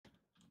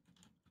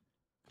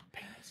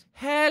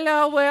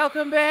Hello,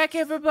 welcome back,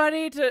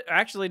 everybody.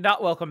 Actually,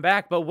 not welcome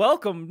back, but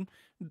welcome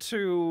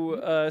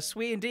to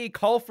SWE&D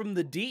Call from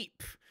the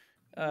Deep,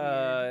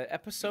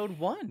 episode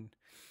 1.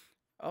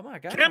 Oh my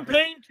god.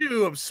 Campaign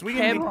 2 of SWE&D.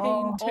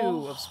 Campaign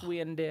 2 of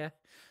SWE&D.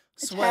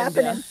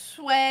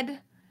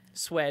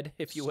 SWED,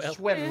 if you will.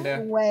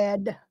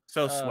 Swed.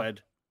 So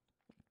swed.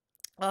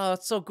 Oh,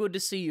 it's so good to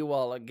see you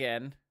all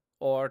again,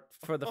 or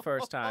for the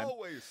first time.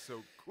 Always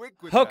so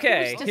quick with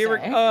Okay, that. here we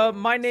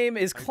my name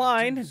is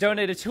Klein,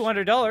 donated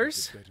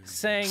 $200,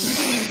 saying,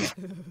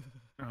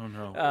 Oh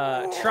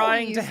no.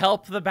 trying to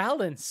help the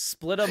balance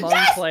split among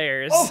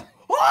players.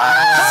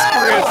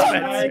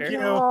 Thank you.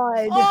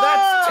 God.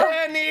 That's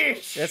 10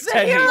 each. That's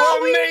 10 each.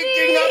 We're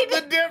making up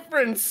the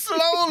difference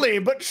slowly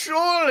but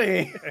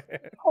surely.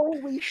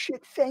 Holy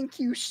shit, thank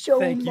you so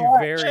Thank you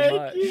much. very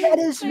much. That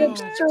is an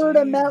absurd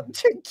amount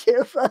to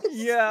give us.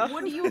 Yeah.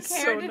 Would you it's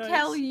care so to nice.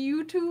 tell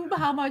YouTube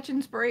how much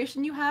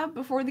inspiration you have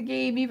before the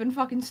game even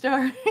fucking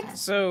starts?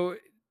 So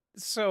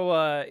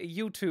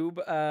YouTube,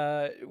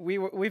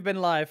 we've been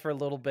live for a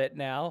little bit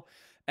now,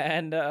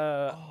 and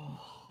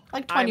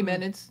Like 20 I'm-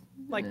 minutes.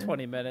 like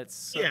 20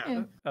 minutes,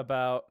 Yeah.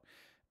 about,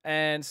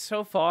 and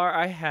so far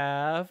I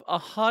have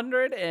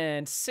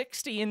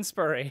 160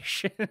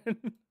 inspiration.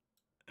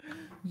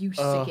 You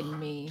sicken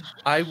me.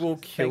 I will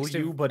kill Thanks to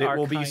you, but it our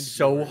will be kind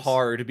so viewers.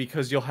 hard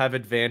because you'll have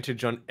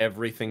advantage on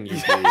everything you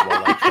do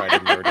while I try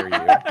to murder you.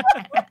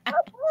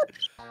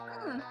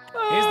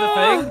 Here's the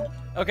thing.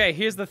 Okay,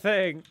 here's the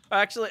thing.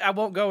 Actually, I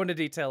won't go into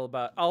detail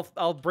about.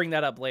 I'll bring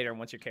that up later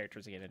once your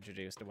characters get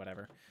introduced or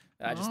whatever.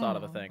 I just thought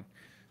of a thing.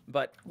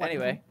 But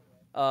anyway,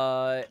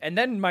 and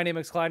then my name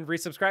is Klein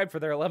resubscribed for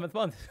their 11th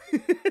month.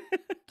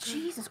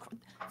 Jesus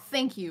Christ.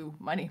 Thank you.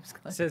 My name's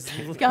Claire. Says,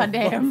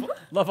 Goddamn.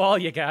 love all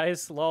you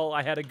guys. Lol,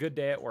 I had a good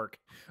day at work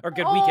or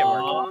good week at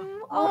work. Oh,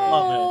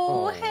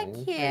 Love it. heck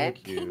Oh, yeah.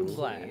 thank you. Thank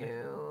Glad.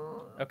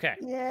 you. Okay.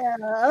 Yeah.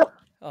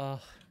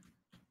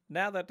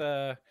 Now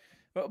that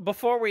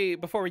before we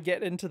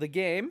get into the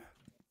game,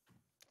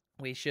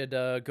 we should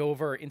go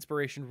over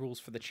inspiration rules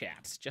for the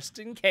chats, just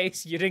in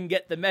case you didn't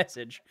get the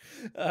message.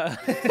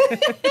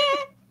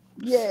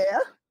 Yeah.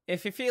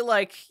 If you feel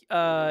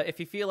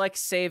like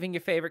saving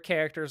your favorite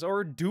characters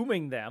or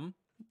dooming them,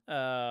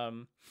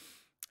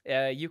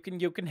 you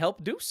can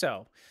help do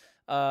so.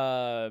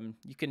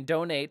 You can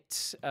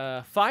donate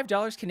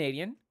 $5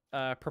 Canadian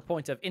per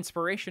point of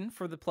inspiration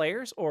for the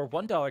players, or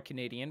 $1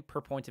 Canadian per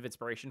point of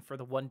inspiration for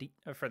the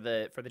for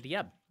the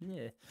DM.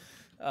 Yeah.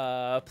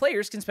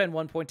 Players can spend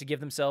 1 point to give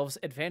themselves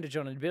advantage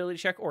on an ability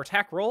check or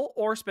attack roll,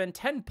 or spend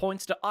 10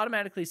 points to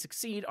automatically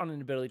succeed on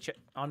an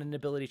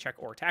ability check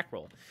or attack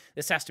roll.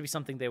 This has to be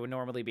something they would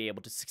normally be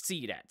able to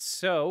succeed at.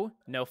 So,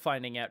 no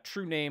finding out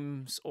true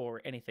names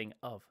or anything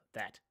of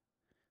that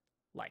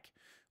like.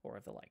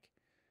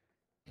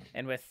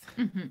 And with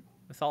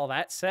all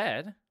that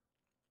said,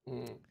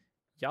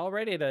 y'all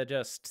ready to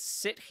just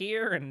sit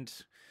here and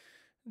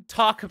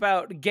talk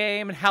about the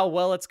game and how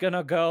well it's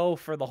gonna go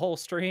for the whole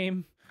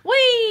stream?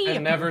 Whee!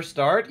 And never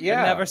start? Yeah.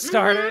 And never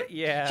start it?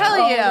 Yeah.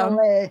 Hell yeah.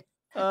 Totally.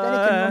 Then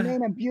it can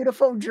remain a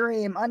beautiful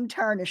dream,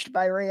 untarnished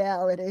by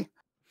reality.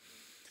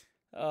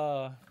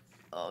 Oh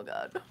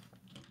God.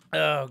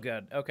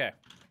 good. Okay.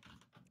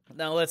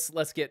 Now let's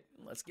get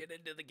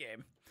into the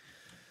game.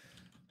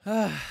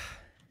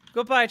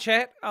 Goodbye,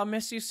 chat. I'll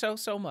miss you so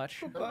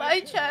much.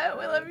 Bye, chat.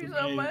 We love you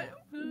so much.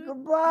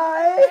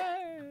 Goodbye.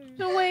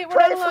 So wait,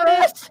 Pray for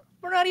us.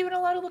 we're not even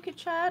allowed to look at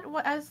chat.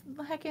 What, as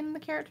the heck in the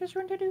characters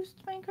were introduced,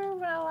 Spanker? We're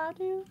not allowed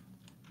to.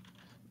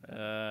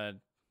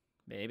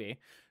 Maybe.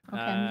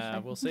 Okay, I'm just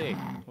checking. We'll see.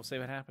 We'll see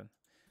what happens.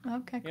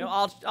 Okay. Cool. You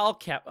know,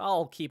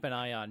 I'll keep an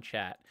eye on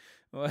chat.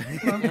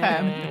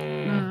 Okay.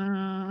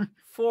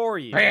 For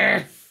you.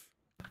 I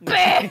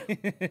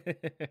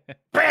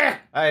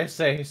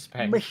say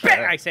spank.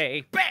 I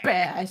say.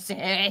 I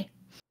say.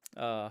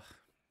 I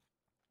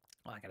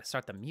gotta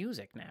start the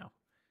music now.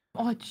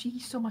 Oh,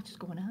 geez, so much is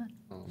going on.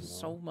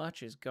 So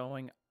much is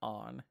going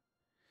on.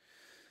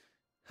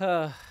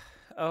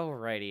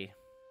 Alrighty.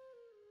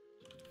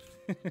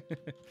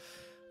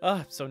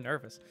 I'm so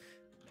nervous.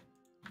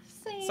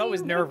 It's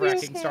always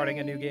nerve-wracking starting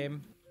a new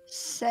game.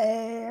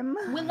 Same.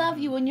 We love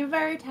you, and you're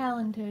very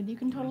talented. You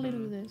can totally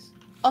do this.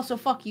 Also,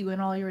 fuck you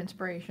and all your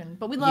inspiration,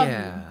 but we love you.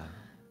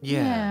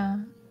 Yeah.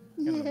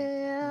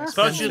 Yeah.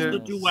 Such is Spencer- the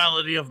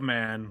duality of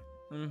man.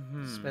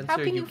 Spencer, How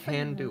can you you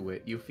can fail? do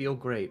it. You feel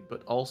great,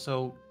 but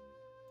also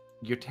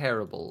you're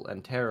terrible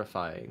and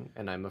terrifying,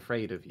 and I'm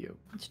afraid of you.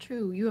 It's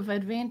true. You have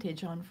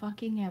advantage on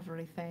fucking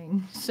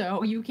everything,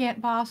 so you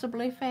can't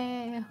possibly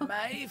fail.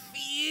 My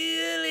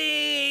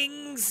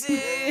feelings.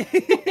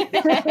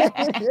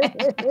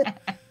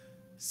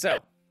 So,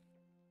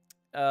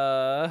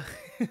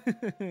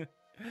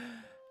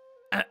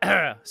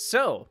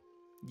 so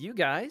you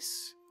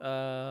guys,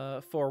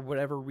 for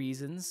whatever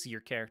reasons your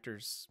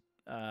characters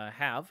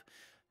have,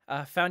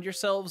 found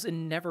yourselves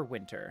in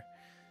Neverwinter.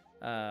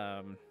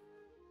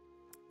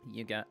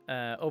 You got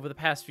over the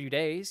past few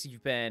days,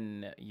 you've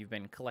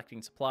been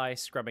collecting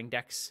supplies, scrubbing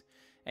decks,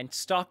 and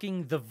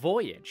stalking the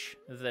Voyage,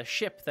 the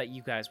ship that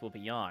you guys will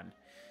be on.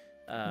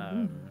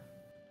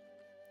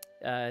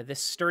 This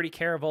sturdy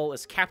caravel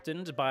is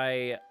captained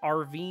by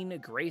Arvine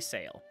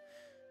Greysail,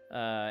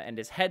 and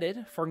is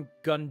headed for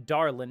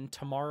Gundarlin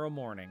tomorrow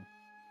morning.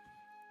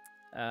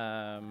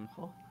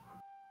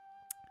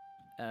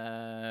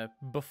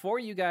 Before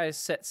you guys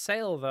set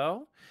sail,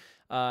 though,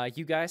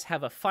 you guys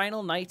have a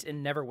final night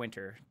in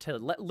Neverwinter to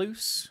let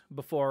loose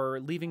before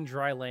leaving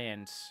dry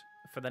land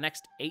for the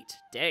next 8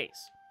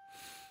 days.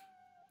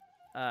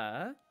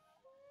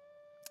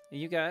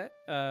 You guys,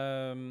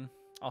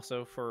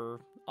 also for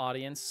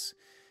audience,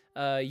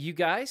 you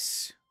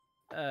guys,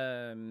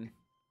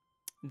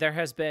 there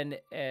has been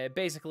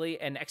basically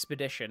an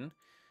expedition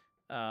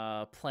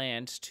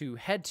planned to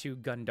head to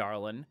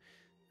Gundarlin,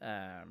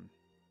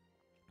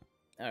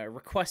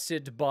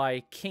 requested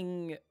by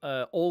King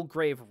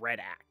Oldgrave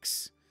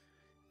Redaxe,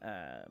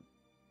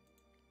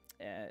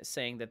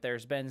 saying that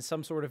there's been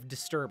some sort of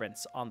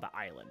disturbance on the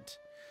island.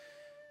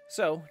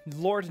 So,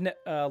 Lord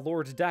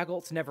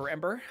Daggalt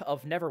Neverember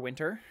of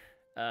Neverwinter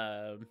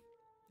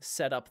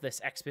set up this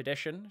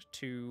expedition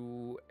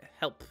to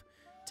help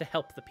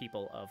the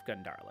people of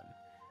Gundarlin.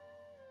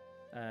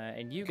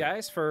 And you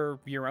guys, for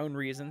your own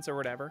reasons or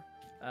whatever,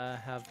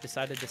 have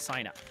decided to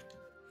sign up.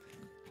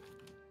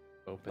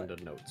 Opened a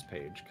notes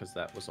page because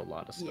that was a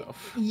lot of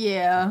stuff.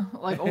 Yeah,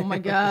 like, oh my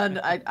god,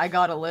 I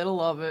got a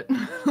little of it.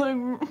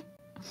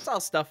 It's all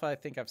stuff I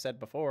think I've said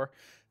before.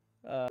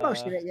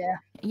 Most of it, yeah.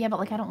 Yeah, but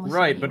like I don't listen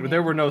Right, to but you, there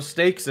man. were no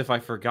stakes if I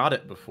forgot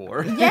it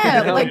before.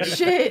 Yeah, You know? like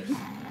shit.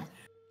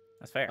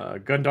 That's fair.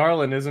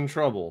 Gundarlin is in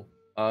trouble.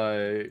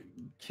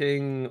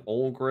 King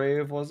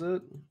Oldgrave, was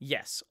it?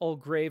 Yes,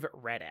 Oldgrave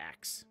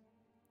Redaxe.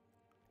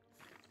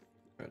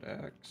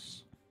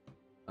 Redaxe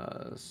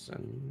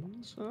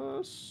sends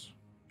us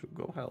to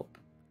go help.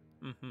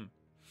 Mm-hmm.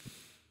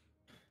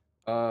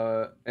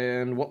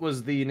 And what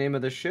was the name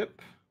of the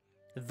ship?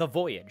 The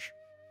Voyage.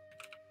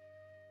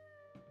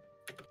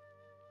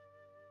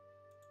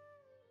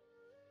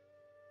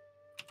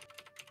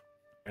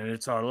 And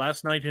it's our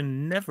last night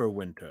in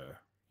Neverwinter.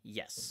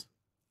 Yes.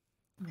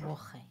 Oh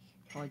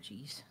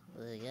jeez.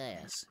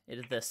 Yes. It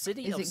is the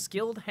city Is of it-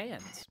 skilled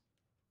hands.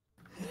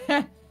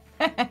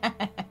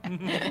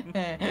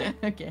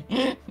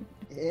 Okay.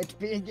 It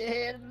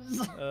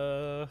begins.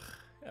 All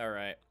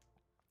right.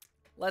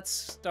 Let's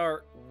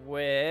start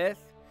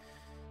with...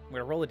 I'm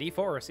going to roll a d4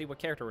 or see what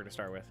character we're going to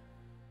start with.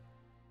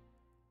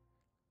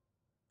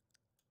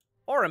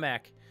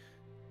 Oramak.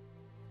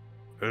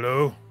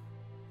 Hello?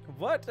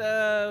 What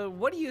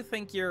do you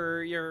think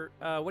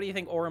what do you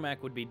think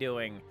Oramak would be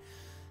doing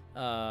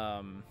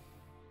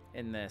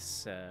in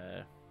this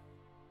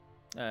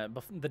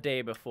the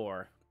day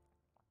before?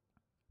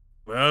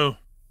 Well,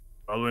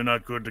 probably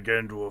not good to get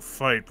into a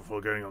fight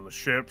before getting on the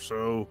ship,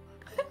 so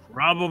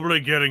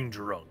probably getting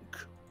drunk.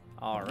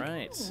 All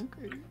right.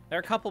 Okay. There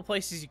are a couple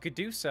places you could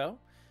do so.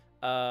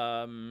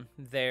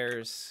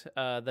 There's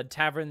the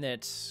tavern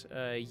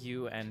that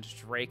you and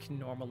Drake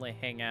normally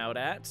hang out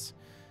at,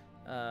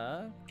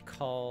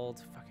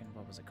 called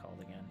what was it called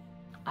again?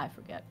 I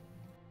forget.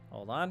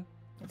 Hold on.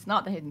 It's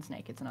not the hidden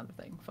snake. It's another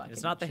thing. Fucking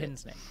It's not the shit. hidden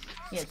snake.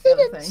 Yeah, it's the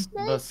other thing.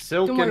 The worry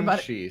silken about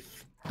it.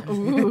 sheath.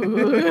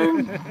 Ooh.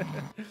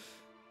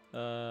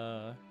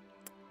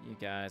 You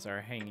guys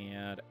are hanging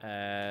out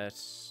at...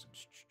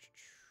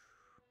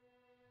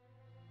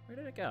 Where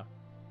did it go?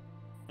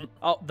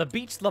 Oh, the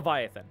Beach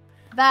Leviathan.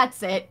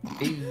 That's it.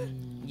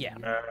 Yeah.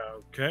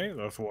 Okay,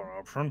 that's one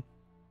option.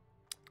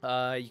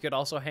 You could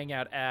also hang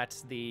out at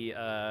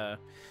the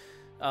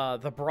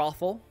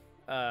brothel,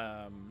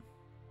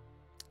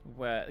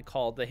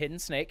 called the Hidden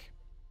Snake.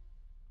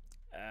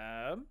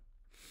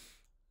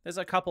 There's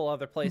a couple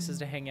other places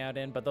to hang out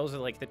in, but those are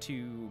like the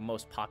two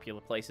most popular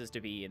places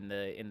to be in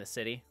the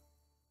city,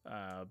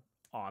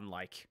 on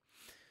like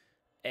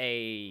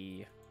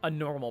a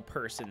normal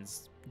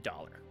person's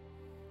dollar.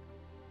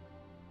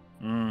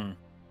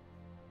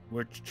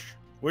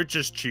 Which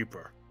is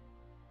cheaper?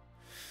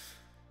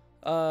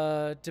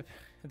 They're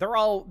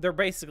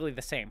basically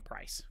the same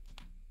price.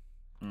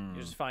 Hmm.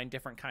 You just find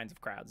different kinds of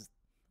crowds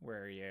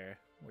where you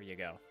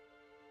go.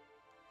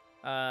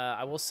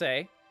 I will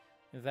say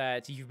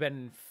that you've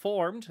been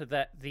informed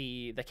that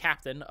the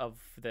captain of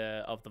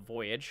the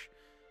Voyage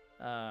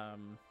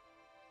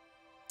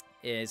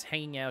is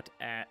hanging out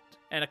at,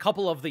 and a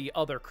couple of the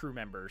other crew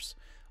members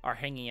are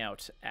hanging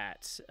out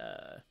at.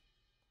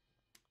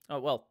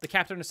 The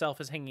captain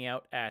herself is hanging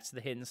out at the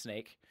Hidden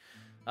Snake.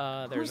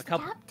 There's Who's a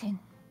couple. the captain?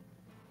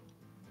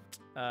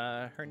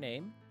 Her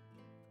name,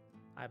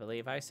 I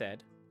believe I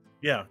said.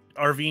 Yeah,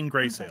 Arvine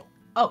Greysail.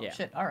 Oh Yeah.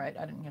 shit! All right,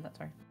 I didn't hear that.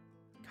 Sorry.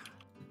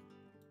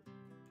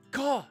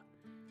 Caw!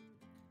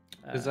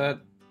 Is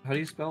that how do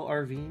you spell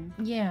Arvine?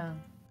 Yeah.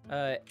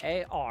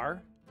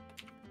 Arveene.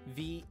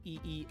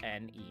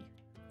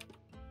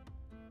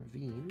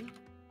 Arvine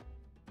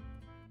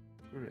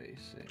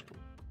Greysail.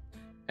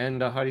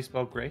 And how do you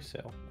spell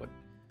Greysail? What?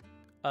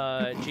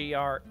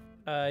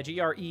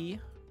 Grey.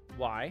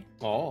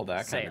 Oh, that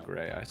kind Sail. of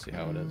gray. I see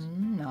how it is.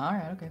 All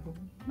right. Okay. Cool.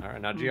 All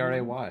right, not Gray.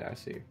 I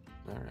see.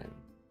 All right.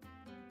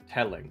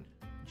 Telling.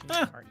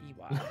 Grey.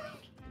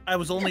 I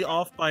was only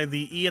off by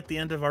the E at the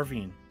end of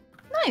Arvine.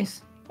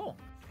 Nice. Cool.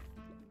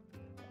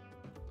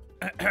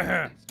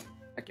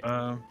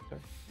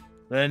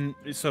 Then,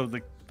 so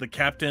the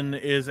captain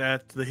is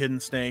at the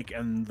Hidden Snake,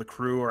 and the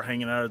crew are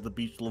hanging out at the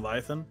Beach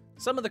Leviathan.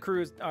 Some of the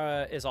crew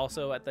is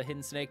also at the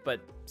Hidden Snake, but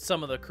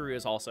some of the crew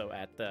is also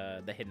at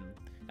the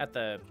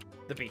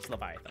Beach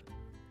Leviathan.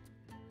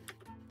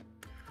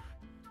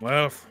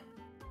 Well, if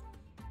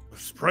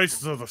the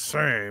prices are the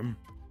same,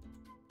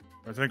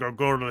 I think I'll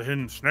go to the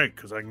Hidden Snake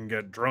because I can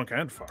get drunk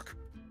and fuck.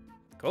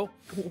 Cool.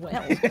 Well.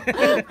 I just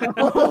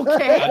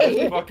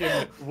Okay.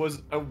 fucking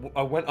was.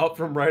 I went up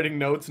from writing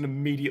notes and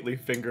immediately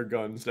finger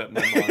guns at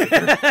my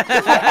monitor.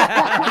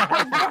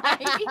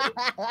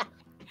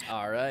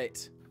 All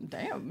right.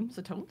 Damn, it's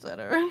a tone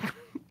setter.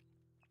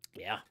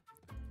 Yeah.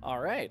 All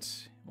right.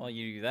 While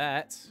you do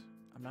that,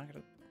 I'm not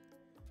gonna.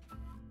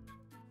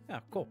 Yeah.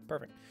 Cool.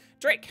 Perfect.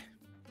 Drake.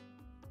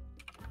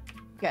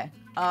 Okay.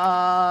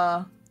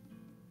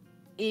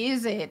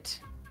 Is it?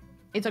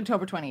 It's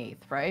October 28th,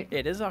 right?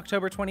 It is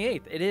October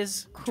 28th. It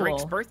is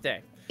Drake's Cool.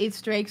 birthday.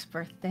 It's Drake's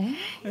birthday.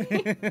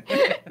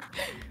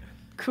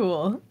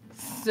 Cool.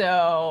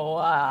 So,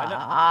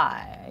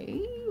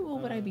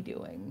 what would I be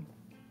doing?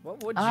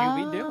 What would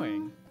you be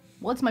doing?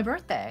 Well, it's my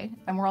birthday,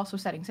 and we're also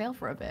setting sail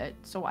for a bit.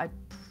 So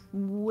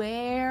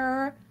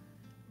where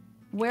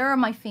are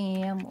my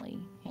family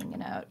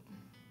hanging out?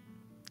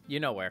 You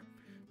know where.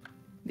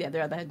 Yeah,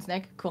 they're at the Hidden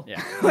Snake. Cool.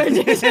 Yeah.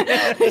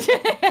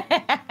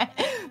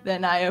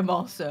 Then I am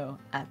also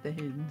at the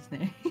Hidden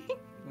Snake.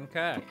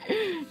 Okay.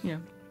 Yeah.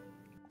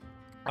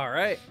 All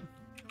right.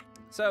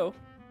 So,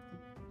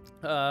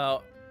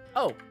 oh,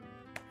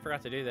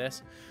 forgot to do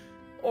this.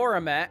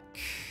 Oramek.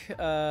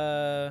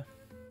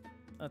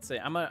 Let's see.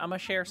 I'm gonna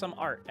share some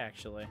art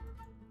actually.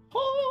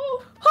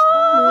 All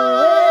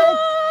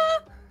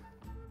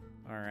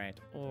right,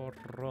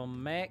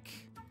 Oramek.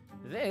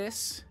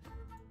 This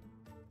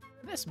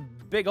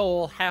big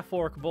ol'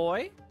 half-orc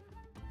boy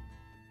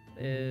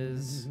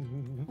is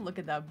Look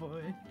at that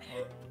boy.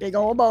 Big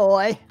old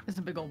boy. It's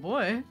a big old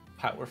boy.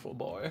 Powerful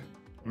boy.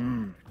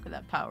 Look at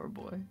that power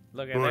boy.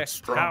 look at Good, this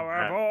strong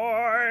power man.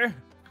 boy.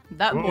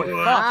 That boy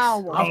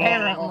Wow. fucks,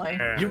 apparently.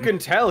 You can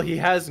tell he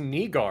has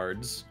knee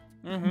guards.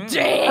 Mm-hmm.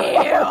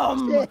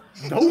 Damn!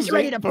 He's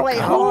ready to play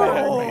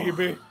hard.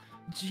 baby.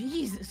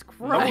 Jesus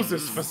Christ.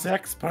 Those is for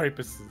sex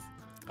purposes.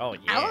 Oh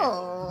yeah.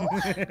 Oh.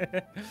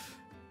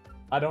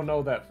 I don't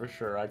know that for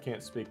sure. I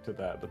can't speak to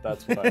that, but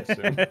that's what I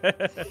assume.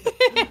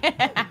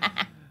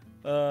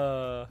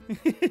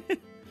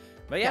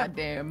 But yeah.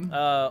 Goddamn.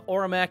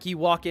 Oramek, you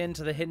walk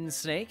into the Hidden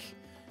Snake.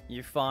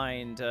 You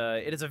find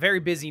it is a very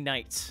busy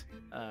night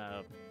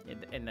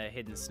in the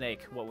Hidden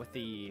Snake. What with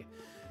the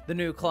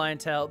new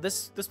clientele,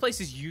 this place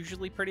is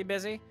usually pretty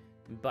busy,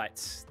 but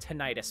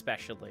tonight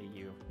especially,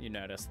 you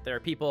notice there are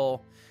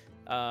people.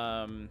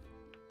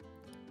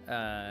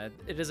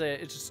 It's just a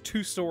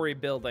 2-story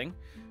building.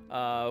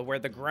 Where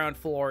the ground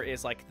floor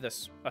is like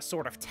a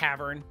sort of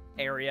tavern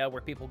area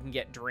where people can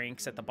get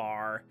drinks at the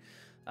bar,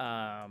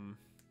 and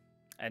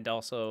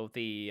also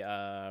the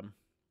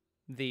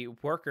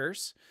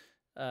workers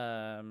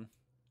are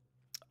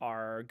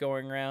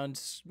going around,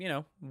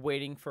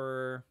 waiting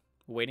for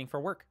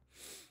work.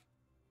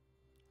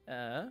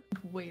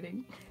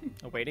 Waiting.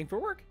 Waiting for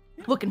work.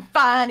 Looking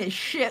fine as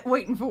shit,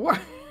 waiting for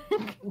work.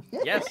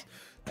 Yes.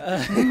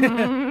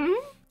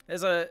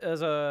 There's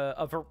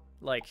a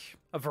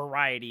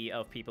variety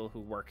of people who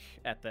work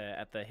at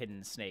the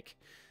Hidden Snake,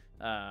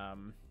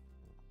 of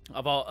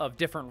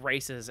different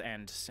races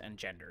and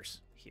genders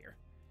here.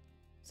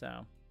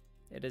 So,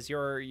 it is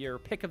your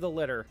pick of the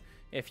litter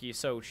if you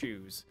so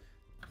choose.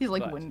 He's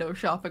like But- window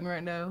shopping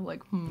right now.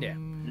 Like, Yeah.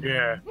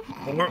 Yeah.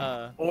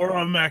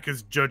 Oramek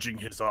is judging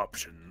his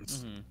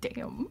options. Mhm.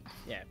 Damn.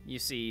 Yeah, you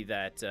see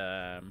that.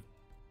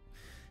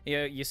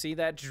 You see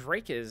that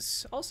Drake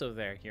is also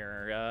there.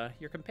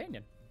 Your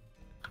companion.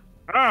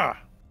 I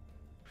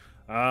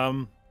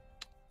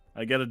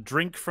get a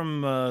drink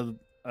from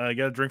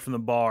the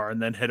bar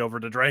and then head over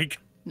to Drake.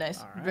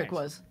 Nice. All Rick right.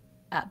 was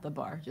at the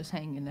bar, just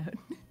hanging out.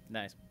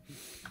 Nice.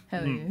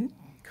 Hell yeah.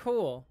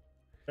 Cool.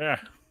 Yeah.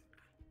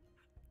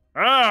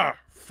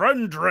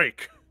 Friend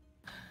Drake.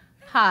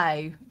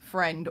 Hi,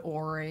 friend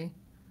Ori.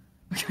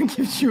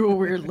 Gives you a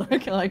weird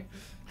look, like.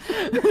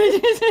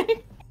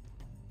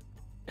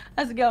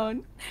 How's it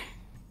going?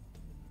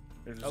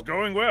 It's Oh.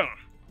 going well.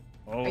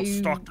 All Are you-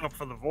 stocked up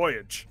for the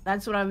voyage.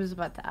 That's what I was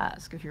about to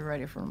ask. If you're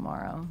ready for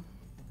tomorrow.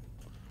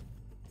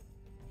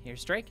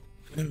 Here's Drake.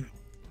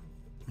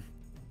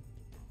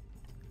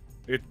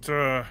 It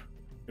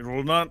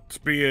will not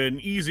be an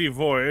easy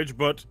voyage,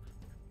 but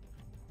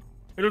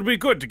it'll be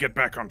good to get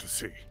back onto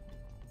sea.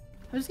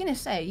 I was gonna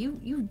say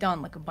you've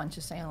done like a bunch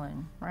of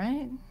sailing,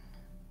 right?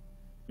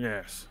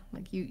 Yes.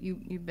 Like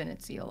you've been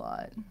at sea a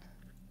lot.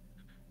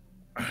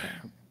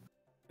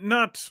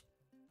 Not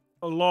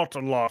a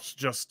lot,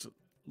 just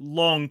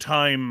long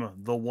time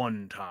the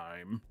one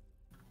time.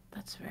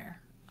 That's fair.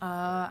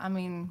 I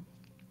mean,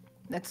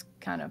 that's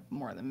kind of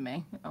more than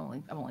me. I've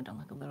only done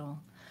like a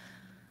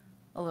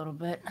little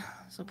bit.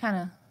 So kind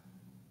of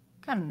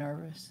Kind of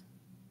nervous.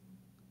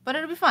 But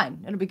it'll be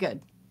fine. It'll be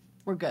good.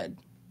 We're good.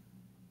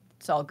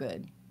 It's all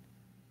good.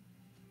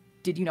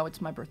 Did you know it's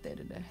my birthday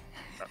today?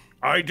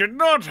 I did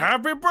not.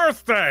 Happy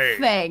birthday!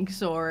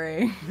 Thanks,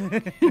 Ori.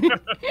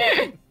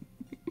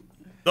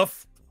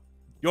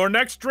 Your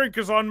next drink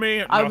is on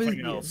me.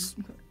 Nothing else.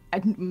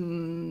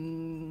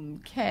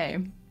 Okay.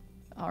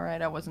 All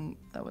right. I wasn't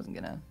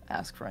gonna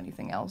ask for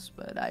anything else,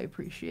 but I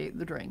appreciate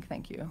the drink.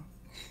 Thank you.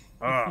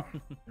 You're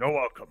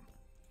welcome.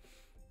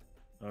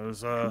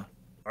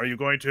 Are you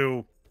going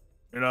to,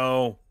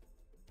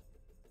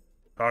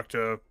 talk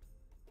to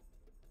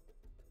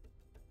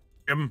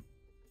him?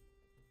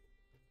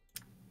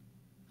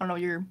 I don't know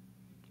what you're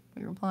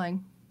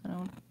implying. I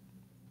don't.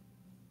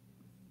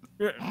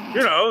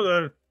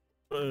 The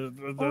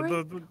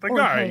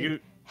guy. Hey,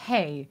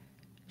 hey,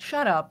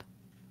 shut up.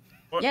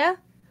 What? Yeah,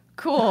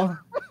 cool.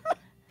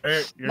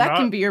 Hey, That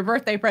can be your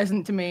birthday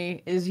present to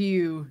me. Is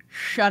you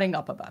shutting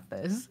up about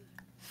this?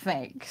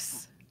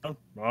 Thanks. Oh,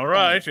 all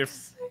right.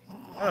 Thanks.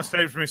 If that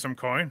saves me some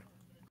coin.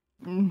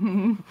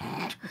 Mm-hmm.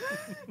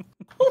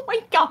 Oh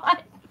my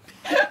god.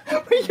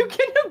 Were you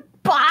gonna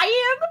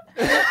buy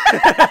him?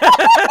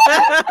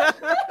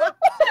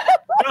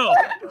 No,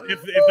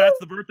 if that's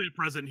the birthday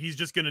present, he's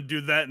just gonna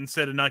do that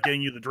instead of not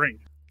getting you the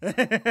drink.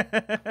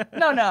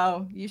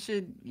 No. You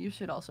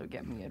should also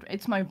get me a drink.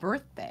 It's my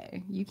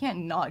birthday. You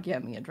can't not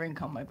get me a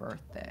drink on my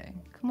birthday.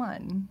 Come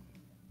on.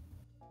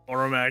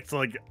 Oromac's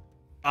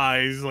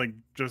eyes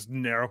just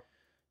narrow.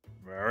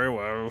 Very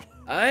well.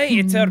 Aye,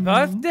 it's our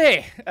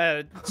birthday.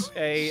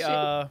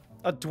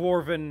 A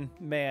dwarven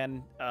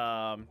man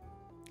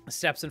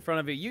steps in front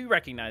of you. You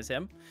recognize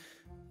him.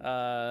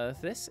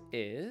 This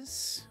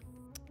is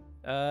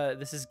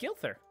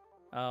Gilther,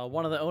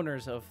 one of the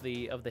owners of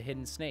the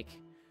Hidden Snake.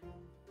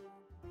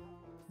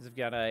 He's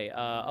got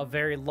a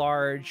very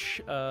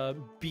large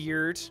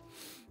beard,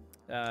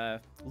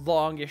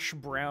 longish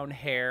brown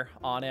hair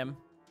on him.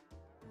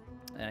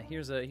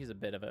 Here's a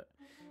bit of it.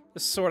 A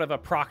sort of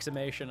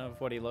approximation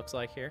of what he looks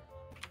like here.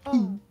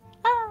 Oh.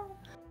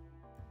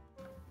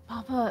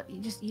 Papa,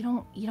 you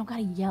don't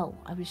gotta yell.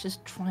 I was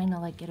just trying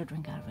to get a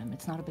drink out of him.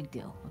 It's not a big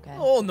deal, okay?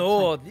 Oh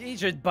no, he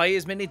should buy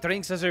as many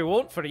drinks as he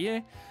wants for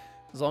you,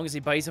 as long as he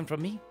buys them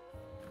from me.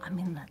 I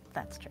mean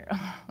that's true.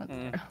 That's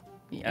true.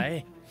 Yeah.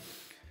 Aye.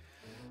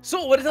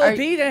 So what it'll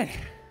be then?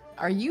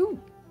 Are you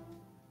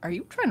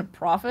trying to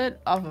profit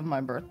off of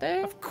my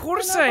birthday? Of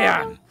course I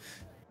am.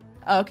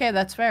 Okay,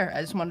 that's fair. I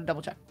just wanted to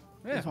double check.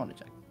 Yeah. I just wanted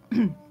to check.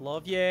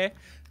 Love ya.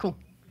 Cool.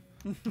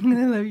 I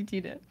love you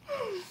too, Dad.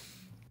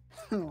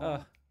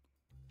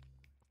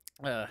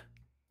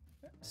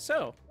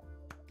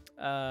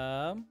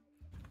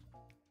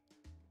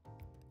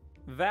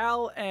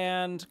 Val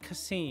and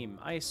Kasim,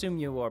 I assume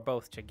you are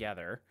both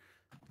together.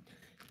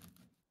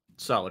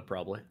 Solid,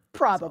 probably.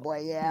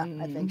 Probably, yeah.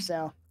 I think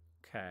so.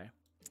 Okay.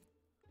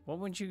 What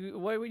would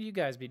you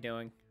guys be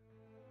doing?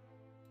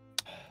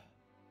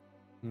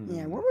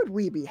 Yeah, where would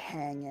we be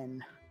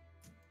hanging?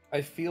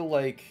 I feel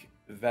like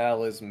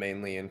Val is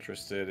mainly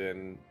interested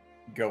in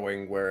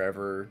going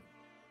wherever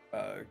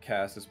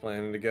Cass is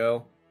planning to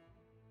go.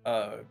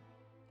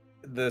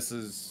 This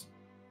is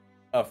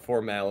a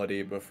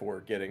formality before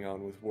getting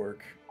on with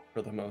work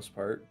for the most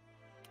part.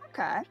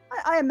 Okay.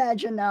 I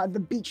imagine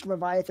the Beach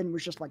Leviathan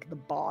was just like the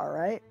bar,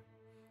 right?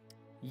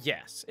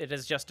 Yes, it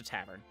is just a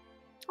tavern.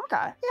 Okay.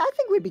 Yeah, I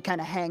think we'd be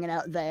kind of hanging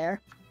out there.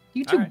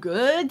 You too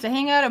good to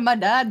hang out at my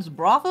dad's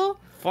brothel?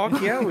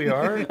 Fuck yeah, we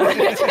are. You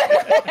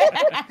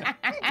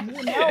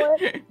know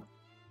it.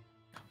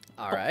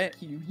 All right.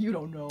 You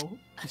don't know.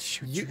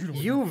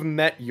 You've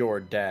met your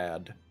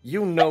dad.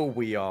 You know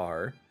we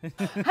are.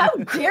 How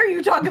dare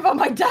you talk about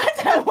my dad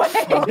that way?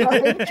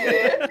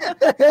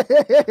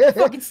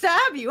 Fucking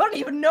stab you. I don't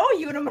even know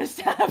you and I'm gonna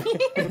stab you.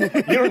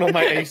 You don't know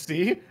my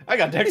AC. I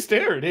got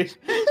dexterity.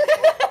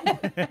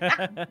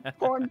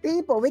 Important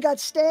people, we got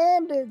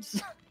standards.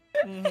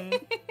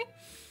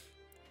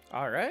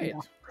 All right.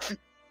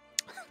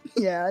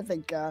 Yeah, I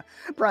think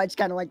Bride's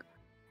kind of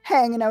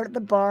hanging out at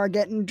the bar,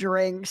 getting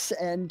drinks,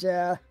 and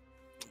yeah,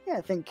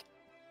 I think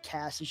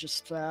Cass is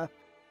just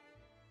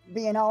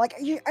being all like,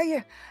 "Are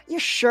you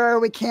sure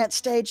we can't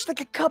stay just a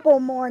couple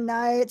more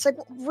nights?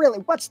 Really,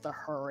 what's the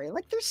hurry?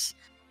 There's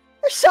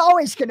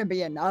always gonna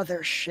be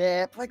another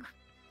ship.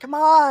 Come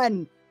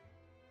on,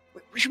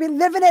 we should be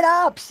living it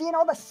up, seeing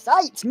all the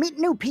sights,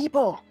 meeting new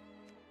people."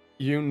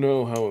 You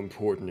know how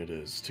important it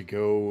is to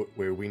go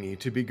where we need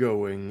to be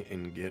going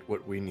and get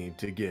what we need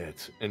to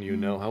get. And you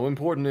know how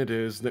important it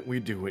is that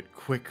we do it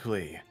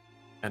quickly.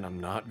 And I'm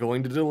not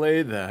going to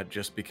delay that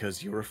just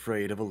because you're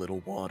afraid of a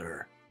little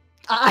water.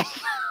 I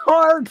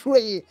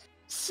hardly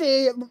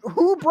see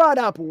who brought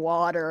up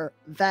water,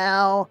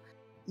 Val.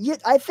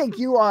 I think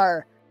you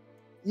are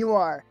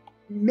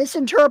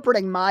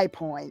misinterpreting my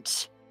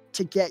point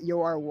to get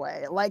your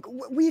way.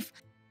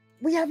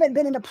 We haven't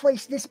been in a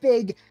place this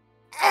big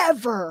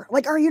ever.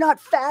 Are you not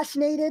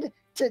fascinated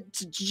to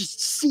just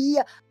see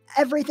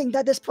everything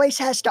that this place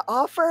has to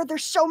offer?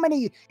 There's so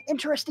many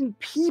interesting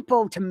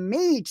people to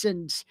meet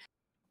and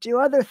do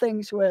other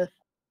things with.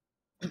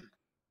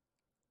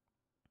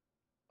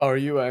 Are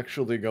you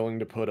actually going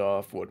to put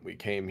off what we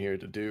came here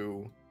to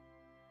do?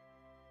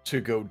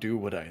 To go do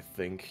what I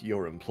think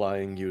you're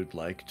implying you'd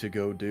like to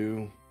go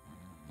do?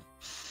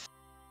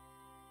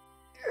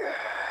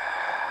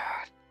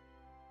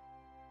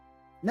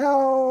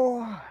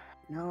 No,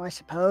 I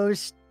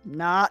suppose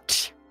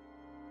not.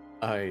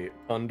 I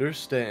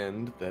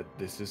understand that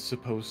this is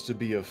supposed to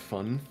be a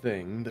fun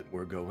thing that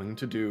we're going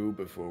to do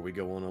before we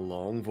go on a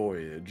long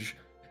voyage.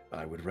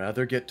 I would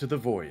rather get to the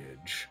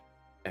voyage,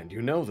 and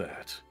you know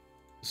that.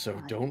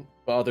 So don't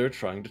bother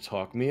trying to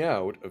talk me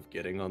out of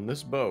getting on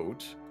this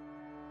boat.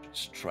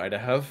 Just try to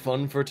have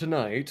fun for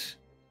tonight,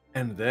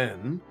 and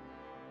then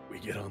we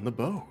get on the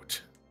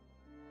boat.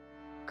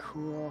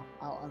 Cool.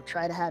 I'll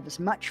try to have as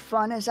much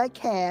fun as I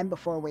can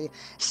before we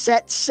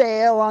set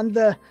sail on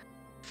the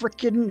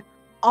frickin'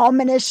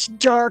 ominous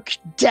dark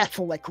death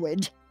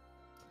liquid.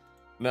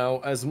 Now,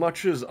 as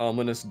much as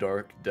ominous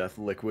dark death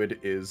liquid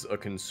is a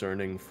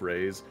concerning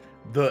phrase,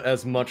 the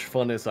as much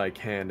fun as I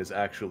can is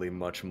actually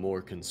much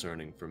more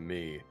concerning for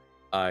me.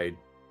 I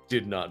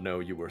did not know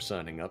you were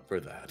signing up for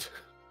that.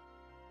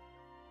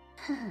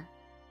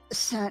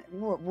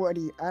 What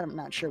do you... I'm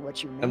not sure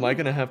what you mean. Am I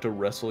gonna have to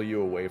wrestle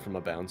you away from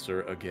a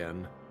bouncer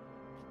again?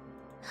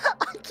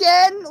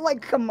 Again?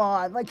 Like, come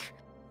on. Like,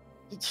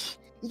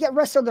 you get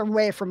wrestled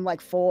away from like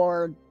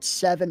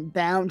 4-7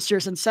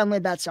 bouncers, and suddenly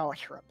that's all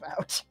you're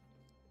about.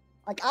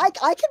 Like, I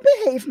can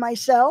behave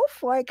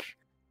myself. Like,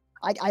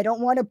 I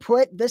don't want to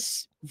put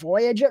this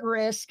voyage at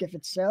risk if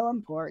it's so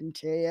important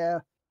to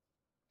you.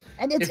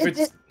 And it's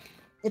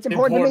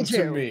important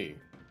to me too.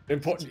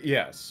 Important,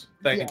 yes.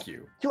 Thank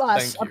you. To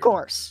us, Thank of you.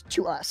 course.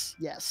 To us,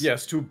 yes.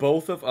 Yes, to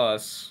both of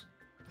us.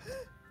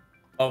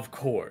 Of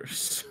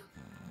course.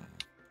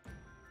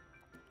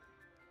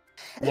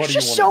 There's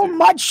just so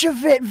much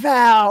of it,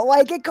 Val.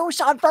 Like, it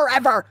goes on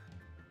forever.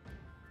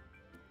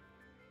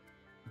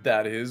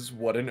 That is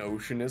what an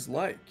ocean is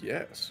like.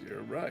 Yes,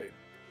 you're right.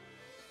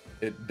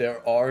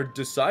 There are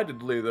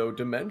decidedly, though,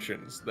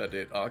 dimensions that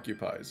it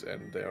occupies,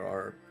 and there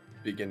are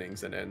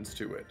beginnings and ends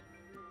to it.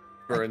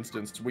 For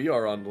instance, we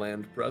are on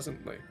land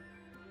presently.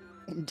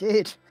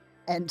 Indeed.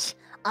 And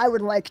I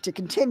would like to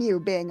continue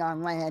being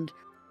on land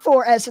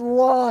for as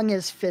long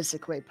as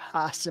physically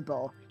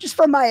possible, just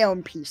for my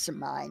own peace of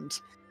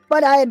mind.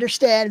 But I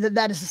understand that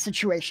that is a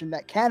situation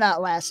that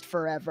cannot last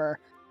forever,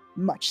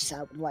 much as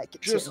I would like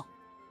it to.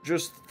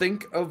 Just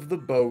think of the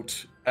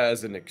boat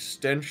as an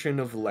extension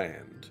of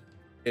land.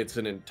 It's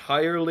an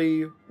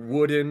entirely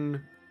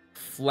wooden,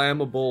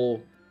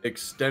 flammable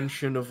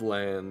extension of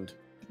land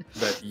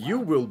that you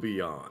will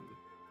be on.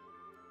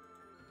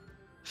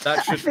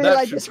 I feel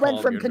like this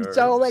went from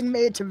consoling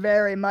me to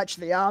very much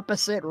the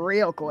opposite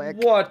real quick.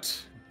 What?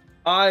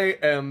 I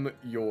am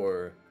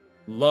your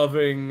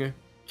loving,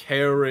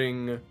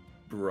 caring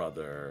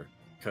brother,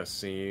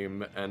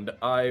 Kasim, and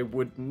I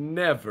would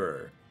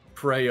never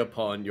prey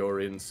upon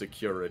your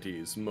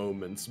insecurities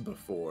moments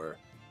before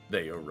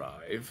they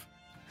arrive.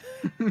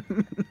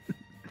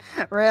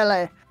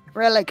 Really?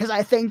 Because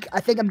I think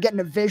I'm getting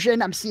a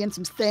vision. I'm seeing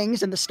some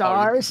things in the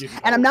stars,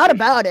 and I'm not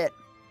about it.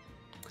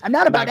 I'm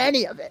not about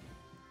any of it.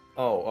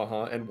 Oh,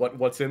 uh-huh. And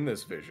what's in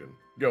this vision?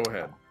 Go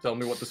ahead. Tell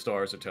me what the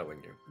stars are telling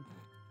you.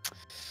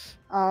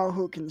 Oh,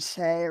 who can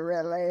say,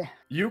 really?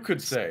 You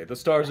could say. The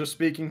stars are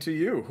speaking to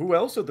you. Who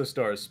else are the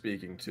stars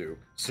speaking to?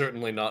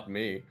 Certainly not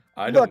me.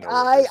 Look,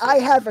 I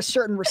have a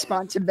certain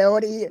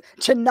responsibility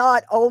to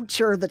not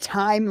alter the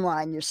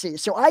timeline, you see.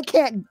 So I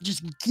can't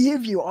just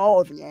give you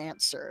all of the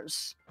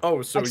answers.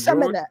 Oh, so like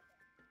some of that.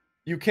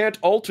 You can't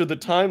alter the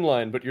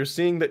timeline, but you're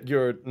seeing that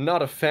you're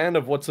not a fan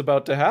of what's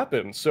about to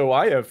happen. So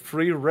I have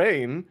free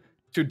reign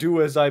to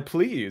do as I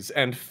please,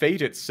 and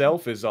fate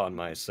itself is on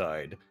my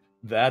side.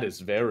 That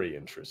is very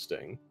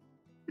interesting.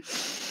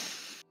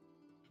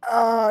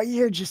 Oh,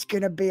 you're just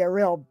gonna be a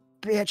real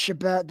bitch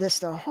about this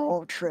the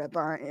whole trip,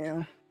 aren't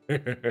you?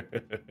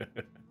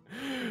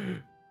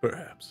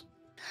 Perhaps.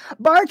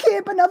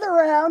 Barkeep, another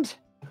round.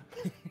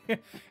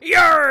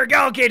 Yarg,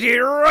 I'll get it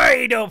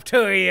right up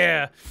to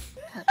you.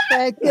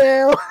 Thank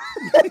you.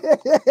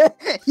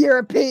 You're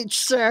a peach,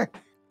 sir.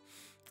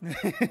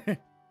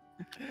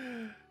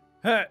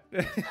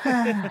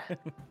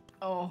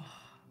 Oh.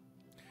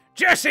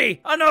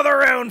 Jesse, another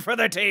round for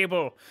the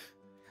table.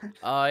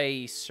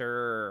 Aye,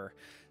 sir,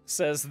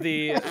 says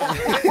the...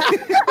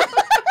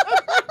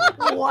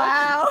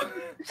 Wow.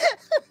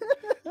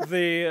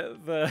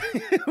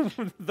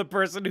 The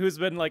person who's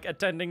been like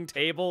attending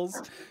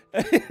tables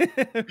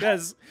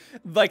has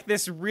like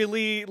this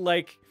really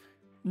like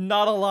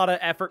not a lot of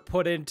effort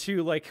put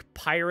into like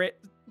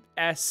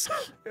pirate-esque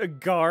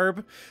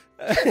garb.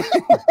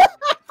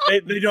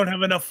 They don't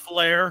have enough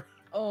flair.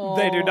 Oh.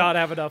 They do not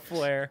have enough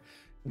flair.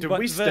 Did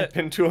we step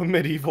into a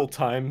medieval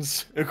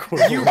times? You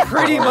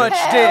pretty much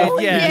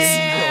did, yes.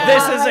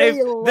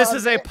 Yeah. This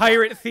is a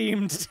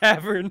pirate-themed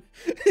tavern.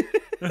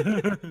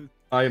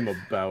 I am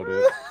about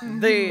it.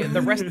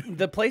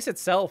 The place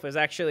itself is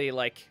actually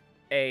like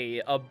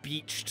a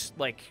beached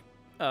like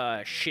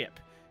ship.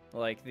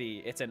 Like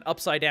it's an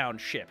upside down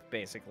ship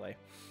basically.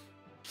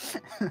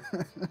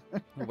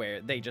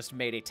 where they just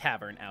made a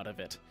tavern out of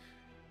it.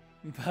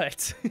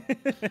 But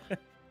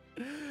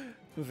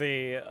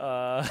the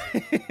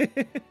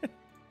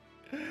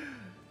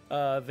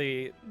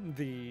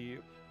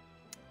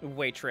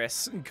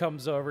waitress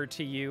comes over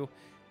to you.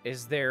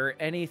 Is there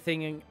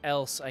anything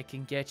else I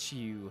can get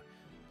you,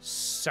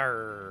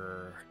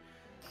 sir?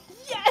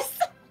 Yes!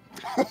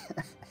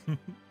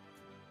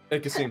 Hey,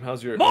 Kasim,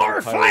 how's your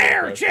More pirate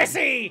flair, impression?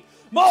 Jesse!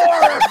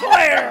 More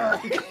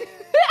flair!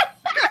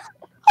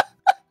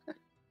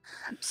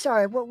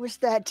 Sorry, what was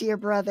that, dear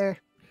brother?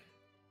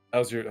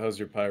 How's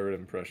your pirate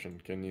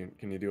impression? Can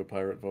you do a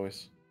pirate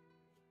voice?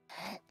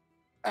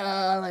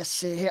 Let's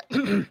see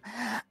here.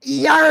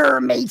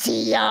 Yar,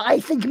 matey, I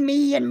think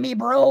me and me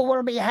bro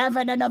will be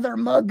having another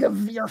mug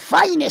of your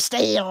finest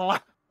ale.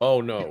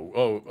 Oh no!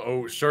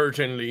 Oh,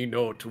 certainly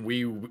not.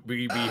 We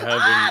be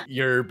having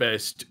your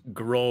best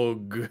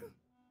grog.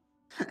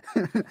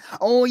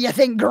 Oh, you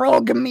think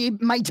grog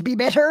might be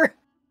better?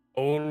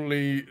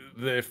 Only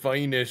the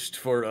finest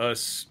for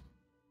us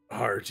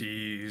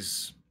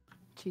hearties.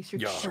 Jeez,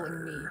 you're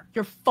killing me. Yar.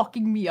 You're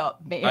fucking me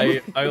up,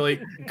 man. I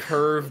like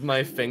curve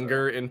my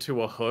finger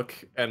into a hook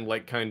and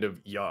like kind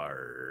of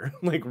yar,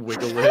 like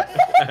wiggle it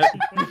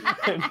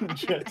at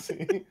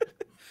Jesse.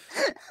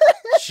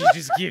 She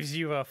just gives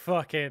you a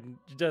fucking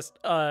just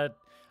a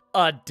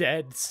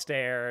dead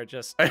stare.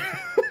 Just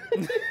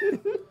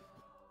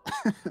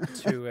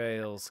 2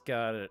 ales,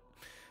 got it.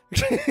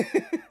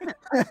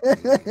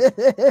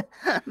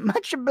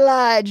 Much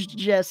obliged,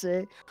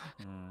 Jesse.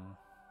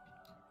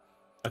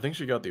 I think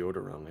she got the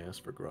order wrong. I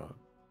asked for grog.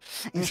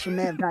 And she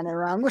may have done it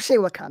wrong. We'll see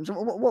what comes.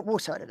 We'll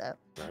sort it out.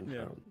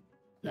 Yeah.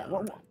 Yeah,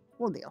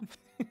 we'll deal.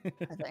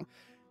 I think.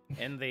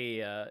 In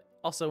the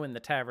also in the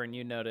tavern,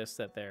 you notice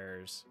that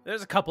there's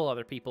a couple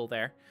other people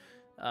there.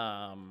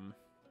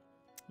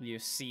 You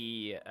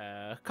see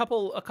a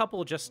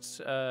couple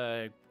just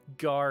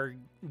guard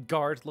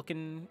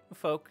looking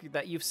folk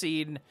that you've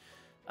seen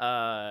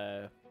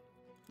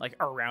like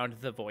around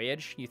the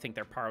voyage. You think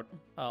they're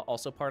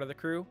also part of the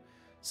crew.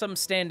 Some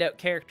standout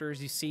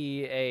characters. You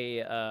see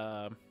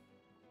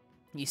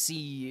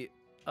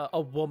a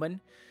woman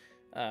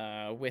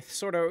with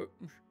sort of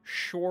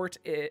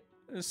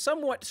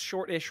somewhat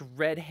shortish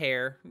red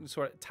hair,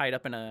 sort of tied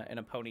up in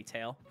a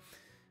ponytail.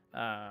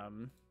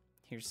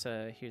 Here's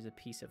a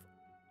piece of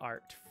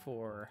art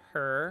for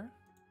her.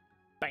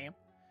 Bam.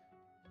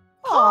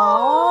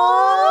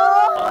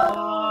 Aww.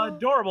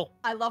 Adorable.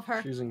 I love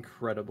her. She's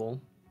incredible.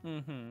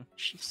 Mm-hmm.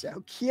 She's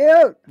so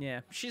cute.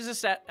 Yeah, she's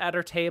just at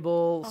her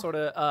table, sort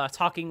of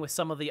talking with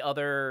some of the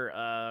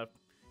other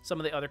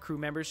crew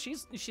members. She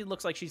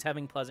looks like she's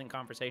having pleasant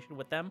conversation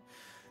with them.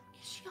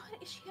 Is she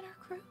in our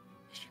crew?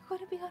 Is she going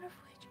to be on our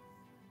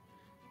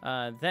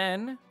voyage?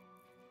 Then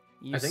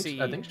you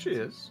see. I think she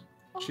is.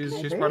 Okay.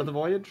 She's part of the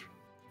voyage.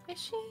 Is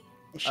she?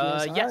 She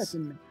is yes.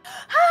 awesome.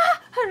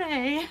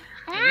 Hooray!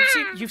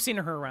 You've seen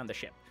her around the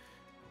ship.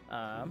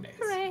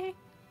 Hooray!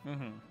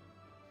 Mm-hmm.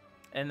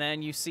 And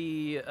then you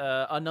see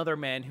another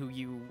man who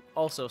you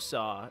also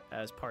saw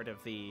as part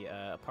of the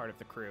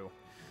crew.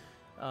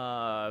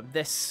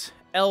 This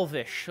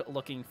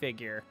elvish-looking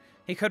figure.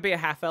 He could be a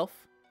half-elf.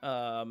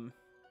 You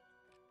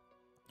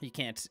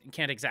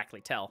can't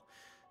exactly tell,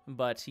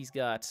 but he's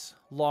got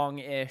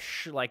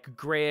longish, like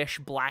grayish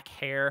black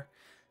hair.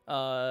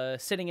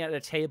 Sitting at a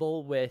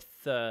table with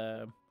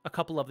a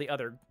couple of the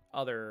other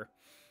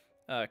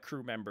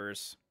crew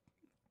members.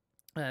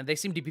 They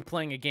seem to be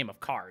playing a game of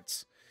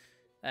cards.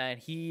 And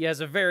he has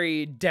a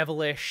very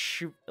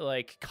devilish,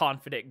 like,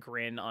 confident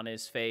grin on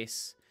his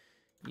face.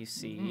 You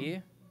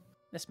see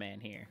this man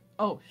here.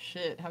 Oh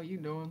shit! How you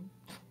doing?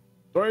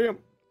 Bam.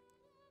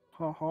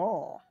 Ho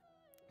ho.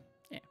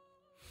 Yeah,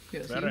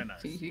 Very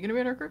nice. You gonna be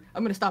in our crew?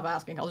 I'm gonna stop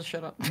asking. I'll just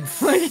shut up.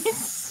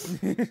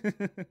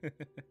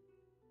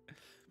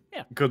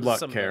 Yeah. Good luck,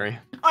 some of Carrie.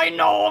 I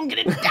know I'm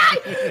gonna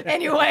die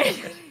anyway.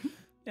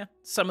 Yeah,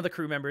 some of the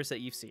crew members that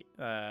you see,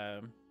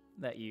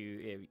 that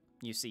you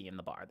see in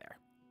the bar there.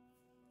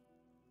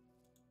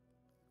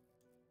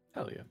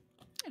 Hell yeah.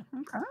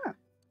 Okay.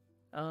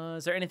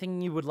 Is there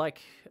anything you would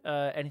like?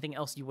 Anything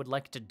else you would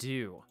like to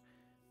do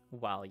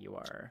while you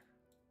are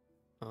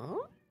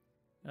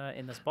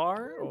in this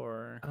bar,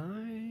 or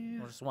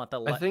just want to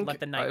let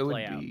the night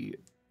play out?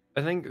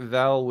 I think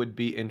Val would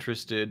be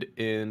interested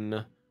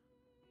in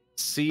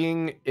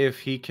seeing if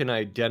he can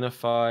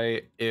identify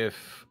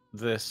if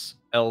this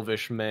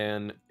elvish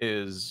man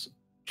is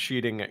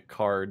cheating at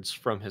cards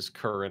from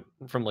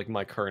like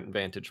my current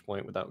vantage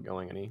point without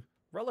going any.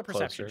 Roll a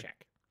perception closer.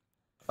 check.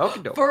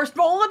 Okay, First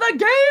roll of the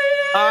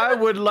game. I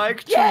would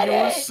like to Get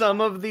use it! some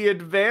of the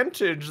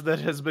advantage that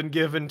has been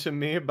given to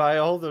me by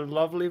all the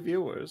lovely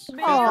viewers.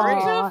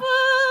 Aw.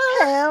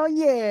 Hell I'm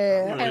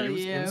yeah. gonna Hell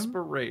use yeah.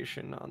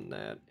 inspiration on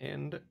that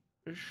and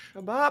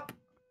shabop.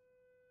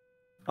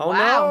 Oh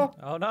Wow.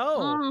 Oh no!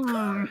 Mm.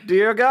 no,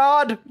 dear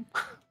God,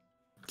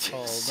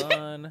 Hold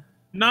on.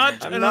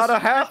 Not I'm not a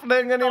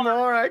halfling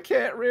anymore. I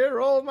can't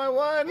reroll my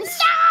ones.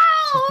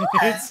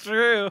 It's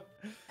true.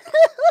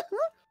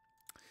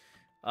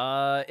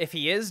 If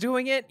he is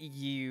doing it,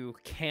 you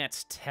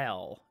can't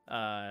tell.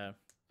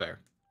 Fair.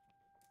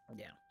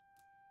 Yeah.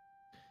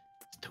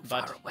 It's too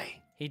But- far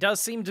away. He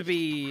does seem to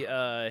be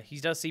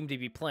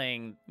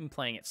playing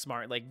it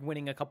smart, like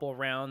winning a couple of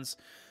rounds,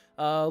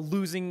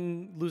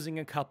 losing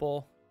a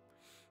couple.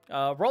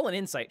 Roll an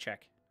insight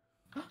check.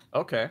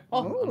 Okay.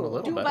 Oh, I'm a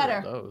little do better better.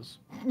 at those.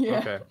 Yeah.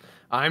 Okay.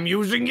 I'm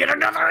using yet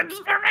another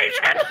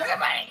inspiration.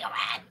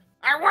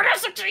 I want to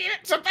succeed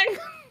at something.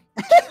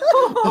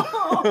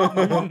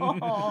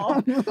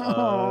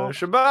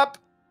 Shabab.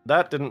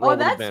 That didn't roll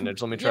with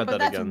advantage. Let me try but that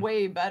that's again.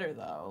 way better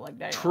though. Like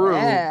that. True,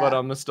 Yeah. but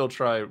I'm gonna still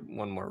try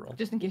one more roll.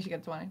 Just in case you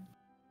get 20.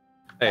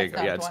 There you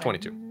That's go. not Yeah, it's 20.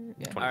 22.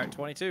 Yeah. 22. All right,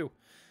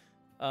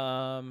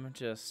 22.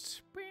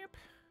 Just. Beep.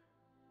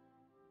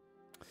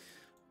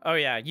 Oh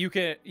yeah, you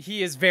can.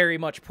 He is very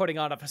much putting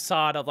on a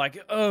facade of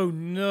like, oh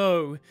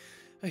no,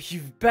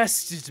 you've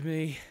bested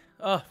me.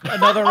 Oh,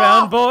 another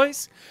round,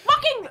 boys.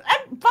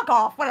 Fuck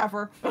off.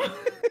 Whatever.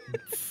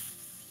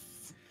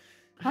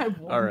 I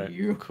warn All right,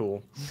 you.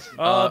 cool.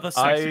 Oh, the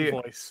sexy I-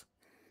 voice.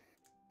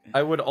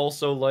 I would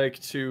also like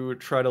to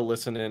try to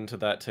listen into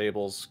that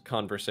table's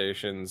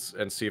conversations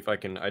and see if I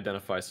can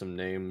identify some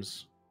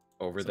names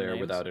over Some there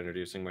names? without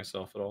introducing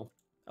myself at all.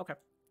 Okay.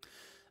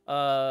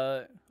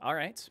 All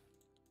right.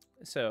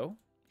 So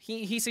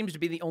he seems to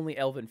be the only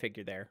elven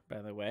figure there,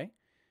 by the way.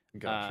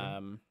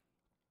 Gotcha.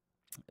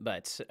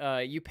 But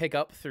you pick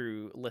up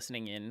through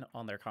listening in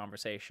on their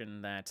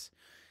conversation that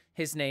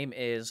his name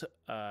is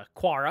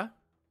Quara.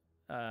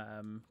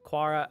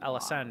 Quara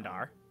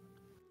Alessandar.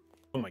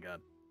 Oh my god.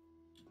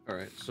 All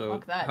right. So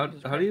Fuck that, how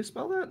Jesus do you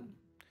spell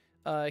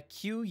that?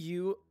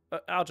 Q-U...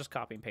 I'll just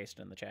copy and paste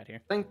it in the chat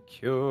here. Thank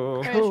you.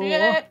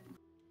 Appreciate it.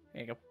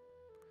 There you go.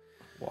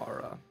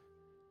 Wara.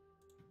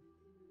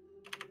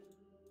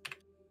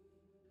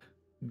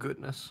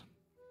 Goodness.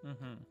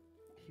 Mm-hmm.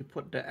 You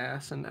put the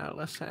ass in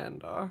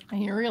Alessandar.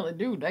 You really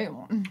do, damn.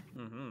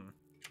 Mm-hmm.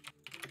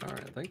 All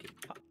right. Thank you.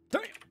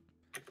 Damn.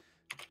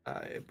 I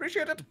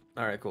appreciate it.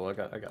 All right. Cool. I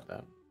got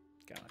that.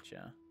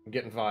 Gotcha. I'm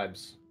getting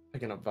vibes.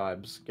 Picking up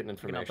vibes. Getting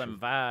Picking up information. them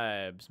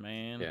vibes,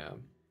 man. Yeah.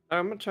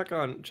 I'm gonna check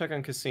on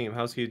Kasim.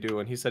 How's he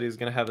doing? He said he's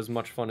gonna have as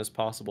much fun as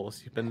possible. Has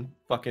he been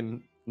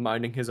fucking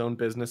minding his own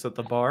business at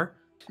the bar?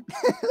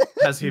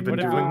 Has he been What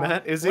have doing you-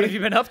 that? Is What he? have you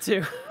been up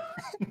to?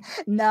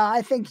 No,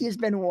 I think he's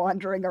been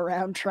wandering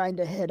around trying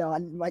to hit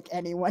on like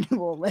anyone who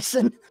will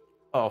listen.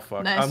 Oh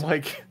fuck! Nice.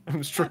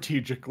 I'm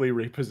strategically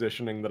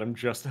repositioning that I'm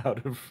just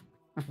out of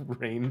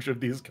range of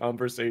these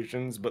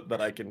conversations, but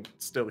that I can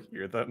still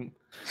hear them.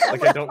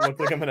 Like I don't look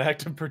like I'm an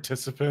active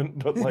participant,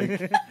 but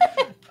like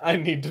I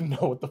need to know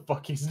what the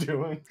fuck he's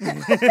doing.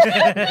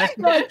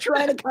 Like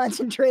trying to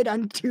concentrate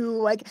on two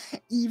like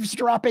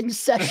eavesdropping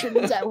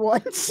sessions at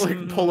once.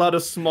 Like pull out a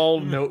small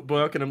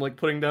notebook and I'm like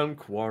putting down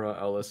Quara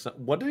Ellis.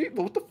 What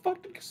the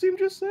fuck did Kasim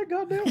just say?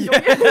 Goddamn.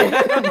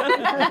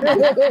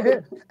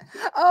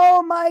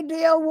 Oh my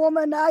dear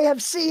woman, I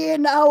have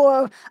seen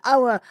our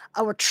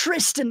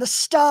tryst in the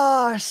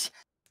stars.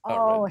 Oh,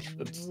 Alright,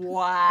 it's will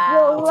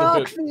Wow. It's a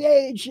rock bit- the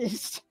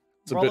ages.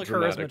 a Roll bit a charisma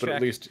dramatic, but check.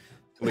 at least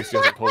he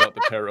hasn't pulled out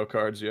the tarot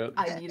cards yet.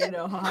 I need to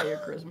know how high your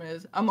charisma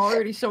is. I'm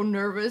already so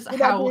nervous Would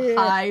that how be-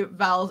 high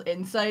Val's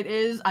insight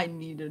is. I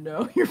need to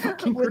know your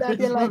fucking Would that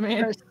be charisma, like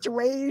man.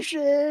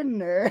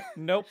 persuasion or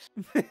Nope.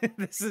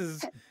 This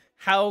is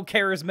how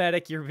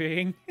charismatic you're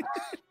being.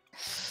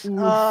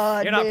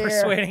 oh, You're not dear.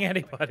 persuading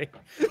anybody.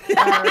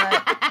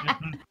 Alright,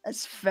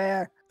 that's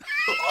fair.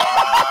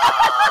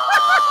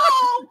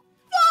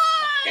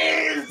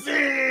 Easy!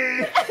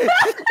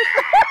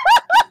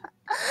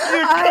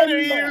 You I'm- could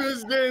have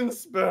used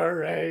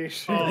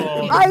inspiration.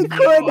 Oh, I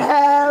could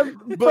have,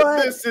 but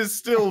but this is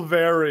still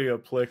very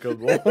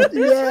applicable.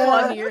 yeah.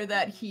 Funnier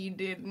that he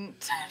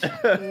didn't.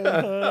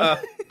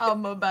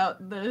 I'm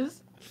about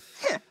this.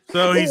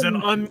 So he's an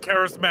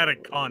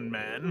uncharismatic con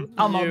man.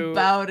 I'm You-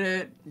 about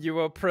it. You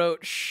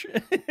approach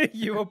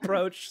you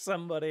approach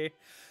somebody.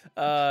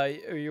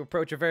 You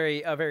approach a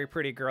very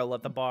pretty girl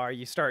at the bar.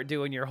 You start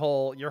doing your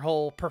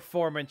whole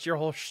performance, your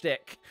whole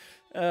shtick.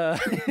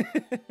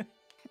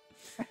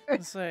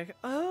 It's like,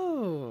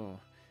 oh,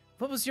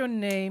 what was your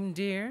name,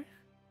 dear?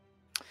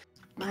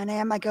 My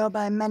name, I go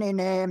by many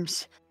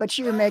names, but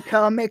you may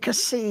call me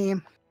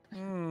Kasim.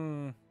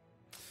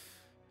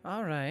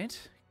 All right,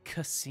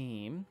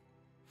 Kasim.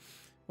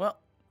 Well,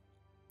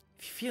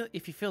 if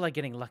you feel like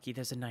getting lucky,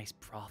 there's a nice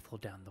brothel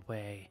down the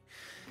way.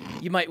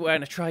 You might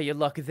want to try your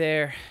luck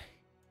there.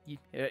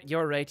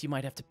 You're right. You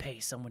might have to pay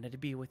someone to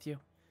be with you.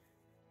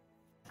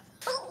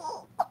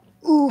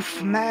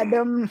 Oof,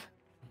 madam.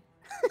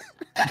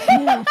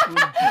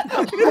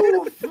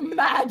 Oof,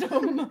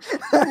 madam.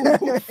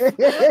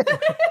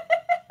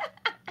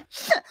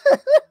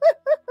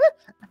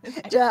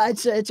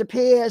 It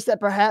appears that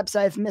perhaps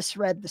I've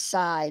misread the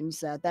signs.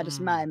 That is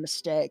my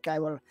mistake. I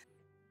will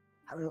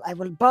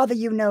bother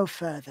you no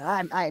further.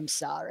 I'm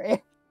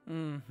sorry.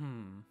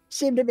 Mm-hmm.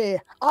 Seem to be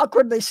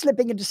awkwardly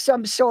slipping into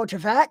some sort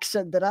of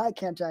accent that I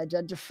can't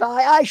identify.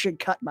 I should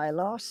cut my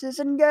losses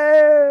and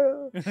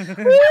go.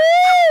 Woo!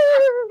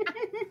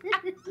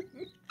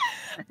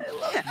 I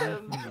love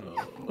him.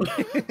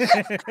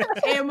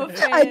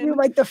 I do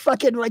like the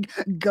fucking like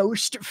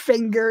ghost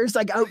fingers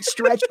like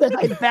outstretched and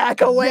I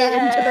back away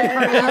into the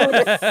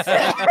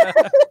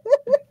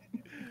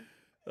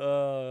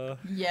crowd.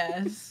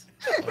 Yes.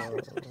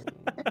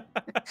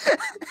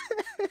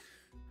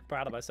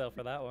 Proud of myself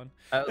for that one.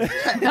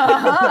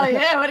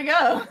 Yeah, way to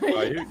go.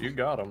 Oh, you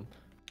got him.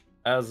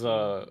 As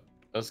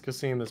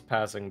Kasim is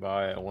passing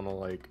by, I want to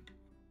like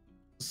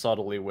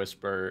subtly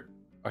whisper,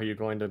 "Are you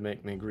going to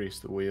make me grease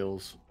the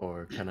wheels,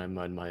 or can I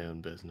mind my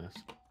own business?"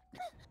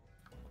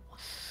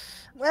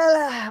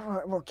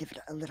 Well, we'll give it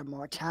a little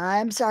more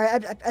time. Sorry, I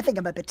think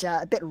I'm a bit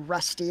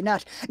rusty.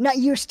 Not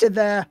used to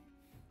the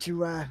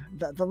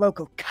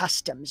local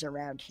customs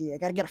around here.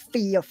 Gotta get a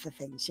feel for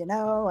things, you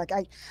know. Like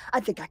I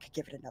think I could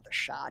give it another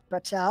shot,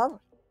 but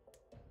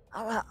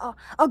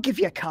I'll give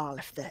you a call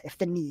if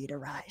the need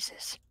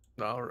arises.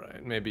 All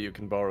right, maybe you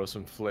can borrow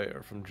some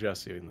flair from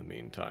Jesse in the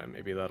meantime.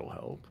 Maybe that'll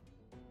help.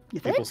 You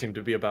think? People seem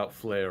to be about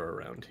flair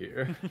around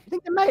here. You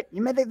think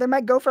they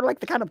might go for like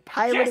the kind of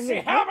pirate? Jesse,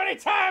 how many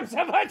times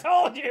have I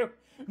told you?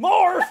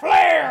 More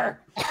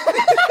flair!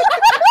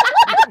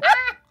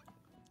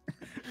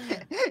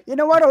 You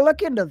know what? I'll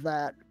look into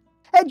that.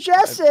 Hey,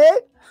 Jesse!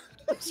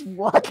 Just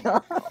walk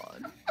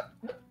on.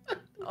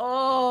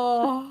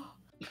 Oh.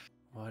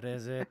 What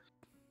is it?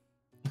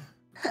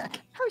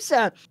 How's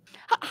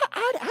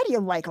how do you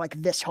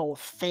like this whole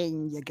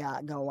thing you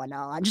got going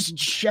on? Just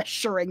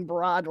gesturing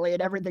broadly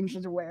at everything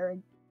she's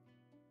wearing.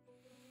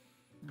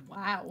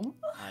 Wow.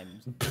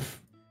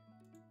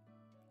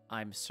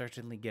 I'm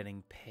certainly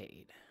getting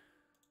paid.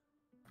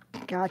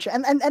 Gotcha.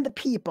 And the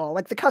people,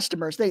 like the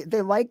customers, they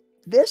like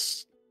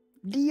this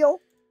deal?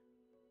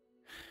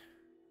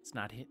 It's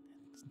not hit.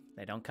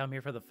 They don't come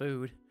here for the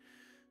food.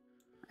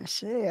 I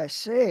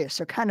see.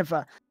 So kind of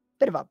a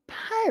bit of a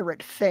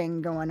pirate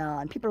thing going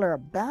on. People are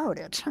about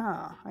it,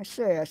 huh? I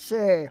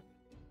see.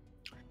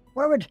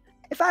 Where would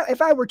if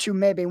I were to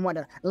maybe want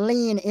to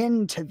lean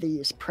into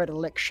these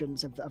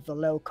predilections of the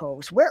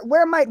locals,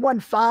 where might one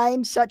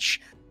find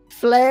such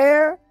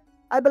flair?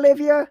 I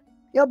believe your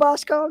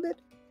boss called it.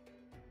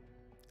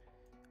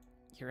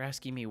 You're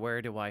asking me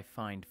where do I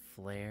find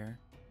flair?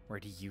 Where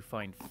do you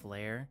find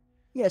flair?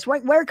 Yes,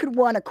 where could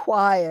one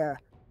acquire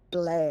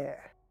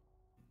flair?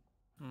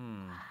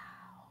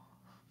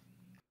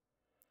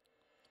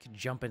 Could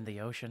jump in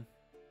the ocean.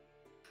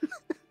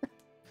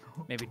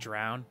 Maybe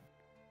drown.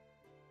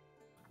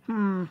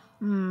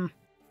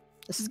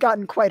 This has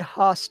gotten quite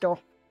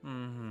hostile.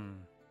 Mm-hmm.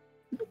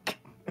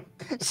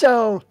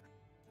 So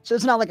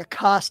it's not like a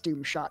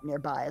costume shop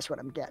nearby, is what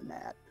I'm getting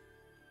at.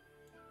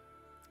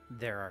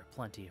 There are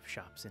plenty of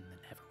shops in the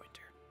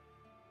Neverwinter.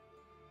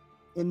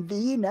 In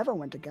the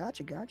Neverwinter,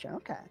 gotcha.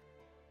 Okay.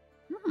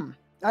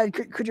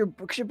 Could you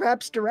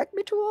perhaps direct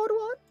me toward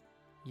one?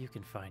 You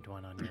can find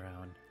one on your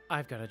own.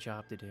 I've got a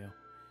job to do.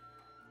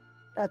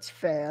 That's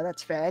fair.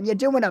 And you're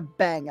doing a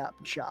bang-up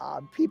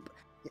job.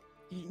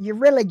 You're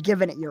really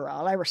giving it your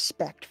all. I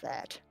respect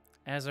that.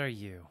 As are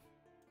you.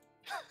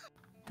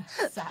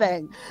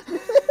 Thanks.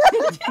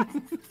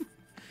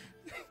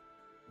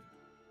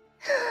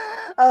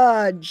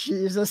 Oh,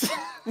 Jesus.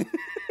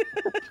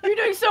 You're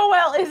doing so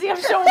well, Izzy.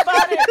 I'm so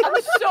about it.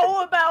 I'm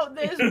so about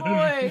this,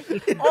 boy.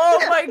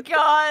 Oh my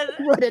god.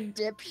 What a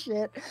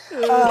dipshit.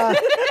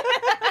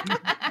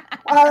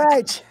 All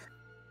right.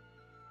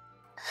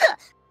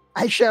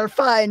 I shall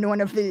find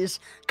one of these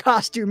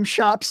costume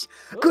shops.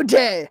 Good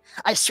day.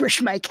 I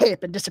swish my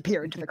cape and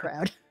disappear into the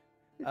crowd.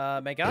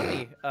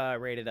 Megami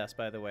rated us,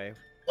 by the way.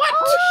 What?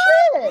 Oh,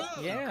 shit.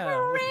 Yeah.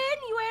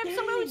 Corinne, you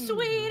absolute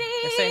sweetie.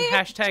 They're saying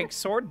hashtag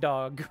sword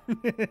dog.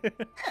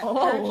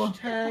 Oh.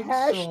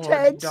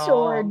 Hashtag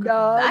sword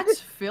dog. That's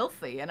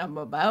filthy, and I'm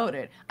about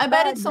it. I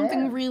bet it's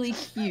something damn. really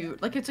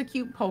cute. Like, it's a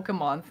cute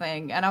Pokemon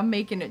thing, and I'm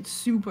making it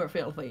super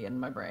filthy in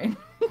my brain.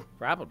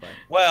 Probably.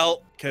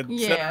 Well, considering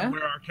Yeah.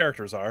 where our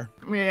characters are.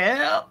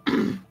 Yeah.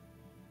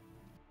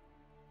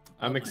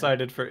 I'm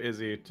excited for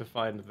Izzy to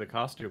find the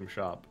costume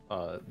shop,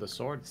 the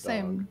sword dog.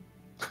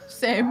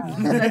 Same.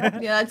 Yeah,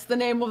 that's the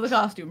name of the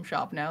costume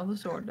shop now, the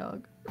Sword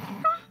Dog.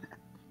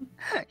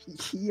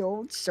 Ye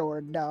old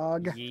sword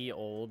dog. Ye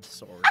old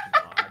sword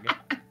dog.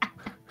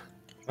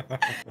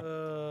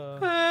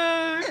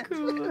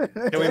 Cool.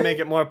 Can we make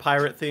it more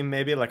pirate themed,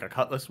 maybe like a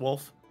cutlass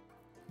wolf?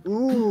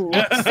 Ooh.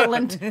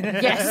 Excellent.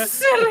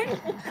 Yes.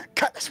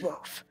 Cutlass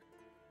wolf.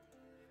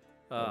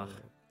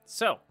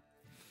 So,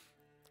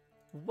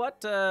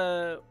 what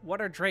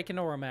are Drake and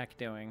Oromac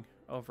doing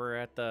over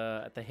at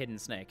the Hidden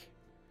Snake?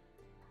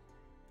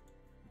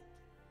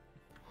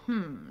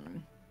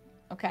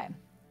 Okay.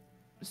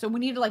 So we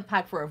need to like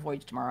pack for a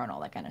voyage tomorrow and all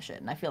that kind of shit,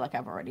 and I feel like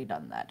I've already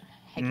done that.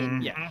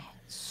 Heckin' Yeah.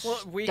 Well,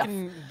 we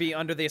can be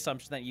under the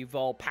assumption that you've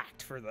all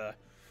packed for the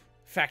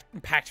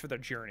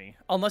journey,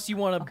 unless you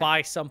want to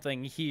buy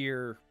something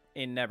here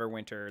in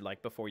Neverwinter,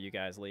 like before you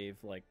guys leave.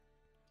 Like,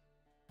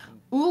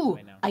 Ooh,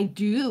 right now. I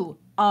do.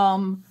 I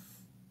want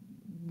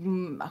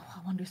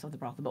to do something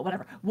brothel, but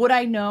whatever. Would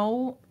I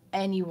know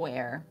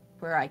anywhere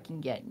where I can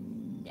get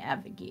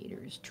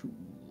navigator's tools?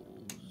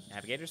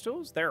 Navigator's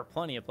tools? There are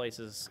plenty of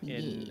places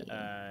in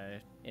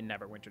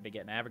Neverwinter to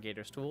get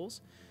navigator's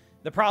tools.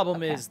 The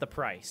problem is the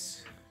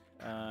price.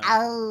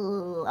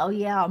 Oh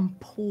yeah, I'm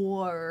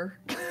poor.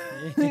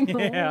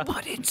 Yeah.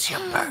 But it's your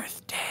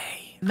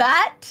birthday.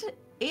 That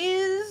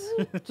is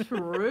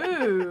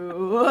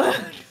true.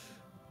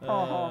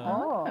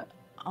 Oh.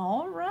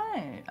 All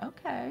right.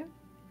 Okay.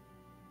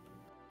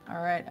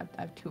 All right. I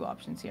have 2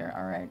 options here.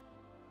 All right.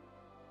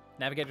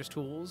 Navigator's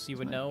tools, you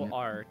would know,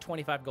 are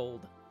 25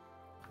 gold.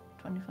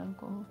 25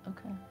 gold.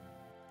 Okay.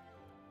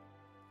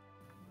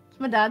 Is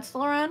my dad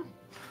still around?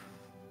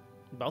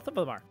 Both of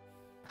them are.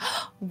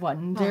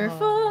 Wonderful.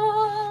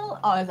 Oh,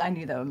 I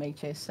knew that would make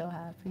Chase so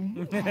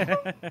happy.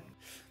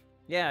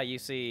 Yeah, you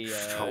see.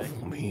 Show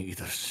me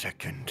the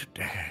second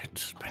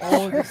dad's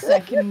Oh, the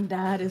second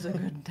dad is a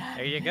good dad.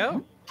 There you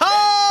go.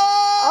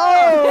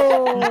 Oh!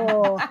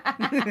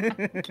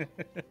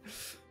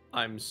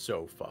 I'm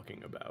so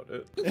fucking about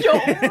it. You're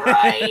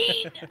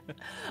right.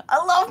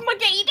 I love my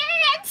gay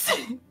dads.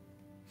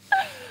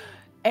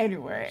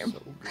 Anyway.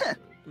 So good.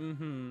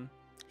 Mm-hmm.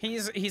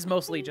 He's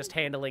mostly just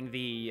handling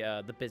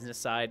the business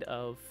side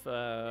of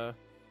the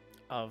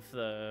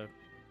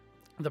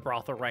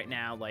brothel right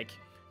now, like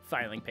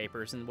filing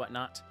papers and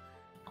whatnot.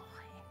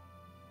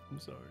 I'm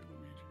sorry,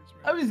 Luigi.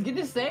 I was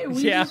gonna say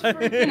we Yeah. just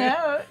freaking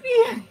out.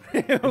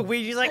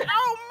 Ouija's like,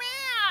 oh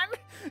man!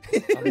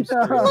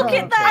 Look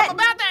at that!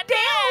 About that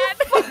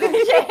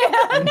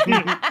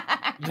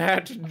dad!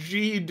 That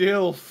G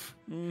Dilf.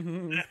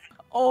 Mm-hmm.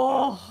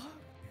 Oh,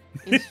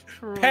 it's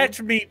true.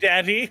 Pet me,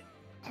 daddy.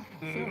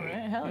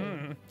 Alright, hell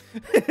yeah.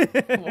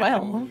 Oh,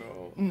 Well,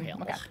 no.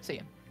 okay,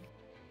 see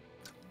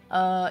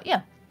ya.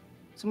 Yeah.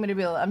 So I'm gonna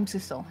be. I'm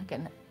just still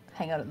can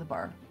hang out at the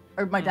bar.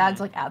 Or my dad's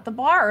like at the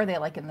bar, or are they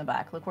like in the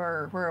back? Like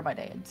where are my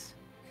dads?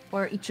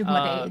 Where are each of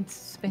my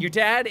dads? Your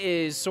dad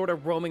is sort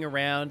of roaming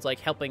around, like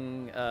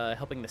helping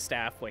the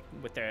staff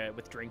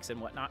with drinks and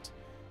whatnot.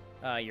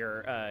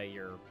 Your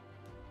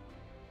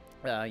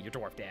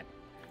dwarf dad.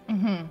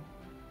 Mm-hmm.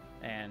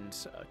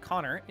 And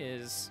Connor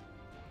is,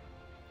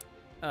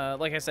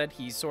 like I said,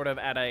 he's sort of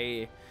at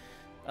a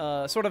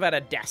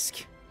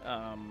desk,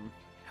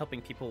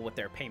 helping people with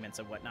their payments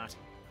and whatnot.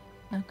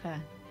 Okay.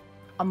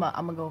 I'm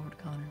gonna go over to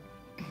Connor.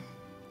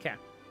 Okay.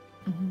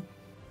 Mm-hmm.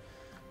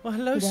 Well,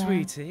 hello, Hey, Dad.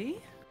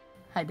 sweetie.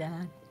 Hi,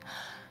 Dad.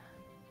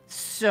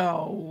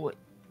 So,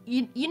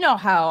 you know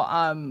how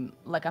I'm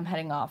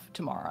heading off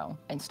tomorrow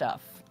and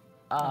stuff.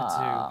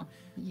 I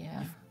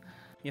Yeah.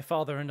 Your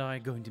father and I are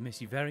going to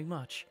miss you very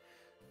much.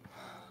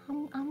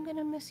 I'm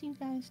gonna miss you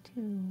guys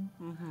too.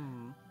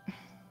 Mm-hmm.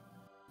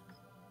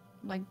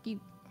 Like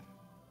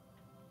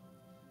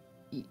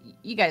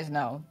you guys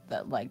know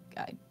that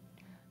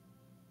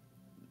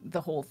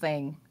the whole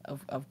thing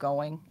of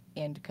going,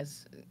 and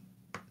because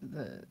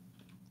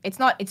it's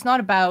not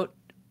about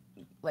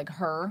like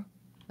her,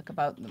 like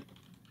about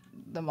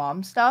the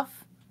mom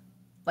stuff.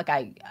 Like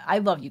I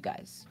love you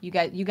guys. You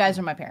guys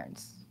are my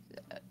parents.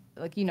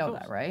 Like you know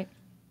that, right?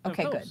 Of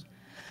Okay, good. course.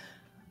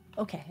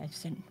 Okay, I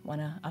just didn't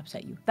want to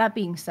upset you. That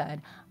being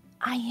said,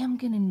 I am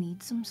gonna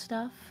need some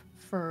stuff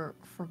for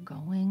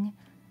going,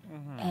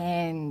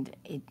 and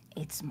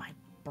it's my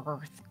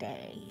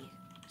birthday.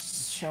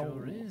 So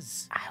Sure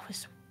is. I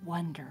was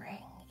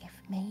wondering if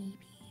maybe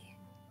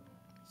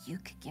you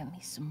could give me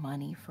some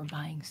money for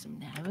buying some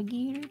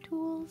navigator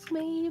tools,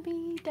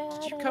 maybe,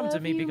 Dad. Did you I come to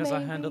love me you, because I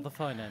maybe? handle the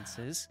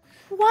finances?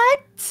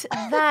 What?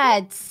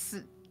 That's.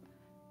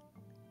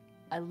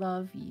 I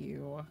love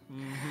you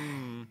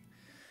Mm-hmm.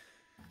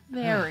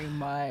 very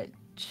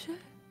much.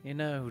 You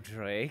know,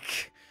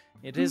 Drake,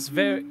 it is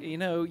very,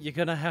 you're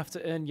gonna have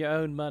to earn your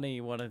own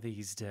money one of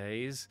these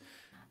days.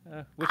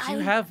 Which you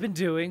I- have been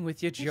doing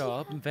with your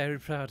job. I'm very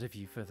proud of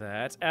you for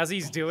that. As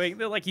he's doing,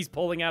 like he's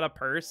pulling out a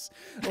purse.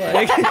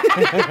 Like,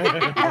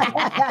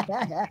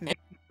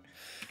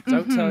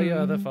 don't tell your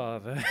other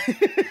father. Oh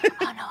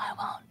no, I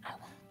won't.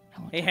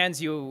 He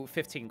hands you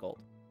 15 gold.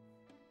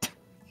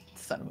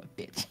 Son of a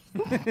bitch.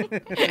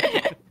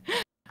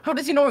 How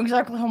does he know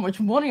exactly how much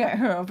money I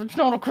have? It's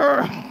not a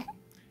curve.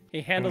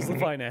 He handles the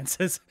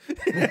finances.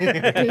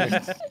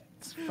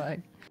 It's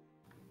fine.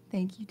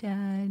 Thank you, Dad.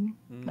 I'm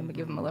gonna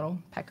give him a little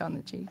peck on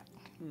the cheek.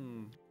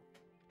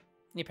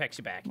 He pecks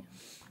you back.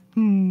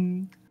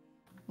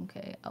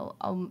 Okay,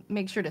 I'll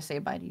make sure to say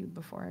bye to you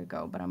before I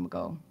go, but I'm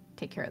gonna go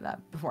take care of that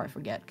before I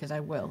forget, because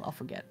I'll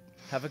forget.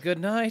 Have a good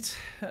night.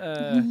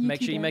 Make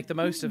too, sure you Dad. make the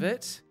most of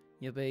it.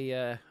 You'll be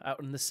out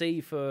in the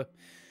sea for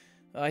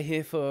a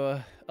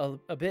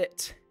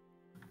bit.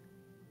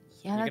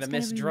 Yeah, You're that's gonna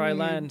miss be dry weird.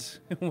 land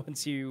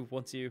once you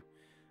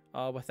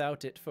are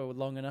without it for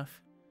long enough.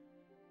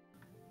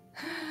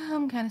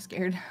 I'm kind of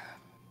scared,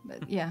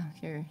 but yeah,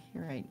 you're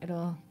right.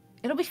 It'll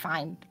be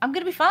fine. I'm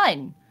gonna be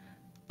fine.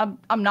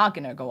 I'm not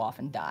gonna go off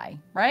and die,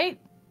 right?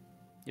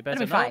 You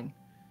better It'll be not. fine.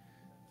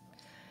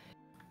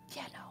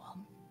 Yeah, no,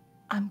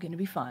 I'm gonna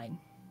be fine.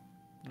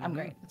 I'm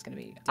great. It's gonna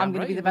be. I'm gonna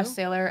right be you the best will.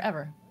 sailor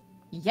ever.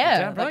 Yeah,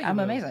 damn right like, you I'm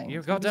will. amazing. You're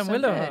It's gonna be goddamn so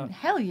willow, good. huh?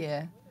 Hell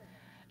yeah,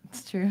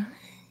 it's true.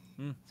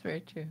 It's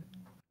very true.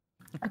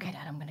 Okay,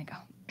 Dad, I'm gonna go.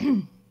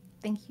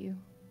 Thank you.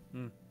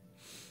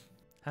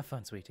 Have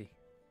fun, sweetie.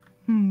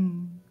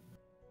 And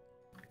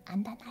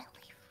then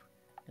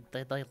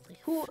I leave.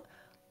 Who,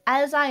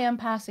 as I am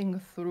passing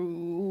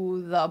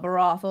through the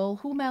brothel,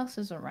 whom else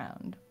is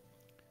around?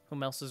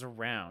 Whom else is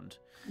around?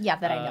 Yeah,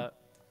 that I know.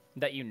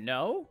 That you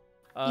know?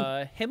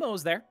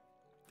 Himo's there.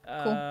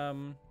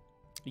 Cool.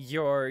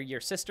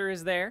 Your sister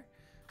is there.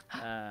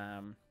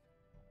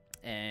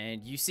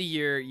 And you see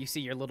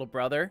your little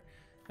brother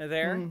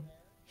there.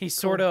 He's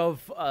sort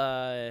of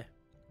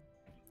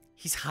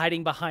he's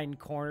hiding behind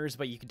corners,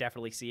 but you can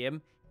definitely see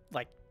him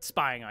like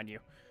spying on you.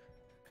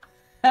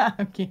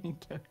 I'm gonna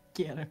go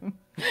get him.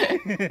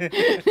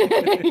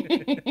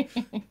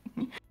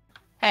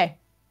 Hey. Hey,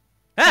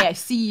 I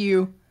see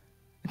you.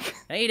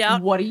 Hey, you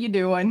don't. What are you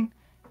doing?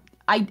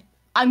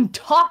 I'm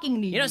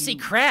talking to you. You don't see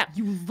crap.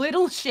 You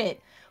little shit.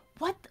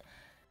 What?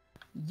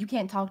 You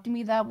can't talk to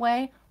me that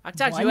way. I can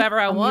talk to One, whoever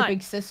I I'm want. your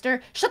big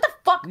sister. Shut the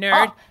fuck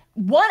Nerd. up.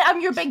 One,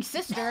 I'm your big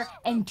sister,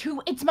 and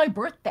two, it's my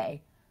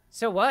birthday.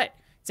 So what?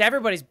 It's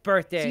everybody's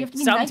birthday. So you have to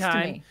be sometime. nice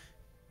to me.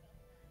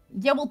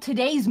 Yeah, well,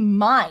 today's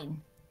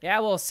mine. Yeah,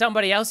 well,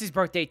 somebody else's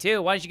birthday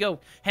too. Why don't you go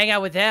hang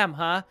out with them,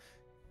 huh?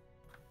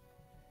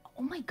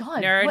 Oh my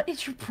god, Nerd. what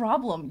is your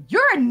problem?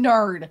 You're a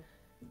nerd.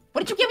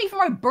 What did you get me for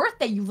my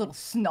birthday, you little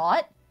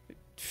snot?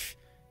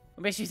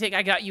 What makes you think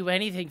I got you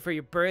anything for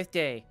your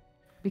birthday?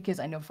 Because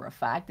I know for a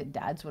fact that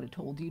dads would have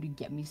told you to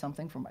get me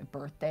something for my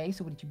birthday,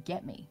 so what did you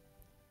get me?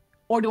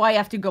 Or do I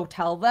have to go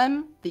tell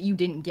them that you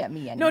didn't get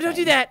me anything? No, don't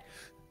do that.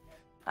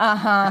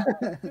 Uh-huh.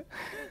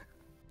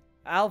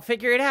 I'll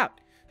figure it out.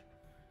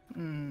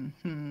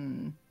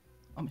 I'm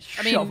I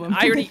shove mean,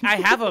 him. I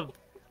have a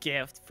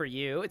gift for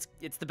you.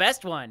 It's the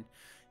best one.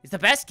 It's the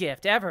best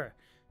gift ever.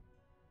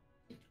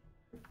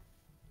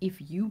 If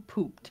you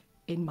pooped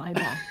in my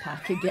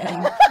backpack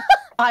again,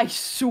 I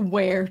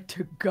swear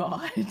to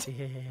God.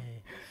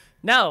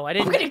 No, I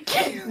didn't. I'm gonna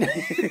kill you.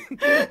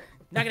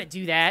 Not gonna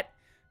do that.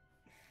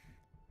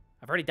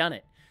 I've already done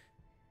it.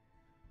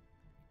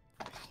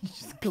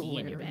 Just Pee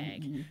in your glare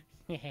at bag.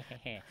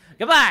 me.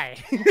 Goodbye.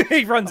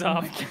 He runs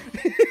off.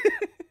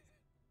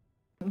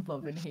 I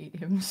love and hate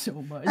him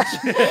so much.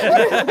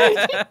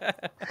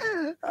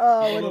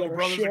 Oh, Little little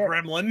brother's shit. a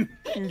gremlin.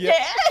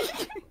 Yeah.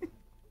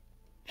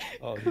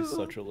 Oh, he's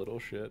such a little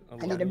shit. I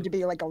need him to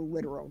be like a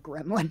literal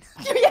gremlin.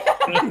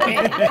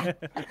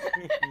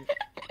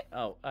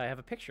 Oh, I have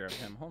a picture of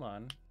him. Hold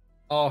on.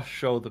 Oh,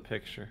 show the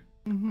picture.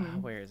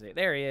 Where is it?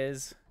 There he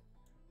is.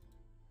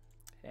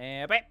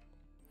 And bam.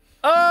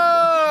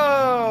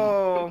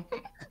 Oh!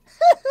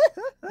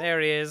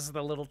 There he is,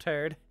 the little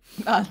turd.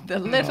 The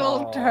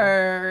little Aw.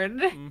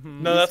 turd.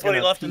 No, that's what he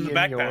Gonna left in the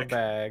pee your backpack.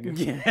 bag.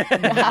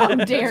 Yeah. How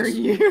dare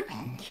you?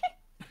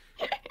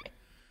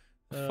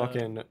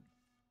 Fucking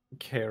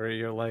Carrie,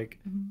 you're like,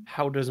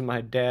 how does my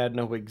dad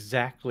know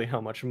exactly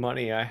how much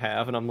money I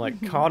have? And I'm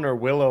like, Connor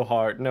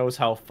Willowheart knows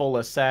how full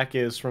a sack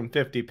is from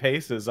 50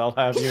 paces, I'll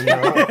have you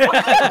know.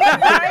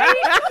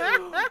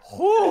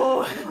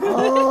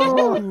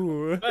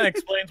 Oh, That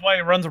explains why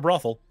he runs a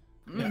brothel.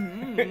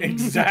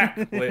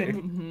 Exactly.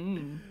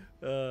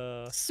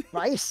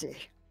 spicy.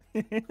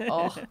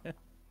 Oh,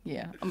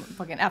 yeah. I'm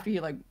fucking after he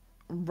like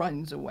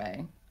runs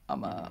away.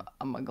 I'm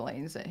a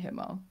glance at him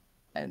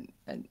and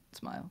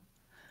smile.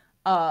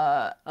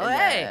 Oh,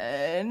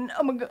 hey. And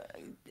I'm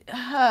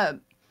gonna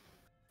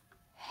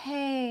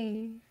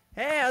hey.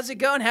 Hey, how's it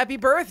going? Happy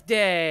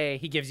birthday!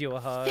 He gives you a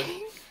hug.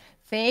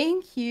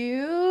 Thank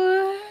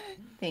you.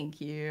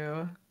 Thank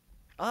you.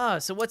 Ah,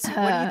 so what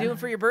are you doing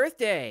for your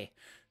birthday?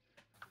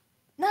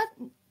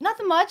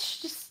 Nothing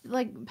much. Just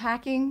like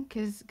packing,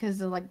 cause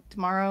like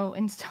tomorrow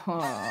and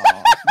stuff.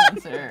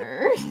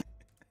 Spencer. I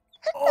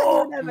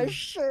don't have a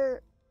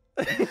shirt.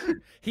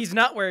 He's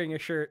not wearing a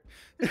shirt.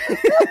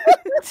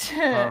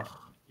 Ugh,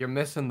 you're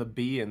missing the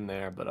B in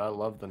there, but I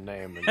love the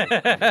name.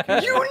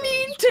 You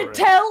need to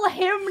tell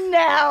him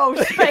now,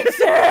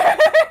 Spencer.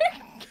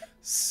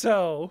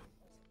 So,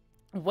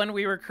 when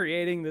we were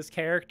creating this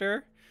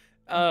character,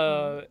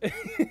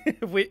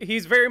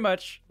 he's very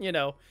much,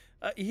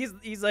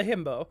 he's a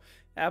himbo,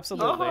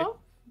 absolutely.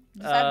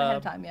 Decided ahead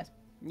of time, yes.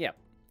 Yeah.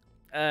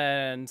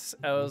 And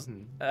I was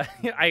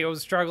I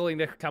was struggling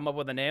to come up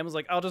with a name. I was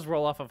like, I'll just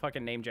roll off a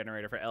fucking name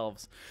generator for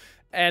elves.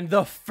 And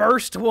the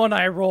first one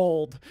I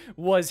rolled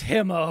was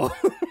Himo.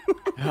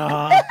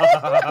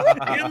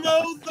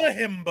 Himbo the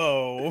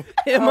himbo.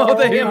 Himo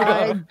the Oh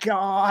Himbo. my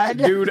god.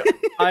 Dude,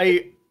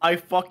 I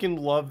fucking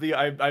love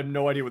I have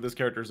no idea what this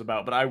character is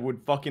about, but I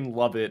would fucking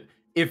love it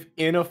if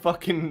in a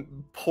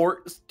fucking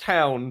port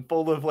town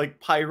full of like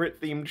pirate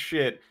themed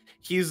shit,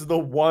 he's the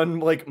one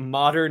like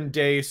modern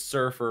day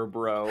surfer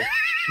bro.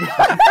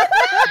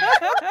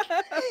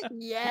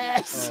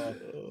 Yes.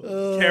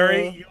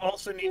 Carrie, you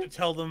also need to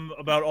tell them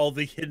about all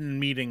the hidden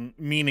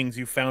meanings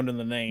you found in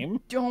the name.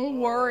 Don't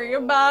worry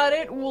about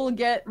it. We'll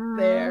get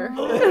there.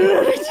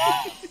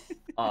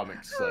 I'm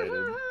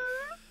excited.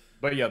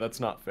 But yeah, that's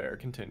not fair.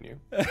 Continue.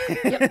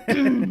 Yep.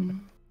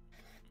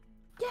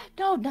 Yeah,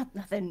 no,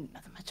 nothing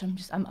much.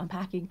 I'm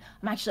packing.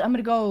 I'm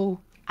gonna go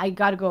I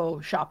gotta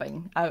go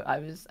shopping. I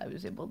was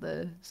able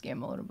to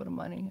scam a little bit of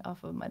money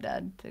off of my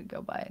dad to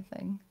go buy a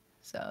thing.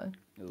 So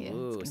yeah, it's Ooh,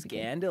 gonna be good.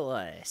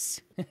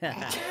 scandalous.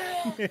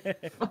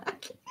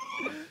 Fuck.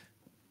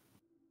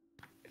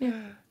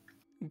 Yeah.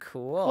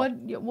 Cool.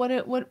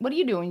 What are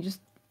you doing?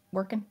 Just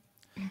working?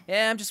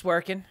 Yeah, I'm just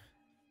working.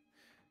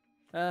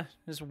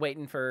 Just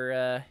waiting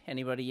for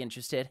anybody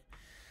interested.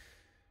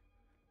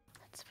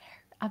 That's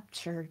fair. I'm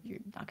sure you're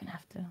not gonna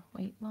have to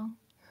wait long.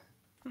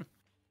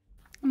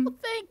 Well,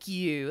 thank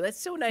you.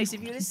 That's so nice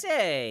of you to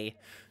say.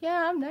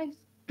 Yeah, I'm nice.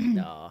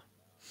 Aw.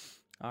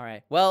 All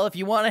right. Well, if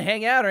you want to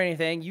hang out or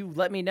anything, you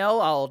let me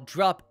know. I'll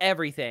drop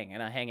everything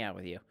and I'll hang out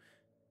with you.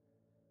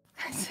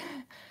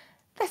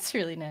 That's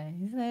really nice.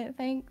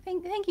 Thank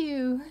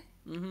you.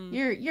 Mm-hmm.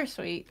 You're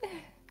sweet.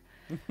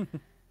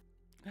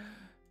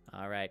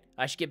 All right.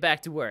 I should get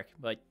back to work,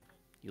 but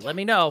you let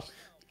me know.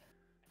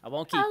 I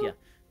won't keep you.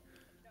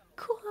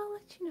 Cool. I'll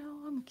let you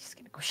know. I'm just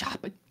gonna go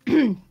shopping.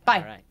 Bye.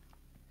 All right.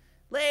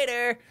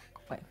 Later.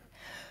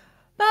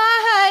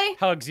 Bye.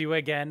 Hugs you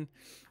again.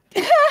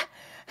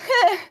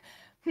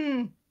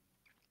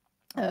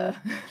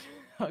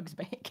 Hugs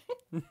back.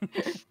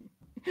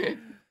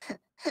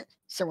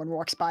 Someone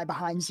walks by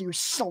behind you,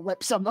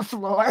 slips on the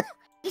floor.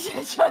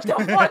 Shut the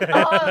fuck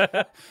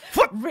up.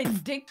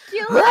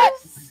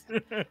 Ridiculous.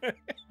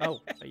 Oh,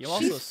 you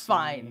also She's see-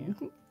 fine.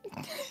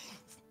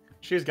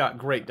 She's got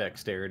great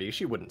dexterity.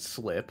 She wouldn't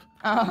slip.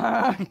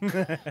 She's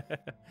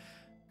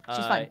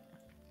fine.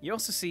 You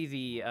also see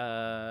the.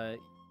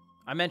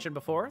 I mentioned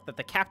before that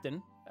the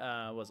captain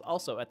was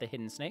also at the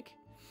Hidden Snake.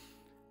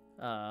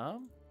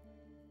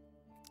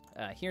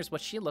 Here's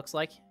what she looks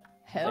like.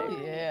 Hell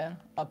yeah,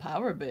 a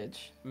power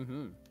bitch.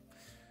 Mm-hmm.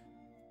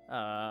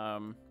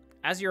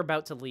 As you're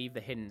about to leave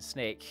the Hidden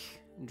Snake,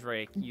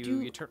 Drake,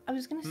 you turn. I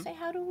was gonna say,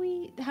 how do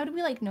we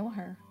like know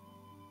her?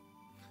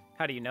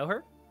 How do you know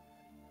her?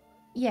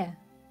 Yeah.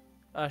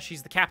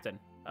 She's the captain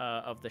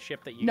of the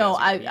ship that you. No, guys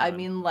are gonna be I on.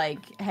 mean,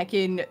 like,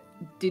 heckin',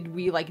 did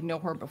we like know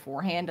her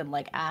beforehand and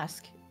like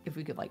ask if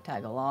we could like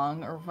tag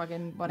along or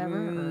fucking whatever?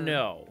 Or...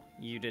 No,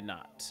 you did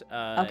not.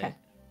 Okay.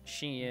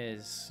 She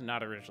is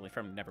not originally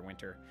from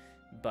Neverwinter,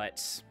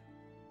 but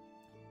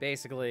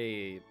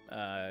basically,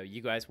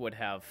 you guys would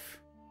have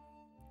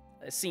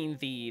seen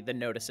the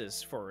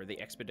notices for the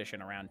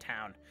expedition around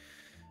town,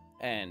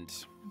 and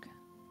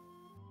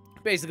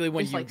basically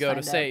when Just, you like, go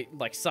to signed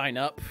say sign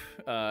up,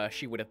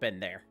 she would have been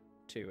there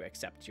to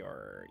accept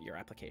your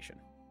application.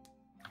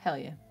 Hell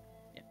yeah.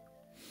 Yeah.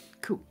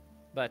 Cool.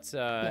 But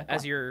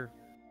as you're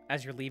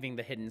leaving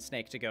the Hidden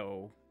Snake to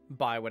go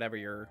buy whatever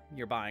you're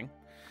buying,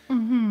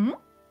 Mm-hmm.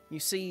 you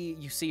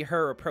see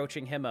her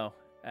approaching Himo,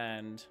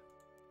 and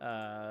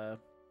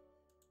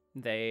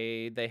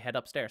they head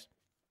upstairs.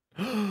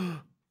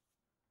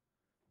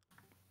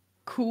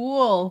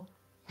 Cool.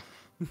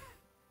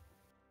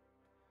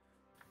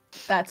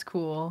 That's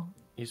cool.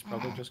 He's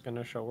probably just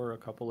gonna show her a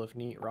couple of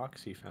neat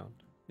rocks he found.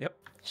 Yep.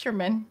 Sure,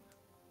 man.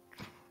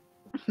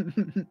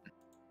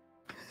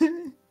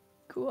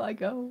 Cool, I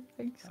go.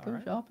 Thanks, go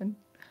Alright. shopping.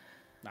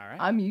 All right.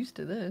 I'm used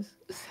to this.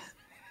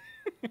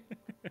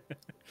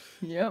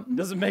 Yep.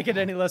 Doesn't make it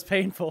any less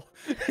painful.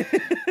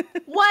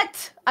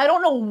 What? I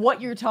don't know what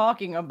you're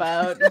talking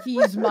about.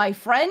 He's my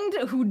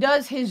friend who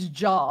does his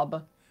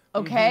job.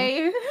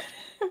 Okay?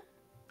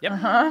 Yep.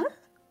 Uh-huh.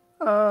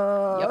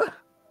 Yep.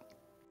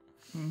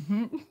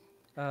 Mm-hmm.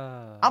 Uh,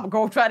 I'm gonna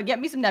go try to get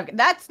me some navigator.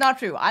 That's not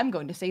true. I'm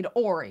going to say to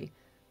Ori,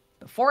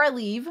 before I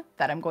leave,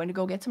 that I'm going to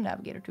go get some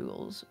navigator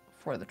tools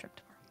for the trip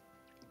tomorrow.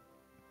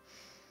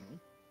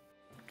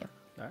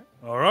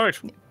 All right.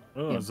 Yeah.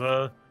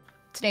 Oh,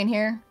 Staying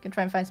here, gonna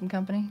try and find some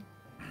company.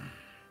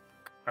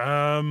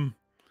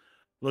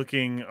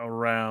 looking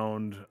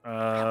around.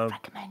 I don't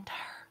recommend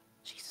her.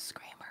 She's a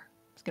screamer.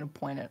 Just gonna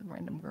point at a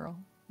random girl.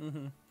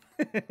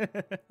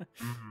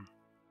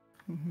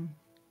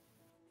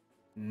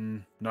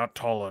 Not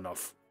tall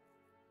enough.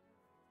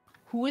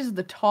 Who is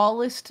the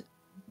tallest,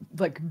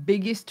 like,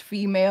 biggest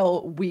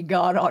female we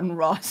got on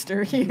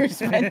roster here,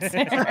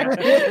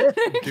 Spencer?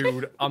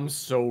 Dude, I'm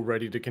so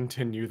ready to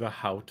continue the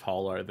how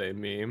tall are they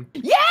meme.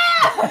 Yeah!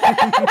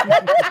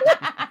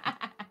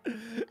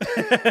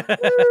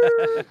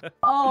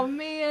 Oh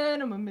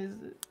man, I'm gonna miss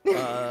it.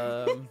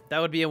 that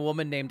would be a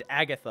woman named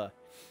Agatha.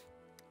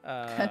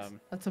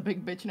 That's a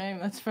big bitch name,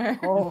 that's fair.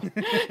 Oh,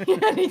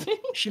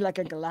 she like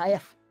a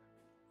Goliath.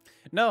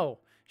 No,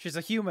 she's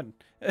a human.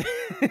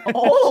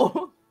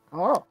 Oh!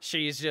 Oh,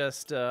 She's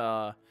just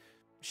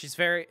she's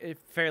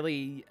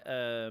fairly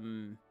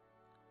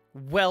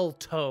well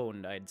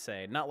toned, I'd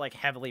say. Not like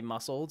heavily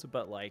muscled,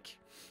 but like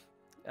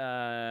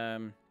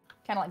Kind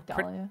of like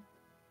Dahlia.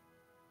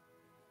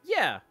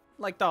 yeah,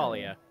 like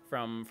Dahlia Oh.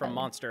 from Dahlia.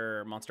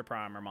 Monster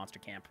Prime or Monster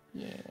Camp.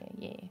 Yeah.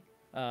 Yeah.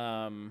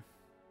 I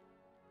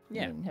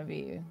mean, have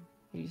you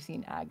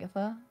seen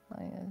Agatha?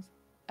 Like,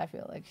 I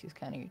feel like she's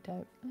kind of your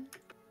type.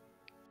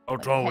 How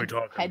Like, tall we head,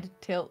 talking? head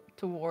tilt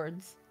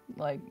towards,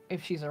 like,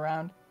 if she's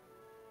around.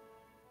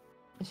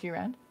 Is she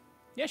around?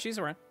 Yeah, she's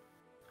around.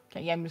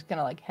 Okay, yeah, I'm just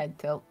gonna, like, head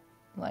tilt,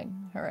 like,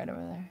 her right over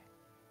there.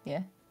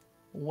 Yeah?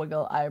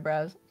 wiggle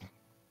eyebrows.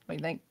 What do you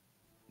think?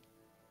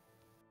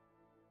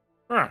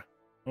 Huh.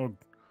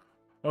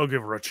 I'll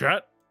give her a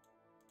chat.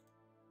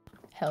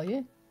 Hell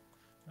yeah.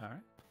 All right.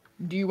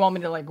 Do you want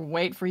me to like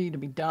wait for you to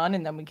be done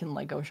and then we can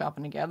like go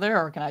shopping together,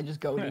 or can I just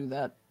go do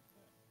that?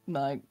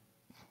 Like,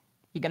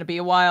 you gonna be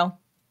a while?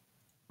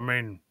 I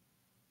mean,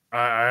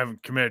 I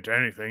haven't committed to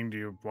anything. Do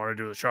you want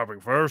to do the shopping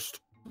first?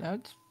 No,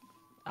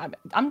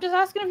 I'm just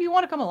asking if you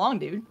want to come along,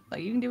 dude.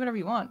 Like, you can do whatever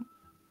you want.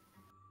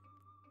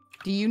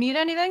 Do you need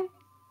anything?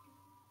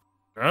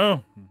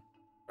 No.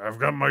 I've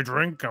got my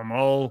drink. I'm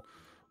all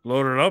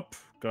loaded up.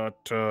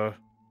 Got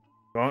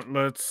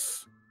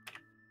gauntlets,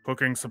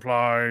 cooking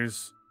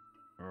supplies.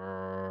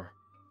 I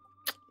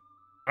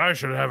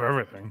should have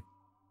everything.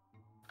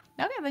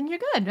 Okay, then you're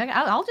good.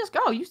 I'll just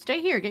go. You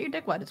stay here. Get your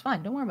dick wet. It's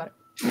fine. Don't worry about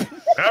it.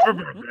 Happy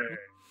birthday.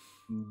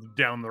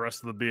 Down the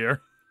rest of the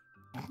beer.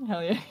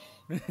 Hell yeah.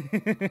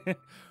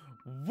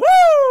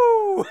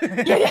 Woo!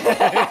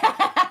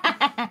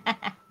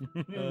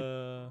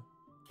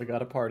 We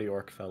got a party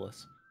orc,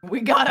 fellas.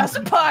 We got us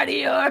a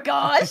party orc.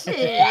 Oh,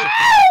 shit.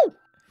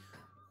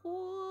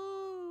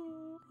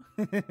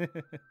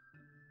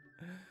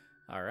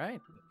 All right.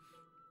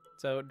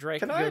 So Drake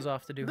Can goes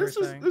off to do her This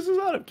is thing.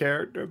 out of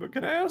character, but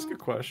can I ask a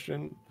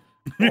question?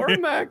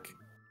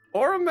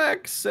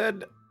 Oramek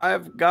said,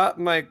 "I've got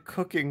my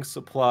cooking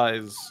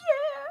supplies."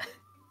 Yeah.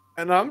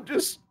 And I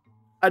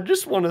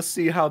just want to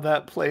see how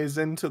that plays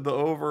into the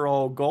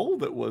overall goal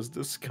that was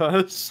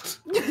discussed.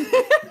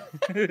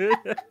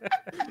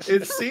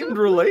 It seemed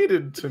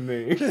related to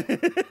me. Oh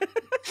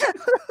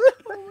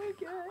my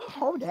god.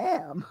 Oh,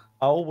 damn.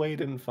 I'll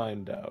wait and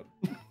find out.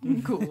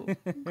 Cool.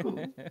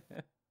 Cool.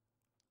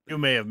 You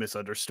may have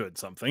misunderstood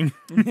something.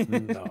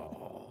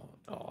 No,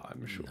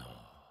 I'm sure.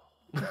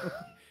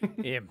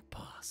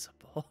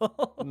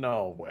 Impossible.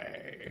 No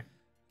way.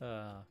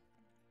 All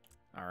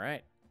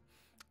right.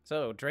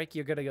 So Drake,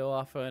 you're gonna go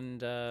off and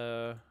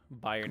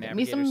buy your Get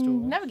me navigator's some tool.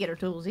 navigator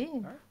tools, yeah.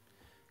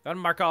 Go and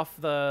mark off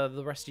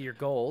the rest of your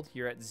gold.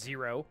 You're at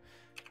 0.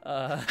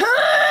 Cool.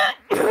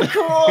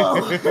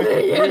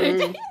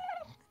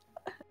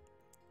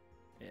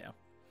 Yeah.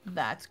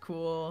 That's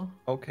cool.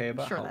 Okay,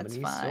 but Sure, how that's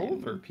many fine.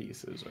 silver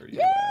pieces are you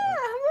Yeah, at?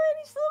 how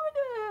many silver do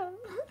I have?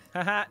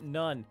 Haha,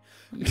 none.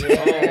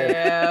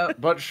 Yeah.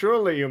 But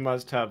surely you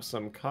must have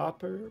some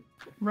copper.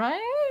 Right?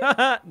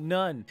 Haha,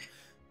 none.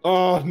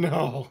 Oh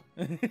no.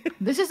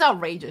 This is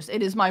outrageous.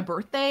 It is my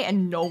birthday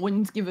and no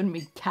one's given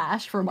me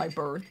cash for my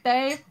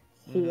birthday.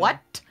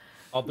 What?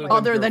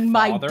 Other than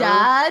my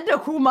dad,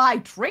 whom I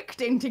tricked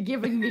into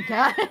giving me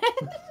cash.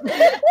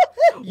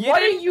 What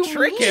do you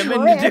trick mean?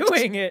 him into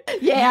doing it?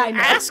 Yeah, I You know.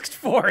 asked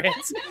for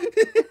it.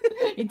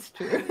 It's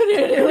true.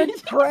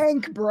 Good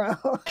prank, bro.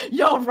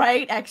 You're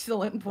right.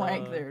 Excellent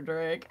plank there,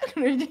 Drake.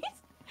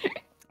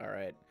 All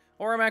right.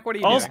 Oramek, what are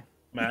you Also, doing?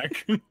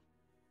 Mac.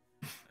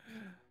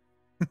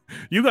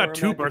 You got Oramek,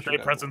 2 you birthday should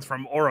have presents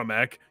from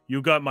Oramek.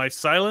 You got my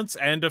silence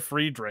and a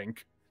free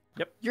drink.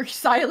 Your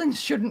silence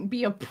shouldn't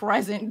be a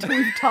present.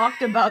 We've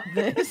talked about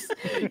this.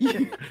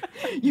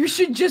 You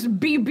should just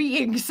be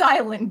being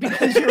silent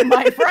because you're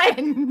my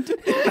friend.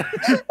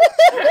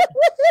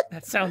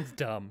 That sounds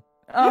dumb.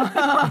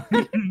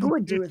 Who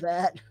would do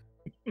that?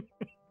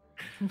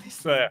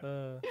 So,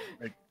 yeah.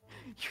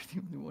 You're the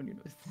only one who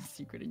knows the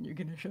secret, and you're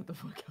gonna shut the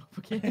fuck up,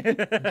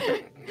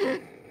 okay?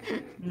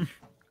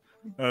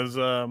 I was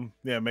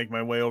make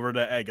my way over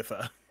to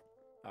Agatha.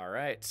 All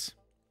right.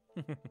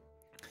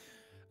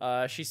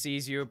 She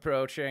sees you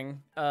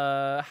approaching.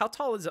 How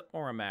tall is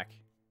Oramek?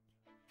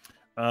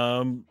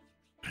 Hold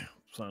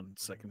on a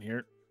second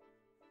here.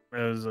 It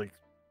was like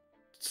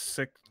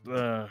 6.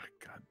 God,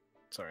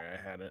 sorry, I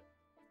had it.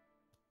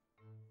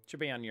 Should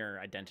be on your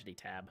identity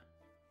tab.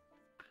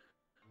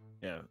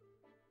 Yeah,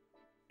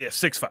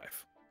 6'5".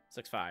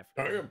 6'5".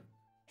 Damn.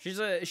 She's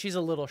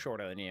a little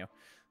shorter than you,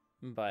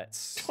 but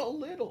A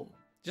little.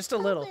 just a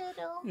little.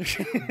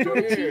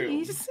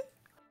 Jeez.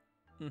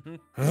 Mhm.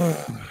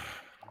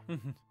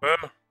 Well,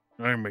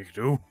 I can make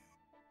do.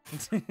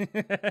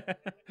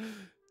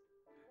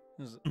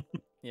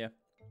 Yeah.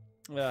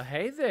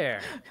 Hey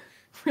there.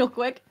 Real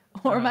quick,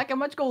 Ormac, how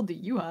much gold do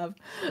you have?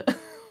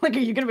 Like, are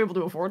you gonna be able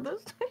to afford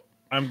this?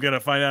 I'm gonna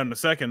find out in a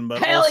second,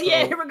 but Hell also,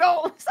 yeah, here we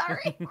go.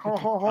 Sorry.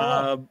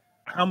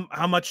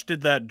 how much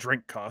did that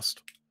drink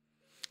cost?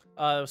 It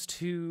was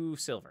 2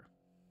 silver.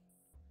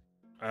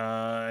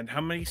 And how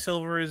many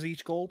silver is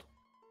each gold?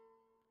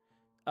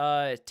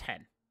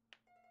 10.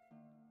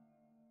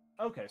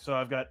 Okay, so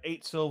I've got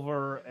 8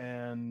 silver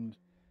and,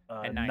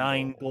 And 9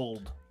 9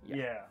 gold. Yeah.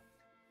 Yeah.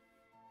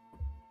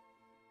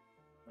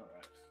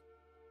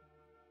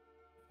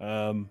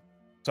 All right.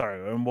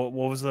 Sorry. What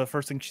was the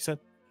first thing she said?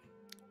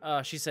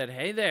 She said,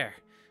 "Hey there.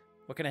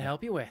 What can I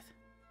help you with?"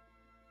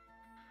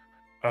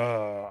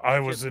 I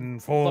was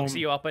informed. Looks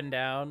you up and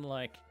down,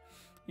 like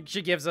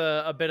she gives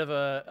a bit of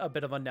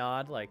a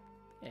nod, like,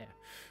 yeah.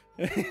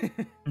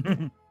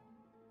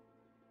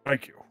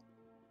 Thank you.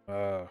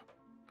 I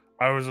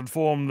was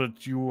informed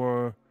that you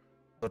were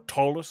the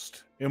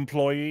tallest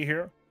employee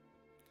here.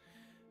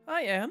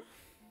 I am.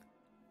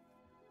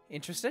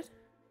 Interested?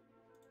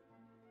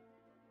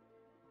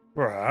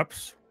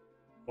 Perhaps.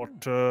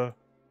 What are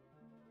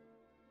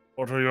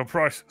your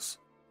prices?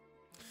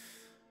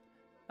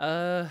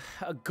 A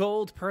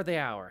gold per the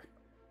hour.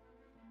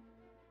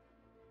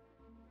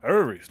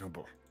 Very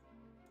reasonable.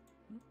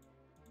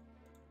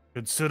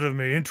 Consider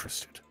me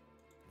interested.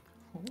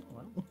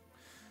 Well,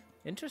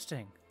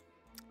 interesting.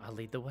 I'll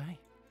lead the way.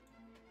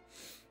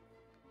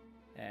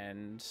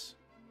 And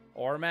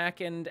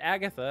Ormac and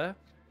Agatha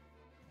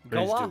go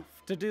Please do. off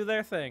to do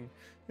their thing.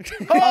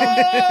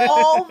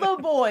 All the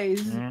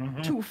boys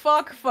Mhm. to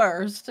fuck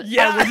first.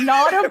 Yeah. I would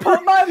not have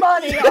put my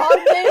money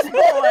on this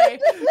boy.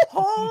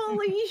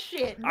 Holy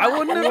shit. I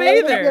wouldn't have There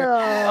you either, go.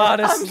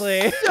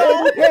 honestly.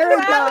 So Very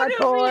proud dark of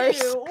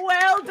horse. you.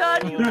 Well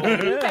done, you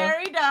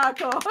very dark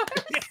horse.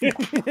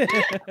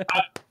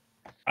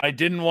 I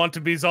didn't want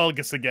to be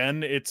Zalgus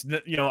again. It's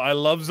I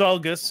love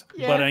Zalgus,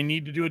 Yeah. but I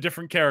need to do a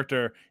different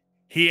character.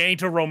 He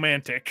ain't a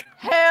romantic.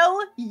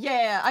 Hell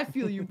yeah. I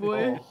feel you,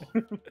 boy.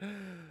 Oh.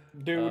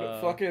 Dude,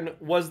 fucking,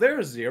 was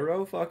there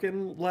 0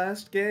 fucking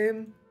last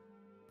game?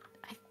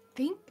 I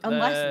think,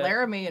 unless The-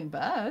 Laramie and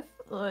Beth.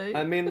 Like,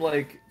 I mean,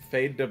 like,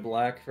 fade to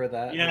black for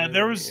that. Yeah, maybe?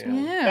 there was- I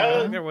don't yeah.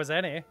 think there was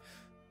any.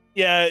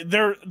 Yeah,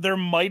 there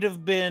might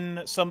have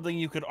been something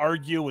you could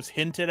argue was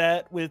hinted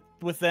at with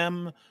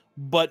them,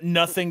 but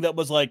nothing that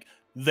was like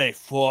they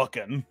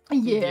fucking.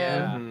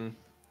 Yeah. Mhm.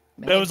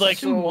 It was like,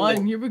 Season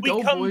 1, here we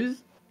go, come-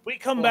 boys. We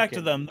come back to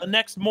Fucking- them the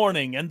next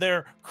morning and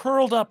they're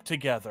curled up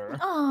together.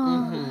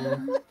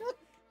 Aww.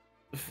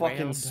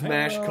 Fucking Well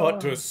smash done.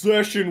 cut to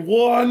session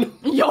 1!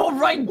 Yo,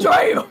 right,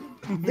 damn!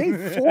 They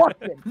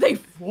fucking. They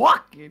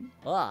fucking.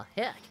 Oh,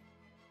 heck.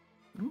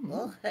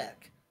 Oh,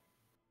 heck.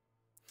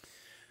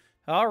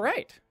 All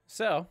right.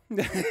 So,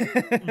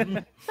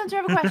 Spencer, I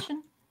have a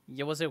question.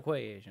 yeah, what's the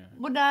equation?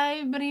 Would I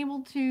have been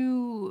able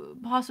to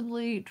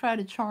possibly try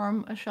to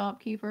charm a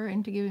shopkeeper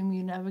into giving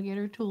me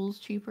navigator tools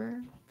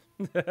cheaper?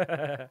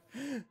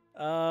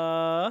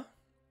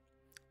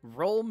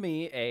 Roll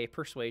me a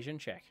persuasion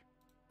check.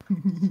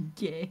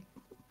 Yeah.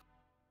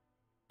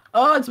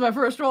 Oh, it's my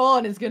first roll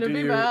and it's gonna Do be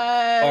you-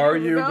 bad. Are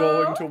Here we you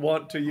go. going to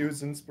want to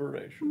use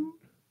inspiration?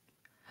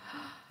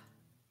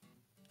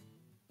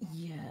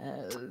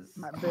 Yes.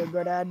 Might be a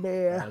good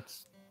idea.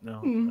 That's no.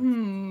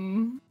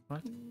 Hmm.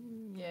 What?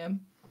 Yeah.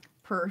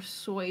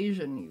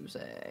 Persuasion, you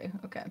say.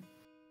 Okay.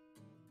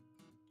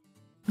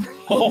 The first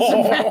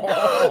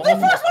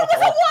one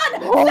was a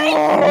 1! Thank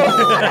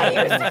God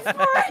I used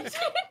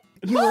inspiration!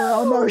 You were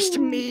almost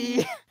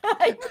me.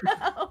 I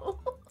know.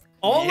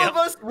 All Yep. of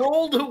us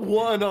rolled a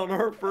 1 on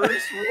our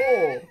first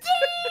roll. Damn!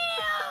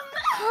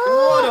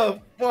 What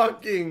a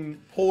fucking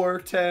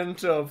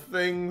portent of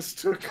things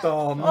to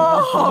come.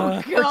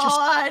 Oh, We're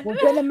God. We're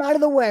getting him out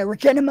of the way. We're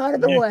getting him out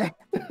of the Yeah. way.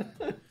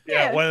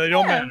 Yeah, well, they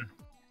don't yeah. matter.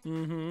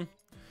 Mm-hmm.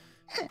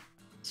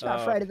 It's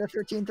not Friday the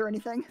 13th or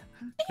anything.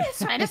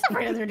 It's fine. It's not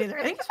right. It's fine. It's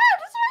fine.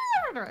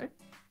 It's fine.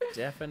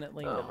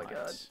 Definitely Oh not. my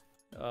God.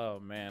 Oh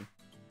man.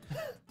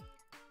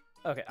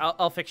 Okay,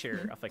 I'll fix your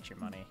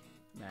money,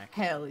 Mac.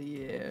 Hell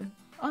yeah.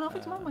 Oh, no,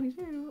 it's my money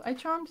too. I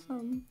charmed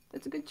some.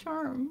 It's a good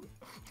charm.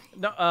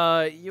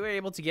 No, you were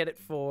able to get it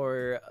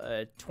for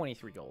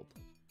 23 gold.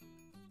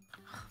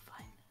 Oh,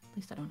 fine. At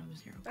least I don't have a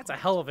 0. That's a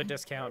hell of a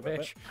discount,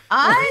 bitch.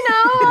 I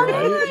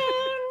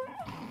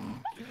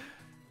know.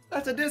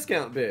 That's a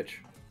discount, bitch.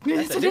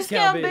 It's a a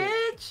discount, discount,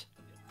 bitch.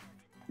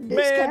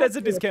 Man, that's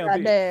a deal discount right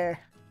beat. there.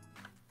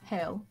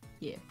 Hell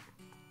yeah.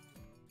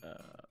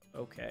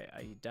 Okay,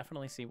 I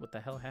definitely see what the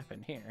hell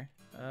happened here.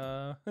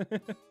 All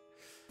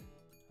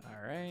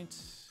right,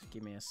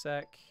 give me a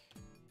sec.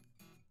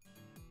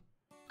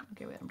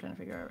 Okay, wait. I'm trying to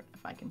figure out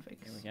if I can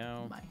fix Here we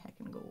go. my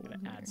heckin' gold.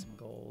 I'm gonna add here. some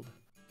gold.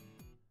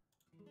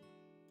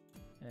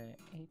 8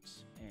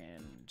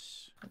 and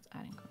That's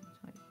adding coins.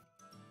 Wait.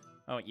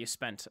 oh, you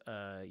spent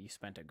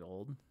a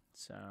gold,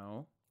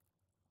 so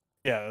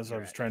Yeah, that's what I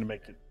You're was right. trying to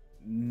make it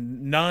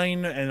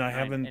 9, and I 9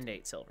 haven't. and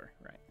 8 silver,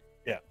 right?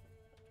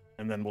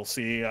 And then we'll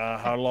see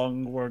how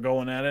long we're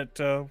going at it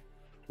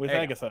with There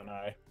you Agatha and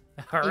I.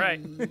 All right.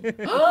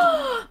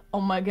 Oh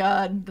my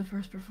god, the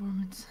first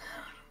performance.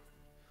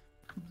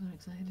 I'm so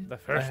excited. The I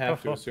first have to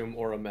perform- assume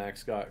Aura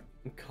Max got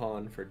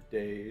con for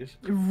days.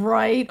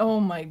 Right? Oh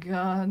my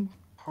god.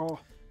 Oh,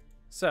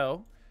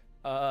 So,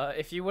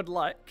 if you would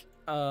like,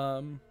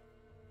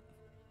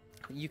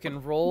 you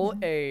can roll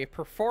a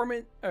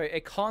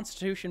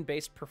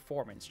Constitution-based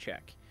performance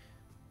check.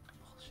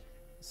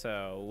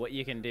 So, what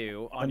you can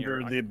do on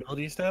Under the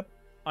abilities tab?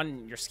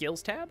 on your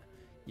skills tab,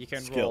 you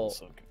can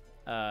Skills. roll.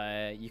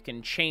 Okay. You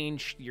can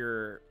change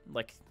your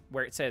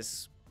where it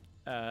says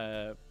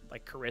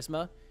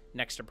charisma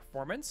next to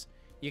performance.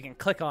 You can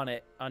click on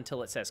it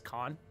until it says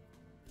con.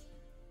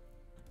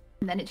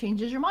 And then it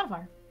changes your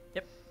modifier.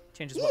 Yep,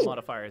 changes what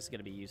modifier is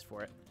going to be used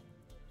for it.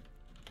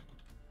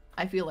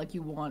 I feel like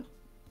you want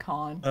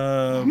con.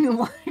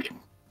 Like,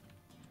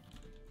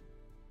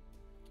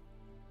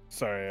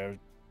 Sorry,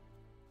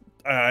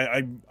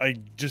 I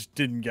just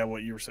didn't get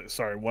what you were saying.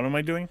 Sorry, what am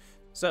I doing?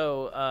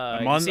 So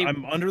I'm you see,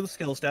 I'm under the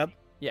skills tab.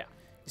 you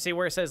see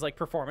where it says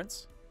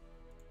performance.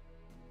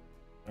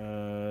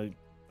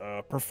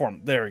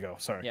 perform. There we go.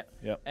 Sorry. Yeah.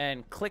 Yep.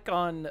 And click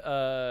on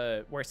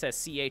where it says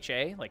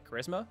CHA, like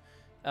charisma.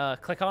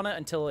 Click on it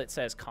until it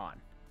says con.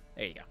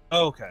 There you go.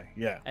 Okay.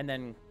 Yeah. And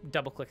then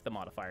double click the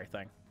modifier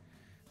thing.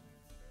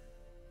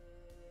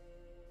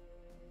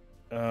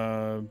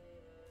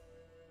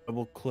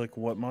 Double click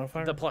what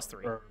modifier? The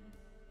 +3. Or-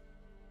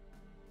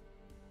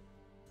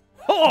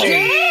 Oh!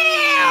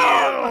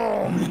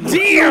 Damn!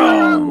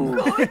 Damn!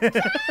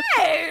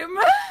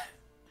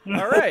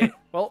 All right.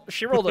 Well,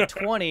 she rolled a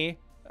 20.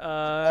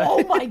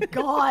 Oh my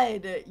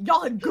god!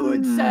 Y'all had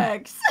good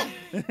sex.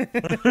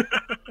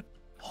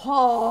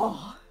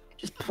 Oh.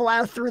 Just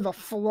plow through the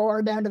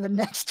floor down to the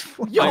next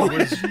floor. I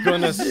was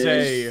gonna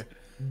say,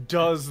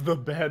 does the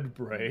bed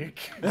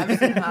break? I've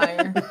seen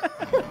higher.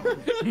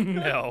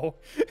 No.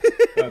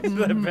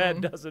 The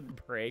bed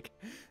doesn't break.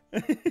 I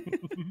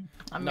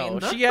mean, No,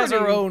 that's she has her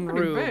pretty- own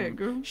pretty room.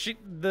 big. She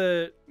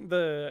the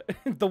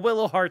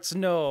Willow Hearts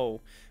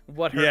know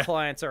what her Yeah.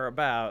 clients are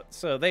about,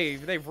 so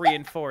they've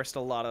reinforced a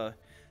lot of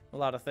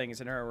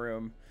things in her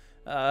room.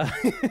 I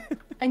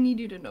need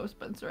you to know,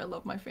 Spencer, I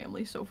love my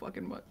family so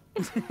fucking much.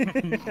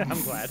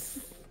 I'm glad.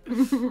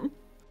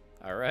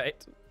 All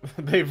right.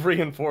 They've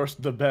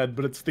reinforced the bed,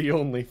 but it's the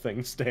only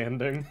thing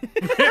standing.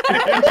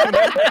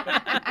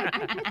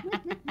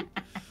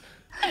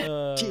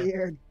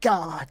 Dear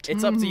God.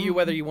 It's up to you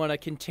whether you want to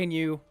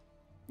continue,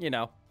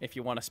 if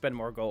you want to spend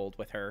more gold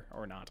with her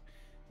or not.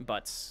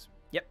 But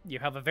yep, you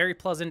have a very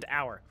pleasant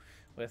hour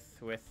with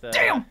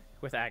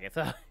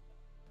Agatha.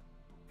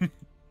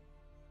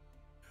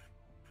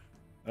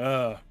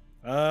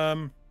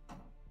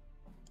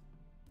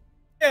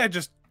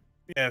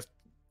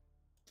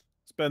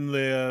 Spend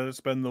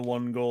the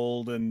 1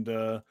 gold and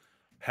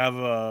have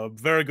a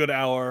very good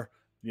hour.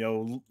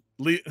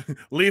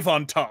 Leave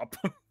on top.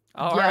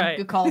 All yeah, right.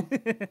 good call.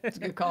 It's a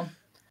good call.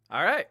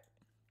 All right.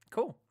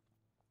 Cool.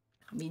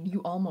 I mean,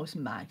 you almost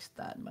matched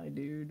that, my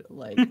dude.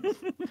 Like,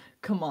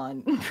 come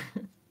on.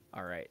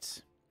 All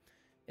right.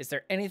 Is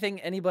there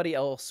anything anybody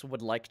else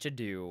would like to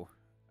do?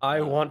 I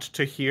want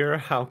to hear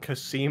how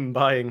Kasim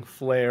buying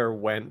Flare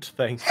went.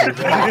 Thank you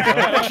very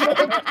much.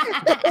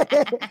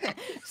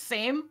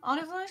 Same,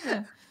 honestly.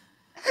 Yeah.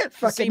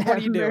 Fucking what are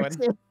you have doing?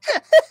 mercy.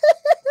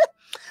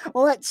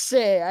 Well, let's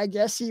see. I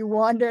guess he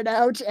wandered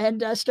out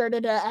and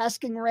started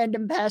asking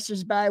random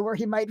passersby where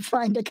he might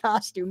find a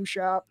costume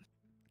shop.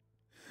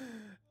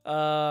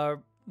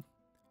 Roll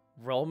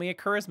me a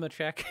charisma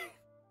check.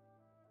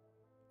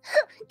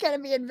 Gotta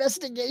be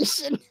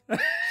investigation.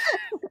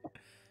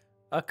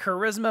 A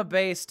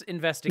charisma-based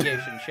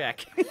investigation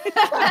check.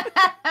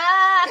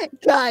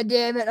 God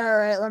damn it. All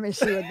right, let me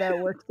see what that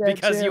works out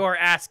Because to. you are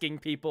asking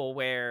people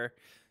where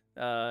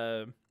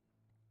to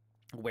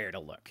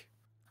look.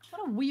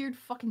 What a weird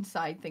fucking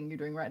side thing you're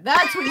doing right.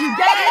 That's what you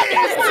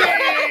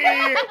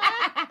get.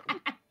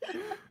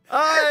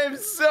 I'm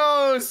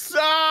so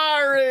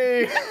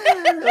sorry.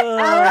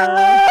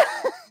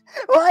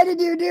 Why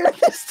did you do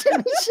this to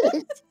me,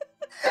 Chase?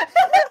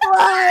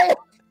 Why?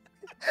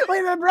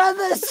 We were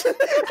brothers.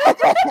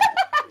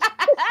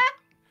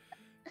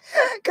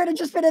 Could have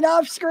just been an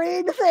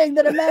off-screen thing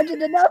that amounted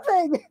to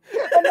nothing.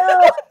 But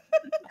no.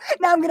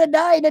 Now I'm gonna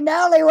die in an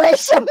alleyway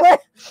somewhere.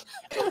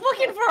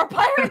 Looking for a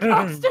pirate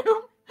costume.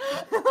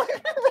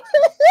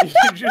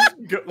 You just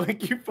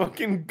you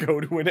fucking go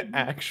to an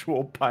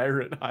actual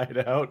pirate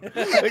hideout.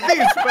 Like,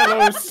 these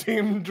fellows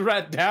seem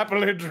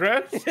dapperly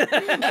dressed.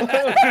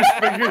 Just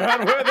figured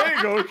out where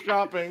they go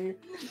shopping.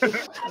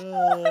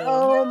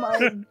 Oh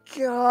my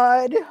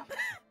god.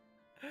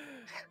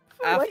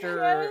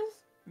 After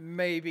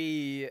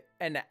maybe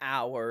an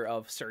hour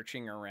of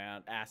searching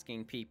around,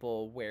 asking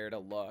people where to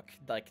look,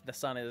 like the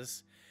sun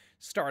is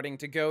starting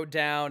to go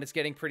down, it's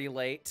getting pretty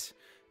late.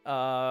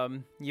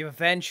 You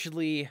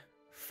eventually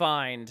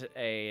find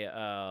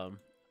a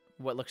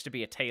what looks to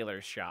be a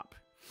tailor's shop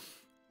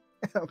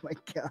Oh my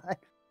god.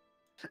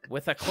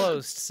 with a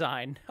closed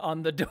sign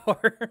on the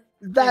door.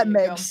 That you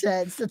makes go.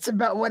 sense. That's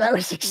about what I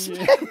was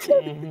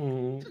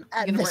expecting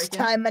at gonna this break in?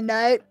 time of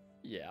night.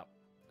 Yeah.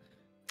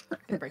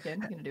 Gonna break in.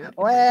 Gonna do it.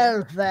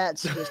 Well,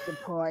 that's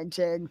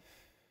disappointing.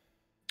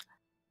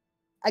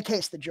 I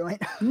cased the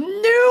joint. Knew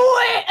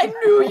it. I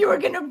knew you were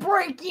gonna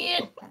break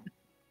in.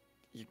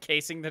 You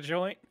casing the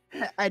joint?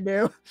 I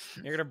do.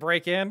 You're gonna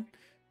break in?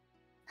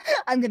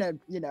 I'm gonna,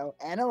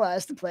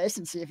 analyze the place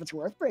and see if it's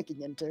worth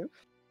breaking into.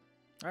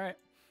 All right.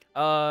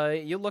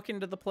 You look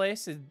into the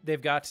place.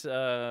 They've got,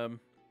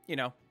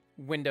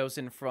 windows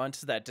in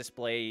front that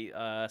display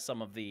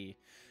some of the,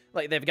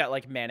 they've got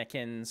like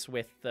mannequins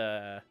with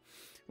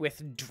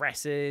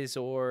dresses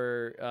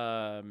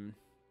or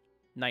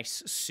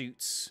nice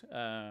suits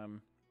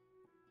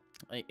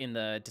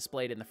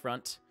displayed in the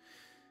front.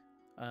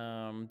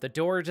 The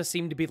door just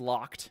seemed to be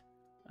locked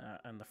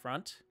on the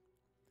front.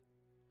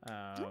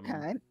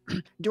 Okay.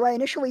 Do I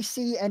initially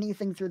see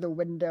anything through the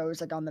windows,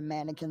 like on the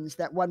mannequins,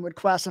 that one would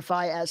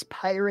classify as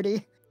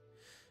piratey?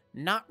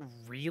 Not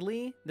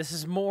really. This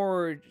is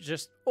more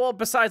just,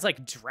 besides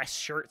like dress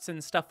shirts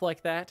and stuff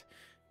like that.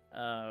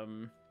 Yeah,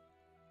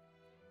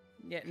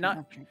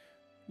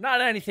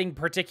 not anything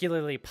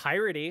particularly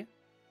piratey.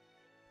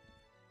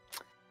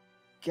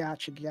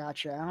 Gotcha.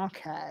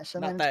 Okay, so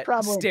Not then that it's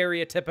probably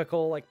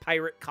stereotypical like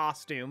pirate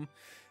costume.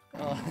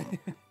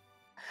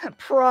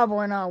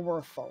 probably not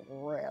worth the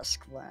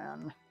risk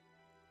then.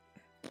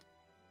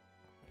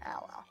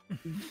 Oh well.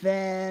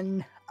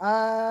 Then,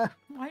 Why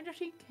does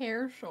he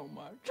care so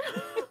much?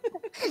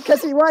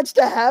 because he wants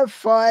to have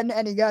fun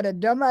and he got a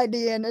dumb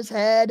idea in his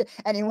head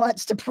and he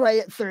wants to play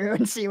it through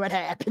and see what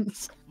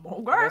happens.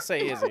 We'll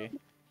say easy.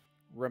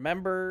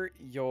 Remember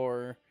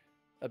your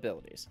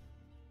abilities.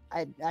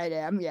 I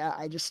am, yeah.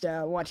 I just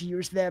want to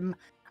use them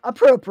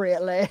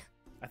appropriately.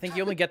 I think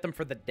you only get them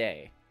for the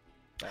day.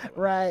 by the way.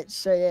 Right,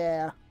 so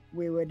yeah,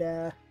 we would,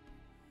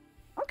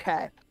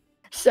 okay.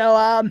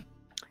 So,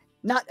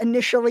 not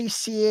initially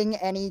seeing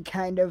any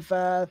kind of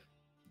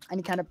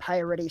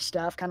piratey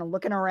stuff, kind of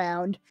looking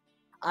around,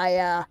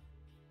 I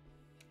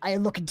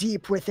look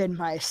deep within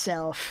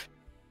myself,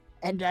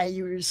 and I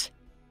use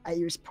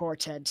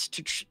portent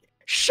to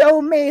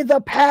show me the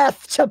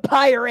path to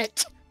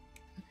pirate.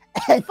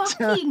 And,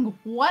 Fucking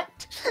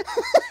what?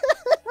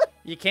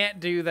 You can't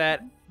do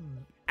that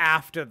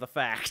after the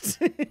fact.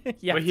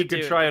 You But have he to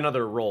could do- try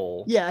another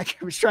roll. yeah,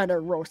 I was trying to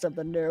roll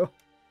something new.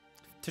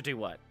 to do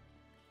what?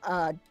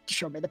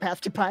 Show me the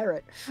path to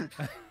pirate.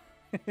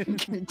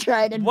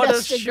 Try and What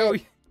does show?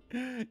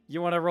 investigate.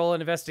 You want to roll an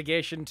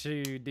investigation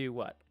to do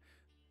what?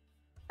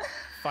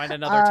 Find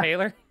another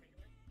tailor?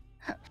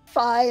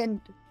 Find,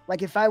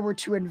 like, if I were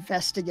to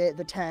investigate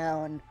the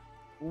town,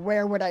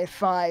 where would I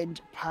find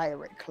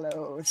pirate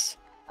clothes?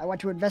 I want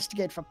to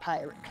investigate for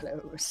pirate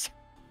clothes.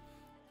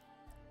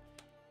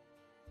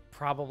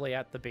 Probably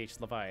at the beach,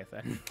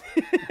 Leviathan.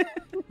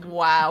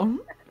 Wow.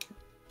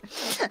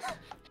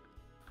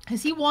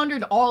 Has he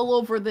wandered all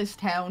over this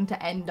town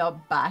to end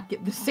up back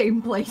at the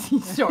same place he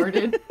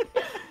started?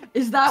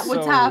 Is that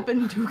what's So-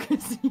 happened to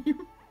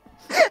Kasim?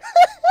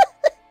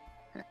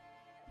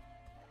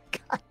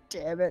 God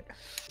damn it.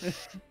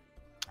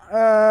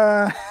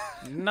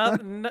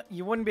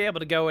 You wouldn't be able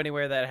to go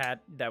anywhere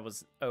that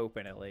was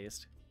open, at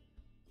least.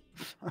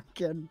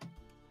 Fucking.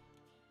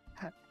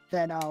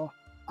 Then I'll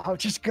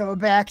just go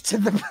back to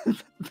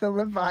the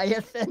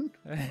Leviathan.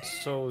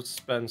 So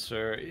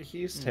Spencer,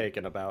 he's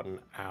taken about an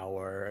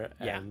hour,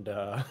 Yeah.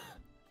 and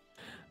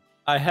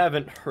I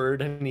haven't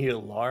heard any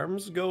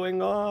alarms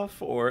going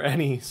off or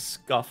any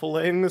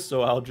scuffling,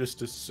 so I'll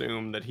just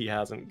assume that he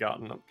hasn't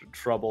gotten up to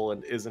trouble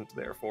and isn't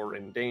therefore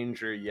in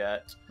danger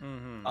yet.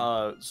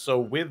 Mm-hmm. So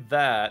with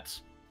that,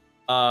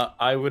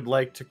 I would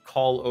like to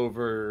call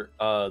over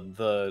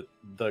the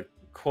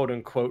quote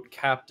unquote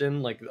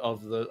captain, like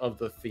of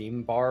the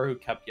theme bar, who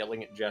kept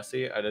yelling at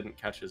Jesse. I didn't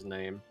catch his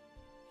name.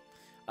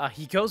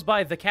 He goes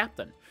by the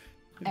captain.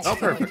 Oh,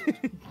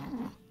 perfect.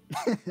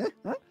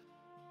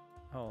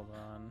 Hold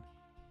on.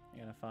 I'm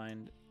gonna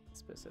find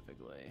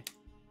specifically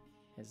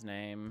his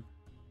name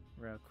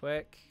real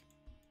quick.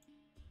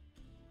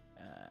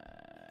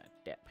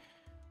 Dip.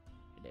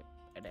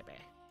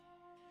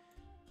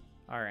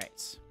 All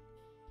right.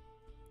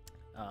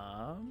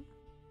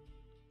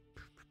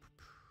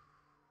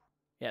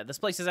 Yeah, this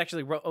place is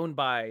actually owned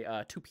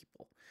by two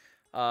people.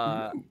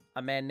 A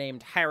man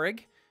named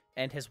Harrig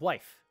and his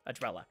wife,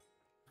 Adrella.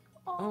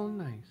 Oh,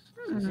 nice.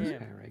 Yeah.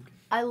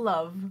 I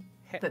love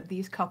that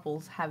these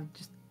couples have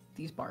just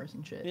these bars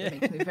and shit.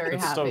 It makes me very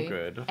It's so happy.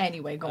 good.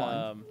 Anyway, go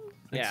on.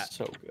 Yeah, It's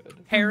so good.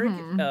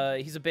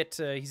 Harrig, he's a bit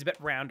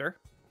rounder.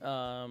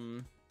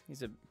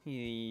 He's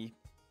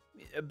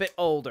a bit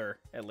older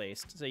at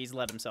least, so he's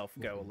let himself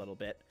go a little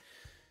bit.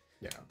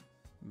 Yeah.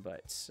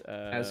 But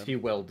As he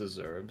well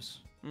deserves.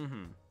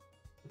 Mm-hmm.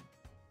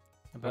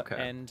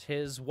 Okay. And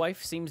his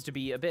wife seems to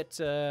be a bit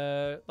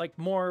like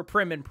more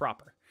prim and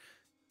proper.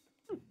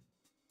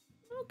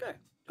 Okay.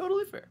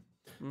 Totally fair.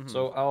 Mhm.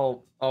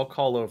 So I'll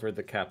call over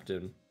the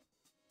captain.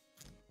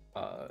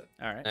 All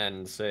right.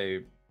 And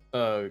say,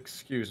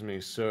 excuse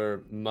me,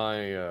 sir,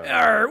 my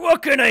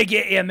What can I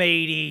get you,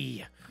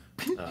 matey?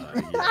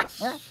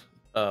 yes.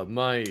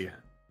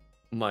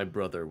 My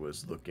brother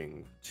was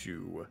looking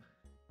to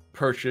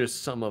purchase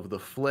some of the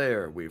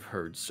flair we've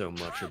heard so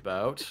much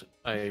about.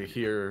 I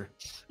hear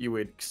you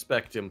would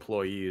expect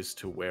employees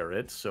to wear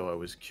it, so I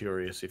was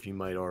curious if you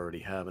might already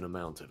have an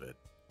amount of it.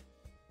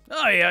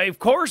 Oh yeah, of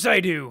course I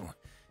do.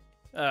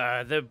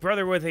 The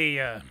brother with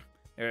a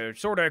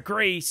sort of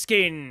gray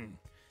skin,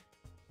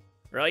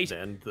 right?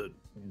 And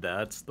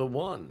that's the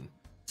one.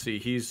 See,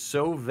 he's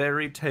so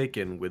very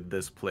taken with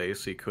this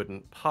place, he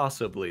couldn't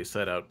possibly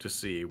set out to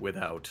sea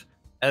without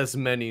as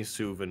many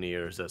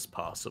souvenirs as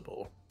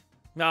possible.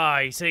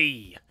 I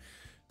see.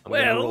 I'm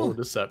gonna roll Well- a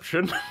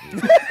deception.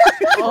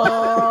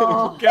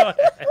 Oh, Go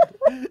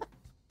ahead.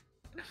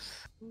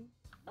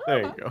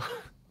 There you go.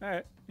 All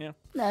right. Yeah.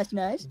 That's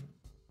nice.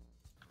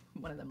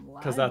 one of them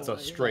lies. Because that's a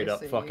straight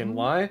up fucking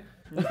lie.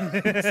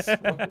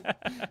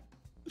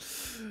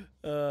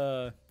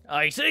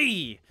 I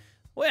see.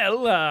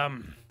 Well,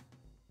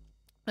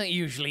 I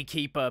usually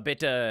keep a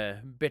bit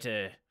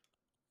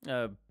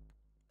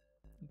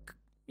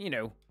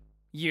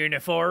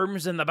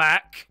uniforms in the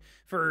back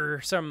for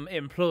some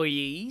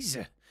employees.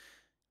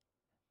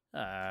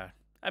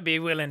 I'd be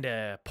willing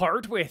to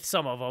part with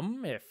some of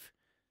them, if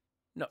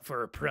not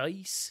for a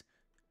price.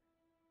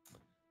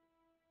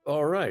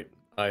 All right,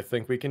 I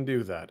think we can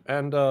do that.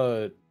 And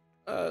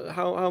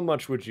how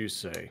much would you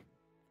say?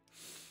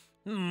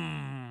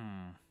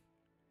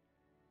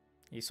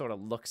 He sort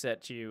of looks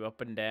at you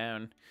up and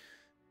down.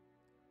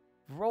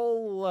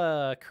 Roll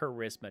a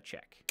charisma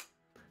check.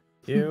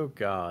 You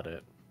got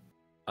it.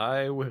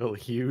 I will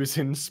use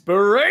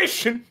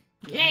inspiration.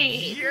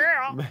 Yay!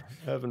 Yeah.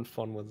 Having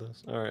fun with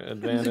this. All right, was a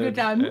advantage good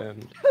time.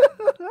 and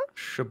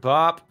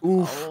shabop.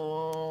 Oof.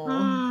 Oh.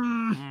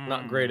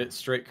 Not great at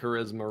straight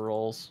charisma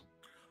rolls.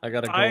 I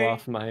gotta go I-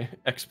 off my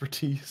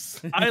expertise.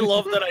 I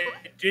love that I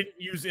didn't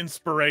use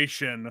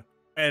inspiration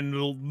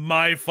and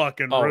my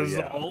fucking Oh, yeah.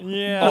 result.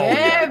 Yeah. Oh,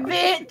 Yeah, yeah.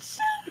 bitch!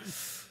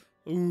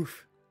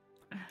 Oof.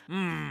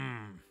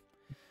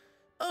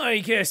 I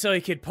guess I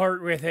could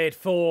part with it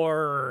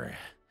for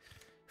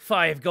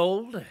 5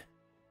 gold.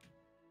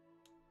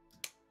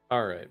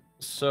 All right,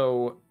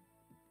 so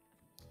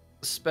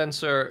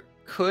Spencer,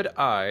 could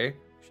I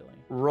Actually.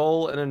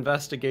 roll an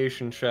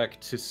investigation check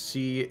to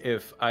see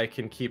if I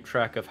can keep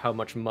track of how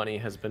much money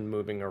has been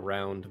moving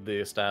around the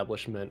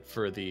establishment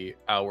for the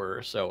hour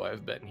or so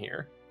I've been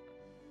here?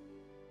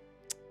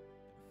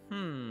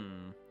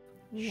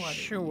 What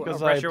Sure. A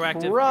 'Cause I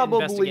retroactive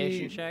probably-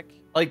 investigation check.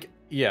 Like,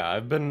 yeah,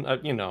 I've been,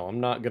 I'm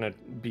not gonna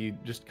be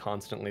just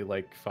constantly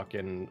like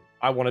fucking.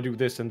 I want to do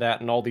this and that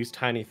and all these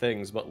tiny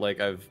things, but like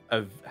I've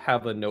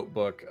have a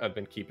notebook. I've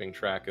been keeping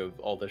track of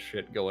all this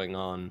shit going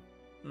on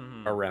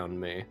around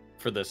me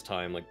for this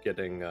time, like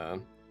getting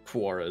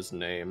Quara's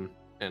name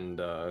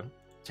and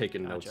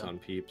taking notes Gotcha. on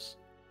peeps.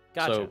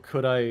 Gotcha. So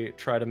could I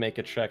try to make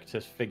a check to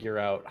figure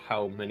out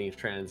how many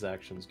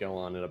transactions go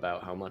on and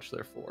about how much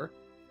they're for?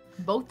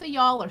 Both of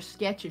y'all are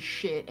sketch as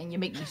shit, and you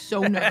make me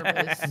so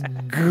nervous.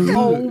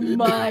 Oh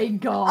my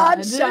god.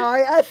 I'm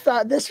sorry, I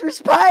thought this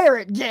was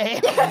pirate game.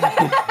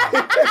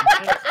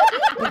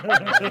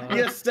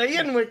 You're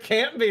saying we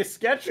can't be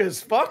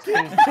sketches fucking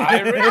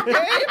pirate game?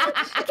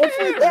 If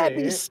we can't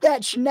be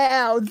sketch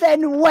now,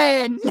 then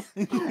when?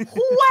 When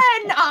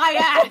I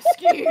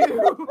ask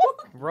you!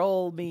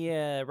 Roll me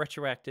a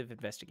retroactive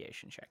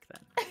investigation check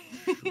then.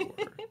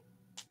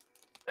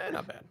 Sure.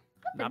 Not bad.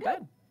 Not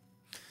bad.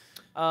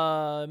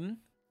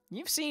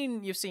 You've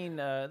seen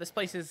this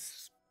place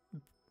is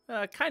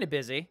kind of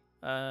busy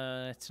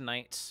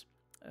tonight,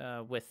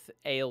 with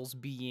ales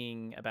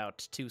being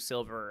about 2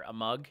 silver a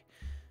mug.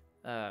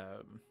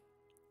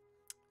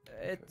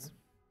 It's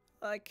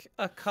like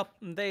a cup.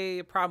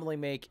 They probably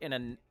make in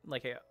a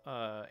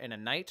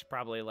night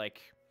probably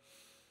like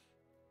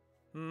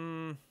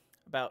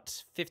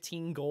about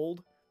 15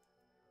 gold.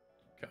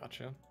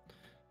 Gotcha.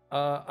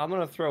 I'm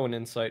gonna throw an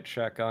insight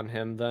check on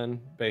him then,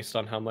 based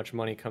on how much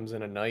money comes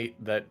in a night,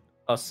 that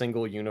a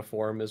single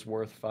uniform is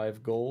worth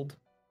 5 gold.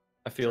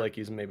 I feel like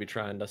he's maybe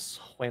trying to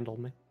swindle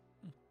me.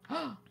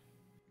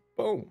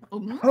 Boom.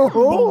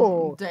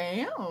 Oh.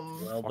 Damn.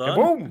 Well Fucking done.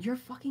 boom. Your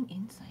fucking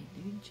insight,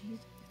 dude.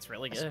 Jesus. It's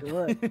really That's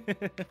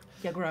good.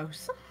 You're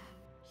gross.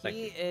 Thank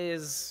He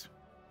is.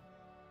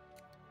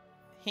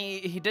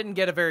 He didn't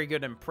get a very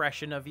good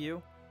impression of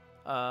you.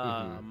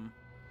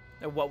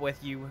 What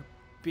with you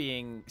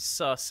being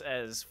sus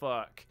as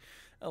fuck.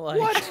 Like,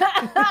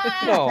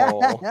 No.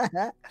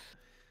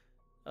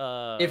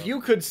 If Uh,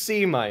 you could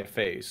see my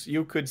face,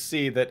 you could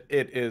see that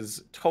it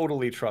is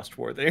totally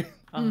trustworthy.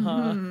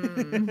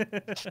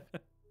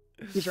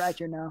 He's right,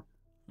 you know.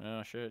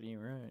 Oh shit, you're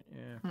right.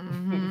 Yeah.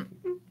 Mhm.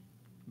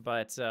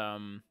 But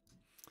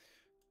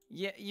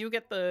yeah, you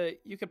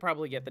could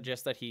probably get the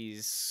gist that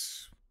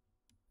he's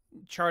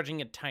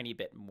charging a tiny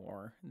bit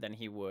more than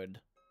he would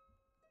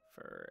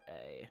for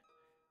a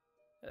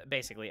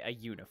basically a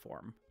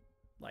uniform,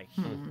 like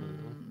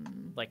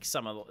like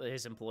some of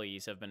his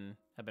employees have been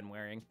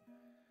wearing.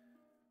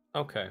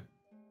 Okay.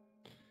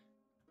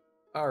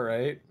 All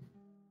right.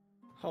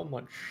 How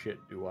much shit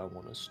do I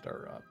want to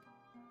stir up?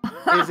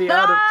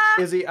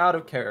 Is he out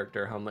of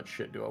character? How much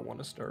shit do I want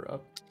to stir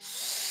up?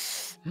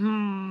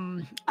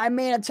 I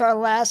mean, it's our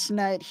last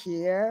night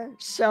here,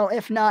 so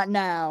if not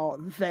now,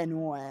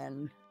 then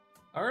when?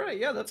 All right,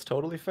 yeah, that's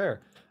totally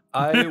fair.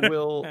 I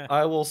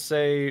will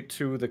say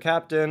to the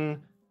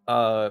captain,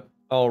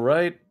 all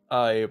right,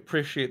 I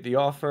appreciate the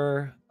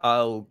offer.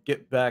 I'll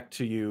get back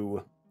to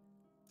you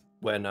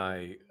when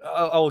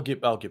I'll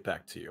get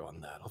back to you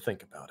on that. I'll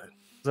think about it.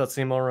 Does that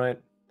seem all right?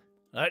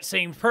 That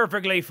seems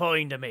perfectly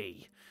fine to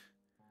me.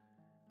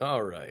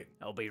 All right.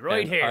 I'll be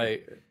right And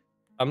here.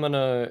 I'm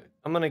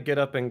gonna get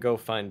up and go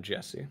find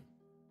Jesse.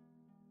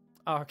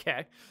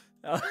 Okay.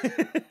 All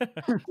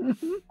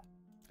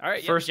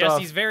right. First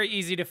Jesse's off- very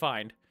easy to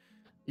find.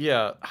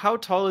 Yeah, how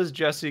tall is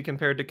Jesse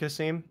compared to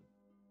Kasim?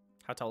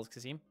 How tall is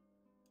Kasim?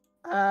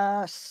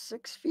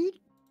 6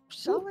 feet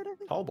solid, I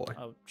think. Tall boy.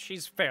 Oh,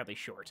 she's fairly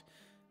short.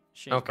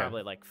 She's Okay.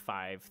 probably like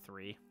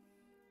 5'3".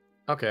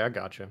 Okay, I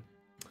gotcha.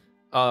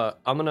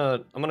 I'm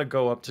gonna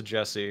go up to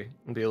Jesse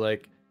and be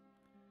like,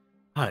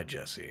 "Hi,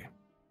 Jesse.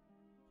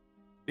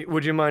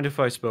 Would you mind if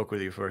I spoke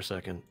with you for a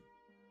second?"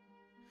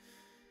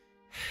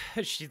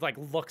 She like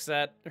looks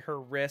at her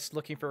wrist,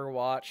 looking for her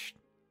watch,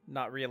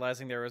 not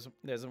realizing there's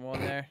one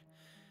there.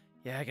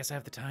 Yeah, I guess I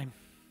have the time.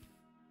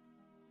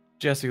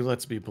 Jesse,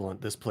 let's be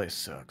blunt. This place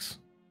sucks.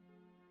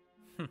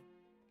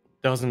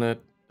 Doesn't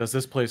it? Does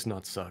this place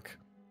not suck?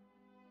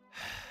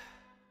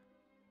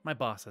 My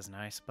boss is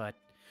nice, but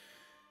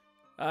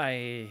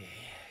I...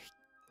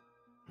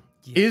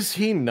 Yeah. Is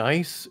he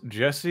nice,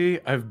 Jesse?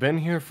 I've been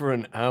here for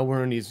an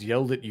hour and he's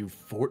yelled at you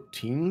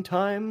 14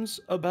 times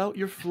about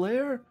your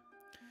flare?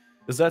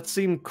 Does that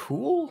seem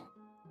cool?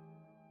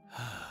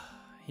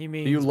 He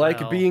means Do you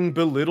like well. being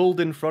belittled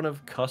in front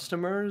of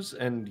customers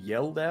and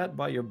yelled at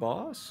by your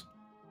boss?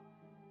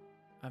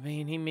 I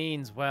mean, he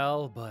means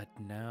well, but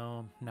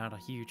no, not a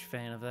huge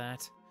fan of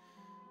that.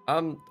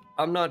 I'm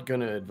not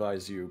gonna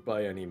advise you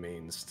by any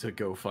means to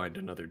go find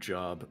another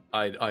job.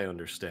 I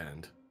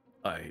understand.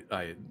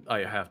 I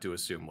have to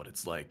assume what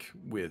it's like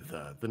with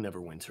the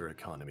Neverwinter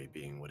economy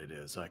being what it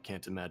is. I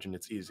can't imagine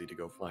it's easy to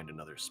go find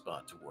another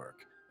spot to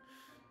work.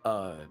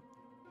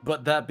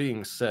 But that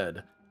being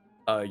said,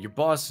 your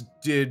boss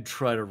did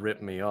try to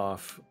rip me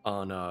off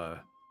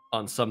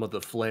on some of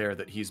the flair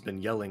that he's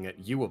been yelling at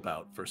you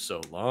about for so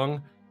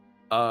long.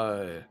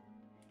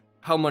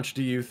 How much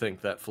do you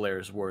think that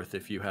flair's worth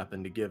if you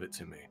happen to give it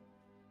to me?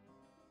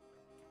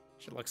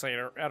 She looks at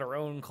her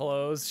own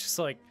clothes. She's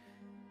like,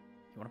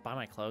 you want to buy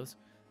my clothes?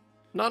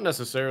 Not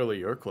necessarily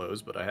your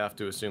clothes, but I have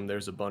to assume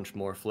there's a bunch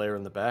more flair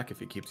in the back if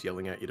he keeps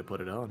yelling at you to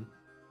put it on.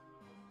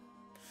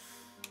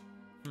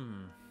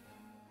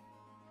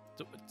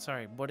 So,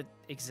 sorry, what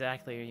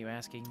exactly are you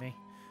asking me?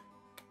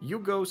 You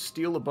go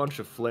steal a bunch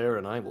of flair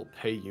and I will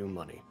pay you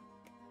money.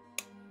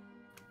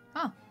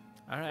 Huh.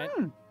 All right.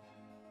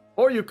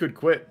 Or you could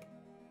quit,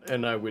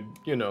 and I would,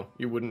 you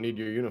wouldn't need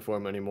your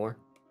uniform anymore.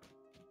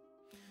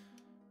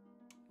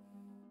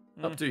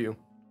 Up to you.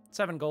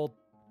 7 gold.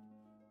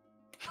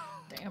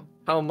 Damn.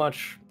 How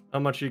much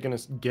are you gonna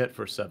get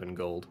for 7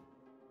 gold?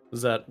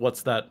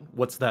 What's that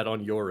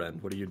on your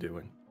end? What are you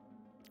doing?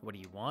 What do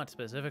you want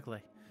specifically?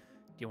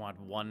 Do you want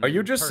one? Are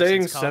you just person's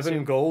saying costume?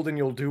 7 gold and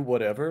you'll do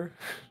whatever?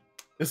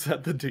 Is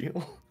that the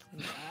deal?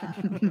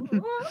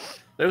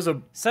 There's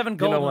a 7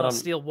 gold what, and I'll I'm-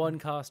 steal 1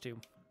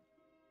 costume.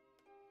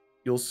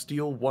 You'll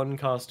steal 1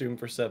 costume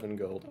for 7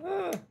 gold.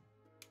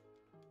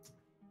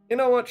 You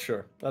know what?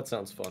 Sure, that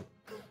sounds fun.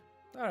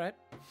 All right.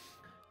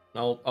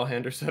 I'll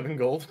hand her 7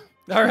 gold.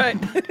 All right.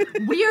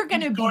 We are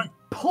gonna be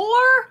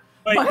poor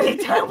Wait. by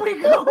the time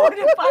we go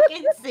to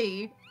fucking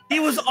sea. He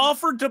was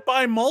offered to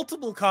buy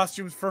multiple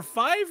costumes for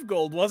 5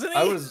 gold, wasn't he?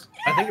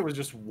 I think it was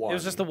just one. It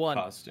was just the one.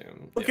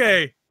 Costume. Yeah.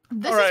 Okay.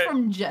 This All is right.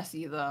 from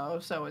Jesse though,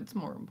 so it's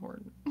more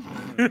important.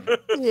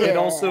 It'd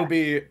also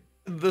be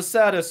the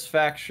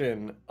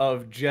satisfaction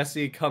of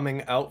Jesse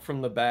coming out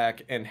from the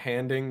back and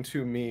handing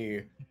to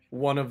me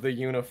one of the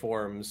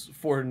uniforms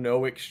for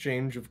no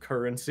exchange of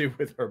currency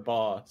with her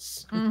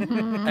boss,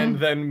 Mhm. and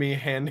then me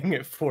handing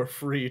it for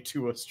free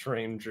to a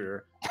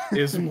stranger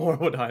is more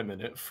what I'm in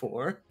it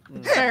for.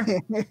 Fair.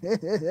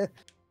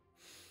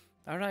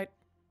 All right.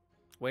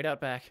 Wait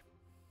out back.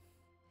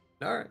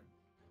 All right.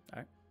 All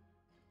right.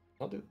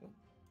 I'll do that.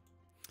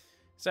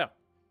 So,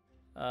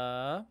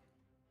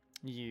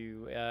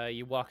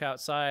 you walk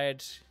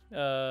outside,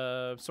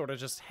 sort of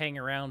just hang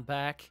around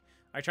back.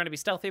 Are you trying to be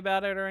stealthy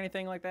about it or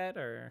anything like that,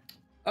 or?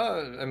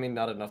 I mean,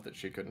 not enough that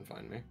she couldn't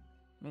find me.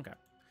 Okay.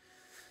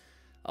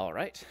 All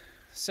right.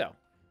 So,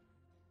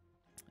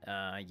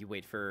 you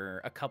wait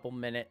for a couple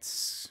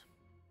minutes,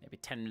 maybe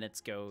 10 minutes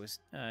goes.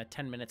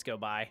 10 minutes go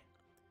by.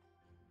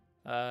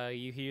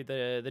 You hear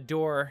the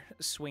door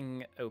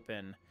swing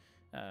open,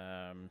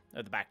 or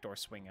the back door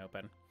swing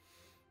open.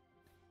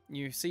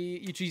 You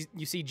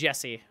see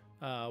Jessie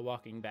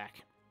walking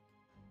back.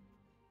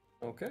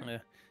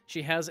 Okay.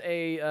 She has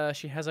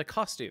a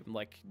costume,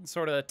 like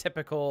sort of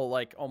typical,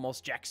 like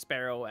almost Jack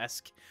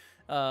Sparrow-esque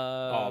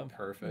Oh,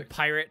 perfect.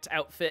 pirate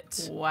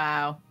outfit.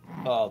 Wow.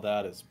 Oh,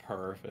 that is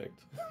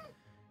perfect.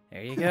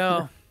 There you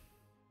go.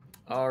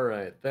 All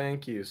right.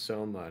 Thank you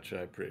so much.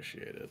 I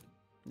appreciate it.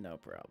 No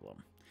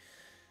problem.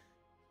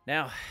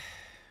 Now,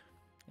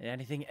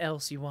 anything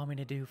else you want me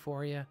to do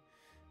for you?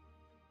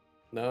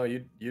 No,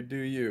 you do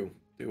you.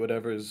 Do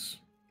whatever's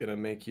gonna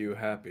make you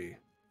happy.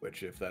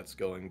 Which, if that's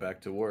going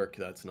back to work,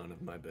 that's none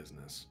of my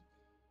business.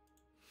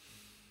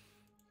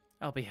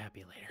 I'll be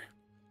happy later.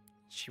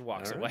 She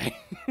walks All away.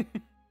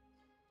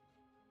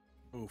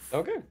 Oof.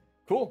 Okay,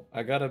 cool.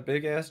 I got a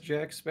big-ass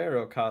Jack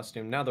Sparrow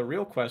costume. Now the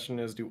real question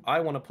is, do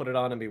I want to put it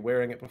on and be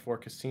wearing it before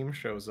Kasim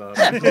shows up?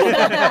 No,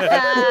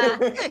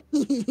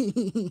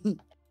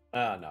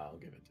 I'll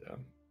give it to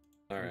him.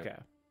 All right. Okay.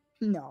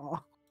 No.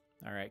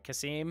 All right,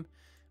 Kasim,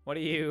 what are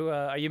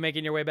you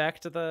making your way back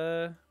to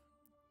the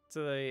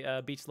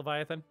beach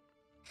Leviathan?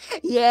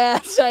 Yeah,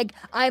 it's like,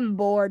 I'm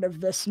bored of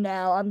this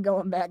now. I'm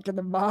going back to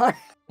the bar.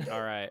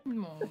 All right.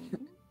 No.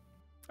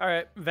 All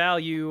right, Val,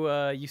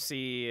 you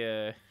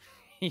see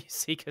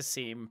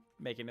Kasim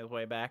making his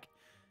way back.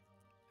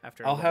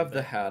 After a I'll little have the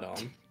bit. hat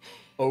on.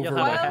 Over You'll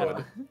my have the hat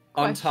hood.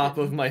 on. On top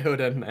of my hood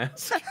and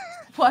mask.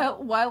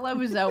 While I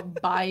was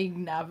out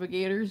buying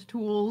navigator's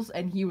tools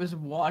and he was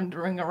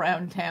wandering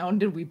around town,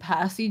 did we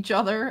pass each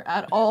other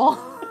at all?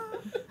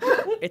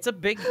 It's a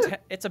big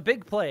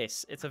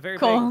place. It's a very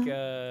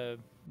Cool.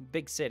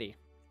 big city.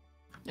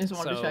 Just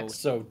wanted to check.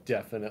 So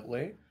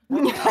definitely.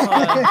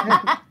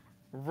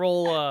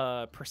 Roll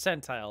a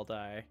percentile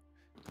die.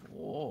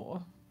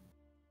 Whoa.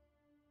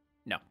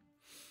 No.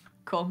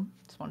 Cool.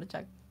 Just wanted to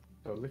check.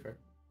 Totally fair.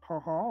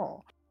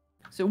 Oh,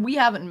 So we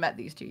haven't met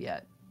these two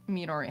yet.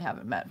 Me and Ori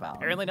haven't met Val.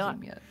 Apparently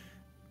not. Yet.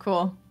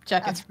 Cool.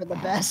 Check that's it. for the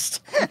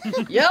best.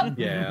 Yep.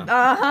 Yeah.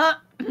 Uh-huh.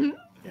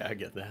 Yeah, I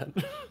get that.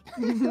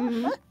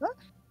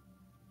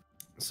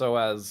 So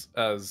as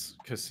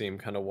Kasim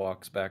kind of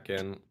walks back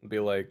in, be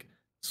like,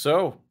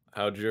 "So,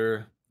 how'd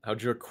your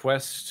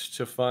quest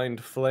to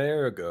find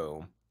Flair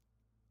go?"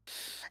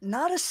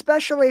 Not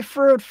especially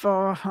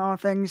fruitful, all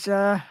things,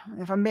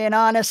 if I'm being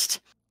honest.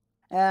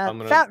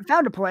 Found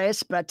a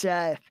place, but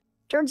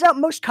turns out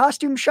most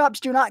costume shops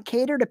do not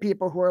cater to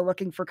people who are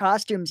looking for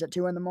costumes at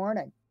 2 in the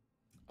morning.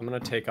 I'm gonna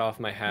take off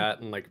my hat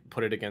and like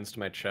put it against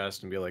my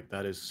chest and be like,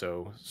 "That is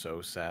so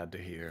sad to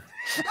hear."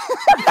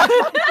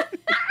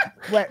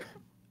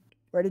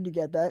 Where did you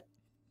get that?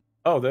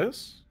 Oh,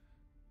 this?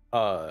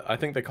 I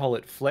think they call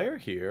it Flair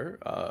here.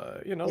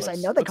 You know. Yes, I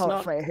let's- know they let's call not-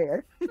 it flare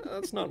here.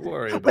 Let's not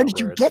worry about Where did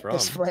you it's get from.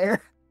 this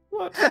flare?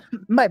 What?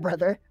 My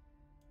brother.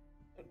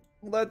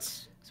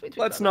 Let's Sweet,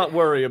 let's brother. not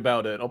worry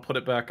about it. I'll put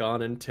it back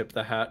on and tip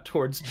the hat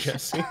towards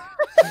Jesse.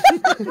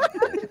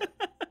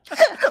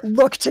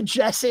 Look to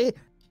Jesse.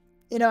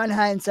 You know, in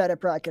hindsight, I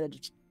probably could have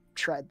just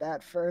tried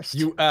that first.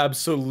 You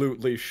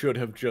absolutely should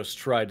have just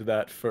tried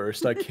that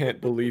first. I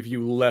can't believe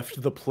you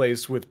left the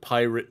place with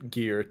pirate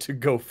gear to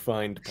go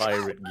find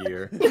pirate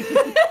gear.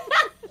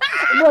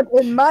 Look,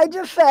 in my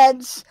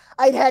defense,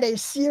 I'd had a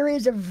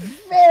series of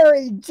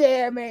very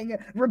damning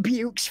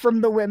rebukes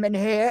from the women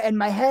here, and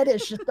my head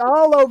is just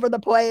all over the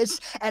place,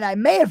 and I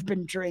may have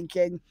been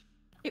drinking.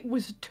 It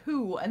was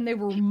 2, and they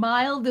were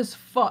mild as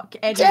fuck.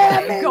 Anyway,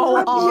 Damning go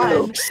on.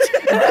 rebukes!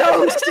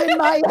 Ghost in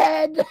my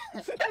head!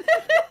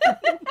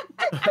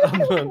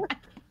 I'm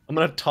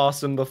gonna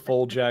toss him the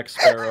full Jack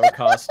Sparrow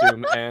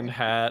costume and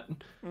hat.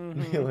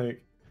 Be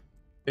like,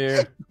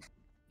 here.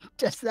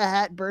 Does the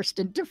hat burst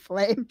into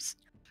flames?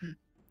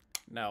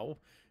 No.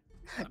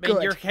 I mean,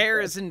 Good, your hair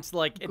good. isn't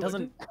like it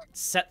doesn't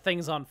set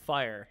things on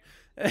fire.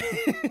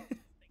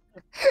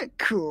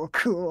 Cool.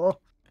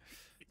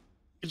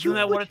 Isn't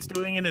that what it's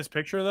doing in his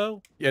picture,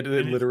 though? Yeah, it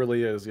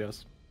literally is,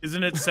 yes.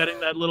 Isn't it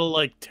setting that little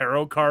like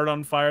tarot card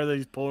on fire that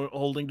he's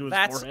holding to his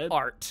That's forehead?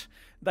 art.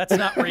 That's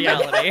not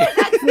reality.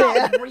 That's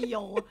not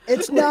real.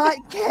 It's not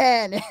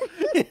canon.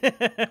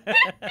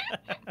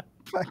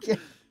 Fucking,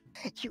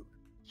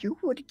 you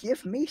would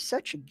give me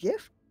such a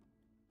gift?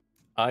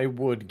 I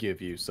would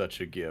give you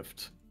such a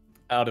gift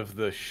out of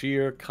the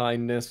sheer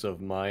kindness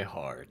of my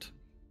heart.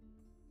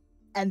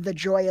 And the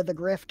joy of the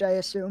grift, I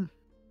assume.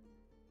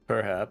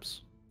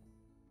 Perhaps.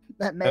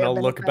 That may And have I'll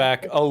been look the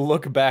back. factor. I'll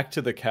look back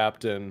to the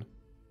captain,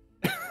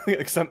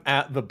 because I'm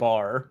at the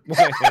bar. When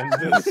I hand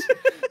this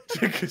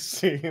to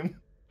Kasim.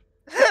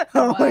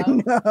 Oh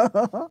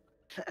no!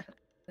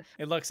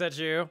 It looks at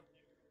you.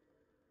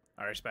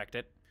 I respect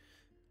it.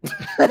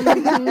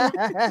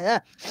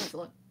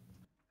 Excellent.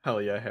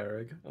 Hell yeah,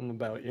 Harrig. I'm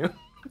about you.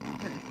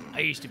 I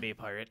used to be a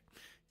pirate.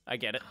 I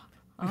get it.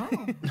 Oh.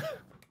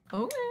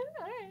 Okay,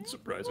 alright.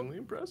 Surprisingly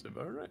impressive.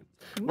 All right.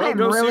 I'm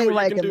go see really what you can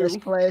liking this do.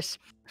 place.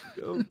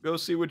 Go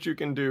see what you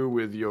can do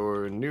with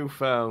your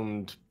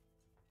newfound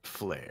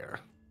flair.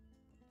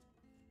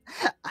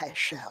 I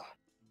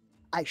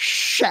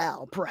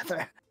shall,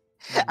 brother.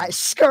 I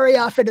scurry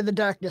off into the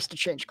darkness to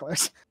change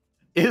clothes.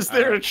 Is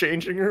there a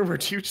changing room, or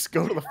do you just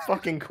go to the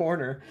fucking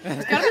corner?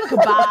 It's gotta be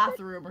like a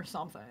bathroom or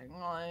something.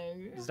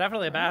 Like... There's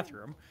definitely a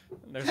bathroom.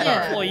 There's an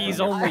Yeah.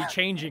 employees-only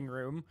changing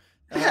room.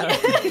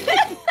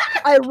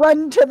 I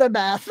run to the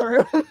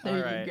bathroom.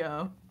 There Alright. you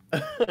go.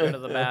 Go to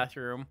the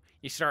bathroom.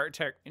 You start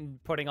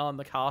putting on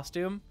the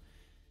costume.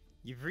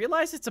 You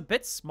realize it's a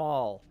bit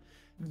small.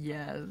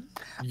 Yes.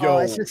 Yo,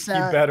 it's just, you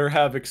better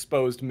have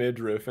exposed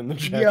midriff in the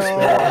Jack Yo.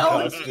 Sparrow Hell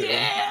costume.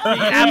 yeah!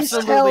 You Please tell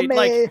absolutely me.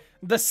 like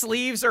the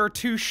sleeves are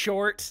too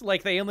short.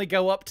 Like they only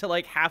go up to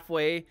like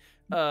halfway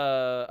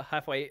like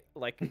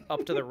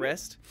up to the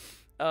wrist.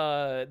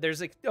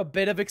 There's a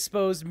bit of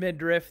exposed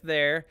midriff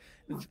there.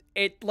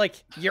 It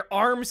like your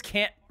arms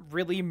can't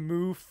really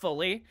move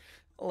fully.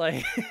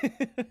 Like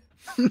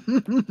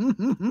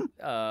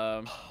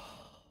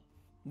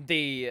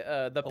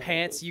the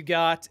pants you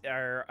got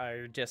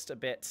are just a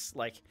bit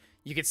like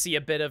you could see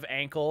a bit of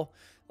ankle,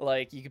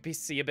 like you could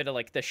see a bit of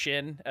like the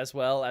shin as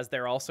well, as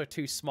they're also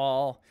too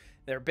small.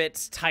 They're a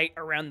bit tight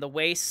around the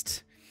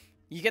waist.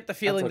 You get the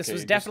feeling this okay.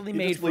 was You just- definitely you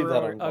made just leave for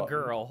that a unbuttoned.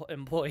 girl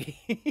employee.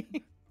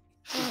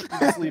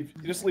 You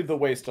just leave the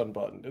waist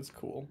unbuttoned. It's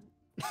cool.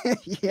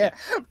 Yeah,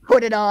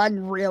 put it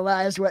on,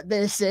 realize what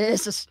this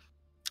is.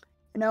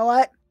 You know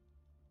what?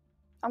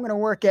 I'm gonna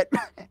work it.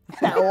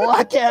 And I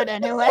walk out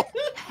anyway.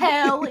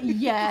 Hell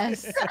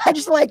yes. I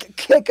just like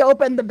kick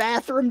open the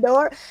bathroom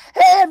door.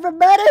 Hey,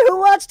 everybody who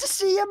wants to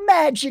see a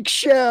magic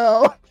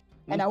show?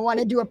 and I want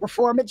to do a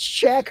performance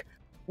check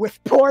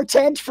with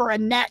portent for a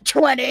nat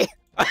 20.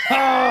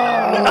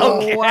 Oh,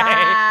 okay.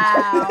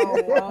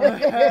 Wow.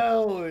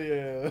 Hell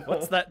yeah.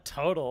 What's that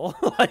total?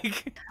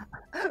 Like,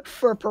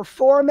 For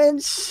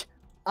performance,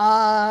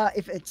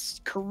 if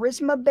it's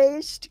charisma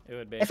based, it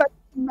would be. if I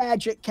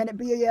magic, can it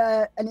be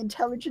an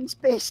intelligence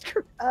based?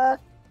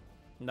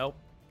 Nope.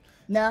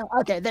 No,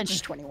 okay, then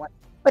just 21.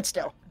 But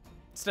still,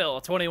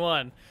 Still,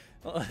 21.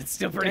 Well, it's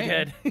still pretty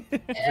Damn. good.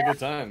 It's a good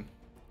time.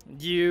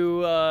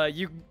 You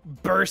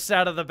burst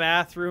out of the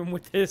bathroom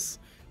with this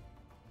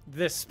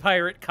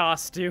pirate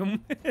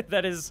costume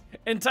that is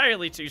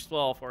entirely too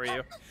small for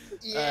you.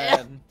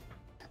 yeah.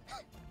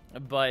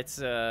 But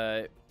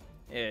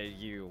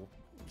you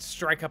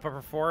strike up a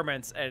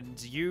performance,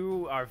 and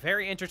you are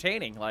very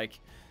entertaining. Like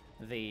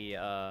the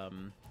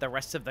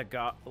rest of the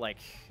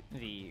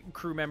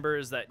crew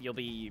members that you'll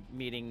be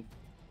meeting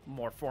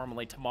more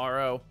formally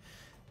tomorrow.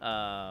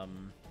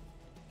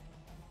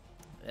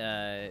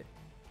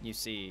 You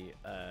see,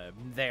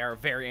 they are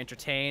very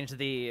entertained.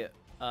 The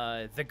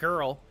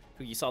girl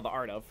who you saw the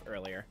art of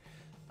earlier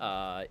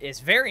is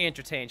very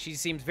entertained. She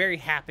seems very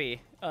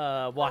happy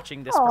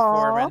watching this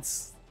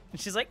performance. And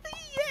she's like,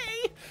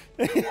 "Yay!"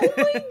 Oh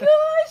my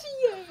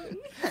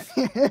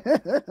gosh,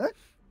 yay!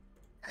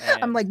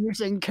 I'm like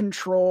using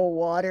control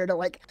water to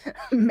like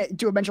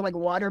do a bunch of like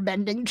water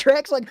bending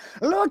tricks. Like,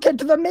 look at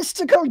the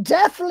mystical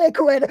death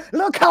liquid.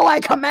 Look how I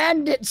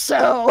command it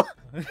so.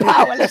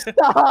 Powerless to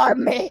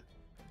harm me.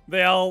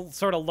 They all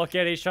sort of look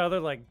at each other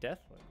like, "Death."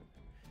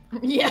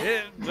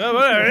 Yeah.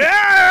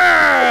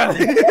 Yeah!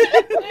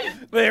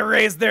 They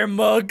raise their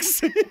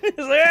mugs.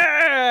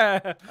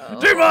 Yeah!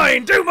 Do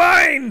mine! Do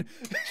mine!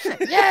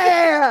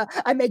 Yeah!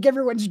 I make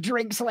everyone's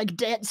drinks like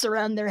dance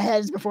around their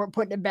heads before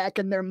putting it back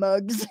in their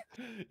mugs.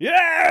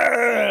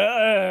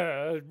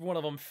 Yeah! One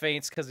of them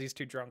faints because he's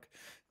too drunk.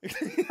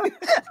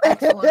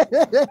 Excellent.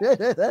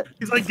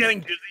 He's like getting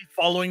dizzy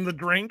following the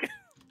drink.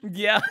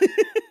 Yeah.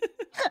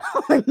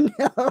 Oh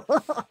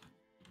no.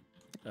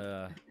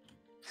 Uh,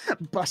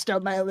 Bust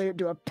out my lute,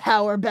 do a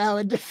power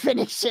ballad to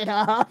finish it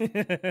off. you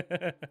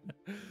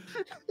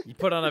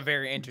put on a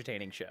very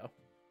entertaining show.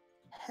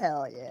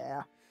 Hell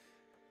yeah.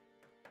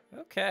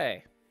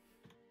 Okay.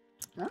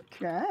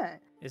 Okay.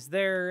 Is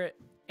there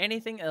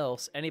anything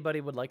else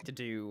anybody would like to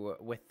do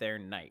with their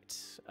night?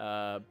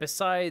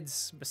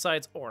 Besides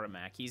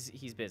Orimac,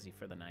 he's busy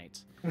for the night.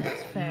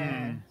 That's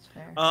fair. That's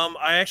fair.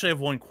 I actually have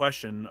one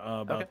question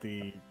about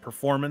the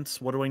performance.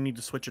 What do I need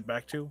to switch it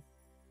back to?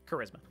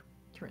 Charisma.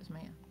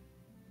 Charisma, yeah.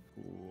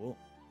 Cool.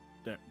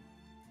 There.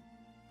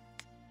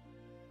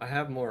 I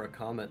have more a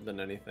comment than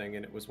anything,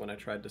 and it was when I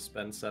tried to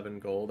spend 7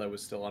 gold, I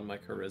was still on my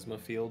charisma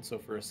field, so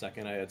for a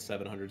second I had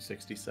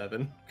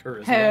 767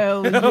 charisma.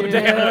 Hell Oh,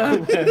 yeah.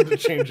 I had to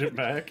change it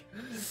back.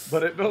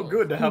 But it felt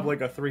good to have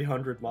like a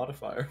 300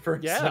 modifier for a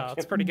Yeah, second.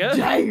 that's pretty good.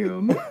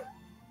 Damn.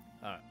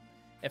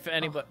 If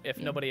yeah.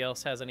 nobody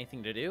else has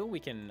anything to do, we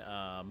can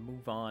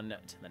move on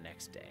to the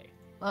next day.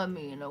 I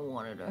mean, I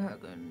wanted to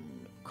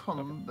heckin'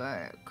 come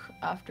back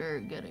after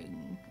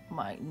getting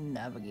my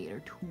navigator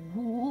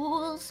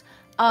tools.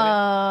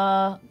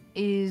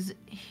 Is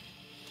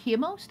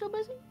Himo still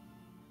busy?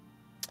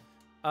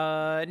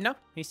 No,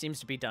 he seems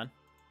to be done.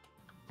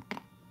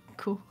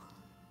 Cool.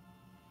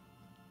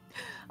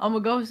 I'm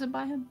gonna go sit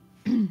by him.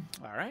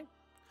 All right.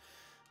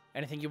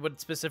 Anything you would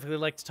specifically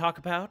like to talk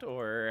about,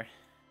 or?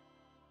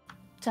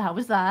 So how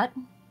was that?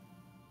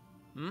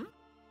 Hmm?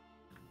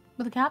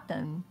 With the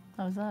captain.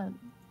 How was that?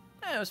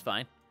 It was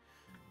fine.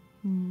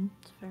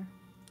 It's fair.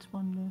 Just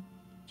wanted to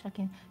check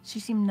in. She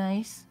seemed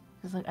nice.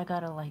 Cause like I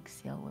gotta like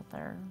sail with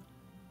her.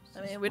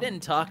 I mean, we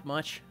didn't talk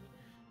much.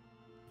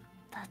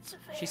 That's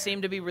fair. She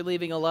seemed to be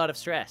relieving a lot of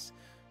stress.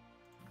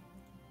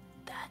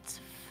 That's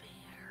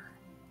fair.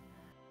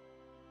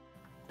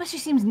 But she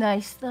seems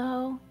nice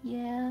though.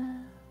 Yeah.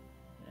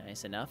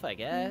 Nice enough, I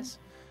guess.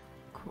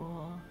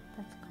 Cool.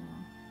 That's cool.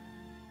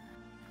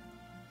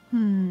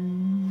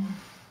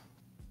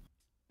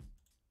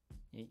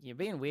 You're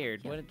being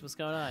weird. Yeah. What's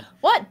going on?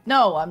 What?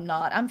 No, I'm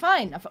not. I'm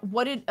fine.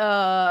 What did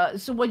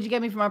so what did you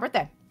get me for my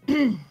birthday?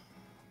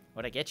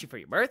 What'd I get you for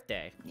your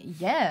birthday?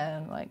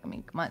 Yeah, like I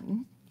mean, come on.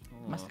 You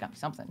must Oh, have got me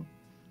something.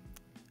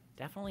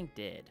 definitely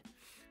did.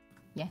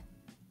 Yeah.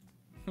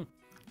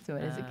 So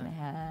what is it? Can I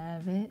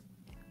have it?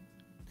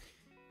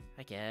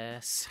 I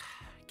guess.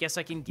 Guess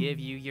I can give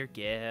you your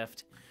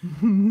gift.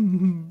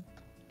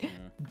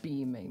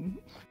 Beaming.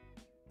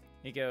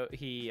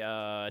 He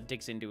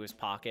digs into his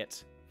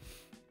pocket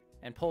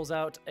and pulls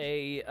out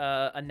a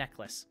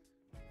necklace.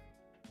 I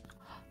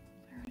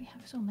already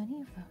have so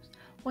many of those.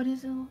 What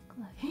does it look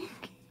like?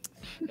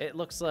 It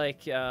looks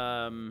like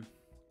it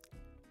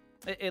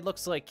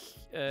looks like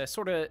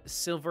sort of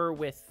silver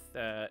with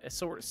a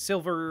sort of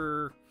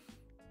silver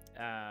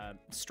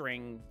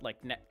string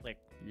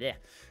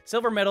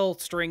silver metal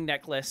string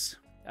necklace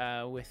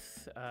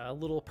with a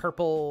little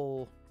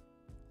purple,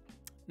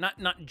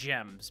 not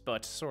gems,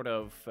 but sort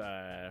of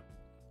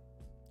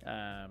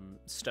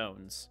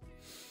stones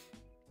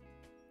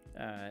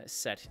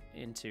set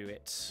into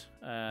it,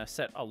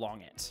 set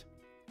along it.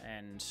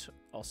 and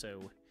also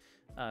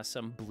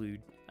some blue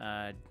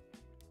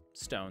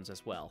stones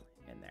as well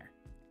in there.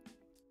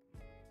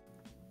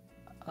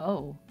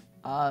 Oh,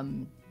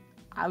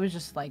 I was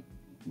just like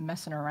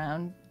messing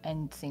around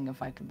and seeing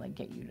if I could like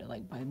get you to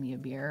like buy me a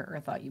beer, or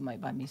thought you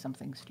might buy me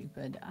something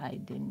stupid. I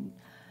didn't.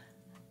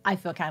 I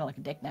feel kind of like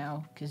a dick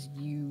now because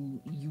you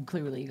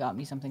clearly got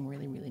me something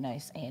really, really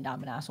nice, and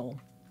I'm an asshole.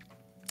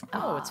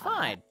 Oh, it's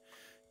fine.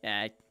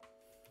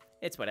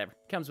 It's whatever.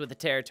 Comes with the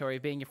territory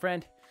of being your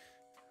friend.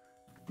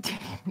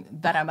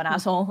 That I'm an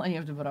asshole and you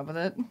have to put up with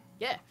it.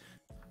 Yeah.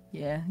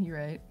 Yeah, you're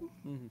right.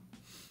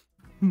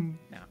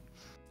 No.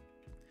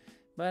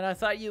 But I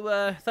thought you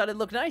thought it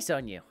looked nice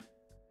on you.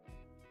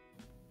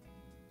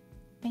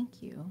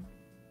 Thank you.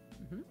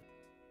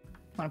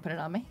 Want to put it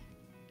on me?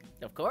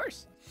 Of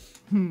course.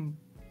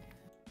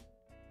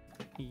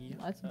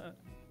 Let's-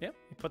 Yep,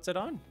 he puts it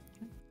on.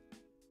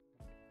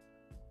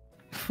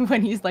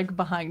 When he's like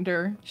behind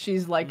her,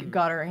 she's like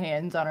got her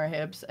hands on her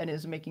hips and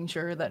is making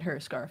sure that her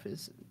scarf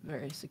is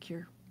very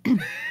secure.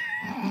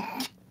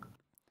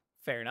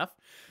 Fair enough.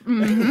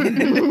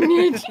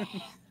 And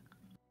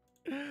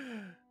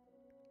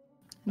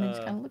then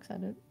just kind of looks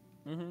at it.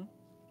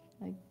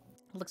 Like,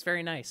 It looks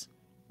very nice.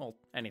 Well,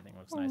 anything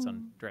looks nice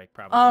on Drake,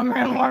 probably.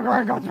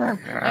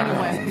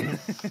 anyway.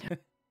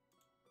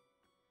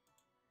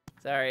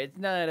 Sorry, it's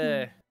not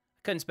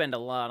couldn't spend a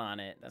lot on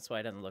it. That's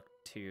why it doesn't look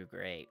too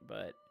great,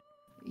 but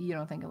You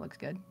don't think it looks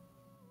good?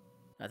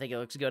 I think it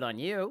looks good on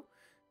you.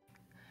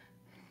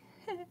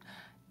 Thanks.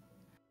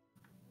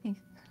 Yeah,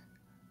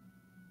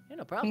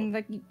 no I problem. mean,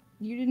 like,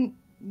 you didn't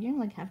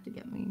like have to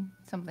get me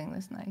something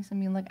this nice. I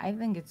mean, like, I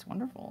think it's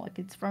wonderful. Like,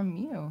 it's from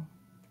you,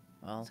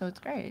 Well, so it's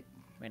great.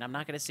 I mean, I'm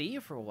not going to see you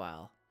for a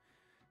while.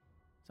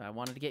 So I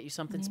wanted to get you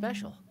something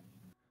special.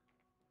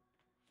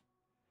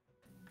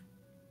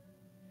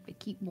 I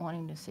keep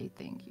wanting to say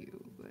thank you,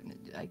 and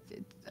I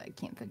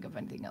can't think of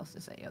anything else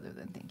to say other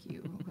than thank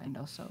you. And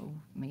also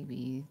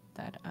maybe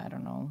that, I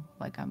don't know,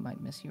 like I might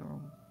miss you or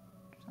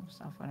some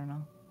stuff. I don't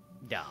know.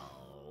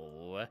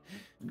 No.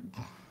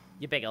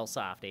 You big old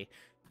softy.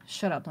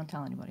 Shut up! Don't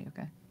tell anybody,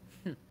 okay?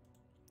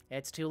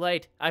 It's too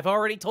late. I've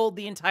already told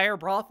the entire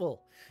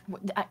brothel.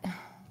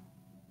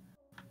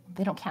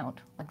 They don't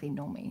count. Like, they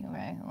know me,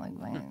 okay?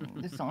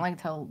 Like just don't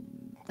like tell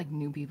like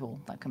new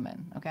people that come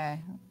in, okay?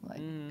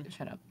 Like,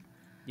 shut up.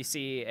 You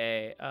see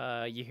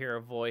you hear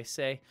a voice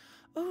say,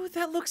 "Oh,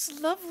 that looks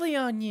lovely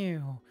on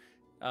you."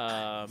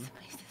 My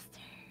sister.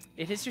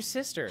 It is your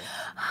sister.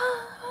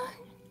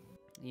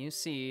 You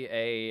see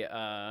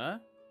a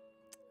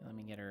let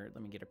me get her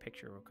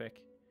picture real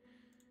quick.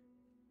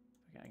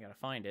 I gotta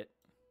find it.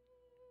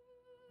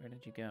 Where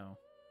did you go?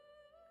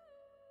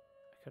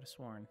 I could have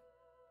sworn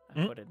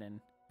I put it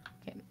in.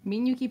 Okay, me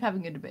and you keep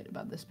having a debate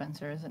about this,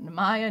 Spencer. Is it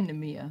Nemaya,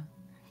 Nemea?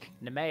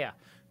 Nemea.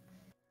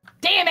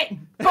 Damn it!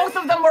 Both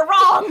of them were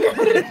wrong!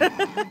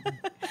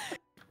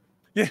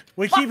 Yeah,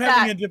 we Fuck keep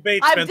having that. a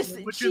debate, I'm Spencer.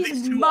 just, Which of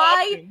she's these two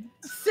my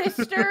options?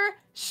 sister.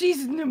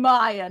 She's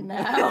Nemaya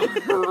now.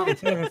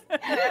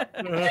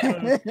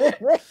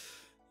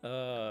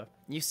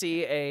 You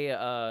see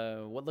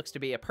a what looks to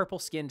be a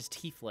purple-skinned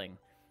tiefling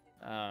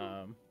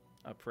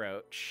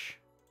approach.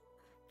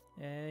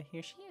 Here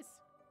she is.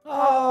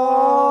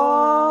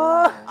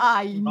 Oh,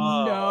 I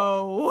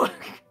know.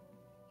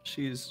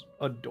 She's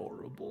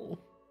adorable.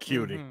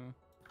 Cutie. Mhm.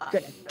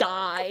 gonna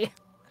die.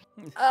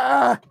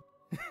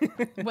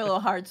 Willow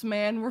Hearts,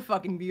 man, we're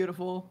fucking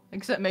beautiful.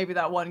 Except maybe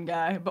that one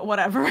guy, but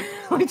whatever.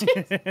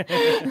 Except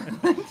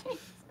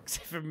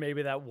for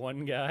maybe that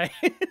one guy.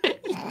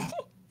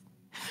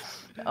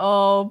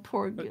 Oh,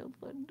 poor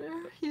Gilthunder.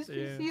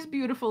 Yeah. He's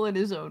beautiful in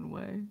his own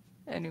way.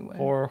 Anyway.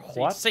 Or So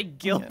you what? say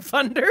Gil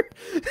Thunder?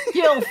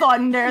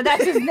 Gilthunder,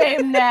 that's his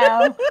name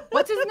now.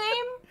 What's his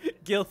name?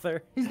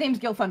 Gilther. His name's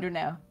Gilthunder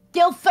now.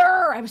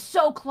 Gilther! I was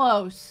so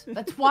close.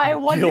 That's why I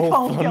wanted to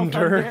call him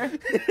Gilthunder.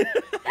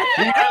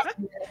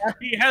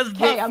 He has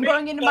Okay, the I'm face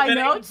going into of my an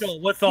notes. angel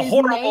with a His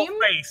horrible name?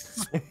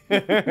 face.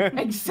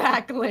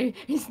 Exactly.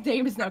 His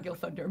name is now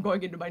Gilthunder. I'm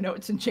going into my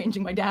notes and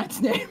changing my dad's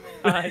name.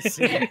 I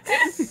see.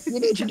 You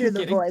need to do the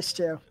Kidding. voice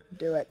too.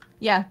 Do it.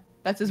 Yeah,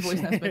 that's his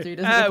voice now, Spencer. He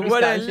doesn't get to be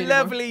What a Scottish anymore.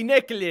 lovely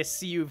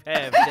necklace you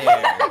have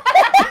there.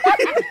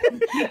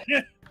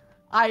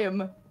 I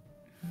am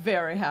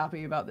very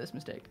happy about this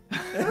mistake.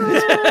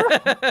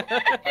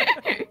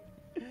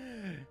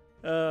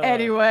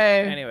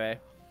 Anyway. Anyway.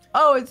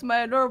 Oh, it's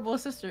my adorable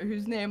sister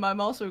whose name I'm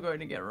also going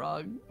to get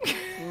wrong.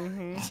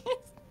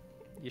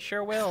 You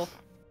sure will.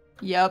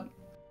 Yep.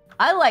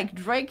 I like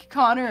Drake,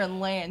 Connor, and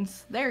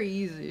Lance. They're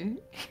easy.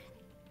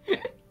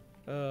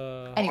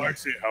 Anyway, I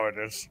see how it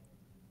is.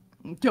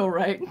 go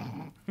right.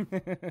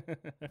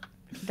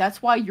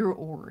 That's why you're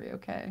Ori,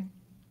 okay?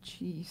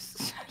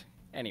 Jeez.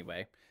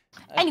 Anyway.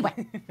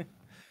 Anyway.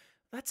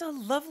 That's a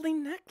lovely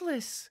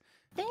necklace.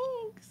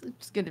 Thanks. I'm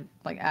just gonna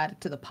like add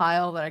it to the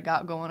pile that I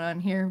got going on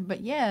here.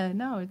 But yeah,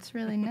 no, it's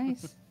really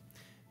nice.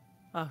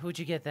 Who'd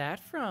you get that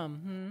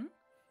from?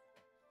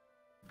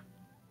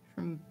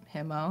 From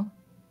Himo.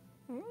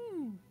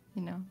 Hmm.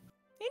 You know.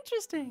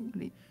 Interesting.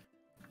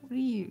 What do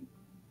you...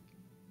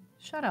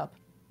 Shut up.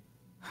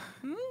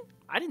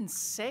 I didn't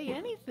say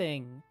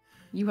anything.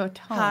 You have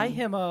tone. Hi,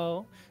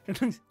 Himo.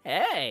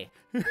 Hey.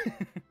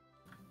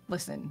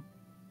 Listen,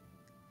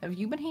 have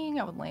you been hanging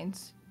out with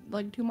Lance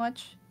like too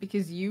much?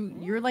 Because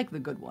you're like the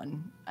good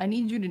one. I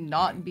need you to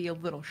not be a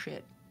little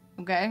shit,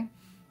 okay?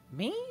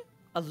 Me?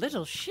 A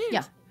little shit?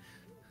 Yeah.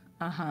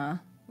 Uh-huh.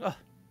 Oh,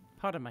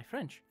 pardon my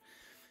French.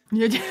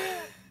 Yeah,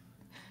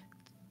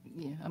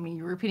 I mean,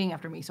 you're repeating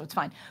after me, so it's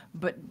fine.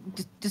 But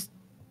just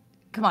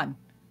come on.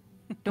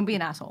 Don't be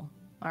an asshole,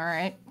 all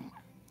right?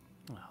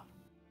 Well,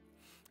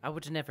 I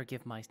would never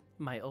give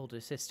my older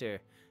sister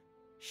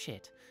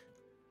shit,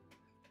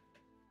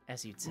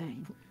 as you'd say.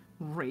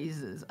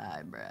 Raises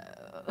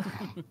eyebrow.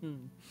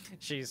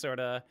 She sort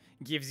of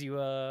gives you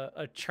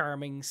a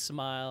charming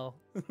smile.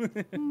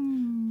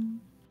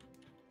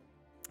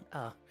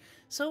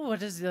 So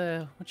what's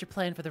your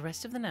plan for the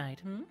rest of the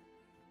night?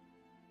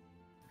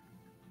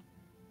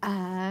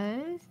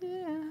 I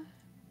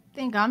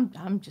think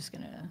I'm just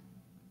gonna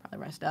probably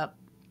rest up.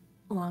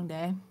 Long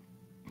day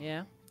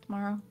Yeah,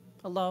 tomorrow.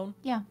 alone.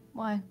 Yeah,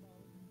 why?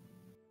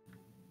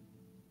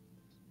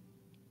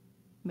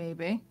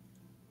 Maybe.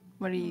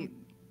 What are you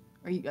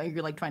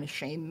like trying to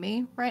shame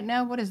me right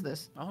now? What is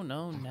this? Oh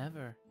no,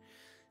 never,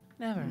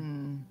 never.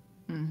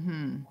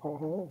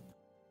 Oh.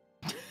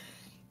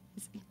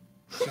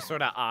 She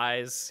sort of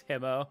eyes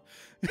Himo.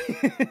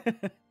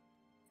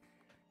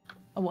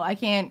 Well, I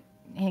can't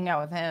hang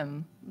out with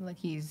him. Like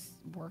he's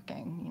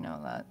working, you know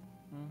that.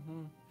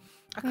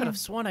 I could have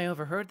sworn I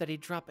overheard that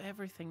he'd drop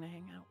everything to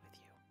hang out with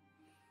you.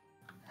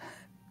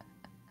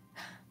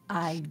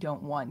 I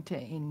don't want to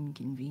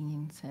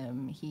inconvenience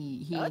him.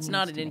 He That's needs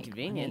not an to make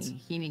inconvenience.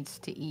 money. He needs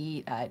to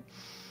eat.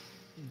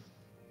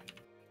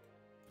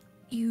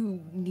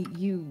 You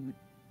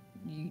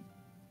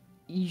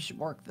should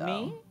work though.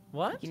 Me?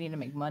 What? You need to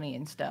make money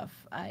and stuff.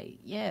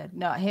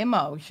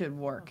 Himo should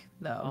work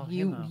though. Oh,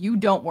 Himo. You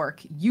don't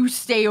work. You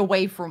stay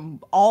away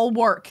from all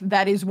work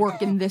that is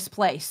work in this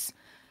place.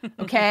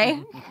 Okay?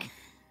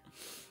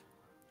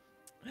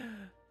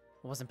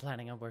 I wasn't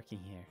planning on working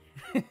here.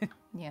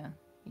 Yeah,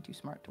 you're too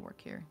smart to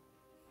work here.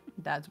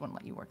 Dads wouldn't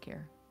let you work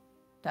here.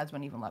 Dads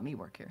wouldn't even let me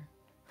work here.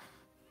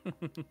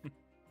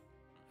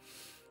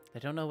 They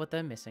don't know what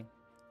they're missing.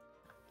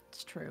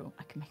 It's true.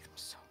 I can make them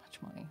so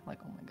much money. Like,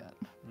 oh my god.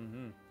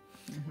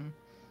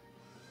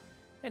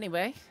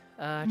 Anyway,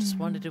 I just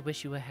wanted to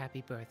wish you a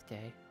happy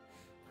birthday.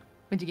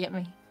 What'd you get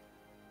me?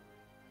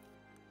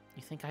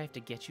 You think I have to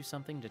get you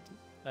something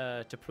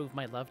to prove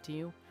my love to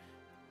you?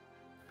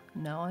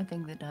 No, I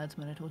think that Dads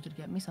might have told you to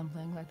get me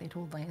something. Like they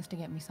told Lance to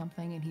get me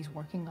something, and he's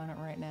working on it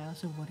right now.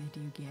 So what did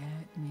you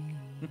get me?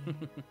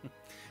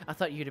 I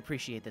thought you'd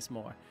appreciate this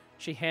more.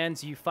 She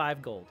hands you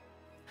 5 gold.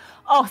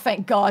 Oh,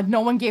 thank God.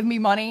 No one gave me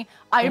money.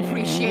 I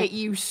appreciate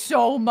you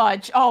so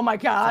much. Oh my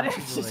God. Thought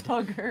you Just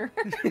would. hug her.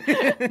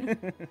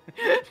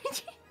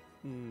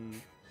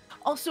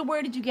 Also,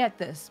 where did you get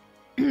this?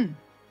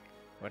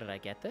 Where did I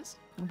get this?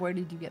 Where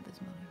did you get this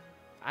money?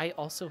 I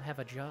also have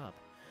a job.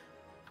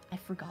 I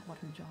forgot what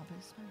her job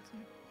is,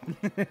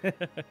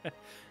 Spencer.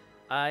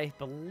 I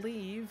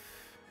believe.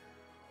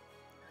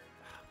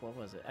 What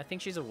was it? I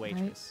think she's a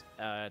waitress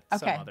at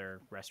some Okay.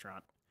 other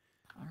restaurant.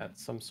 At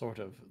some sort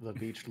of the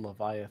beached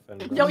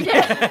Leviathan. Oh,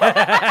 yeah.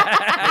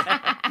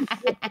 I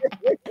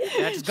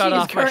just got She's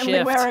off my currently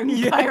shift.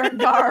 wearing pirate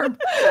garb.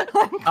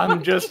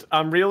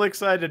 I'm real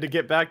excited to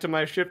get back to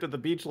my shift at the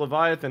beach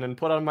Leviathan and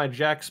put on my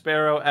Jack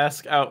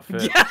Sparrow-esque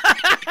outfit.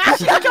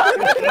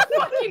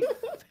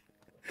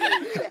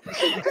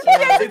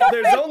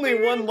 There's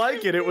only one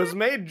like it. It was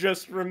made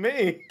just for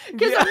me.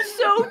 Because I'm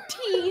so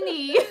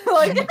teeny.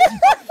 Like,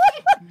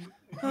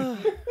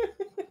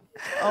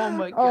 oh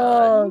my God.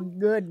 Oh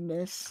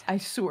goodness. I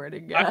swear to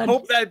I God.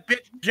 hope that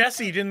bitch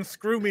Jessie didn't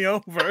screw me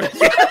over.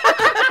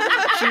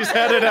 She's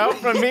had it out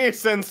for me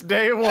since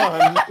day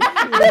one.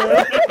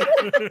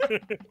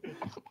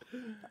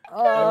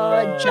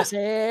 Oh,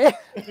 Jesse.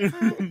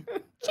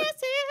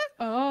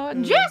 Oh,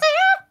 Jesse!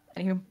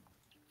 Anywho.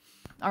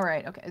 All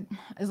right, okay.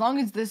 As long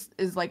as this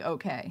is, like,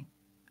 okay.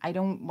 I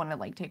don't want to,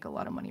 like, take a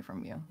lot of money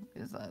from you.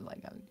 Is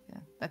yeah,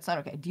 that's not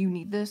okay. Do you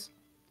need this?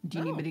 Do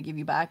you need me to give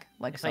you back?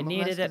 Like, If I some of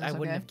needed this? it, Is I this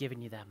wouldn't okay? have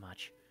given you that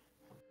much.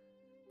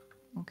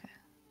 Okay.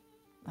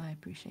 I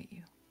appreciate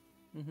you.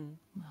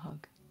 A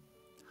hug.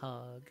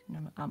 Hug.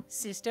 I'm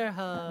Sister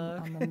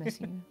hug. gonna miss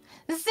you.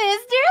 Sister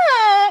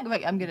hug!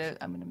 Like, I'm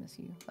gonna miss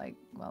you, like,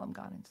 while I'm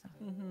gone and stuff.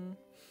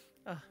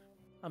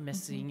 I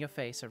miss seeing your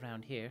face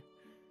around here.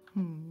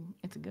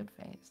 It's a good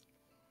face.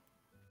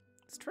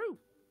 It's true.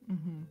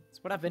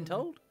 It's what I've been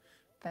told.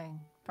 Thing.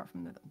 Apart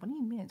from the, what do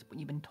you mean it's what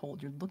you've been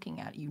told? You're looking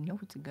at it. You know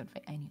it's a good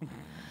face. Anyway.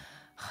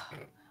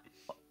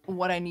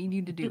 What I need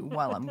you to do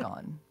while I'm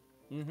gone,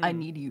 I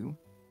need you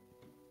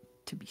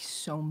to be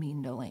so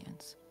mean to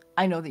Lance.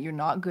 I know that you're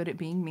not good at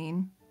being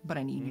mean, but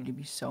I need you to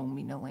be so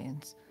mean to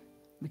Lance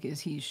because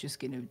he's just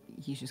gonna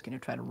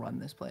try to run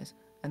this place,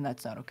 and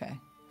that's not okay.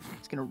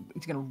 He's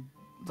gonna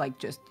like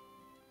just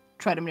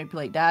try to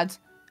manipulate Dads,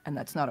 and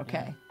that's not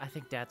okay. Yeah, I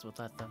think dads would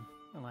let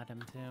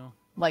him too.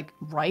 Like,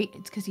 right?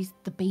 It's because he's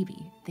the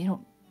baby. They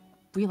don't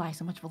realize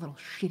how much of a little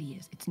shit he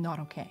is. It's not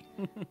okay.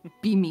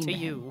 Be mean To to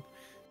him. you.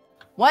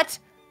 What?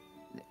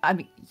 I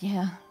mean,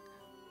 yeah.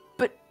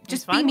 But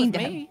just be fine mean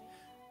with to me. him.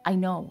 I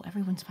know.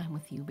 Everyone's fine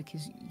with you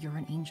because you're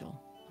an angel,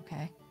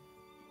 okay?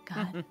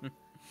 God.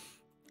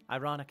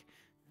 Ironic.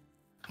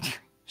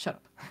 Shut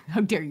up.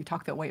 How dare you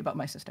talk that way about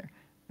my sister?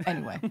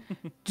 Anyway,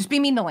 just be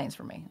mean to Lance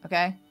for me,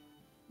 okay?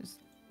 Just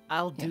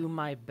I'll do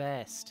my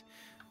best.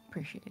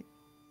 appreciate it.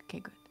 Okay,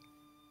 good.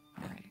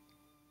 All right.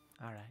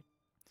 All right.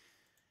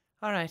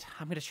 All right.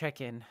 I'm gonna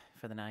check in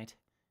for the night.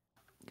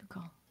 Good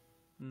call.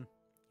 You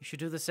should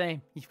do the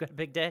same. You've got a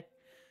big day.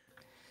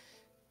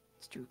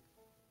 It's true.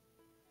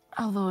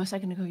 Although a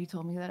second ago you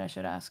told me that I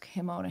should ask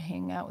Himo to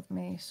hang out with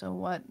me. So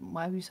what?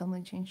 Why have you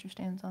suddenly changed your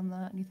stance on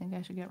that? Do you think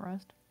I should get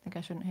rest? Think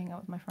I shouldn't hang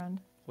out with my friend?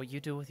 What you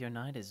do with your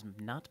night is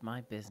not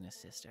my business,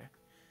 sister.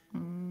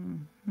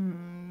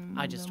 Mm-hmm.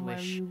 I just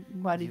wish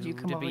Why did you you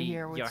come to over be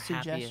here with your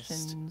happiest.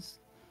 suggestions?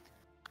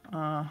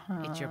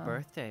 Uh-huh. It's your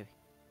birthday. You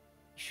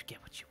should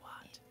get what you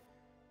want.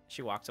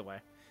 She walks away.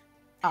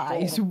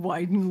 Eyes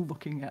widen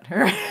looking at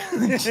her.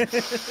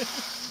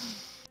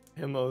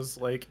 Himo's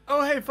like,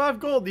 oh, hey, 5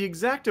 gold, the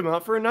exact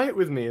amount for a night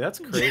with me. That's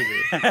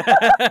crazy.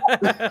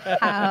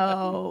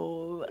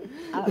 How?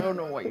 I don't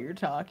know what you're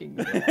talking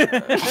about.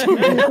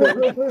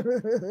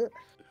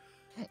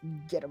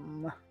 Get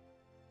him.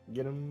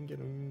 Get him, get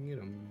him, get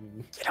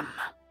him. Get him.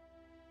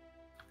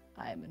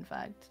 I am, in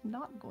fact,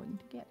 not going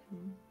to get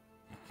him.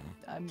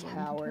 I'm going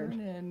Coward. to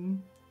turn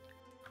in.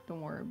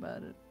 Don't worry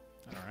about it.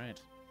 All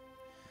right.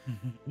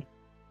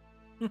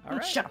 All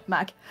right. Shut up,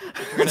 Mac.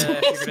 You're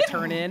gonna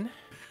turn in.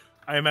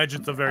 I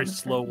imagine it's a very I'm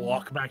slow turning.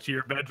 walk back to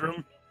your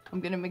bedroom. I'm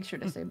gonna make sure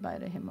to say bye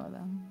to Himo,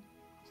 though.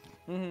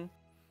 Mm-hmm.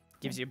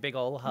 Gives you a big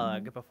old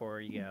hug before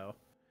you go.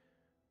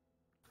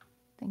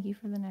 Thank you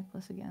for the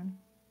necklace again.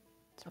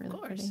 It's Of really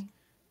course. pretty.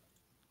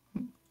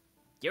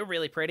 You're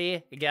really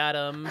pretty. You got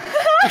him. That's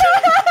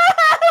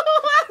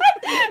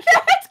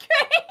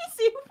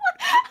crazy.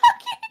 How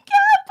can you get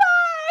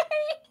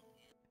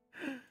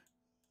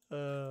by?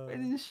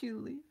 And then she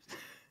leaves.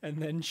 And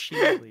then she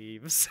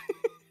leaves.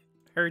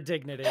 Her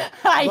dignity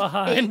I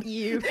behind. hate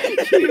you.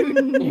 You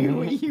knew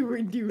what you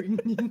were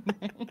doing.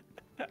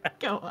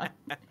 Go on.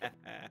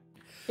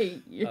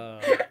 Hate you.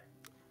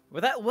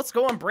 With that, let's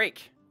go on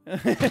break.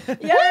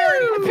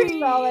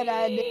 Solid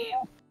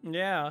idea.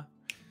 Yeah.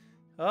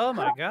 Oh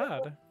my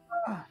god.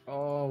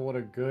 Oh, what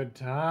a good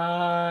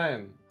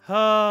time.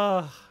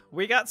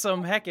 We got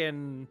some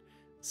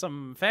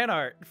fan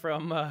art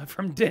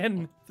from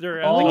Din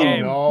throughout Oh the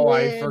game. no,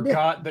 I Did.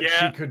 forgot that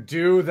Yeah. she could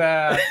do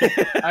that.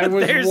 I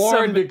was There's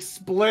warned some-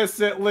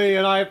 explicitly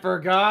and I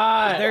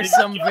forgot. There's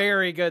some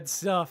very good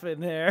stuff in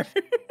there. Is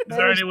there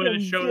There's any way to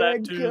some show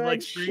that good, to like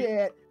good stream?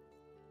 shit.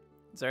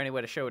 Is there any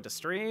way to show it to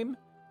stream?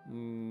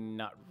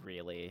 Not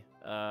really.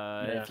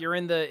 Yeah. If you're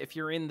in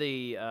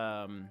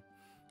the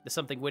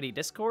Something Witty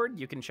Discord,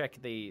 you can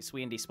check the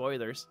SWE&D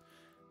spoilers.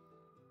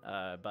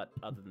 But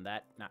other than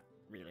that, not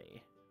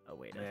really a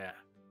way to. Yeah.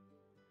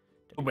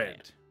 to Too do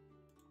bad.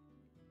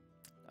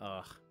 that.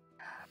 Ugh.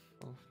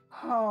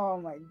 Oh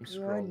my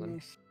scrolling.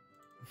 goodness.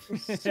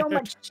 There's so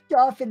much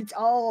stuff and it's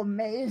all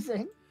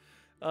amazing.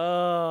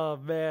 Oh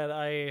man,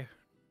 I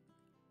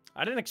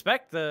didn't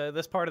expect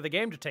this part of the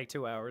game to take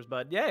 2 hours,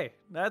 but yay,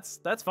 that's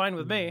fine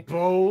with me.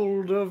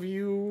 Bold of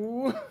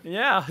you.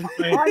 Yeah.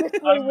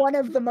 Honestly, one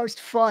of the most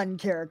fun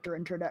character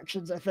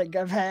introductions I think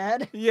I've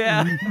had.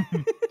 Yeah.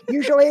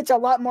 Usually it's a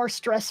lot more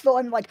stressful.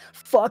 I'm like,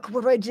 fuck,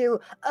 what do I do?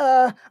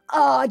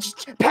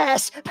 Just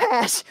pass.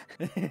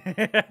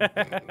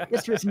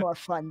 This was more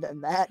fun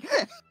than that.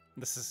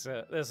 This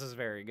is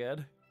very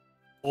good.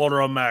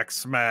 Ultra Max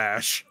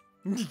Smash.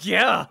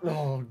 Yeah.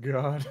 Oh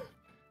god.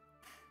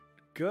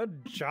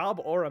 Good job,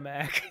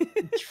 Oramac.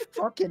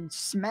 Fucking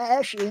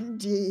smash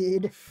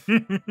indeed.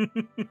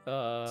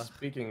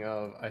 Speaking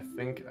of, I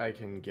think I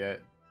can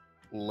get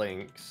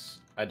links.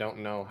 I don't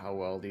know how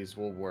well these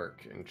will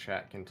work, and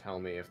chat can tell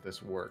me if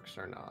this works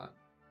or not.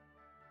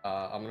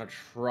 I'm gonna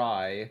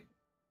try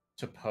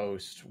to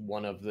post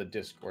one of the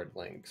Discord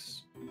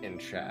links in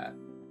chat.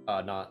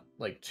 Not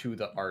like to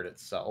the art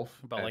itself.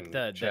 But like and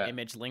the chat-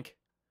 image link.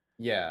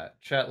 Yeah,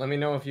 chat, let me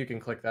know if you can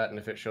click that and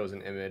if it shows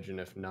an image, and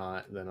if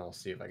not, then I'll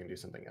see if I can do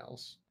something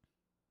else.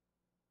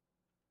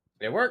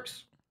 It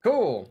works!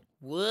 Cool!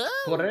 Whoa.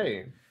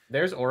 Hooray!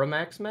 There's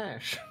Oramac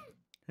Smash.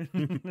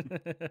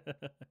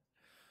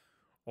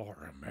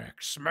 Oramac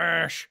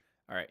smash.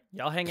 All right,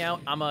 y'all hang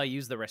out. I'm gonna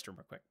use the restroom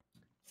real quick.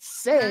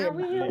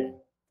 Same.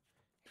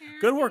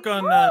 Good work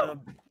on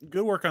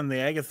the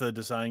Agatha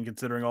design,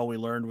 considering all we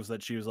learned was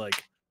that she was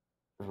like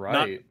Right.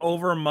 not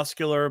over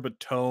muscular but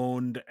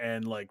toned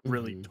and like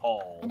really Mhm.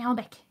 tall. And now I'm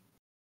back.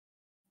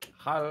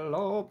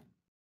 Hello.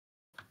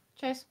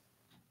 Chase,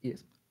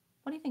 Yes.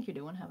 what do you think you're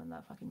doing having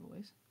that fucking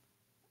voice?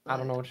 I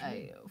don't know what you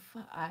mean.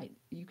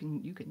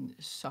 You can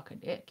suck a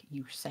dick,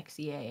 you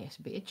sexy ass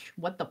bitch.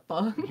 What the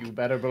fuck? You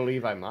better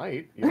believe I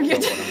might. You don't know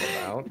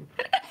what I'm about.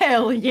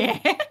 Hell yeah.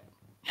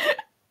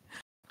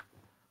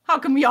 How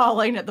come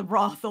y'all ain't at the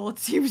brothel? It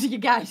seems you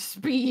guys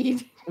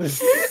speed.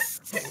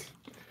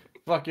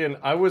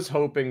 I was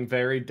hoping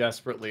very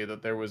desperately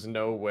that there was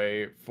no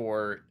way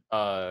for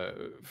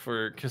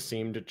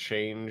Kasim to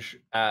change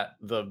at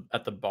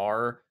the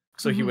bar,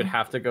 so he would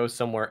have to go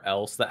somewhere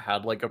else that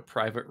had like a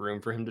private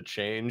room for him to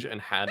change, and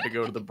had to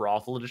go to the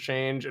brothel to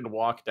change, and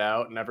walked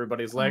out, and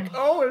everybody's like,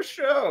 "Oh, a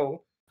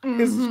show!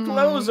 His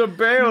clothes are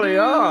barely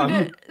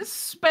on."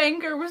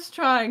 Spanker was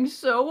trying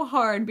so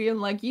hard, being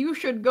like, "You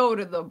should go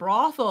to the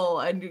brothel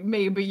and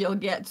maybe you'll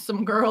get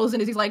some girls."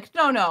 And he's like,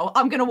 "No,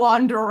 I'm gonna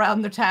wander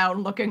around the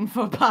town looking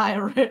for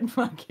pirate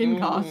fucking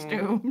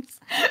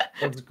costumes."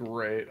 That's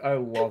great. I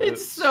love it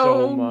It's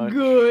so so much.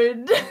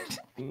 good.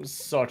 I'm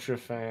such a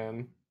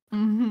fan.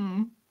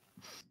 Okay.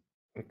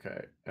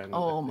 And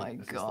Oh I think my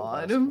this is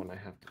God. the last one I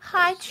have to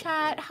Hi, post, so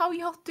chat. How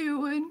y'all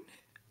doing?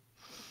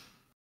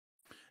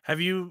 Have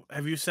you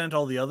sent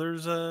all the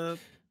others? I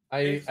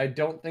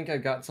don't think I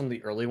got some of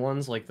the early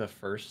ones, like the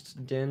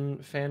first Din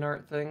fan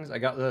art things. I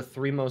got the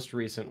 3 most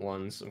recent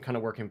ones. I'm kind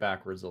of working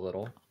backwards a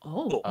little.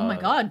 Oh my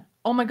God.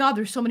 Oh my God,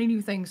 there's so many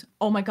new things.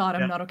 Oh my God,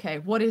 I'm not okay.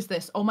 What is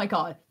this? Oh my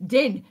God.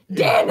 Din!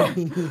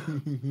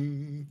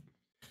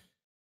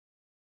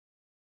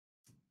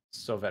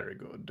 So very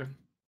good.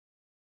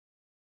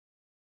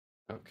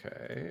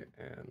 Okay,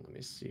 and let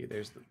me see.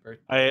 There's the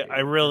birthday I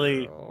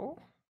really girl.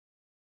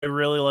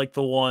 like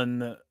the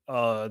one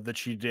that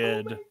she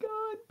did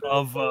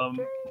of I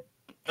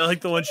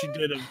like the one she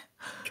did of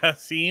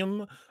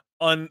Kasim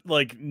on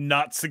like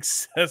not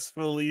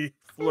successfully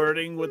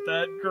flirting with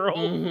that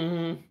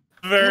girl.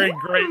 Very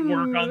great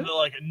work on the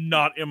like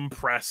not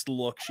impressed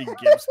look she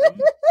gives him.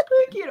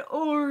 Look at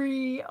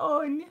Ori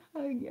on.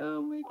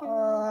 Oh my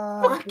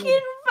God. Fucking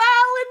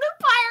Val in the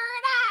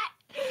pirate hat.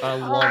 I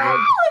love it.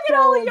 Look at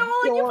all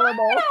y'all in your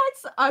adorable. pirate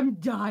hats. I'm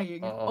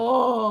dying.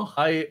 Oh.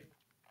 I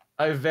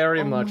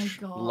very Oh my much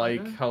God.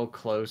 like how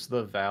close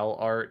the Val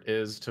art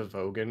is to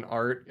Vogan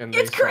art, and they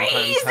It's sometimes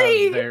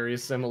crazy! have very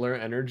similar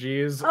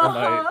energies,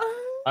 and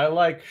I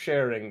like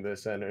sharing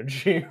this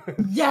energy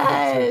with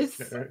Yes!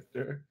 this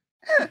character.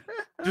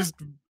 Just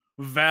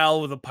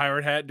Val with a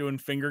pirate hat doing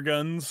finger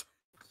guns.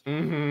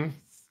 I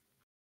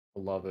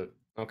love it.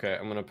 Okay,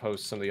 I'm gonna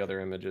post some of the other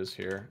images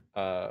here.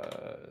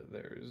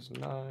 There's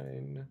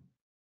 9.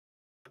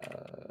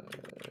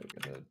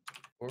 Gotta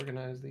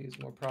organize these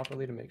more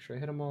properly to make sure I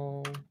hit them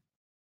all.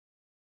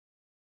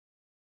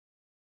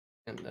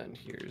 And then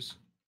here's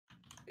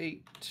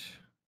 8.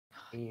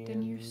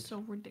 Then you're And so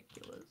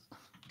ridiculous.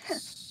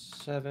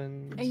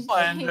 7. And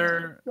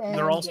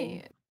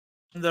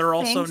they're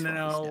also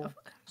now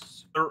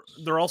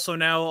they're also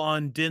now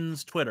on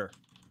Din's Twitter.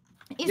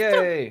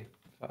 Yay!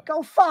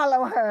 Go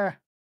follow her.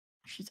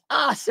 She's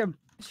awesome.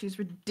 She's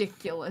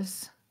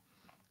ridiculous.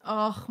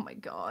 Oh my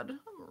God. I'm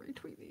gonna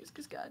retweet these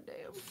because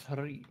goddamn.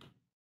 3.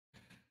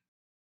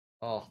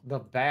 Oh, the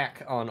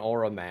back on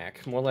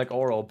Oromac. More like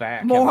Oro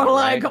back. More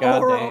like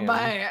right? Oro Goddamn.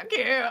 back,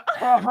 yeah.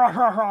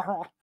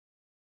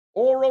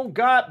 Oro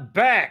got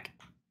back!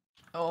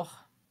 Oh,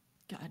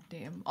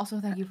 goddamn.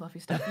 Also, thank you, Fluffy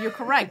Stuff. You're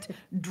correct.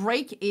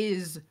 Drake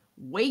is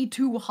way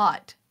too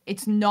hot.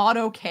 It's not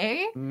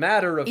okay.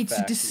 Matter of It's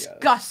fact,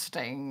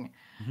 disgusting.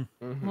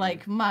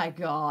 Like, my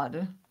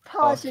God.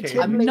 Positively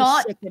I'm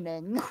not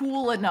sickening.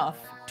 cool enough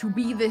to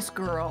be this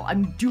girl.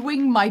 I'm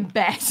doing my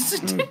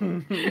best.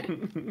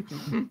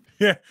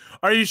 Yeah,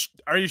 are you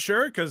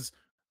sure? Because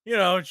you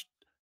know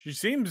she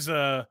seems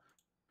kind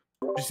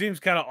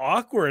of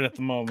awkward at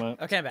the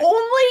moment. Okay, I'm back.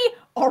 Only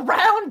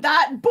around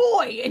that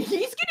boy, and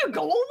he's gonna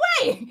go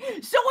away,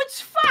 so it's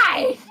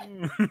fine.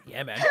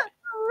 Yeah, man.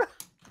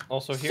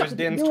 Also, here's So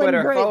Din's doing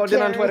Twitter. great, Follow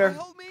Din on Carrie. Twitter.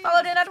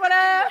 Follow Din on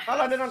Twitter.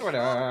 Follow Din on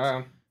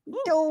Twitter.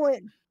 Do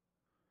it.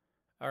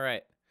 All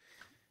right.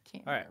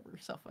 Can't All right. remember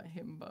yourself a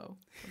himbo.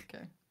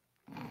 Okay.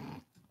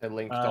 I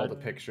linked all the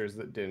pictures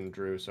that Din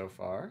drew so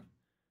far.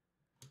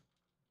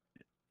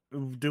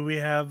 Do we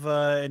have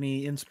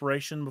any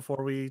inspiration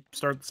before we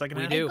start the second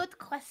We half? do. Good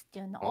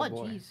question. Oh, Oh,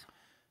 boy. jeez.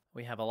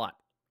 We have a lot.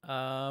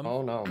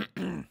 Oh no.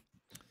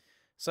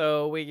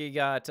 So we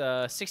got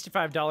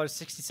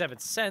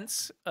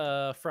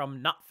 $65.67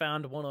 from Not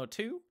Found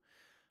 102.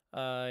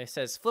 It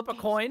says flip a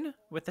coin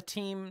with the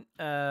team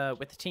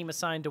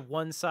assigned to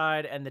one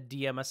side and the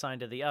DM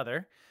assigned to the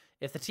other.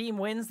 If the team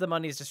wins, the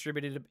money is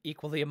distributed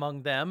equally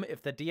among them.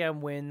 If the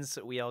DM wins,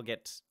 he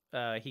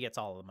gets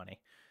all of the money.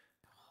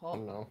 Oh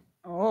no.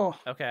 Oh,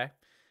 Okay,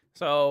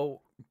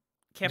 so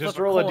can't Just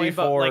flip roll a coin, a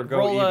but d4, like go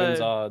roll evens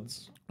a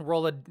odds.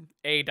 roll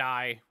a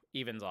die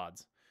evens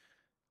odds.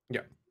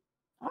 Yeah.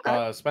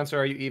 okay. Spencer,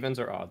 are you evens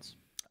or odds?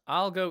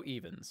 I'll go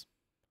evens.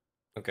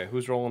 Okay,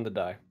 who's rolling the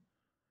die?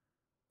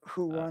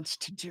 Who wants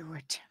to do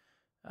it?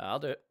 I'll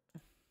do it.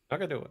 I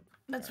can do it.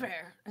 That's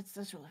fair. That's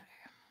really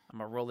fair. I'm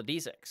gonna roll a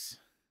d6.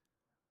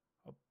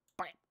 Oh,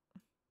 bam.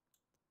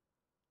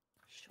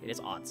 It is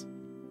odds.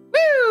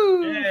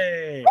 Woo!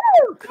 Yay!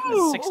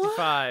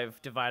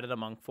 65 divided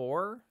among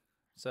 4.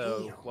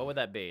 So what would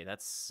that be?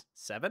 That's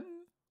 7?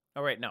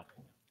 Oh wait, no.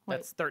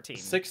 That's 13.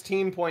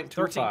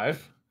 16.25.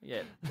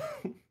 Yeah.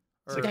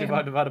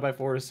 65 divided by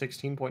 4 is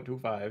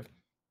 16.25.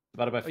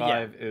 Divided by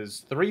 5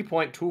 is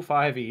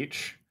 3.25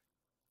 each.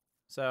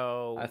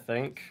 So I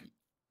think.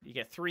 You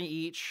get 3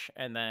 each,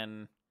 and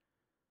then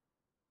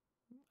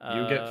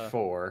You get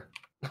 4,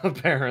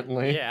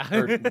 apparently. Yeah.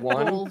 Or 1.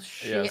 Yeah,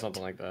 Bullshit.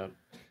 something like that.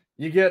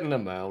 You get an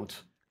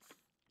amount.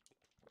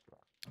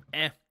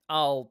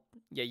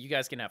 Yeah, you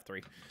guys can have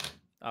 3.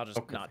 I'll just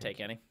Okay, not take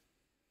any.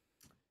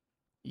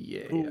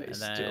 Yay, Ooh. I And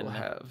still then-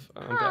 have.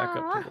 I'm back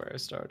up to where I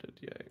started.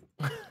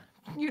 Yay.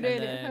 You And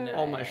did then- it.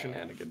 All my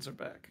shenanigans are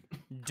back.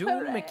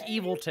 Doom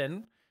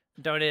McEvilton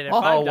donated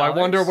Oh, $5 Oh, I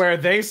wonder where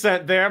they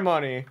sent their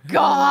money.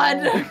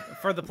 God.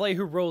 for the play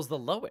who rolls the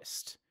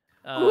lowest.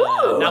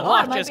 Ooh, now I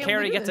watch might as be able to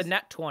Carrie do gets a this.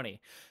 nat 20.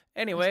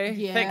 Anyway,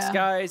 thanks Yeah.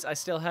 guys. I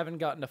still haven't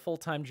gotten a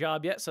full-time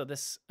job yet, so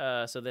this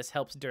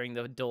helps during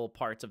the dull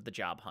parts of the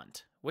job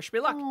hunt. Wish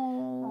me luck.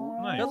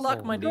 Aw. Good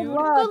luck, my Good dude.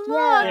 luck. Good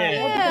luck, Yeah. Hope you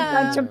can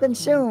yeah. find something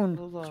soon.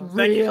 It's Thank you so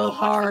real much for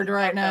hard the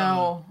right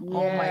now. Oh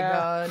my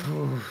Yeah.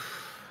 god.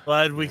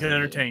 Glad we can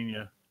entertain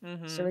you.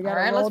 Mhm. So we All got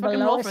right, to let's roll the fucking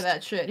roll for lowest.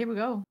 that shit. Here we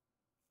go.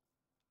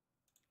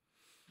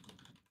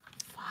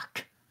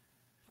 Fuck.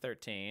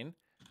 13.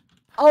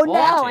 Oh, Well,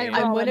 now I'm I'm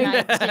I'm rolling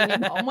winning.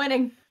 19. I'm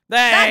winning.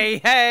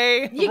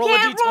 Hey, You roll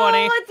can't a roll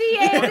d20. a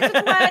d8. It's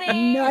a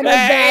 20. None of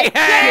Hey,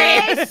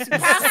 that.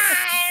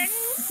 hey.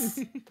 Yes,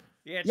 come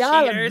Yeah,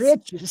 Y'all are cheaters.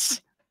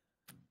 bitches.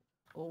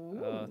 on.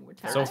 Ooh,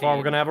 So far,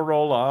 we're gonna have a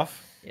roll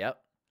off. Yep.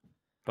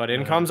 But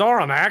in comes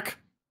Oramak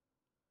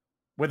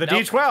with a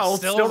Nope, D12.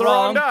 still Still the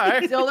wrong wrong.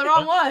 die. Still the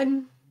wrong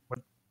one.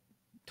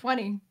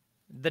 20.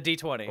 The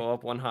d20. Go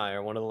up one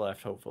higher, one to the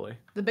left, hopefully.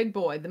 The big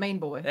boy, the main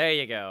boy. There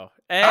you go.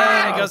 And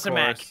Ah, it goes of to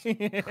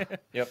Mac.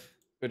 Yep.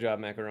 Good job,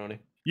 Macaroni.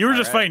 You were All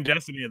just right. fighting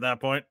Destiny at that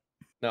point.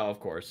 No, of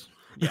course.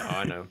 Yeah,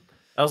 I know.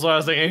 That's why I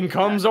was like, in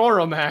comes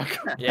Oramak.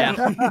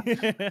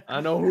 Yeah. I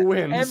know who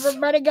wins.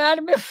 Everybody got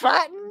to be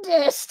fighting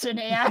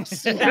Destiny. I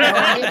see.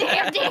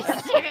 Damn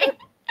Destiny.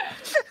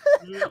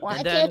 Why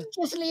And can't then- you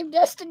just leave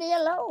Destiny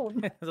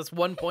alone? That's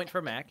 1 point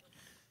for Mac.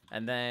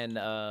 And then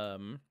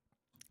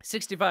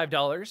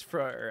 $65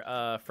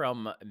 for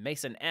from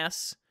Mason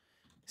S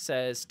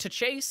says, to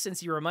Chase,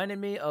 since you reminded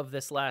me of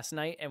this last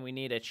night and we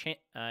need a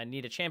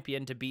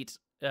champion to beat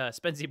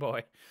Spency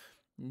Boy.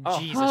 Oh.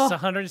 Jesus,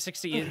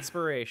 160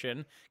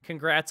 inspiration.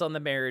 Congrats on the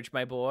marriage,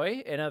 my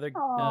boy. In other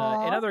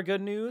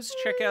good news,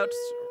 check out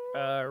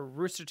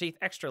Rooster Teeth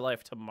Extra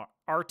Life tomorrow.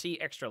 RT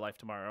Extra Life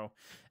tomorrow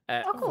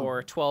Oh, cool.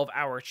 for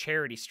 12-hour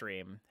charity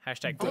stream.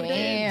 Hashtag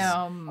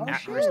Damn. Oh, at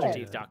shit.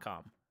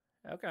 roosterteeth.com.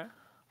 Okay.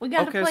 We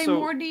got to Okay, play so-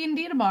 more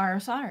D&D tomorrow.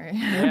 Sorry.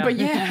 Yeah. But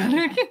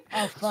yeah.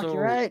 Oh, fuck, So-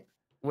 you're right.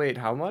 Wait,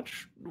 how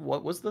much?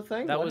 What was the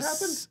thing? That what was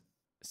happened?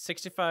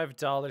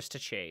 $65 to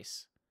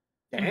Chase.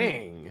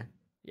 Dang.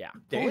 Yeah.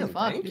 Holy Damn,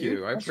 fuck, thank dude.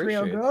 you. I That's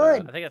appreciate real I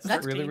good. think that's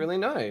That's 13. really, really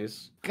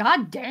nice.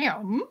 God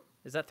damn.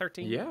 Is that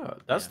 13? Yeah,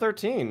 that's Yeah.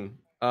 13.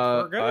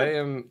 We're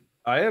good.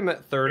 I am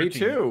at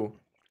 32.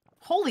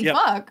 Holy Yep.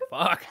 fuck.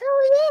 Fuck.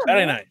 Hell yeah.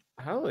 Very man. nice.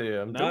 Hell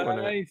yeah, I'm doing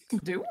it. Nice.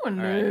 Doing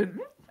right. it.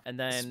 And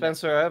then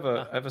Spencer, I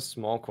have a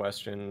small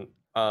question.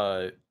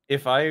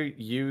 If I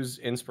use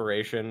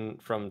inspiration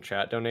from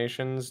chat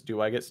donations,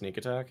 do I get sneak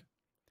attack?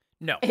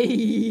 no.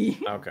 Hey.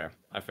 Okay,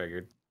 I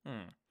figured.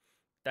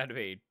 That'd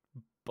be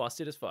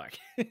busted as fuck.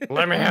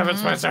 Let me have it,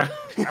 Spencer.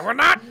 I will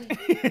not.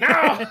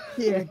 No.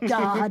 Dear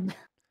God.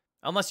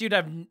 Unless you'd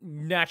have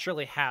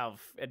naturally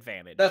have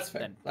advantage. That's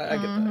fair. then- I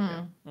get that.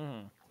 Yeah.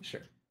 Mhm.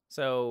 Sure.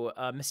 So,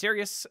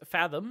 Mysterious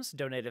Fathoms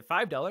donated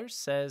 $5.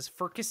 Says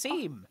for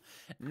Kasim,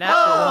 Nat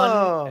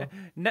Oh.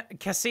 one,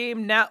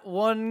 Kasim Nat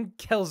one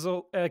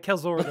Kelzor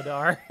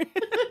Ladar,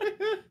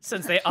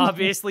 since they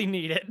obviously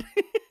need it.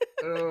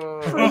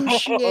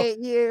 Appreciate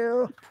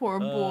you. Poor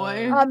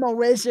boy. I'm a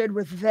wizard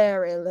with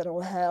very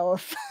little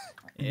health.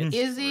 It's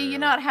Izzy, true. you're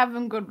not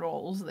having good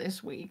rolls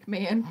this week,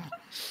 man.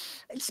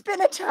 It's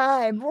been a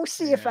time. We'll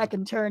see if Yeah. I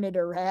can turn it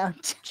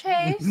around.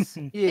 Chase,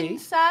 in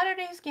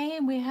Saturday's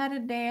game, we had a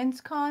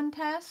dance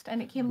contest,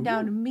 and it came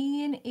down to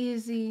me and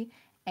Izzy.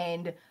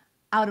 And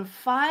out of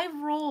 5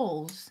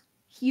 rolls,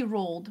 he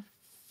rolled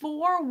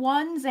 4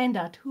 1s and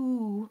a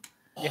 2.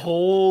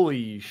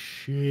 Holy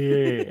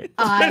shit.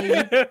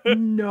 I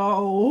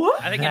know.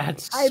 I think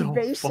That's I so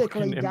basically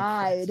fucking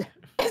died.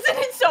 Isn't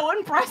it so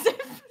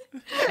impressive?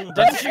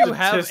 Didn't you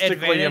have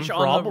Statistically advantage on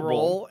the improbable.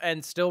 roll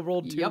and still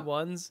rolled 2 Yep.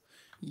 ones?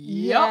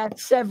 Yeah,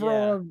 several,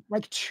 Yeah. of-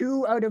 like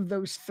 2 out of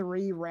those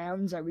 3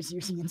 rounds, I was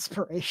using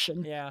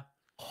inspiration. Yeah.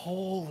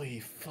 Holy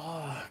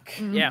fuck.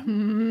 Yeah.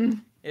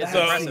 Mhm. It's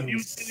So impressive. you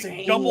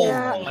insane. double.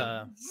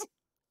 Yeah.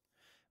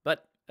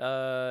 But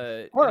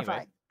anyway,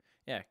 Horrifying.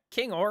 yeah,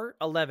 King Or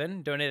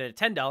 11 donated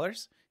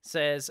 $10.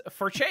 Says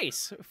for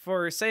Chase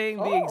for saying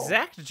the Oh.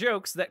 exact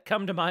jokes that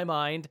come to my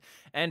mind,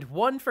 and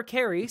 1 for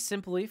Carrie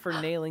simply for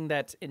nailing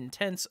that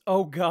intense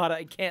 "oh God,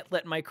 I can't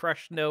let my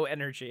crush know"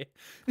 energy.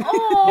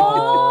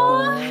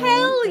 Oh,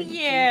 hell thank you,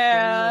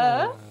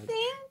 yeah. God.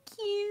 Thank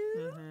you.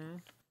 Mm-hmm.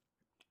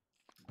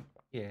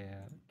 Yeah,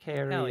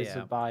 Carrie Hell is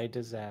yeah. a bi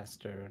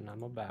disaster, and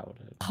I'm about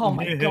it. Oh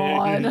my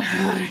god.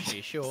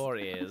 She sure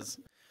is.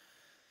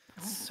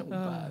 So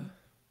bad.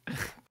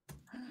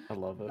 I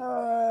love it.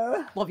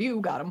 Love you,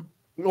 got him.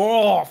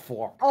 Oh,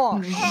 fuck. Oh,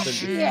 Been shit.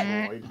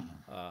 destroyed.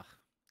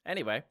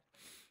 Anyway,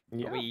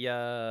 Yeah. are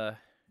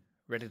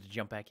we ready to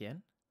jump back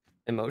in?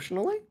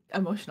 Emotionally?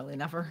 Emotionally,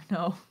 never.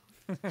 No.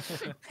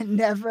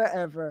 Never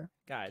ever.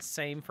 Guys,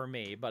 same for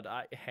me. But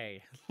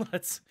hey,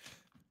 let's.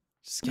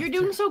 Just You're go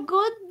doing through- so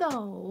good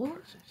though.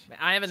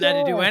 I haven't had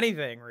to do Yeah.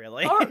 anything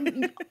really.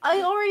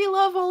 I already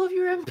love all of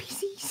your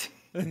NPCs.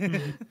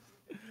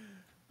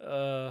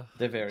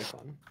 They're very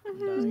fun.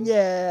 dying.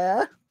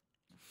 Yeah.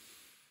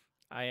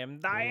 I am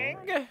dying.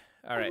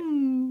 All right.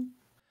 Hmm.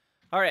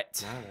 All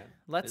right. All right.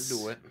 Let's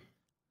do it.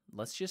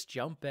 Let's just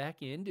jump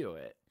back into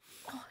it.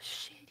 Oh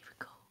shit, here we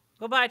go.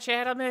 Goodbye,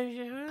 chat. Oh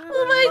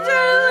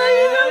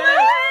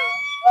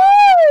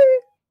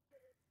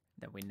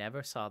Then we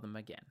never saw them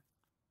again.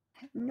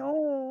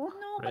 No.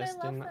 No, but I Rest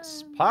love in them.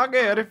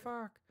 spaghetti.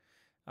 Fuck.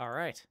 All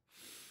right.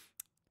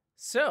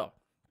 So,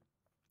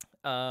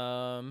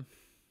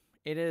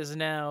 it is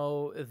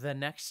now the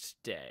next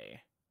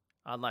day,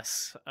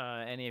 unless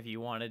any of you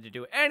wanted to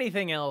do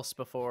anything else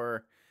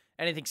before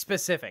anything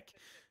specific,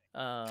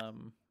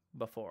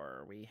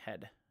 before we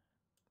head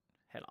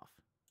off.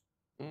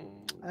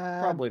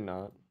 Probably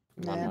not.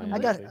 Not Yeah. my I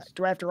end, got. at least.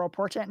 Do I have to roll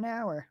portent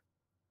now, or?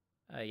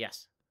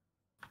 Yes.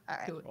 All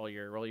right. Do it. Roll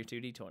your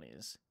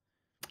 2d20s.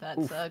 That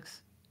Oof.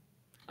 sucks.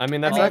 I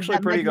mean, that's That actually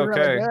might pretty be really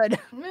okay. good.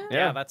 Yeah,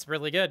 Yeah. that's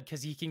really good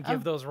because you can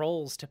give Oh. those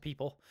rolls to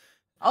people.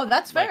 Oh,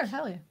 that's fair. Like-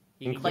 Hell yeah.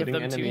 You can Including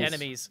give them to enemies.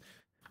 enemies.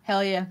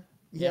 Hell yeah.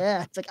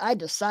 Yeah, it's like I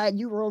decide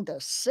you rolled a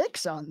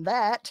 6 on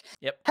that.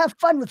 Yep. Have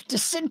fun with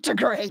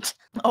disintegrate.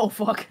 Oh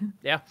fuck.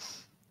 Yeah,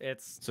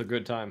 it's It's a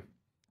good time.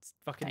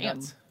 fucking Damn.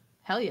 nuts.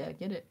 Hell yeah.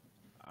 Get it.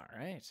 All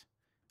right.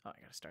 Oh, I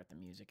gotta start the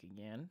music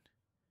again.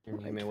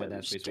 Hit me with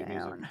that sweet, sweet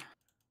Down. music.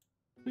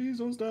 Please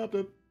don't stop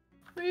it.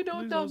 We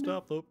don't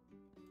stop. though.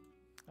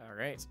 All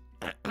right.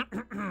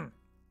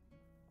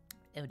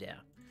 Oh dear.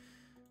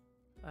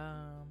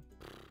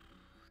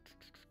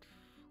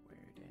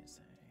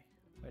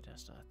 Where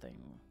does that thing?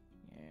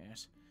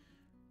 Yes.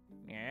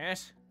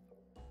 Yes.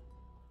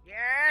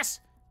 Yes.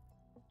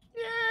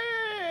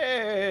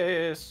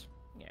 Yes.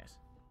 Yes.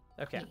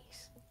 Okay.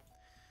 Nice.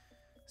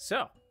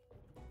 So,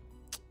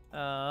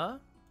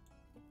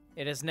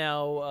 it is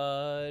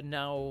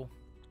now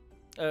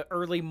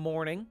early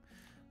morning,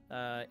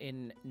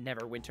 in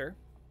Neverwinter.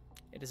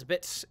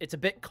 It's a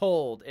bit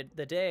cold.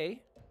 The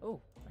day. Oh,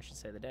 I should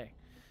say the day.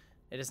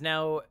 It is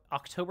now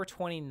October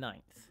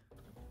 29th.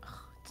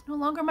 It's no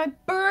longer my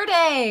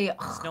birthday.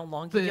 It's no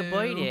longer your Boo.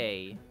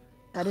 birthday.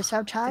 That is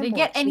how time Did I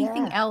get works,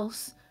 anything yeah.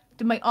 else?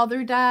 Did my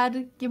other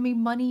dad give me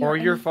money Or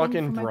your anything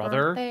fucking for my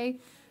brother? birthday?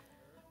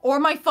 Or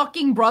my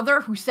fucking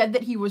brother who said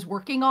that he was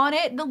working on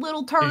it, the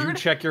little Did you turd?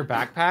 check your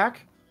backpack?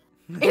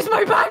 Is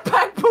my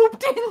backpack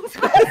pooped in?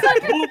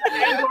 Poop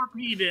and or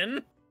peed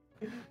in.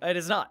 It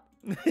is not.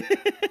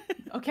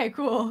 Okay,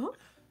 cool.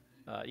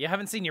 You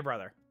haven't seen your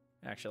brother,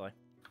 actually.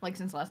 Like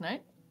since last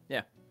night?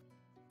 Yeah.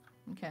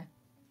 Okay.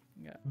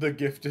 The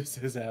gift is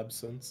his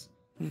absence.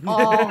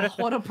 Oh,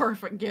 what a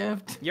perfect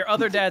gift. Your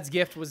other dad's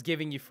gift was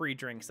giving you free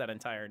drinks that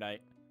entire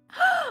night.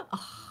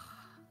 Oh,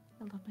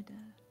 I love my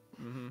dad.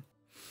 Mm-hmm.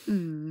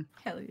 Hmm.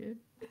 Hell yeah.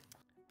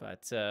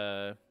 But,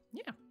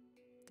 yeah.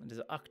 It is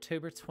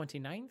October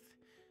 29th.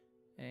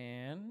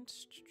 And...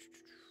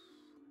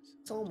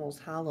 It's almost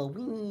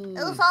Halloween.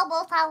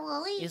 almost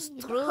Halloween. It's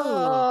true.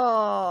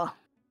 Oh.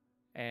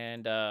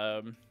 And,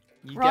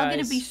 you We're all guys...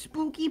 gonna be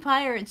spooky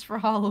pirates for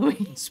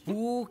Halloween.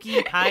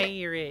 Spooky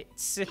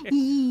pirates.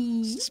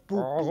 Spooky.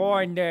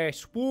 Oh, the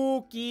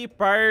spooky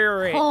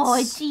pirates. Oh,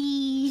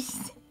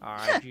 jeez.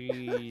 Ah,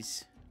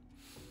 jeez.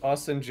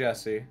 Us and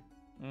Jesse.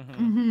 Mm-hmm.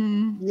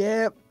 Mm-hmm.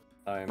 Yep.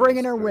 I am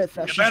Bringing her spooked. with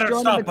us. You She's better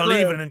joining stop the crew.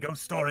 believing in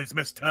ghost stories,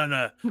 Miss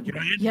Turner. You're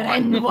in You're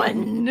one. in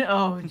one.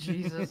 Oh,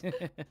 Jesus.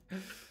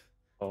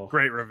 Oh,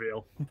 Great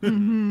reveal.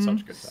 Mhm.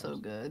 Such good So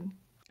times. good.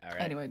 All right.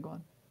 Anyway, go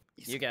on.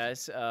 You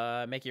guys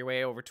make your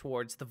way over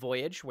towards the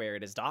Voyage, where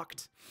it is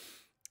docked.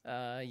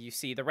 You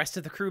see the rest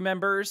of the crew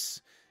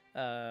members,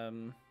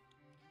 and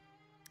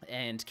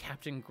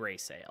Captain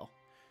Graysail.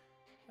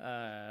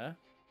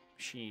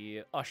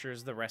 She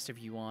ushers the rest of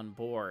you on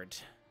board.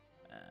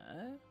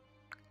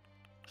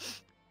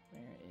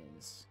 Where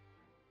is...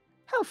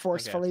 How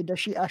forcefully does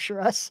she usher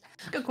us?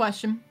 Good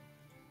question.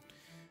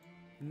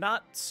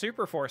 Not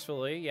super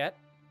forcefully yet.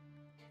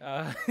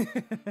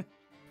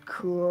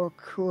 Cool,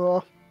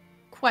 cool.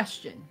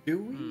 Question. Do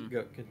we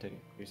go? Continue.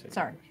 You say your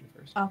Sorry. question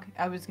first. Okay,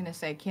 I was gonna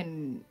say,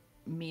 can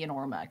me and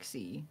Ormac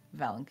see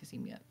Val and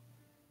Kasim yet?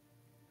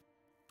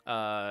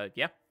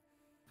 Yeah.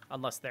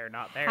 Unless they're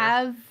not there.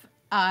 Have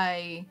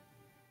I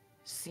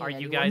seen Are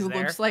you anyone guys who there?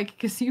 looks like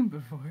Kasim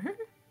before?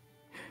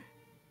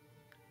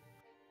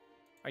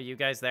 Are you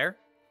guys there?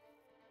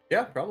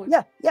 Yeah, probably.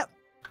 Yeah, yep.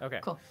 Okay.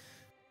 Cool.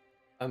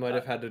 I might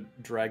have had to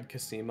drag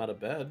Kasim out of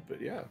bed,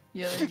 but yeah.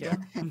 Yeah, there you go.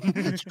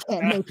 You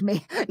can't make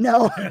me.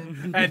 No.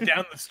 And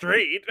down the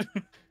street.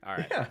 All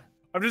right. Yeah.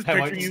 I'm just I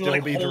might picturing you still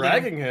like be holding,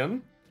 dragging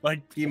him.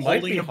 like He might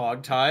holding be him.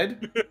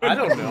 hogtied. I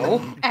don't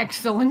know.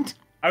 Excellent.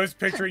 I was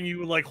picturing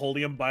you like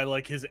holding him by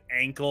like his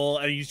ankle,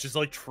 and he's just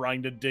like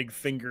trying to dig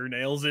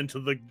fingernails into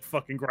the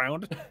fucking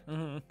ground.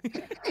 Mhm.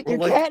 You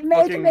like can't make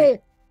fucking- me.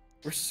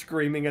 We're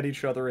screaming at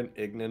each other in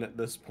Ignan at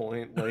this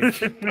point.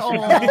 Like, Oh,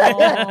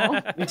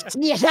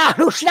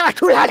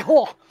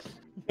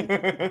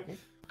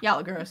 y'all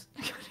are gross.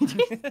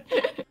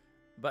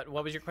 But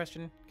what was your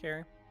question,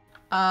 Carrie?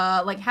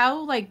 Like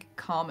how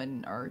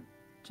common are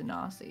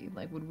Genasi?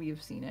 Like, would we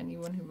have seen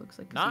anyone who looks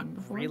like Not Kasim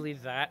before? really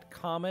that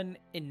common.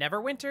 In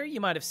Neverwinter, you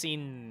might have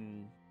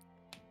seen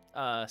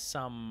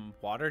some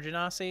water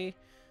genasi,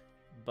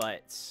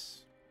 but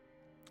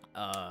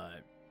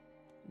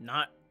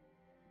not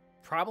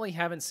probably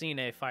haven't seen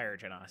a fire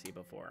genasi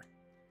before.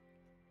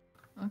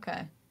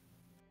 Okay.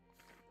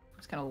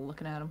 Just kind of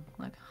looking at him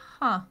like,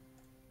 huh.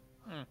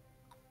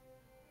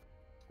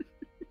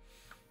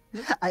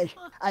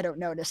 I don't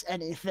notice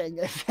anything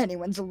if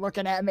anyone's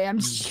looking at me. I'm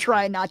just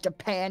trying not to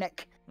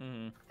panic.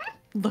 Mm.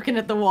 Looking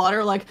at the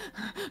water like.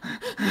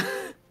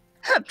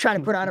 I'm trying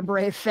to put on a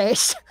brave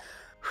face.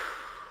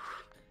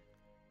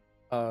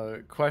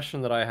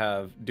 question that I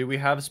have: do we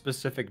have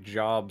specific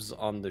jobs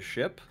on the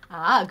ship?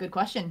 Ah, good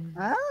question.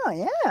 Oh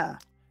yeah.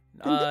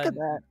 Didn't think of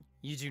that.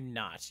 You do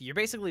not. You're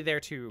basically there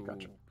to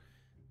Gotcha.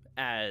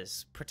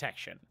 as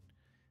protection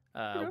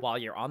while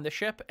you're on the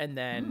ship, and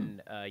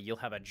then you'll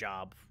have a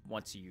job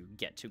once you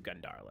get to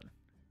Gundarlin.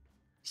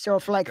 So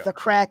if the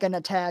Kraken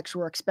attacks,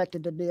 we're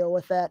expected to deal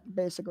with that,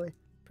 basically.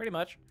 Pretty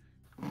much.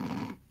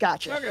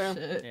 Gotcha.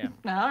 Shit. Yeah.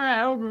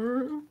 All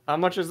right. How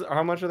much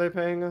are they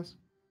paying us?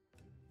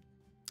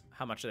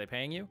 How much are they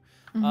paying you?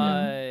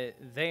 Mhm.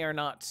 They are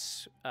not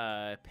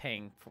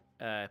paying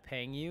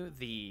you.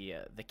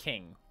 The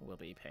king will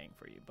be paying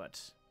for you,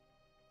 but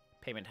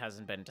payment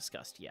hasn't been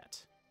discussed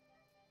yet.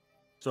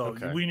 So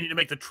Okay. we need to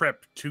make the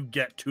trip to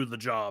get to the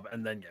job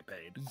and then get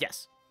paid.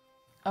 Yes.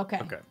 Okay.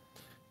 Okay.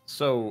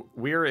 So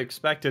we're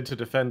expected to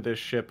defend this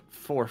ship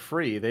for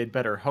free. They'd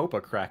better hope a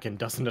Kraken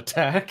doesn't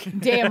attack.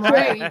 Damn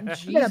right. I'm gonna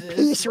Jesus.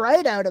 piece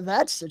right out of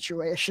that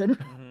situation.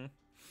 Mm-hmm.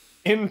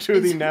 Into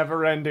the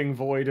never-ending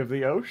void of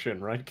the ocean,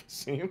 right,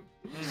 Kasim?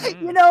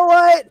 Mm-hmm. You know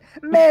what?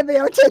 Maybe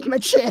I'll take my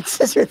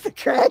chances with the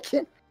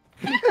Kraken.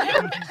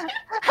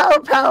 How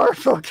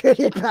powerful could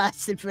it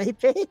possibly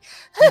be?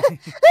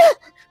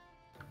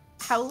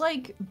 How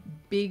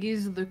big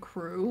is the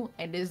crew,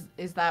 and is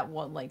that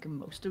what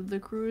most of the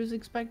crew is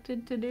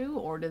expected to do,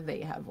 or do they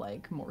have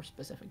more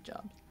specific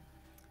jobs?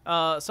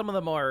 Some of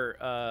the more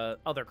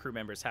other crew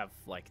members have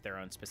their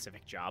own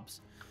specific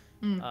jobs.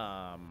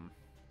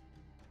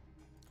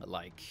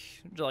 Like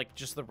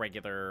just the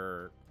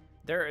regular.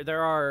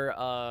 There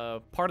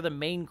are part of the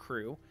main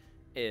crew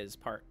is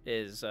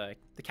the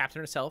captain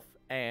herself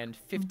and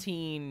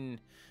 15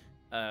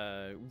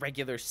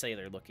 regular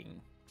sailor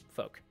looking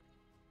folk.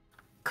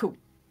 Cool.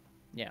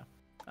 Yeah.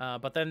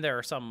 But then there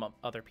are some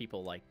other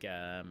people like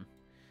the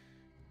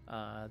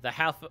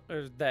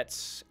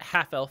that's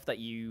half elf that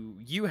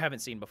you haven't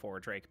seen before,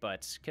 Drake,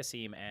 but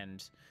Kasim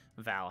and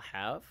Val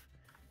have.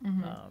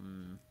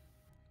 Mm-hmm.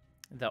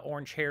 The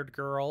orange-haired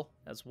girl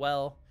as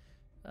well,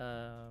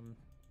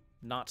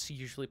 not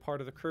usually part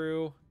of the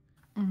crew.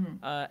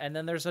 Mm-hmm. And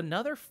then there's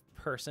another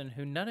person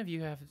who none of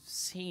you have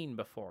seen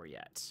before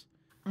yet.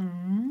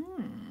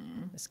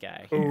 Mm. This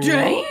guy.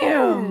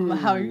 Damn!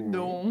 How you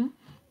doing?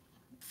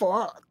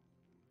 Fuck.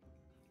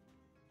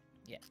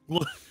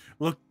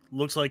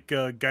 Looks like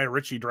Guy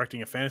Ritchie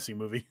directing a fantasy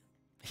movie.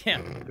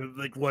 Yeah.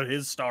 Like what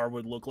his star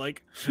would look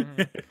like.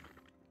 Mhm.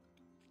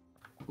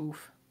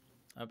 Oof.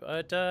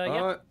 But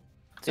yeah.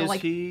 So,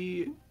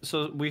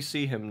 So we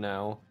see him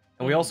now,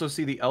 and we also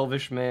see the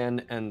elvish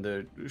man and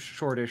the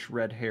shortish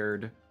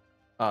red-haired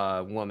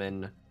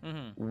woman.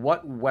 Mm-hmm.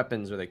 What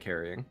weapons are they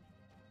carrying?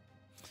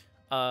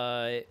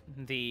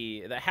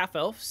 The half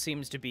elf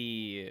seems to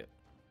be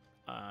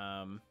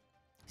in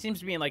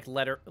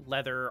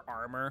leather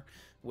armor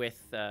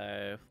with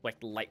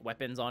light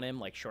weapons on him,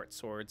 like short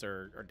swords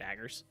or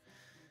daggers.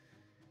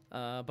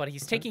 But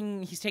he's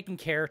taking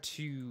care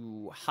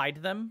to hide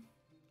them.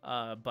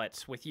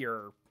 But with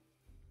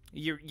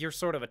you're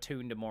sort of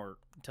attuned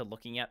to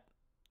looking at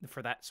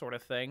for that sort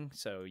of thing,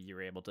 so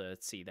you're able to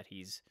see that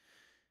he's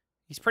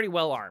pretty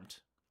well armed.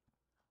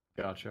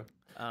 Gotcha.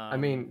 I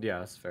mean, yeah,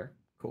 that's fair.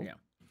 Cool. Yeah.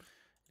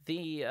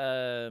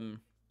 The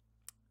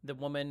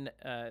woman,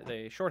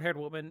 the short-haired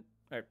woman,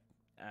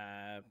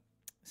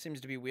 seems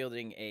to be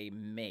wielding a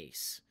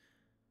mace.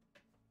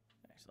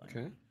 Actually,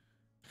 Okay.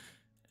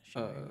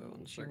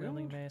 is she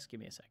wielding a mace? Give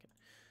me a second.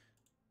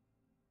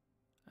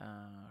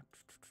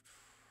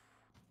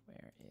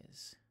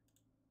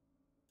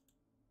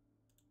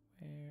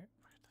 Where?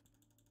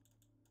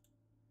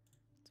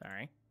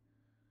 Sorry.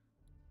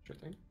 Sure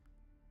thing.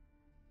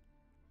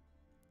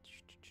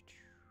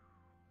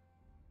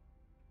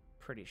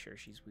 Pretty sure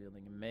she's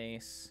wielding a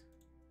mace.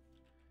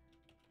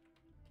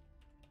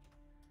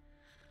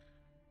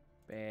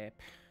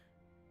 Beep.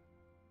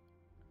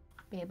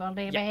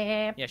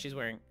 Yeah, she's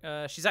wearing.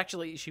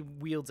 She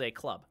wields a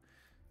club.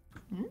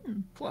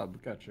 Mm.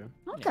 Club. Gotcha.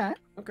 Okay.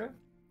 Okay.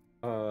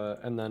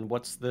 And then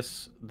what's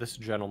this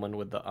gentleman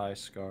with the eye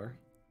scar?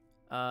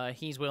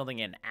 He's wielding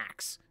an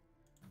axe.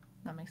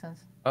 That makes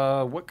sense.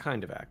 What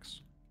kind of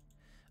axe?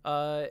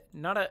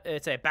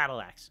 It's a battle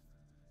axe.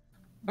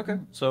 Okay,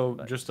 so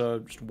But- just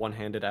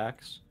one-handed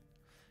axe.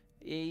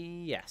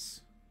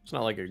 Yes. It's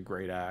not like a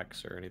great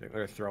axe or anything,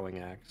 or a throwing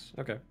axe.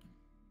 Okay.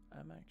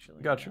 I'm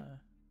actually. Gotcha.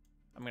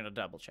 I'm gonna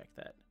double check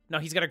that. No,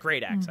 he's got a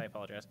great axe. I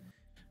apologize.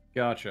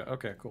 Gotcha.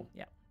 Okay, cool.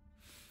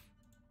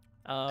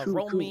 Cool,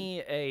 Roll cool.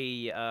 me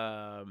a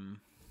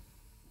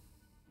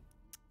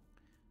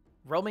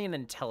roll me an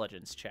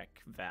intelligence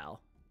check,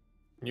 Val.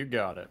 You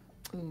got it.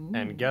 Ooh.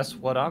 And guess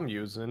what I'm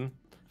using?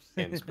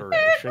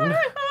 Inspiration.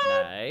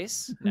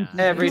 Nice. Nice.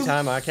 Every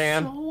time I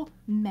can. So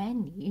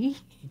many.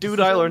 Dude,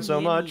 I learned so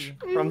much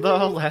from the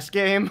last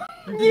game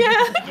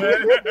Yeah.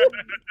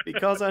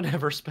 because I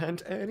never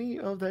spent any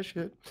of that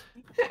shit.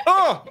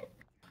 Oh!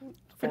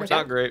 It's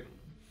not great.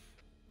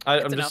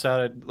 I'm That's just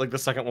sad. Like the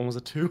second one was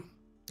a 2.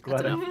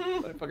 Glad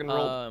I fucking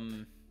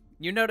rolled.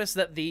 You notice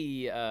that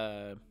the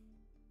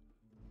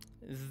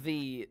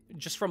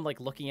just from like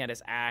looking at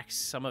his axe,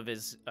 some of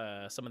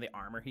the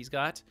armor he's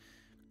got,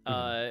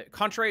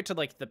 contrary to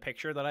like the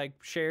picture that I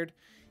shared,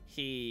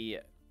 he's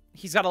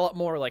got a lot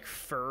more like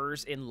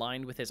furs in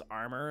line with his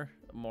armor,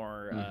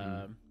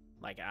 more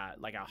like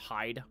a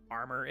hide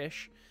armor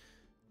ish.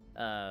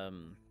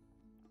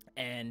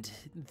 And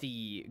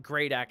the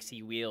great axe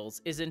he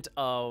wields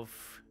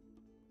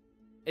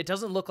it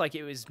doesn't look like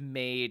it was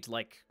made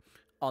like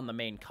on the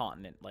main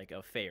continent, like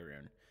of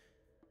Faerun.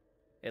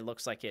 It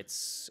looks like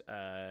it's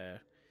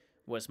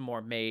was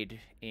more made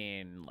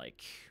in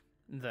like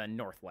the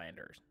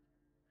Northlanders.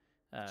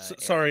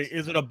 Sorry, areas.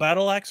 is it a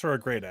battle axe or a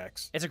great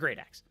axe? It's a great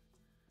axe.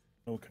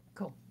 Okay.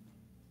 Cool.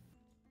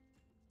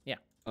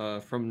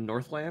 From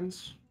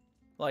Northlands?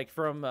 Like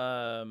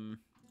from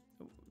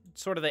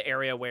sort of the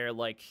area where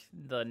like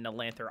the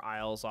Nalanther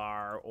Isles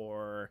are,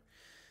 or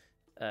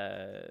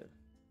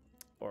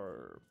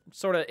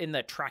sort of in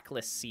the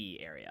trackless sea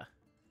area.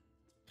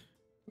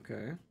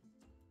 Okay.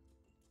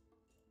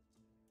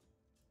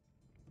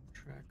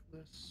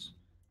 Trackless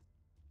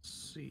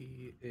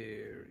sea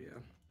area.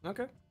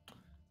 Okay.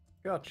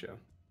 Gotcha.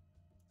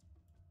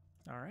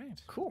 All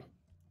right. Cool.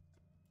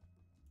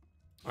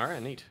 All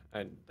right, neat.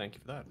 Thank you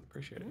for that.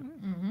 Appreciate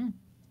it. Mm-hmm.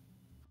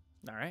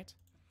 All right.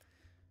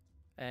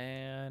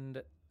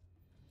 And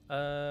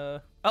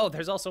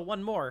there's also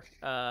one more.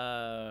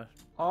 Oh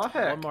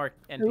heck. One more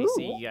NPC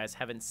Ooh. you guys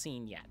haven't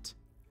seen yet.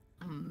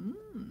 Mm.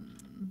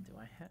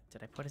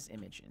 Did I put his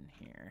image in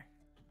here?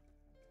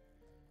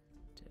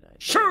 Did I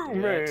Show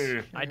do it?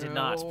 me! I did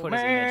not Show put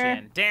his image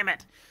in. Damn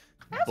it.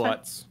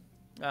 Butts.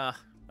 Oh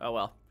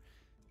well.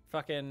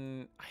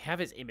 Fucking I have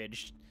his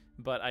image,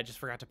 but I just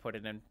forgot to put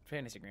it in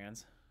Fantasy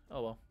Grounds.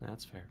 Oh well.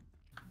 That's fair.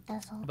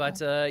 That's all. But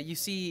you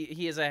see,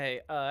 he is a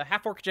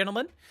half-orc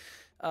gentleman.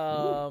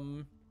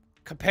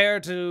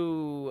 Compared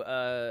to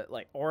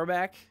like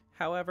Orback,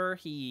 however,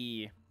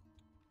 he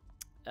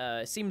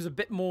seems a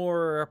bit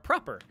more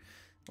proper,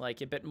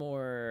 like a bit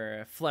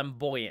more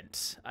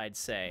flamboyant, I'd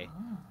say.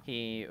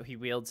 He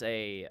wields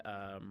a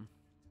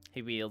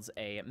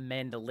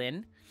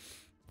mandolin.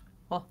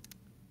 Oh.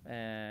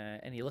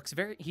 And he looks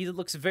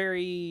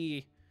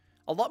very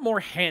a lot more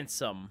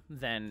handsome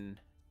than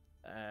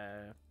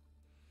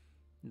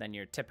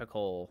your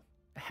typical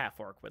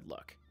half-orc would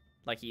look.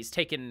 Like he's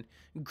taken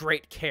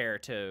great care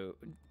to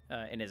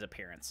in his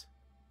appearance.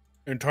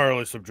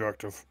 Entirely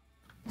subjective.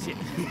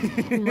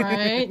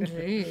 Right?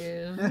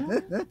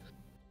 Jeez.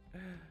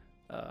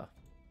 I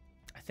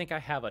think I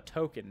have a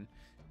token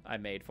I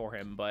made for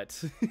him,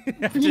 but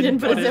You didn't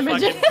put his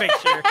image in. fucking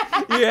picture.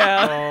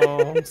 Yeah.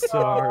 Oh, I'm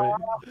sorry.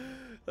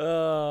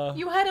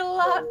 You had a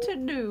lot to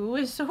do.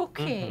 It's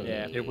okay.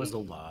 Yeah, It was a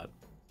lot.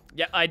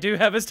 Yeah, I do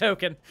have his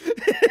token.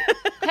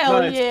 Hell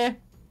Nice. yeah.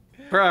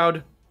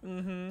 Proud.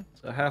 Mm-hmm.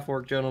 It's a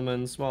half-orc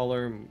gentleman,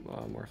 smaller,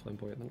 more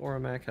flamboyant than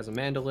Oramak, has a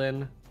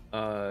mandolin,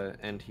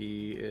 and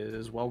he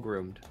is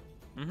well-groomed.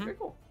 Mm-hmm. Okay,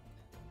 cool.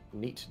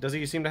 Neat. Does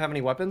he seem to have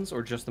any weapons,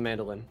 or just the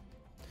mandolin?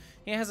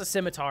 He has a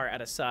scimitar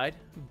at his side,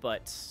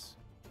 but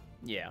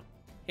yeah,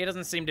 he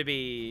doesn't seem to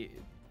be.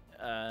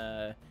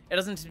 It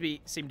doesn't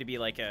seem to be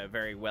like a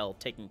very well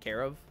taken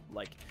care of.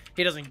 Like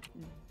he doesn't,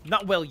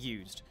 not well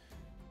used.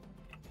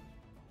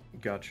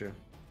 Gotcha.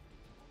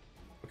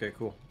 Okay,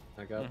 cool.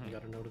 I got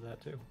a note of that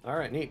too. All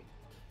right, neat.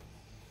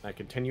 I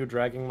continue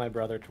dragging my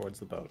brother towards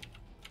the boat.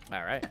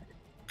 All right.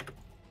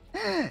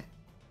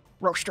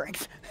 Roll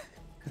strength.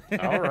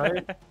 All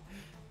right.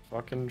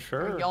 Fucking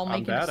sure. Y'all I'm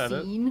making bad a at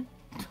it. scene?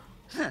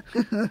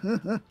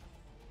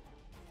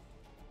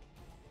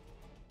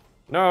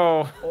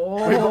 No.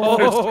 Oh.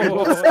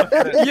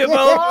 You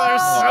both are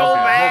so Okay,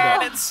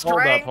 bad at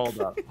strength. Hold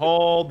up.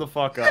 Hold the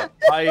fuck up.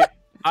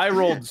 I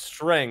rolled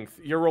strength.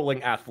 You're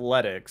rolling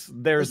athletics.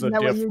 There's Isn't a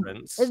that what you-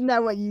 difference. Isn't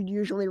that what you'd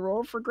usually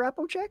roll for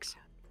grapple checks?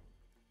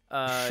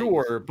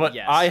 Sure, but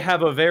yes. I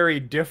have a very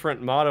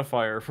different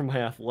modifier for my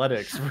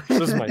athletics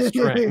versus my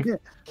strength.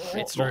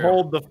 It's So true.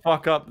 hold the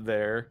fuck up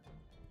there.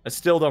 I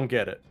still don't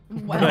get it.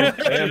 But I Wow.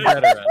 am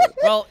better at it.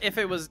 Well, if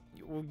it was,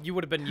 you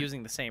would have been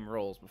using the same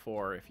rolls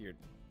before. If you're.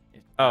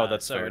 Oh,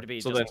 that's so fair. it'd be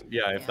So just, then,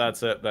 yeah, if Yeah.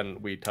 that's it,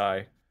 then we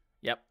tie.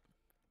 Yep.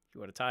 You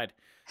would have tied.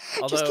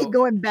 Just keep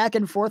going back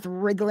and forth,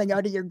 wriggling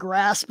out of your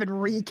grasp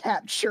and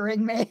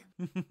recapturing me.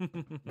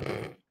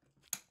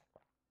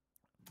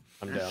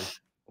 I'm down.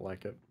 I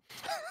like it.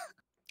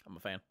 I'm a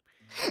fan.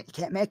 You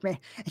can't make me.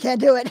 I can't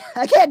do it.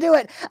 I can't do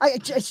it.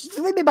 Just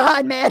leave me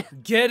behind, man.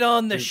 Get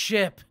on the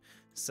ship,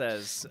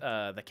 says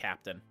the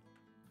captain.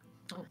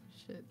 Oh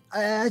shit!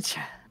 Uh,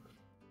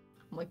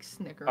 I'm like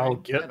snickering. I'll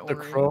get at the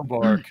Ori.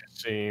 crowbar,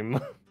 Kasim.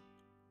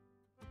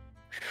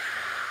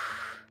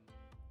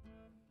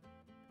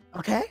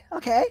 okay.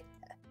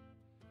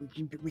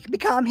 We can be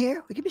calm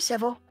here. We can be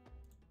civil.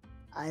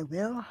 I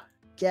will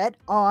get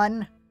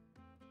on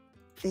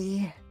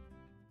the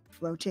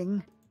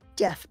floating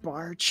death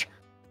barge.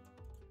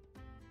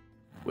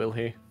 Will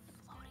he?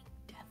 Floating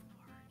death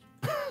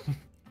barge.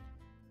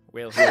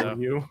 Will Will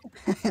you?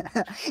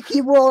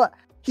 He will.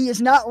 He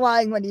is not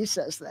lying when he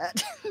says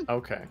that.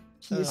 Okay.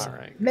 He's All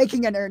right.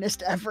 making an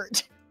earnest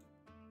effort.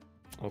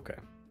 Okay.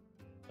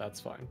 That's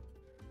fine.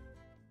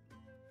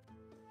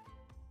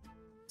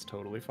 It's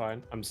totally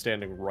fine. I'm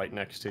standing right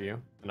next to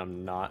you, and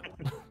I'm not.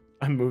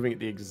 I'm moving at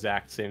the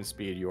exact same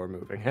speed you're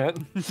moving at.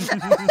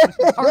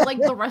 Are like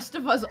the rest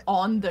of us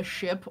on the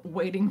ship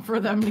waiting for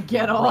them to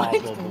get on?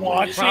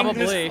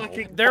 Probably.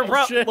 fucking They're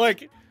bullshit.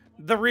 like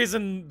the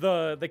reason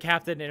the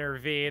captain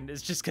intervened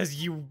is just because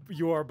you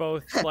are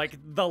both like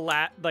the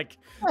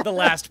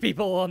last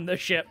people on the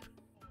ship.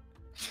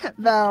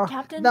 Val,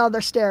 Captain? Val,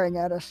 they're staring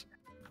at us.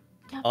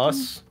 Captain,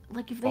 Us?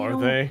 like if they Are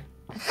don't, they?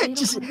 if they don't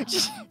Just, wanna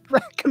just,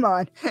 come come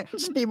on.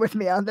 Just be with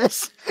me on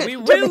this. We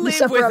Don't will make me leave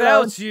suffer without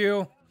alone.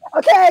 you.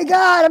 Okay,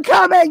 God, I'm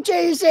coming.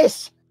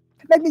 Jesus,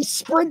 make me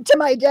sprint to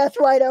my death,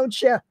 why don't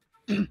you?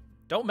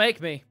 Don't make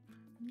me.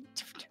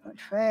 Not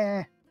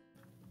fair.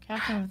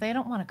 Captain, if they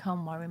don't want to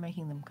come, why are we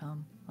making them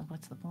come? Like,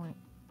 what's the point?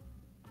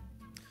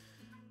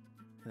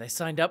 They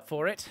signed up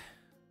for it.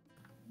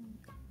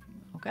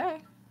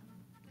 Okay.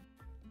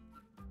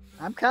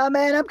 I'm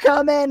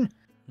coming.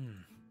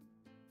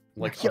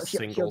 Like He'll a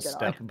single get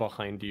step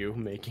behind you,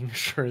 making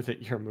sure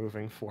that you're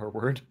moving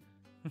forward.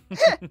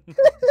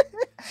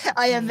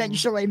 I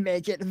eventually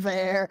make it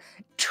there,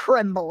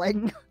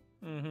 trembling.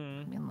 I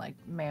mean, like,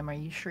 ma'am, are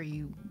you sure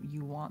you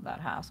want that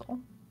hassle?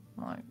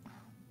 Like,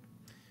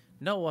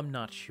 No, I'm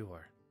not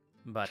sure,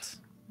 but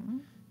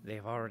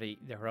they're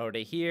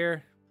already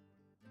here,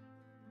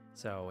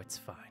 so it's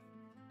fine.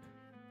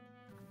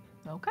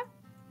 okay.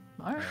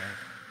 All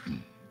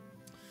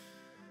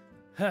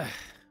right.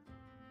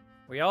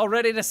 We all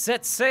ready to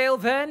set sail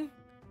then?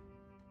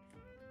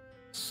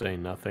 Say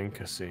nothing,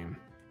 Kasim.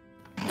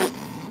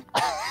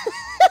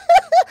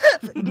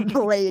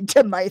 Blade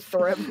to my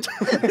throat.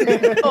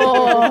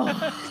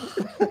 Oh.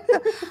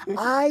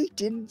 I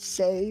didn't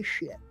say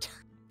shit.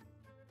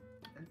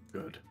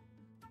 Good.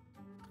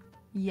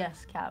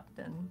 Yes,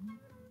 Captain.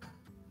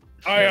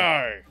 Aye,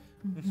 aye.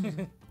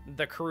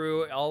 The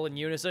crew all in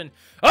unison.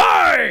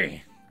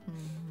 Aye!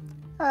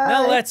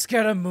 Now let's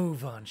get a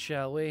move on,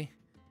 shall we?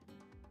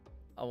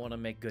 I want to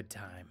make good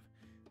time.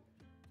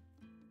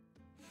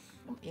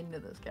 I'm into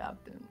this,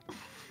 Captain.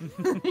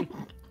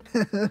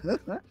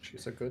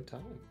 She's a good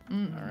time.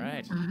 All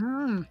right.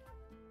 Mhm.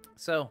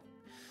 So,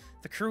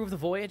 the crew of the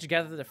Voyage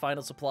gather their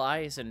final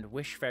supplies and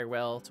wish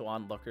farewell to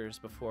onlookers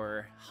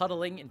before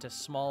huddling into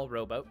small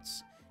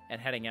rowboats and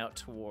heading out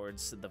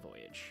towards the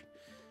Voyage.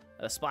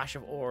 A splash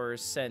of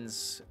oars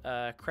sends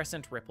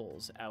crescent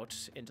ripples out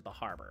into the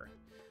harbor.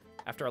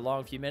 After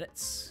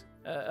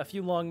a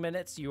few long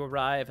minutes, you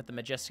arrive at the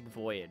majestic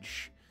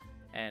Voyage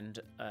and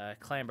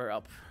clamber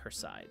up her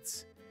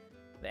sides.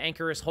 The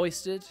anchor is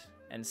hoisted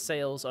and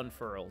sails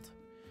unfurled.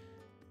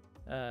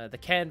 The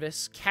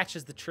canvas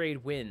catches the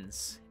trade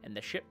winds, and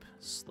the ship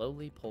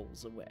slowly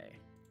pulls away.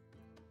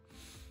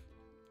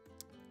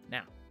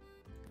 Now,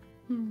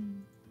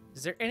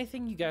 is there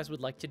anything you guys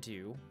would like to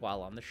do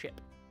while on the ship?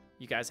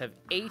 You guys have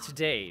 8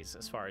 days,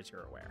 as far as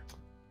you're aware.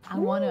 I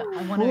wanna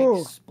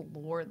Ooh.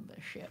 explore the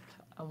ship.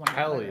 I wanna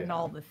Hell learn yeah.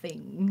 all the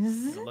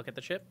things. Look at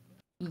the ship.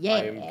 Yeah.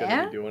 I am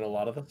gonna be doing a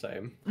lot of the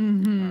same.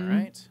 Mm-hmm. All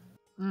right.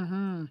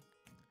 Mm-hmm.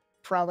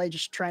 Probably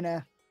just trying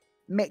to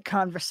make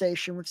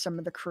conversation with some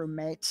of the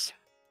crewmates.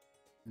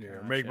 Yeah,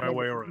 make my Gotcha.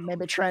 way around.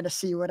 Maybe trying to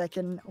see what I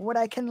can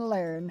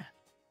learn.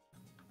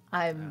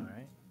 I'm All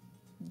right.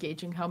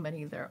 gauging how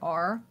many there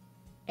are,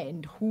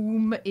 and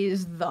whom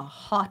is the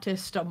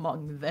hottest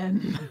among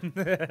them.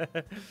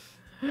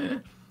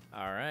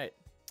 All right.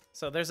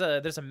 So there's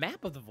a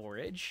map of the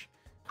Voyage.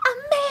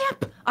 A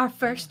map! Our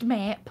first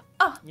map.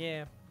 Oh,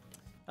 Yeah.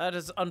 That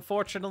is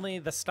unfortunately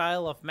the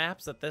style of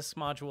maps that this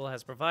module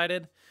has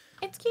provided.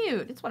 it's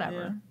cute. It's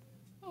whatever.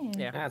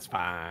 Yeah. That's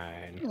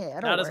fine. Yeah,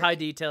 it'll Not as work. high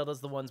detailed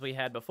as the ones we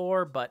had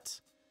before, but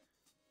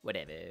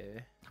whatever.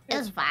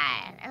 It's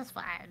fine. It's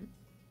fine.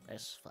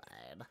 It's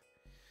fine.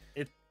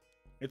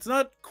 It's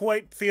not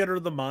quite theater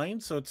of the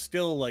mind, so it's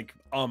still like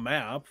a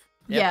map.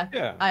 Yeah,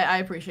 Yeah. I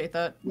appreciate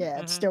that. Yeah,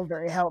 it's Mhm. still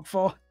very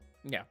helpful.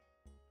 Yeah.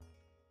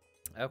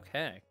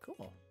 Okay,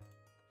 cool.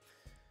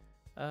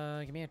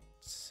 Give me a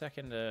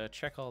second to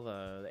check all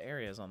the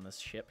areas on this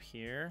ship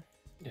here.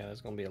 Yeah,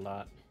 there's gonna be a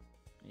lot.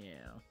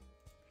 Yeah.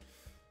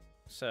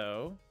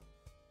 So,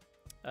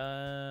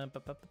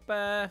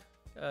 You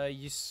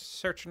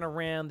searching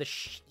around the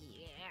ship.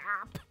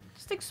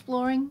 Just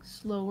exploring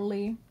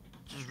slowly,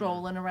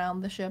 strolling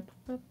around the ship.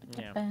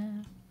 Yeah.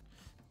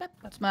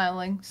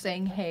 Smiling,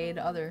 saying hey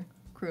to other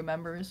crew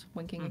members,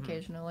 winking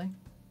occasionally.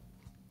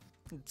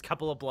 A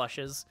couple of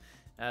blushes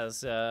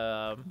as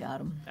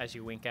Got him. as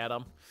you wink at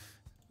them.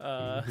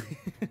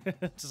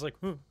 Just like,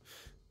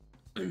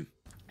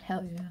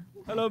 Hell yeah.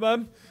 hello,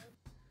 ma'am.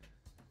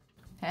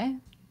 Hey.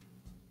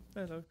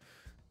 Hello.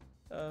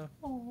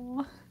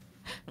 Aww.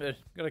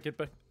 Gotta get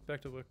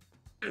back to work.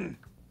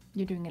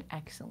 You're doing an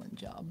excellent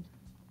job.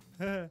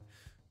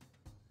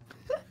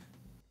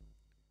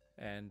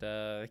 And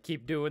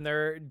keep doing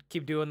their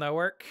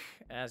work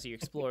as you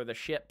explore the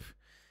ship.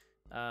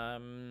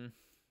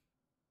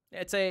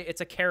 It's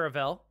a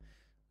caravel,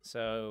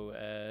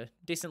 so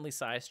decently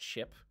sized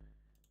ship,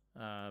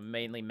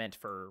 mainly meant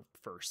for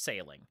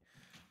sailing.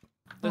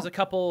 There's a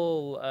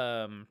couple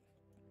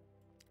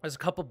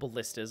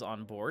ballistas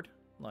on board,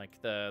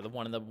 like the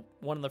one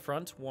in the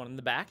front, one in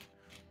the back.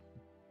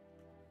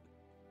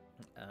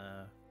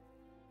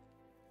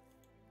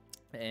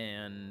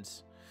 And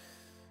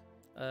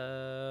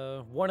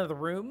one of the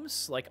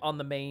rooms, like on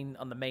the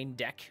main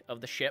deck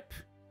of the ship,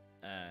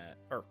 I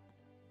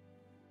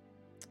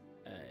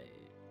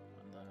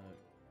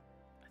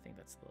think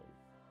that's the.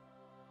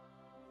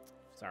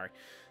 Sorry.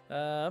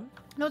 No,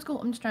 it's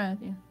cool. I'm just trying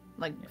to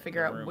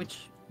figure out room.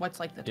 what's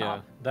like the Yeah,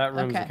 top. that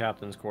room's Okay. the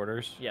captain's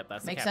quarters. Yep,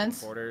 that's Makes the captain's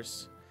sense.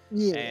 quarters.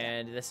 Yeah.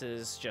 And this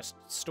is just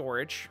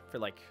storage for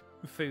like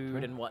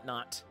food and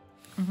whatnot.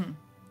 Mm-hmm.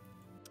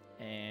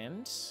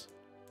 And It's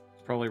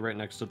probably right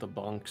next to the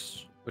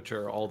bunks, which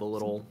are all the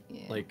little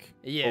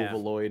Yeah.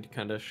 ovaloid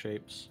kind of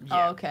shapes.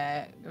 yeah, Oh,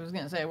 okay. I was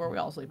gonna say where we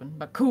all sleeping,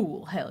 but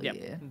cool. Hell yep.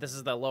 yeah. This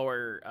is the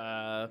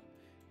lower.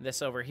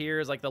 This over here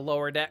is like the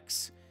lower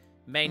decks.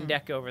 Main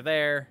deck over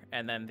there,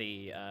 and then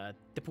the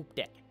poop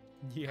deck.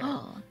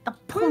 Yeah. The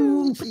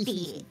poop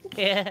deck.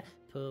 Yeah.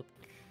 Poop.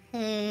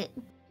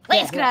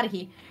 Let's get out of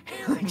here.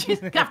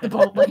 Just get off the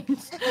boat,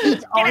 please.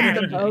 He's on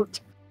the boat.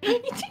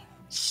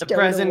 The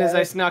present is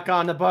I snuck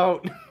on the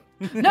boat.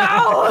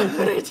 No!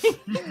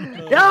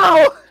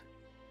 No!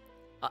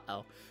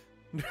 Uh-oh.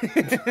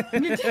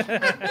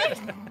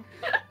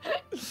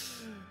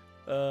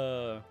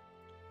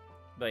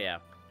 But yeah,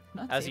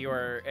 Not as saving you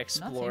are Not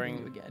saving exploring,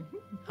 you again.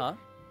 huh?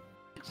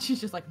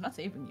 She's just like, I'm not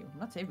saving you. I'm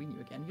not saving you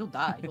again. You'll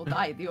die. You'll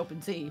die at the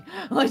open sea.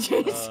 Like,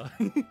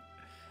 jeez.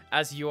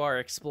 As you are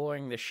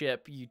exploring the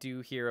ship, you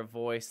do hear a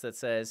voice that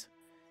says,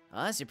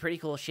 "Oh, that's a pretty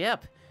cool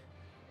ship."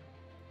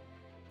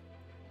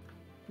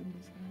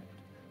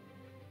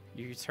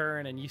 You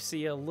turn and you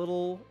see a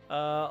little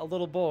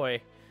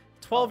boy,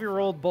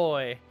 12-year-old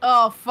boy.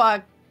 Oh,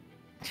 fuck.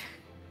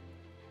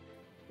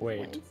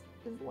 Wait.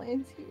 Is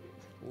Lance here?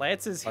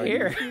 Lance is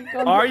here.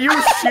 Are you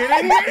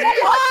shitting me?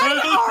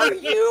 Why are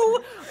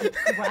you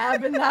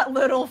grabbing that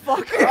little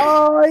fucker?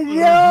 Oh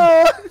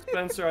no!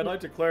 Spencer, I'd like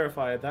to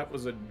clarify that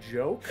was a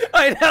joke.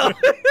 I know.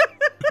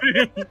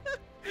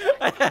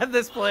 I had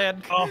this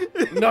plan. Oh,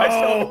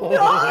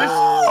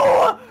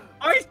 No!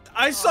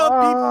 I saw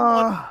people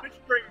on Twitch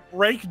during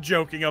break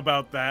joking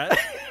about that.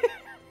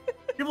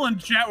 People in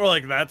chat were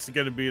like, "That's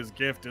gonna be his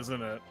gift,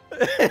 isn't it?"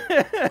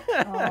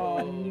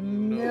 Oh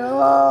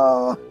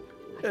no!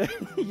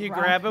 You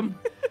grab him.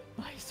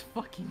 By his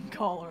fucking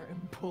collar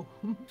and pull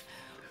him.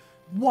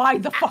 Why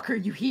the fuck are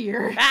you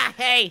here? Ah,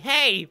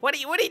 hey! What are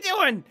you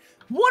doing?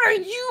 What are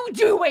you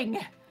doing?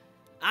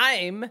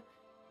 I'm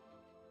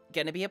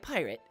gonna be a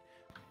pirate.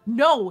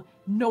 No,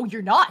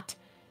 you're not.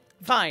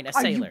 Fine, a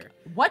Are you- sailor.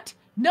 What?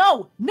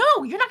 No,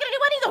 you're not gonna do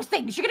any of those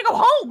things. You're gonna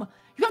go home.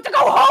 You have to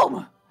go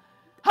home.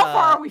 How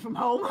far are we from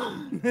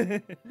home?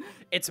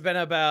 It's been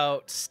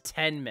about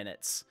 10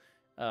 minutes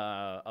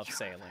of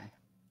sailing.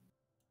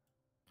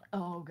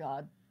 Oh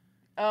god.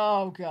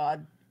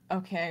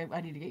 Okay,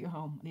 I need to get you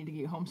home. I need to get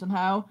you home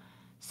somehow.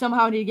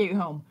 Somehow I need to get you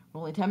home. We're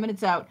only 10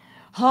 minutes out.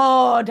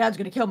 Oh, Dad's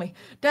gonna kill me.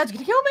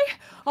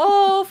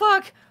 Oh,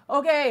 fuck.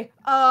 Okay.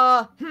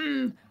 Oh,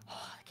 the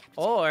captain's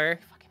Or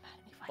fucking mad at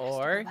me if I just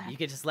Or go back. you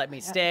could just let me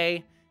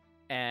stay,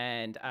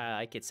 and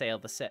I could sail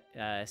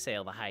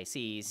the high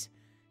seas.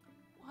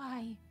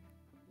 Why?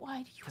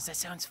 Why do you? Cause that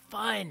sounds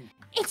fun.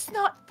 It's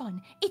not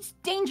fun. It's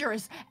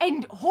dangerous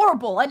and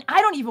horrible, and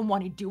I don't even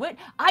want to do it.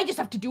 I just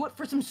have to do it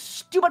for some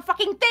stupid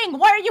fucking thing.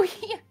 Why are you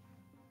here?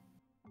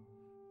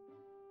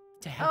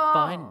 To have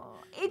fun.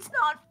 It's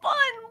not fun,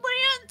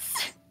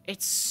 Lance.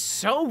 It's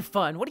so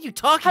fun. What are you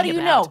talking How do you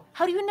about? know?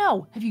 How do you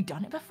know? Have you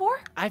done it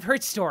before? I've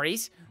heard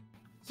stories.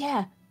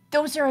 Yeah,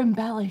 those are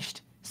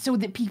embellished so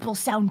that people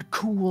sound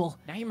cool.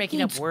 Now you're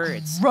making up It's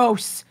words,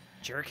 Gross.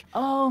 jerk.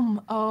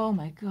 Oh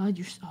my god,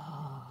 you're so...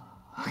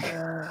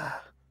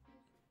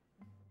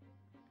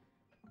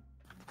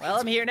 Well,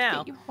 I'm here now.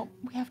 Get you home.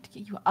 We have to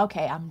get you...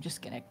 Okay, I'm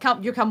just gonna...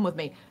 Come, you're coming with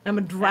me. And I'm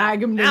gonna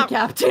drag him to Ow. the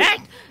captain. Hey!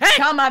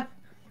 Come on.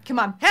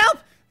 Help!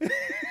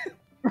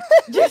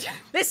 This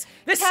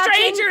Captain?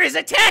 stranger is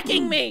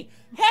attacking me.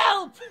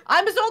 Help!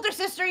 I'm his older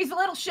sister. He's a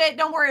little shit.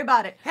 Don't worry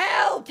about it.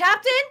 Help!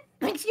 Captain?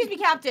 Excuse me,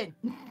 Captain.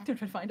 Don't try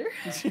to find her.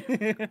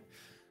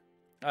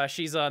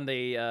 She's on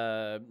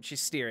the.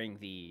 She's steering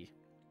the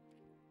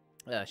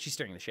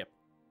ship.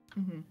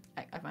 Mm-hmm.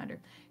 I find her.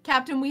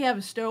 Captain, we have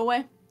a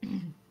stowaway.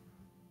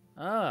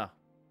 Ah.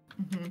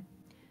 Mm-hmm.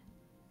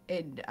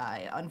 And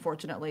I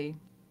unfortunately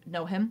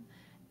know him,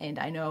 and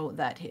I know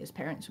that his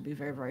parents would be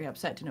very, very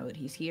upset to know that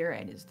he's here.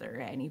 And is there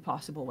any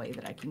possible way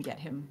that I can get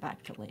him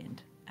back to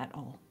land at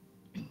all?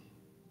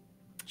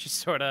 She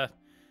sort of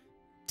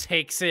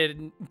takes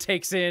in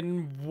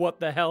what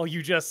the hell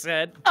you just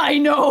said. I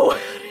know.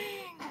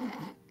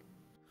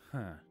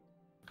 Huh.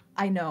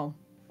 I know.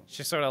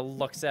 She sort of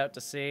looks out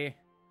to sea.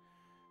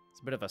 It's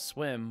a bit of a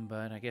swim,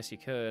 but I guess you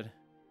could.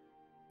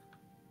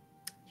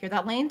 Hear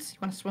that, Lanes? You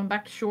want to swim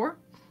back to shore?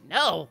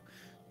 No.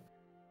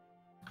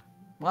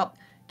 Well,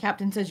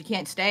 Captain says you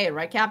can't stay,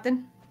 right,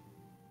 Captain?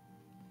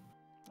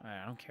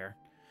 I don't care.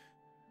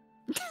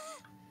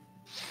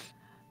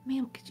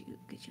 Ma'am, could you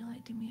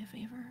like do me a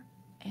favor?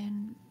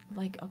 And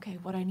like, okay,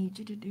 what I need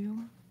you to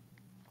do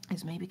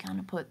is maybe kind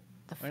of put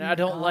the fear I of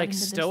don't God like into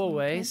this little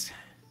stowaways.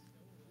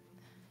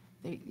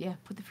 kid. Yeah,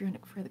 put the fear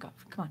of God.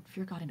 Come on,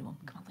 fear God into him.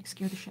 Come on, like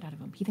scare the shit out of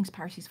him. He thinks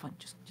piracy's fun.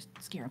 Just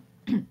scare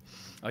him.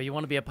 Oh, you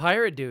want to be a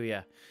pirate, do you?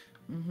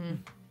 Mm-hmm.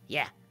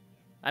 Yeah.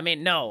 I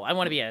mean, no, I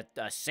want to be a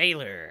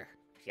sailor.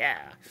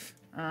 Yeah.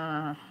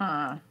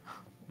 Uh-huh.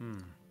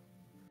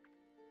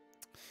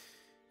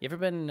 You ever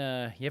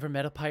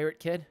met a pirate,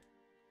 kid?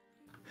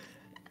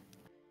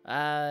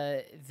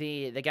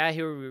 The guy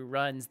who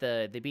runs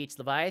the Beach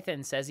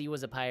Leviathan says he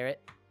was a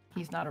pirate.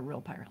 He's not a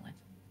real pirate, Lane.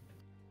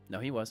 No,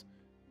 he was.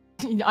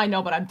 I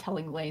know, but I'm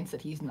telling Lanes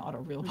that he's not a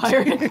real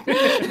pirate.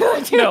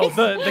 No,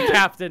 the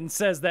captain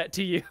says that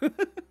to you.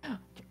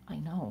 I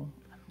know.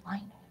 I'm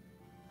lying.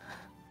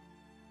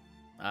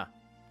 Ah.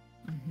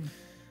 Mm-hmm.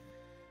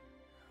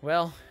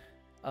 Well,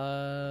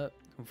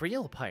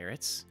 real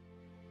pirates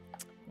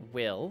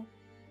will,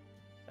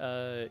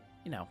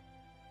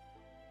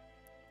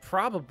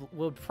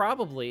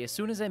 probably, as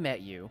soon as I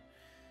met you,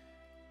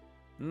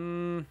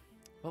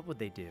 what would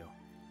they do?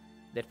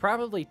 They'd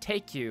probably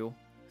take you,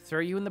 throw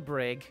you in the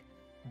brig,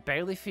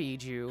 barely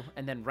feed you,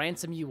 and then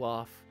ransom you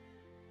off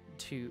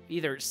to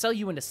either sell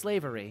you into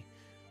slavery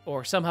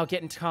or somehow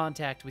get into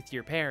contact with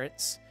your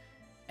parents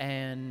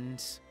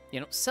and,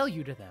 sell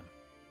you to them.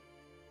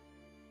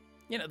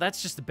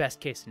 That's just the best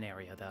case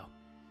scenario, though.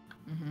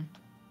 Mm-hmm.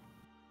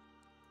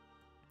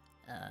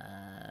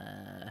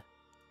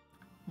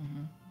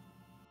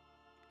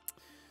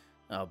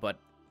 Oh, but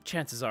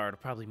chances are it'll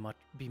probably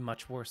be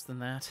much worse than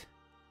that.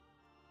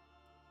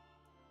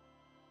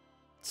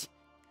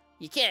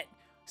 You can't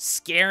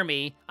scare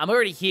me. I'm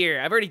already here.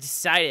 I've already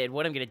decided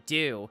what I'm gonna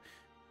do.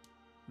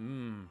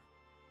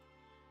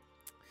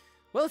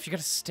 Well, if you're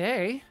gonna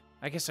stay,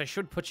 I guess I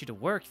should put you to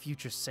work,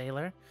 future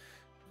sailor.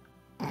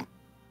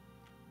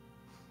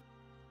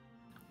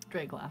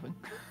 Drake laughing.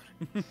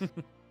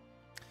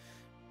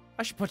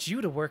 I should put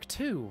you to work,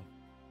 too.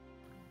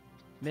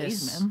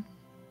 Please, Miss ma'am.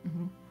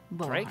 Mm-hmm.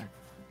 Drake?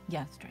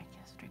 Yes, Drake.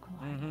 Yes, Drake will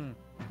lie.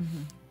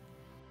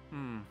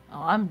 Mm-hmm.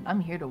 Oh, I'm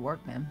here to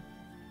work, ma'am.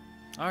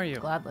 Are you?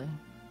 Gladly.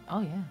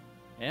 Oh, yeah.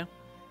 Yeah?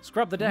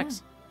 Scrub the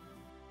decks.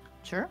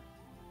 Sure.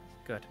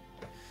 Good.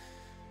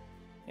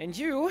 And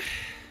you,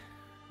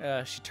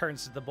 she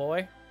turns to the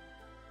boy.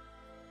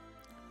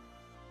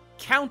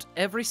 Count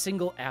every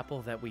single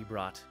apple that we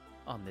brought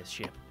on this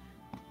ship.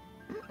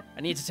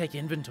 I need to take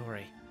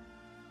inventory.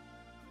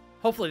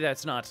 Hopefully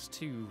that's not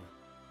too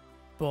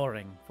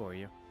boring for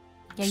you.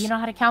 Yeah, you know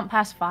how to count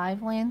past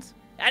 5, Lance?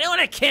 I don't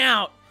want to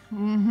count!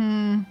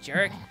 Mm-hmm.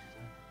 Jerk.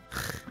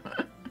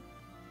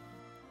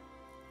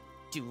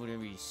 Do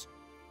whatever you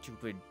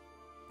stupid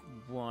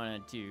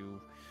want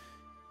to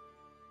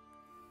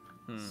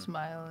do.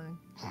 Smiling.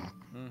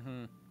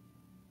 Mm-hmm.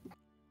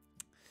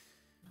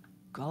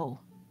 Go.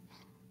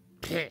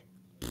 He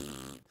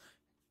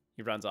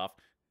runs off.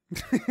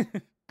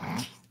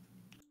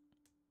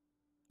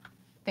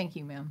 Thank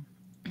you, ma'am.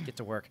 Get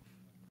to work.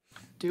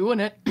 Doing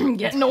it.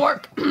 Getting to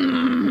work.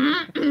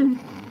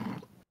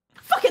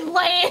 Fucking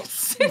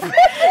Lance! Now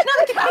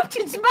the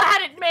captain's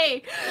mad at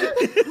me!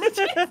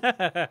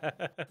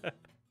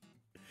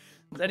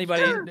 Is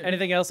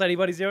anything else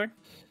anybody's doing?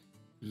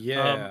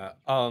 Yeah.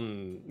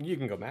 You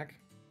can go, Mac.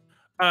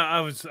 I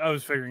was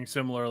figuring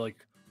similar, like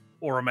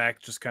Oramac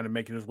just kind of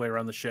making his way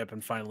around the ship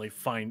and finally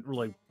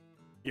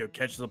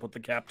catches up with the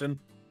captain.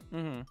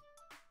 Mm-hmm.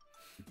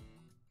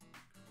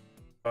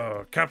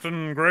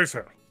 Captain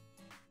Gracer.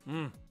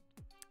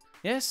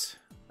 Yes.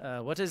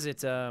 What is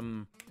it?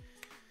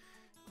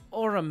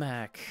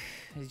 Oramac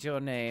is your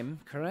name,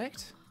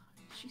 correct?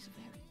 She's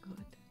very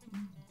good.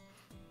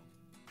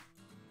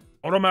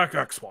 Oramac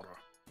Axwater.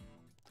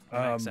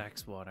 Oramac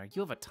Axwater.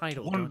 You have a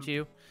title, don't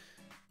you?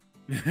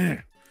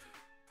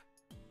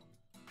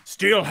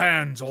 Steel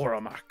Hands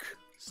Oramac.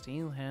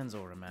 Steel Hands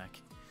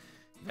Oramac.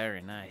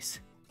 Very nice.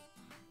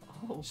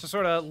 Oh. She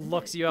sort of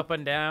looks you up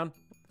and down.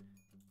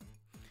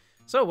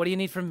 So, what do you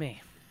need from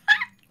me?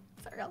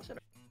 Sorry, I'll shut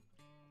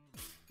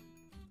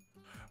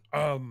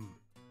up.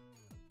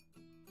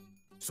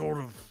 Sort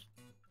of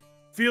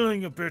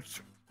feeling a bit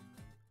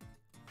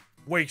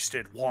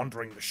wasted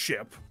wandering the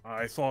ship,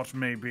 I thought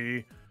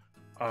maybe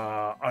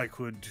I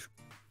could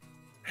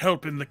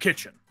help in the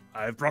kitchen.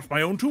 I've brought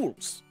my own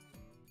tools.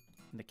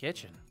 In the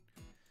kitchen.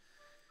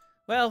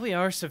 Well, we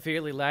are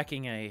severely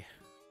lacking a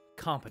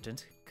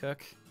competent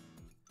cook.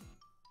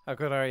 How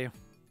good are you?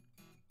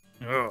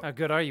 Oh, How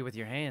good are you with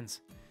your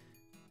hands?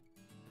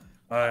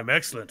 I'm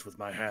excellent with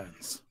my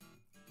hands.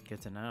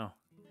 Good to know.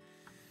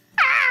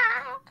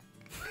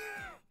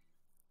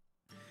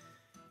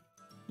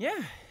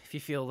 Yeah, if you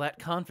feel that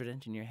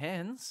confident in your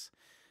hands,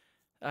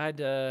 I'd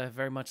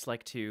very much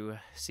like to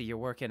see your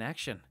work in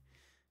action.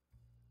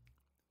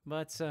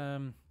 But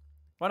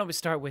why don't we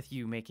start with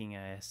you making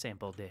a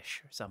sample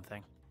dish or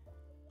something?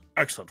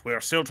 Excellent. We are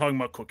still talking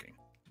about cooking.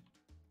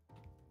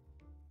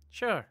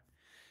 Sure.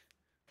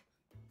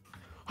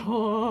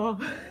 Oh.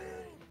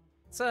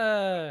 It's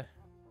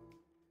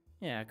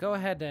yeah, go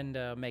ahead and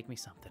make me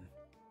something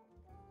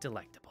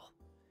delectable.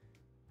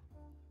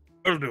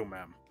 Will do,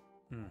 ma'am.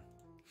 Hmm.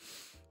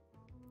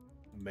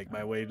 Make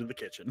my way to the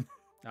kitchen.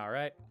 All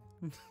right.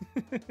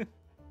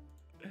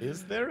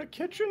 Is there a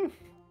kitchen?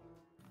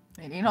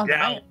 Maybe not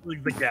that.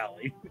 Like the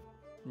galley.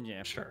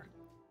 Yeah. Sure.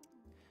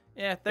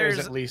 Yeah, There's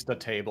there's at least a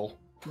table.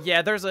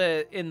 yeah, there's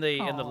a in the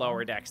Aw.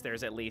 lower decks.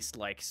 There's at least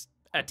like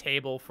a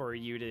table for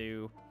you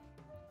to,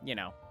 you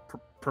know,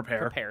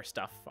 prepare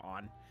stuff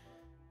on,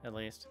 at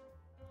least.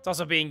 It's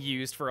also being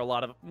used for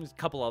a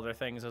couple other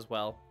things as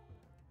well.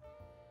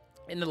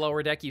 In the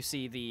lower deck, you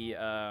see the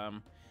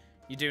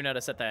you do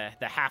notice that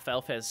the half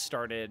elf has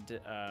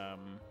started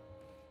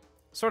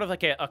sort of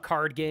like a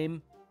card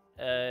game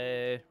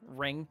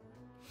ring,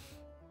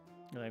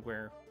 like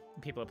where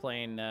people are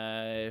playing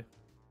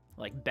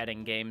like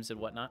betting games and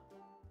whatnot.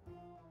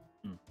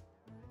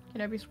 Can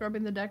I be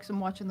scrubbing the decks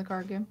and watching the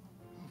card game?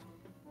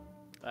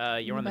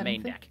 You're on the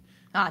main Betting deck.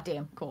 Ah,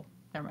 damn. Cool.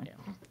 Never mind.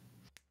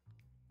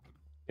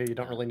 Yeah, you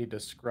don't really need to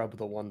scrub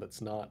the one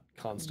that's not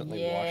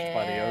constantly washed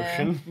by the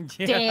ocean.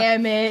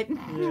 Damn it.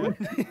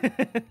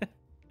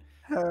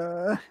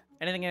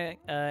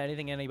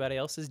 Anything anybody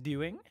else is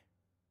doing?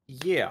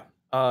 Yeah.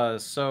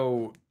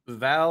 So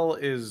Val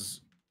is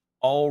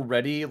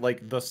already,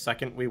 like, the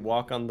second we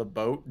walk on the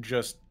boat,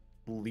 just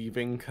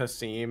leaving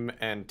Kasim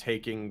and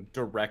taking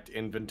direct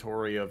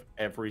inventory of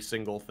every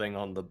single thing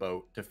on the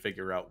boat to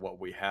figure out what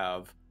we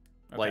have.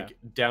 Okay. Like,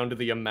 down to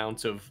the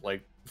amount of,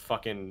 like,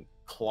 fucking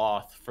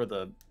cloth for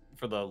the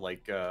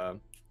like,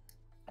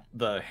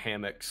 the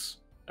hammocks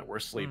that we're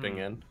sleeping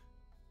in.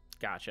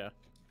 Gotcha.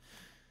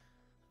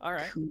 All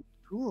right.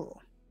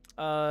 Cool.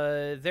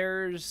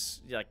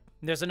 There's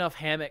enough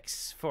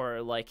hammocks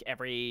for like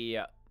every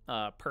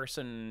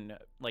person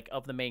like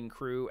of the main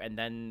crew and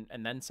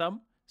then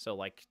some. So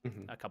like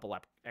a couple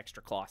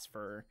extra cloths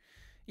for,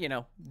 you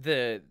know,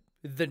 the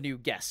new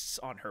guests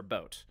on her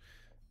boat.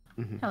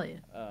 Hell yeah.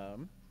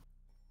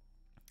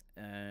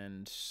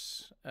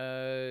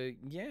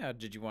 Yeah,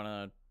 did you want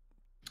to?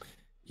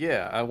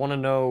 Yeah, I want to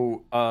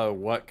know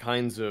what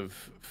kinds of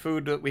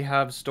food that we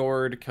have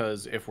stored,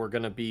 because if we're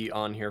going to be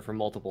on here for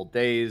multiple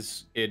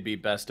days, it'd be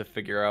best to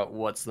figure out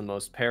what's the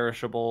most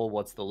perishable,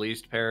 what's the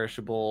least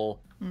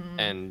perishable,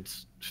 and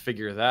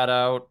figure that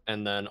out.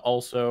 And then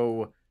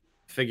also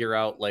figure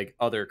out, like,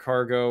 other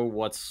cargo,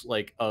 what's,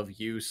 like, of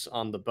use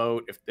on the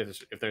boat,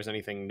 if there's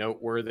anything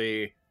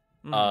noteworthy.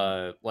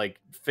 Like,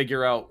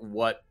 figure out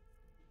what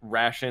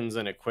rations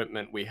and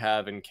equipment we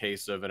have in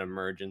case of an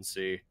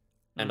emergency.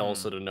 And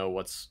also to know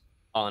what's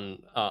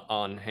on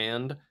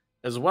hand,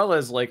 as well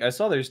as, like, I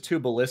saw there's 2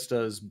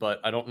 ballistas,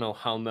 but I don't know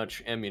how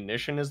much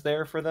ammunition is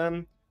there for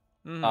them.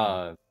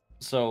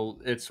 So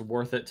it's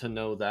worth it to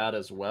know that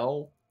as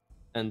well,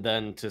 and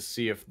then to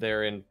see if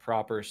they're in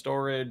proper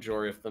storage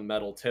or if the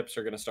metal tips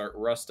are going to start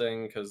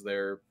rusting because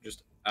they're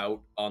just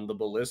out on the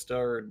ballista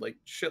or like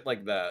shit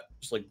like that.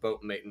 Just like boat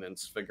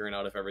maintenance, figuring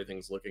out if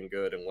everything's looking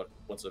good and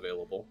what's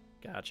available.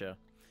 Gotcha.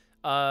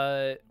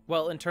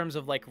 Well, in terms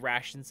of like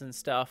rations and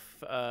stuff,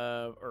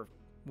 or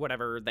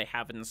whatever they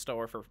have in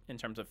store in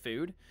terms of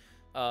food,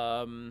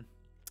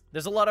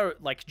 there's a lot of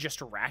like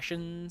just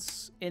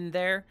rations in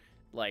there,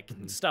 like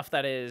stuff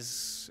that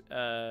is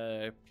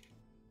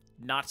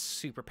not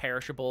super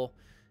perishable.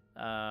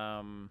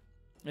 You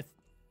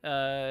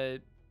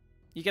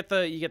get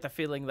the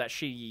feeling that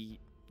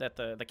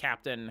the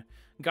captain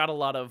got a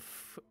lot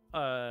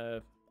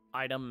of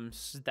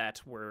items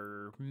that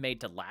were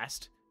made to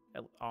last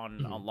on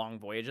long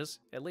voyages,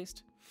 at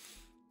least.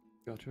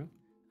 Gotcha.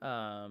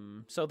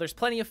 So there's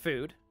plenty of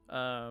food,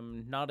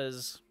 not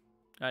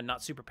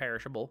not super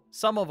perishable.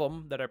 Some of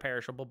them that are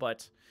perishable,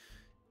 but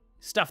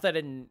stuff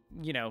that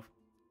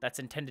that's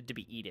intended to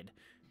be eaten,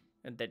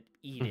 and that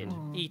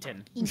eaten.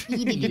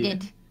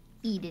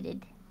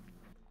 Eated.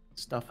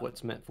 Stuff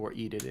what's meant for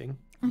eating.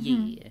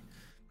 Yeah.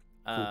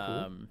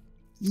 Cool.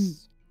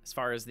 As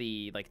far as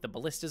the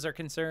ballistas are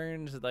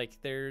concerned,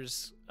 like there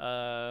is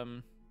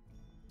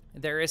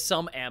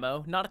some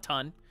ammo, not a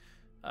ton.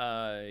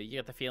 You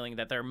get the feeling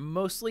that they're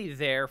mostly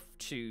there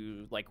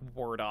to like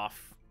ward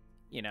off,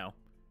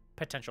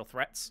 potential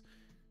threats.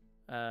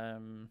 But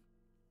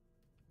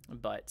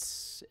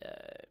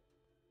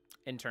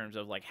in terms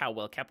of like how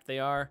well kept they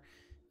are.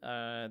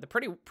 They're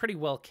pretty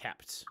well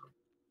kept.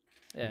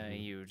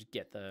 You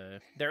get there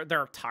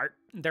are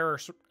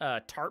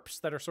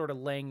tarps that are sort of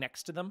laying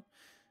next to them,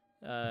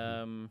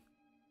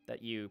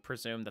 that you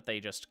presume that they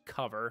just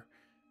cover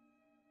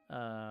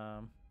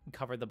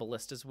the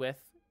ballistas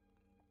with,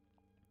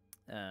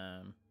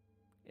 when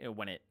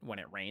it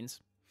rains.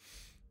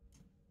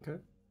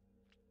 Okay.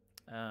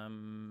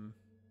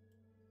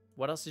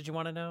 What else did you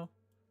want to know?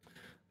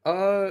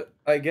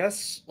 I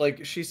guess,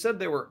 like, she said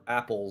there were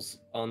apples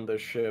on the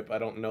ship. I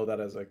don't know that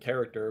as a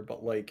character,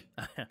 but, like,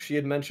 she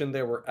had mentioned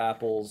there were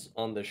apples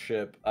on the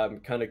ship. I'm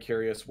kind of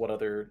curious what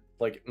other,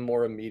 like,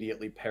 more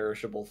immediately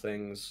perishable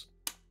things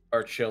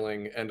are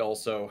chilling, and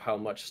also how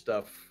much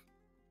stuff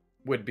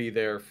would be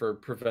there for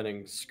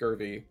preventing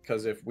scurvy,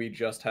 because if we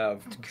just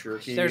have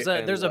jerky There's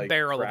a like,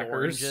 barrel crackers, of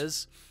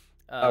oranges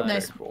okay,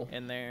 cool.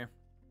 in there.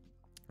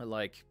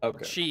 Like,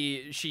 Okay.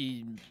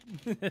 she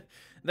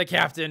the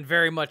captain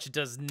very much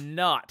does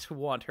not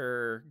want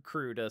her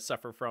crew to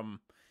suffer from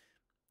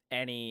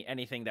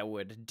anything that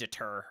would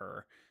deter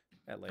her,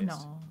 at least.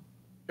 No.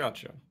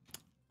 Gotcha.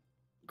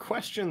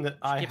 Question that She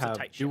I keeps it have,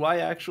 tight do ship. I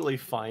actually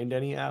find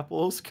any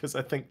apples? Because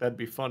I think that'd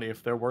be funny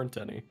if there weren't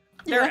any.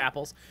 They're Yeah.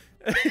 apples.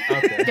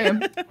 Okay.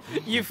 Damn.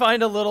 You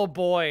find a little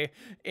boy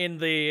in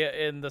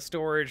the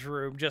storage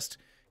room just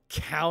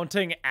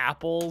counting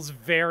apples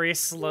very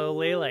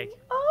slowly, like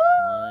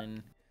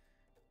 1,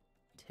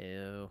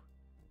 2,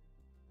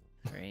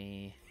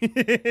 3,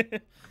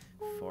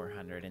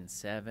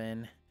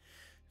 407,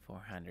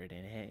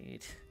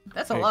 408.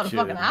 That's a Hey, lot of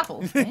fucking kid.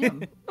 apples.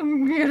 Damn.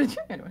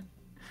 Anyway.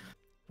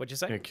 What'd you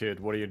say? Hey kid,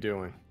 what are you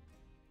doing?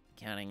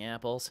 Counting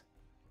apples.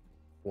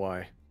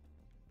 Why?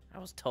 I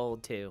was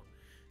told to.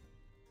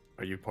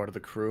 Are you part of the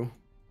crew?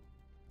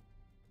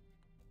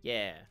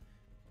 Yeah.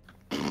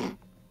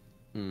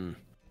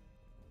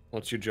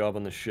 What's your job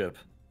on the ship?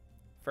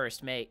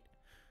 First mate.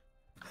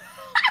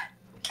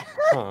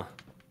 Huh.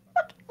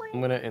 I'm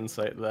gonna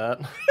insight that.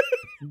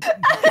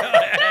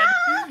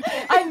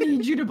 I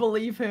need you to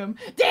believe him.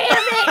 Damn it!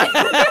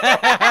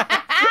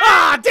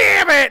 Ah,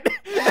 damn it!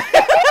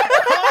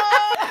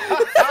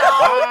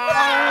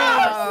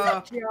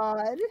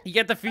 God. You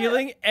get the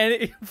feeling,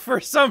 and for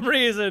some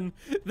reason,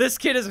 this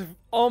kid is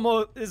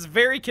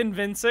very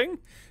convincing,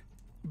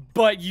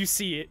 but you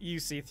see it, you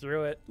see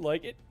through it.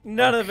 Like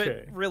none of it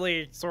Okay.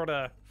 really sort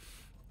of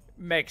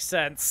makes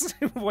sense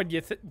when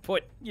you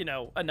put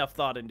enough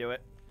thought into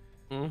it.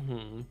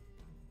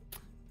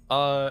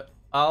 I'll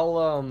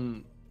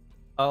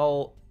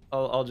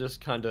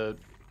just kind of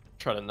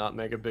try to not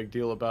make a big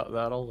deal about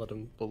that. I'll let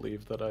him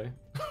believe that I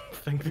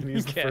think that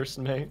he's the Okay. first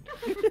mate.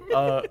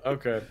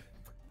 Okay.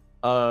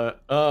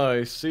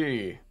 I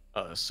see.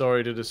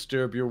 Sorry to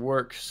disturb your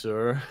work,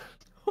 sir.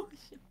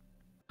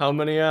 How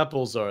many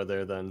apples are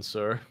there then,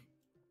 sir?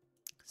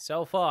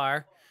 So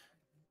far,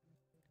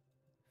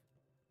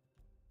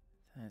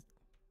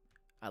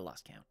 I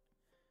lost count.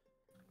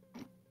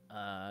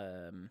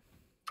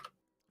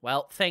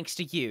 Well, thanks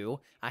to you,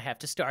 I have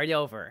to start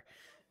over.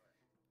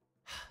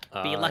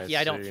 Be lucky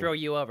I don't see. throw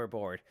you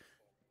overboard.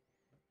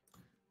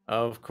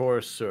 Of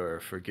course, sir.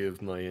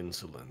 Forgive my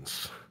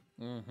insolence.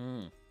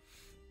 Mm-hmm.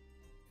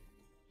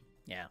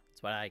 Yeah,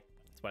 that's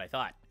what I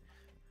thought.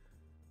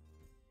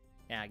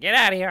 Yeah, get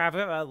out of here. I've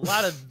got a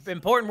lot of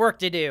important work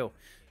to do.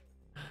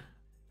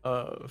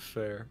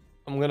 Fair.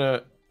 I'm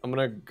gonna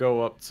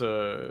go up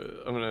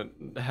to. I'm gonna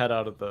head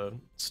out of the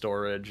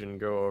storage and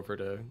go over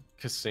to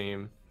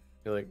Kasim.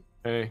 Be like,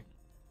 hey,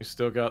 you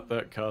still got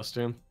that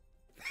costume?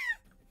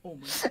 Oh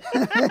my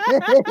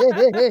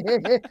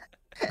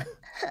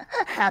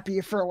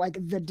Happy for like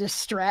the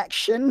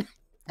distraction.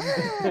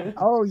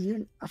 Oh,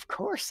 of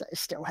course I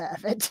still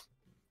have it.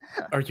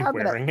 Are you I'm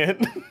gonna- wearing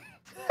it?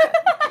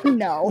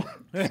 No,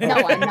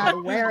 I'm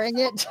not wearing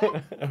it.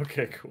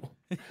 Okay, cool.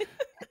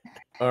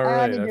 All I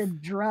right. don't need to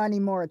draw any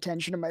more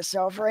attention to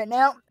myself right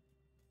now.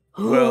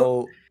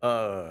 Well,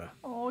 Oh,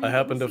 I you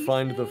happened to see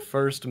find the that?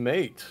 first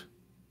mate.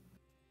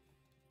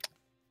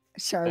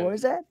 Sorry, what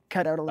was that?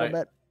 Cut out a little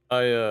bit.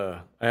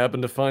 I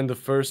happened to find the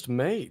first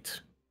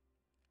mate.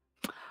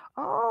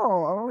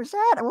 Oh, what was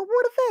that? What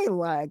are they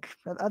like?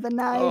 Are they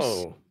nice?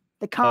 Oh,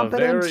 The a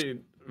competent? very,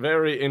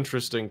 very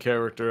interesting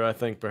character. I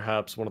think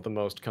perhaps one of the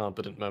most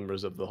competent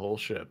members of the whole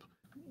ship.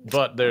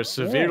 But they're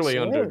severely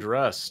sure.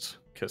 underdressed,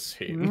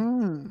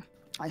 Kasim.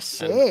 I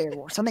see.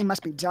 Well, something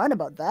must be done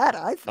about that,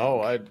 I think.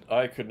 Oh,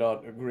 I could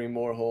not agree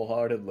more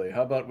wholeheartedly.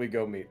 How about we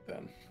go meet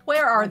them?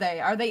 Where are they?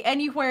 Are they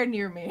anywhere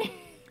near me?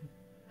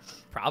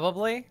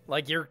 Probably.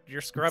 Like you're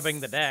scrubbing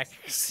the deck,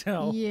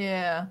 so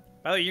Yeah.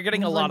 oh, you're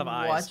getting a I'm, lot like, of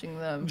eyes. Watching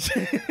them.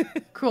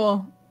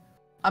 Cool.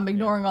 I'm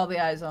ignoring all the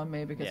eyes on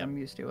me because Yeah. I'm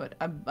used to it.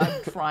 I'm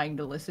trying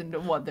to listen to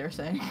what they're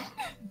saying.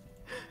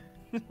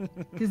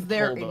 Because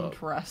they're Hold up.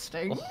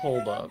 interesting.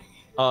 Hold up.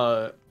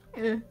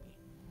 Eh.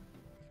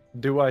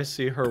 Do I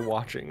see her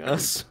watching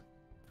us?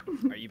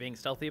 Are you being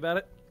stealthy about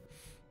it?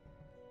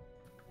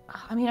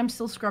 I mean, I'm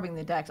still scrubbing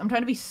the decks. I'm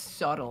trying to be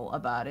subtle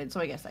about it, so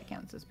I guess that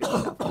counts as being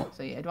subtle.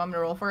 So yeah, do you want me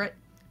to roll for it?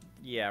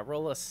 Yeah,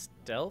 roll a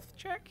stealth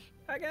check,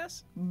 I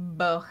guess.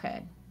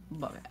 Okay.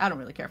 I don't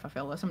really care if I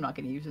fail this. I'm not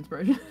going to use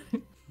inspiration.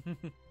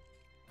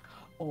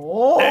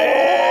 Oh!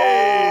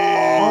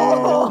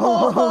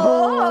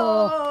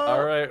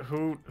 All right,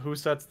 who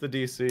sets the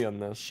DC on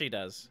this? She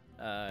does.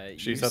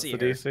 She you sets see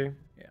the her. DC.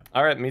 Yeah.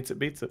 All right, meets it,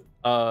 beats it.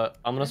 I'm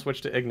gonna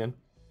switch to Ignan.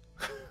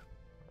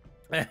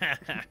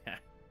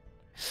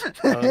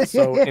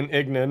 So in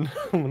Ignan,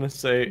 I'm gonna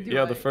say,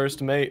 Do the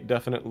first mate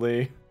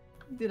definitely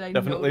Did I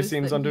definitely notice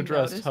seems that he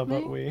underdressed. noticed How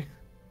about me? we?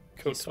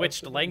 He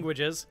switched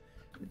languages.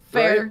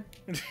 Fair.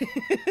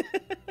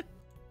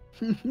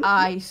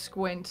 I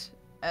squint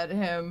at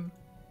him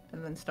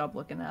and then stop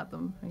looking at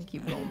them and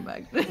keep going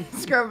back to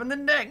scrubbing the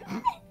neck.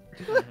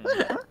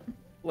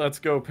 Let's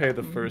go pay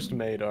the first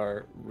mate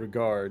our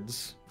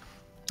regards.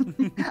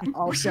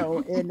 Also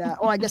in,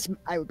 I guess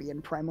I would be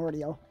in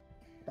Primordial.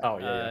 Oh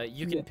yeah.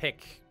 You can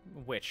pick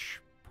which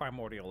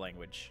primordial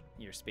language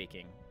you're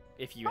speaking.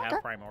 If you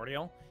have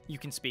primordial, you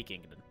can speak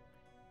Ignan.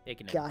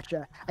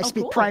 Gotcha. I Oh,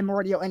 speak cool.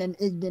 Primordial in an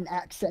Ignan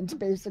accent,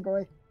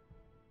 basically.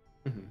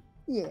 Mhm.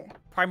 Yeah.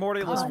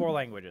 Primordial is God. 4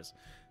 languages.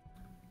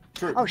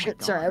 Oh shit!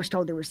 Sorry, I was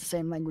told there was the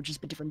same languages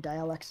but different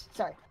dialects.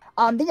 Sorry.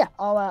 But yeah,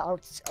 I'll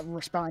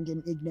respond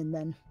in Ignan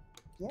then.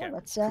 Yeah,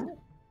 Okay.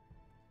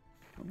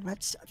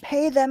 let's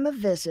pay them a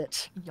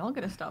visit. Y'all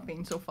gotta stop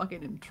being so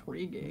fucking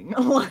intriguing.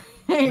 Like,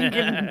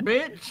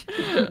 bitch.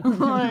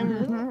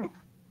 Like,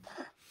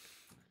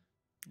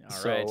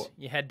 All right, So-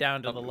 you head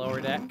down to the lower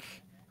deck.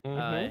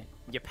 Mhm.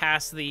 You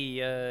pass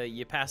the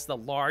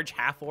large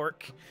half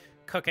orc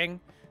cooking,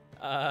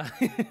 or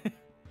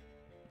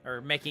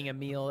making a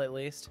meal at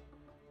least.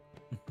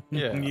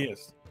 Yeah.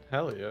 Yes.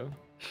 Hell yeah.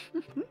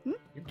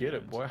 You get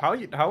it, boy. How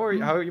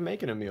are you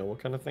making a meal? What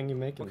kind of thing you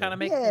making? What kind of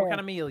there? what Yeah. kind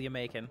of meal you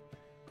making?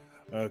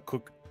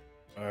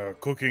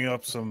 Cooking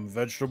up some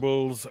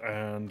vegetables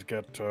and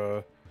get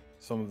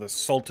some of the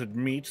salted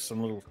meat,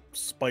 some little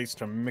spice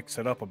to mix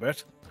it up a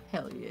bit.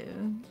 hell yeah.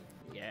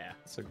 Yeah,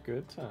 It's a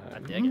good time. I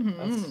dig it.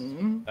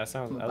 Mhm. That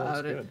looks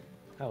About it. good.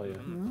 Hell yeah.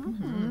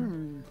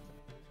 Mm.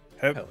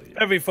 Hell yeah.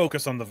 Heavy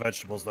focus on the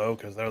vegetables though,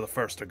 because they're the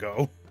first to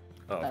go.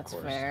 Oh, of That's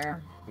course.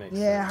 fair. Makes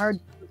Yeah, sense. hard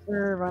to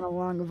serve on a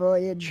long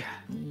voyage.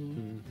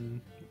 Mhm.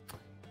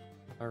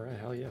 All right,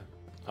 hell yeah.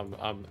 I'm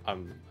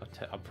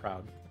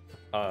proud.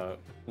 I'm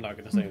not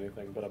gonna say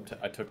anything, but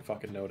I took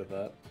fucking note of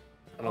that.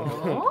 And I'm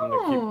gonna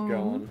Oh. keep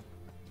going.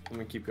 I'm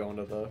gonna keep going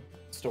to the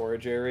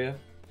storage area.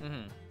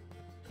 Mm-hmm.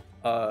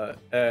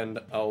 And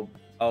I'll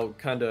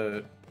kind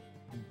of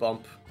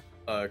bump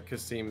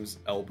Kasim's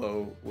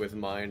elbow with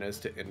mine as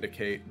to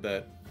indicate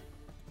that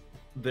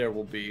there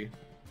will be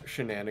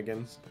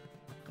shenanigans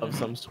of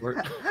some sort.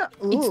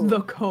 It's Ooh.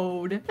 the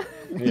code.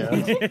 Yeah.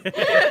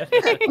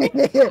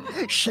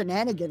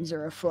 Shenanigans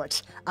are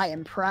afoot. I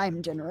am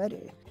primed and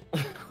ready.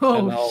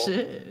 Oh I'll-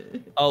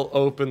 shit. I'll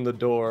open the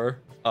door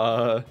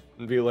and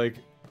be like,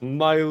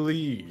 my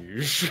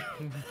liege.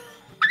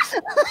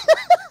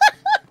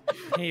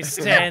 He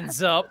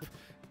stands up.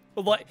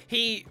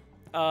 He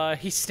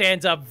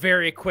stands up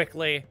very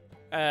quickly.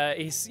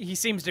 He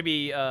seems to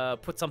be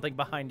put something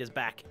behind his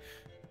back.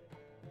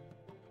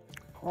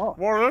 Oh.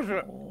 What is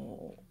it?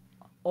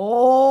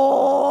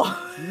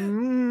 Oh.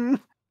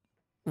 Mm.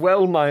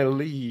 Well, my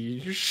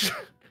liege,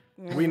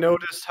 we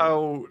noticed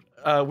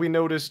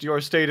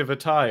your state of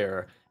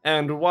attire,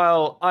 and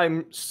while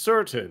I'm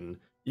certain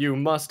you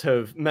must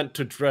have meant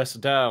to dress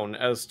down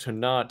as to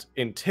not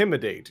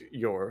intimidate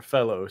your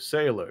fellow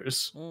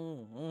sailors,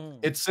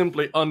 it's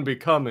simply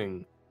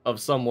unbecoming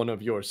of someone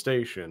of your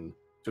station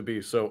to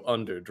be so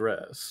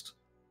underdressed.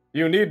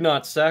 You need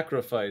not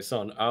sacrifice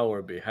on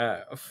our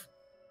behalf.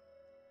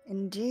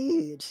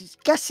 Indeed.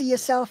 Gussy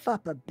yourself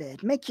up a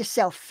bit. Make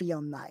yourself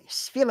feel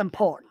nice. Feel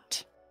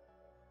important.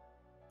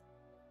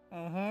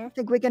 Mm-hmm. I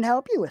think we can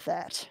help you with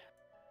that.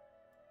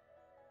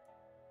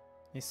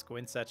 He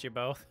squints at you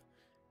both.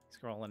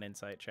 He's rolling an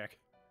insight check.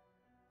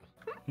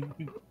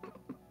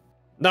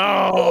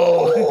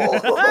 No!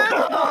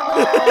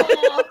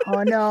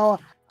 Oh no.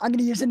 I'm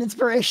gonna use an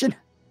inspiration.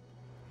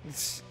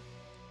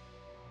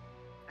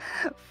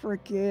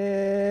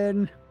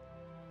 Freaking.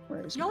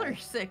 Where's Y'all my... are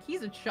sick.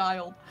 He's a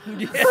child.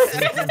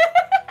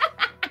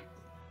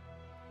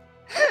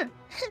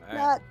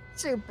 Not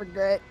super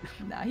great.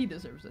 Nah, he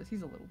deserves this.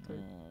 He's a little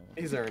turd.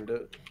 He's earned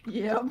it.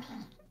 Yep.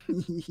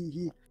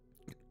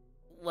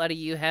 What do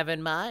you have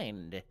in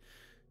mind?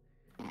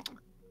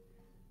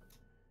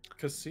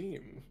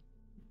 Kasim,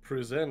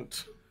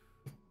 present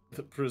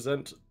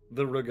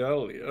the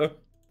regalia.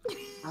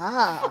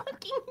 Ah,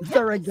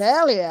 the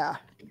regalia.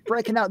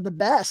 Breaking out the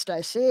best.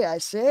 I see.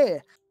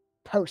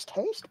 Post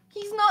haste.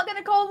 He's not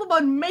gonna call them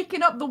on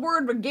making up the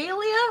word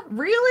regalia?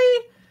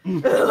 Really?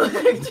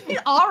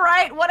 All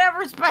right,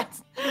 whatever,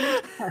 Spence.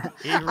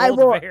 He I rolled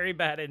will- very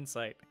bad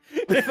insight.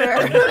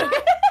 Fair.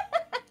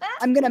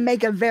 I'm gonna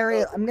make a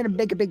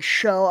big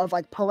show of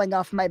like pulling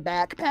off my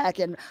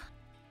backpack and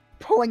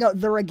pulling out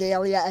the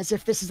regalia as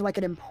if this is like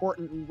an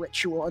important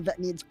ritual that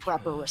needs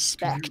proper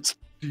respect.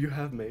 Do you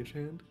have mage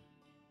hand?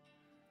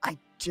 I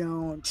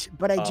don't,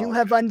 but I do Oh.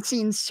 have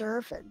unseen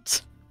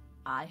servant.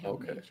 I have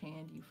Okay. mage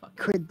hand, you fucking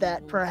Could that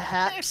fool.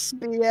 perhaps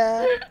be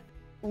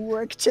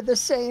work to the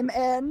same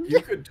end?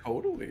 You could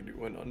totally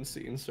do an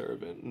unseen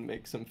servant and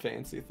make some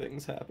fancy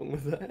things happen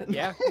with that.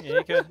 Yeah,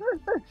 you could.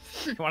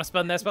 You want to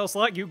spend that spell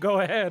slot? You go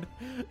ahead.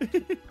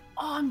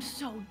 Oh, I'm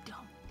so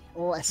dumb.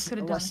 Let's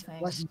Could've done a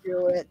thing. let's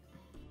do it.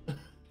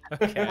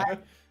 Okay.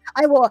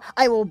 I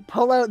will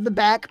pull out the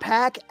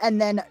backpack and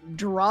then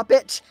drop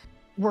it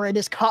where it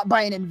is caught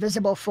by an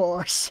invisible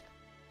force.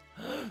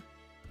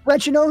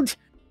 Reginald,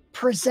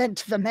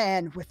 present the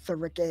man with the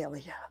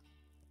regalia.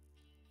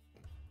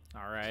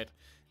 All right.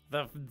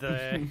 The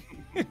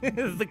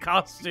the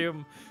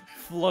costume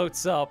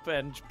floats up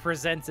and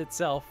presents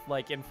itself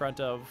like in front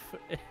of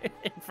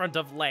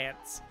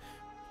Lance.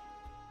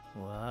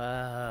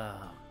 Whoa.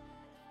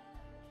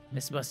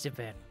 This must have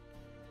been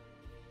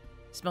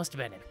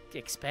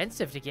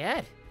expensive to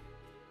get.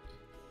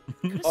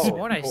 Could have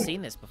sworn I've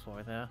seen this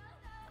before, though.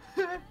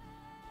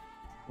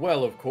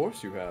 Well, of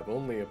course you have,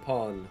 only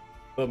upon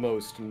the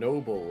most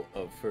noble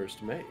of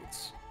first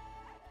mates.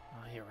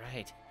 Oh, you're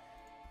right.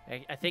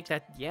 I think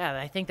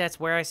that's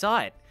where I saw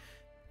it.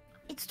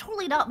 It's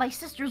totally not my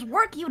sister's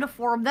work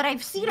uniform that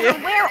I've seen her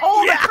wear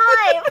all the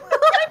time.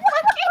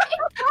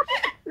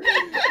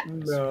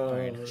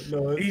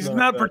 No, He's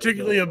not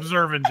particularly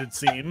observant, it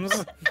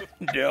seems.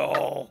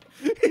 No.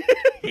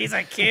 He's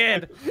a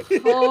kid.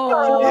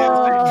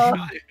 Oh,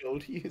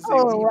 child. He is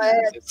Oh,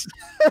 Lance.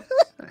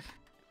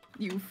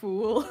 you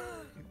fool.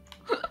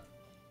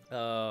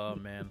 Oh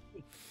man.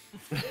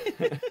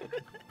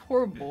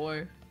 Poor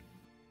boy.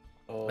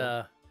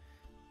 Oh,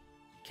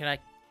 Can I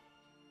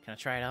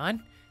try it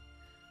on?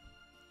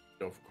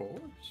 of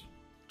course.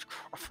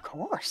 Of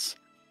course.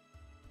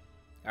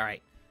 All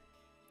right.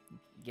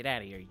 Get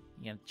out of here. I'm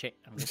gonna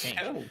change.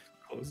 Ow,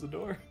 close the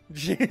door.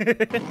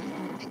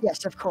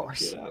 Yes, of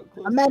course. Get out,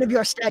 close A the man of door.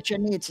 your stature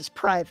needs his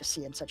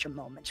privacy in such a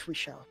moment. We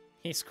shall.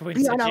 He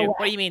squints Be on at our you. way.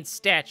 What do you mean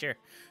stature?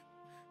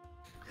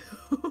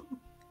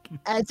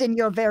 As in,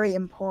 you're very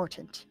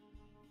important.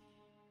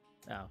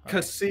 Oh, okay.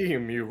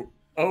 Kasim, you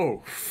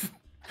oaf.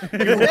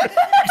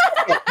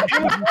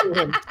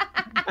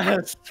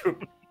 As to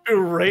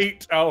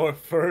berate our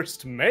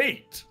first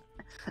mate.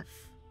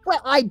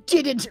 Well, I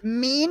didn't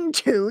mean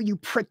to, you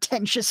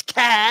pretentious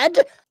cad.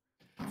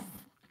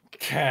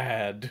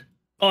 Cad.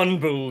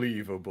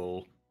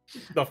 Unbelievable.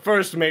 The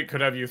first mate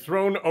could have you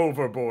thrown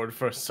overboard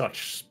for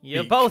such speak.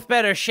 You both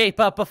better shape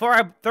up before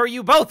I throw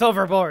you both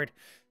overboard.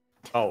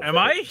 Oh, Am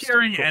I of course,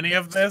 hearing of course. any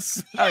of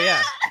this? Oh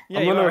yeah. Yeah,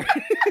 I'm you gonna,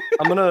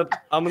 are.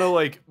 I'm gonna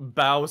like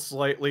bow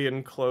slightly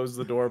and close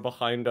the door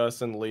behind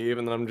us and leave,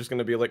 and then I'm just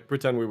gonna be like,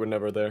 pretend we were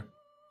never there.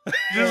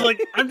 Just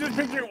like I'm just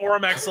picturing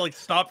Ormax like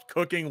stopped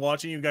cooking,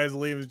 watching you guys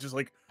leave. It's just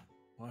like,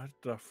 what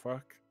the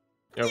fuck?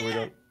 Yeah, we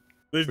don't.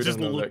 There's We just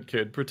don't know li- that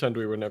kid. Pretend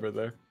we were never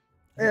there.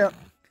 Yeah,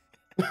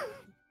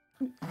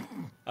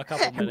 A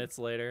couple minutes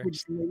later. we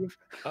just leave.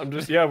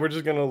 We're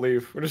just gonna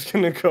leave. We're just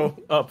gonna go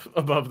up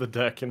above the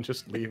deck and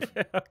just leave.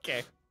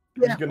 Okay.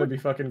 We're Yeah. just gonna be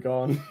fucking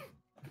gone.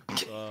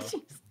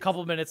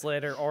 Couple minutes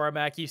later,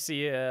 Oramak, you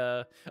see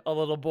a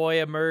little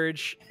boy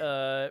emerge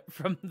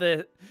from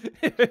the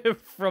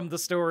from the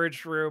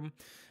storage room.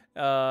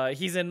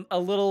 He's in a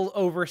little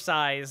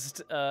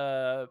oversized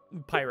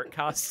pirate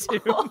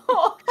costume.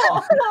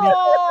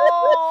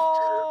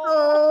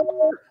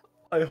 Oh,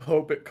 I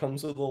hope it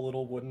comes with a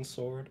little wooden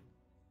sword.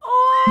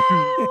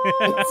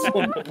 That's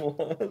what I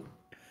want.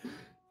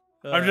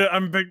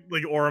 I'm big,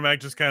 like Ormac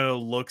just kind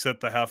of looks at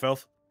the half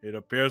elf. It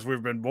appears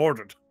we've been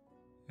boarded.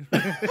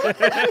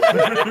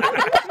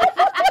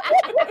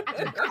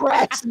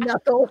 cracks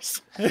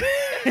knuckles.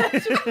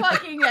 That's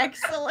fucking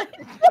excellent.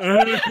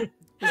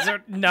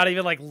 They're not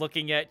even like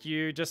looking at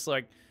you, just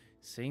like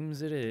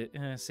seems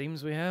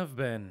seems we have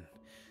been.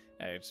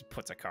 He just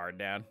puts a card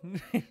down.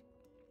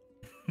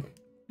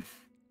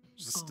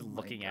 Just Oh my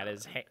looking at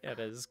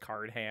his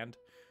card hand.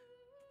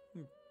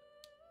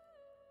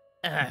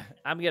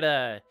 I'm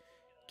gonna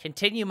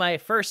continue my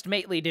first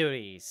mately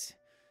duties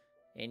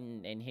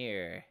in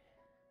here.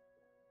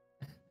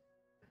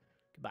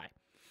 Goodbye.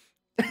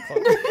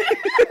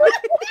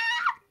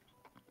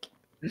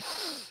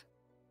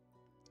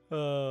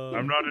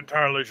 I'm not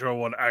entirely sure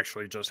what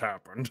actually just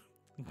happened.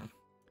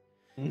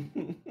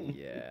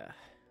 Yeah.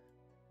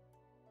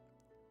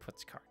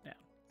 Puts card down.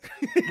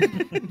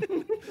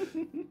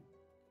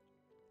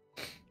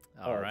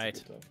 All Oh, that's a right.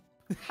 good time.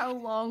 How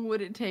long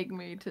would it take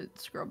me to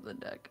scrub the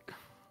deck?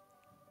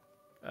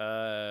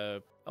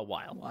 A A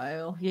while.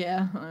 while.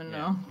 Yeah, I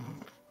know.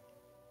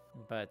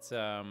 But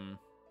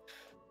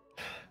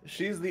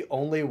She's the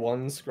only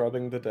one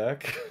scrubbing the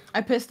deck.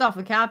 I pissed off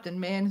the captain,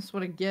 man. That's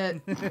what I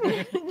get.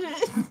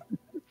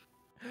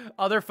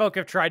 other folk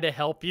have tried to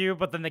help you,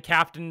 but then the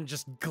captain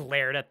just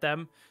glared at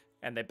them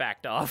and they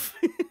backed off.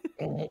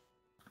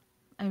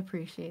 I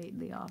appreciate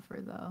the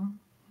offer, though.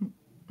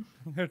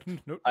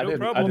 no I didn't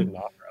problem.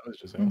 offer. I was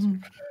just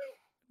asking.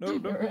 No,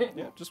 Right.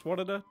 yeah, just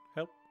wanted to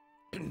help.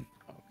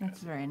 That's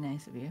very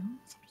nice of you.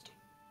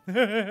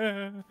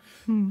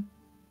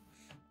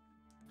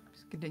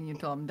 All continue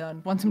until I'm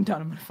done. Once I'm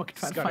done, I'm gonna fucking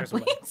try to find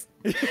Scutters planes.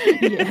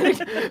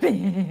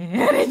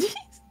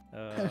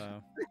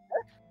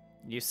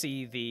 You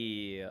see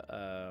the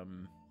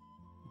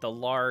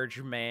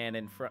large man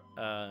in front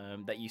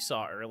that you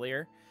saw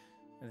earlier,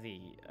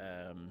 the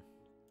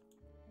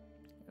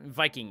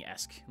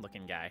Viking-esque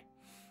looking guy.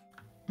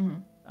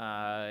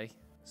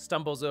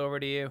 Stumbles over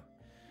to you.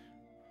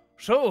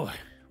 So,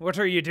 what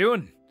are you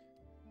doing?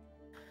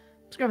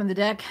 Scrubbing the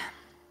deck.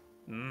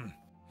 Yeah.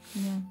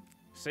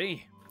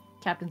 See.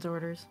 Captain's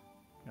orders.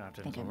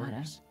 Captain's think I might have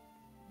orders.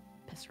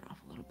 pissed her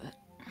off a little bit.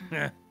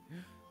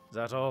 Is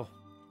that all?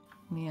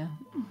 Yeah.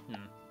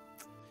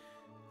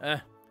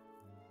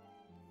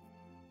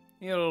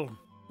 You'll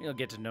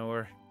get to know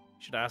her. You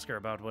should ask her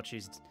about what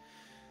she's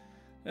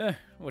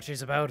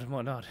about and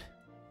whatnot.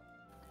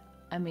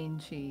 I mean,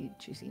 she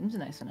seems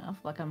nice enough.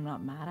 Like, I'm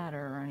not mad at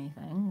her or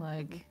anything.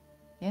 Like,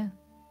 yeah.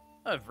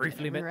 I've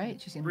briefly You're right.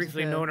 She seems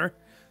briefly like a known her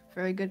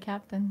very good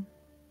captain.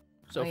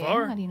 so Oh, yeah?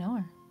 far. How do you know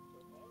her?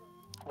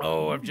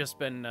 Oh, I've just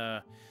been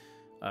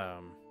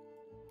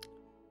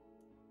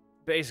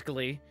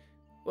basically.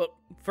 Well,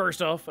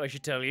 first off, I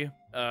should tell you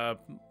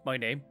my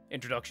name,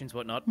 introductions,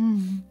 whatnot.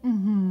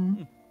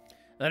 Mm-hmm.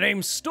 The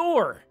name's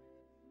Store.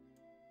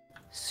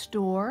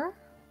 Store?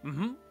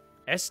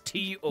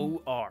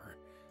 S-T-O-R.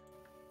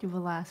 Do you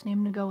have a last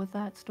name to go with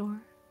that,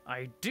 Store?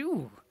 I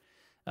do.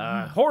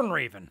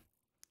 Hornraven.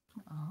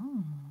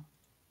 Oh.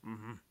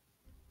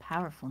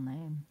 Powerful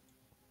name.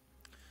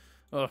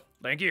 Oh,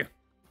 thank you.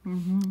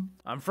 Mm-hmm.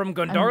 I'm from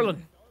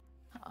Gundarlin.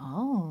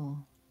 Oh.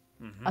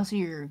 Oh, so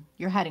you're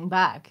heading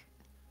back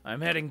I'm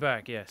heading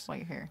back, yes. while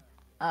you're here.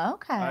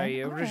 Okay.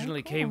 I all right,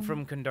 originally came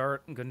cool. from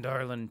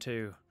Gundarlin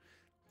to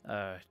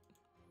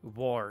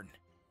warn,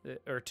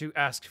 or to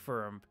ask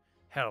for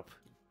help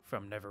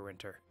from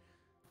Neverwinter.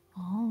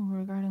 Oh,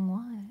 regarding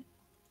what?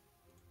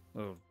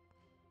 Well,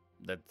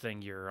 that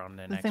thing you're on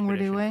an The thing we're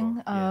expedition doing?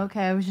 for. Oh, Yeah.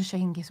 okay. I was just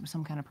checking in case it was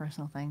some kind of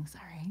personal thing.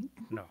 Sorry.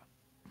 No.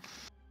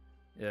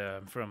 Yeah,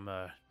 I'm from,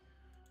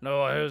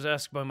 no, I was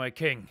asked by my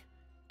king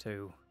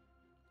to,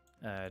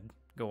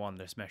 go on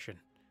this mission.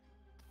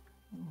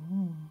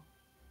 Ooh.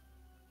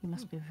 You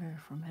must be very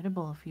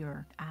formidable if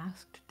you're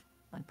asked,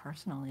 like,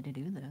 personally to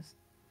do this.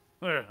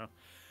 Well,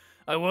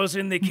 I was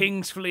in the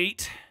king's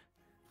fleet,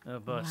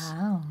 but...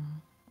 Wow.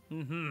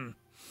 Mm-hmm.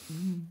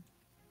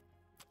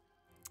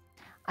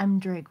 I'm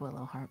Drake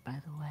Willowheart, by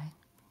the way.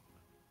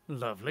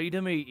 Lovely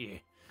to meet you.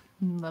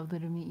 Lovely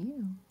to meet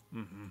you.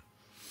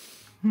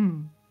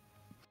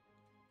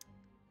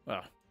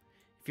 Well,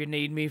 if you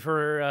need me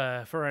for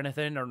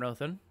anything or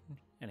nothing,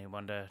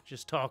 anyone to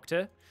just talk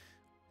to,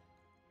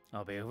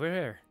 I'll be over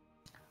here.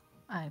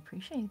 I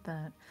appreciate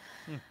that.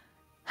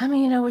 I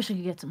mean, I wish I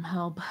could get some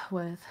help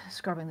with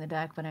scrubbing the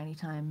deck, but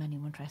anytime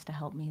anyone tries to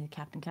help me, the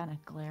captain kind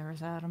of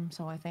glares at him,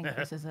 so I think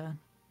this is a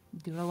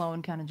do it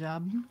alone kind of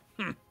job.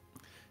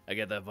 I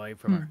get that vibe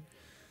from her.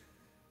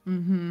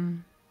 Mm-hmm.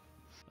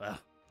 Well,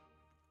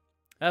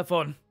 have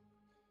fun.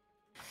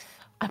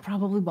 I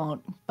probably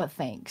won't, but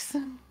thanks.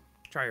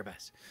 Try your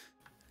best.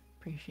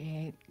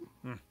 Appreciate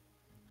He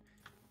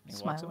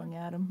walks smiling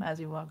at him as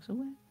he walks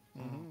away.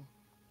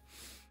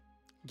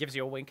 Gives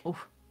you a wink.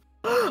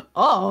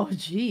 Oh,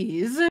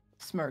 jeez.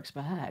 Smirks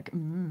back.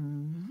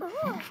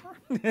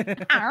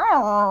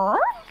 Ow.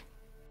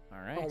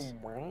 All right.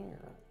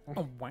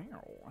 Oh,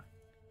 wow.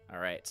 All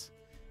right.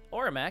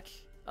 Oramek,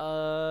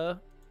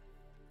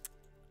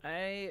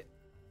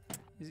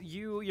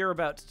 you're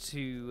about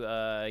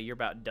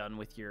done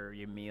with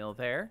your meal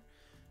there.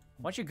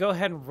 Why don't you go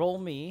ahead and roll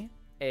me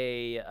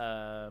a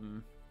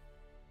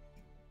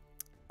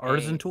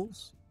Artisan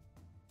tools?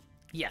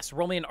 Yes,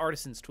 roll me an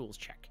artisan's tools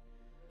check.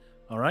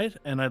 All right,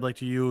 and I'd like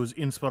to use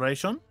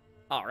inspiration.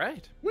 All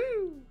right.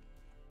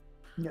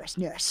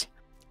 Nice.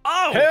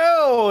 Oh!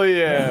 Hell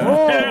yeah!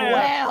 Oh,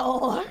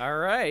 well. All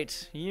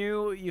right.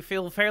 You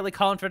feel fairly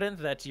confident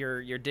that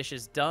your dish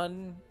is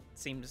done.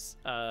 Seems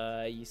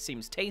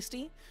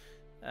tasty.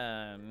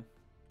 I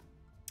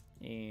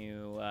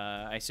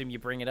assume you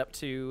bring it up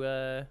to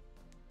the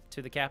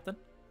captain.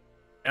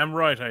 I'm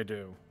right, I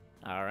do.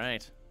 All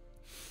right.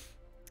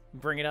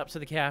 Bring it up to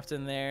the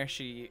captain there.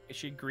 She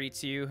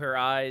greets you. Her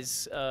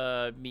eyes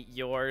meet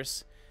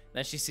yours.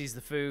 Then she sees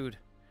the food.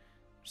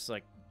 She's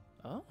like,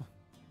 oh.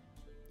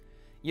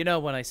 You know,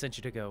 when I sent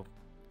you to go,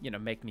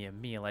 make me a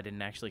meal, I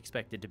didn't actually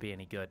expect it to be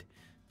any good.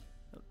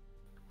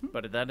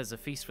 But that is a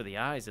feast for the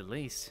eyes, at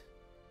least.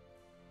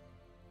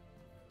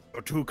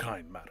 You're too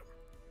kind, madam.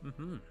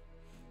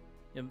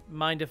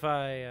 Mind if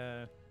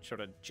I sort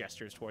of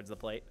gestures towards the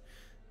plate?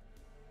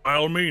 By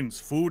all means,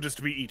 food is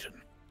to be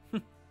eaten.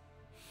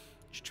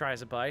 She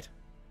tries a bite.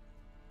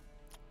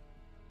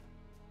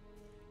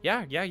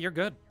 Yeah, you're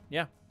good.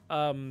 Yeah.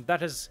 That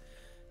is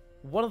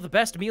one of the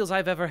best meals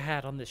I've ever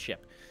had on this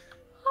ship.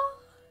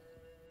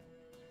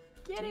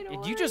 Get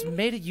it You just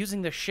made it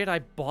using the shit I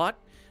bought,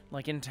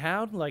 like, in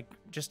town? Like,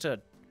 just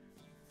to...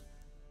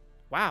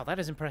 Wow, that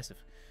is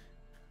impressive.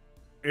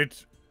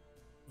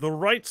 The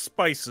right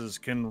spices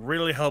can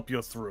really help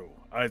you through.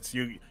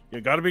 You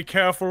got to be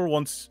careful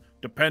once,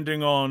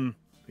 depending on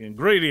the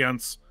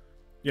ingredients.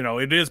 You know,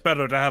 it is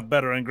better to have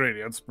better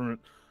ingredients,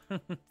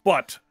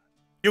 but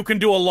you can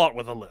do a lot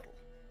with a little.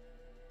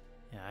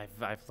 Yeah,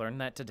 I've learned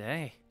that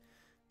today.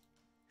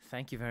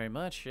 Thank you very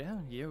much. Yeah,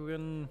 you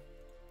can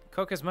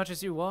cook as much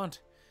as you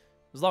want,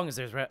 as long as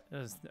there's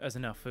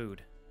enough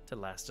food to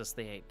last us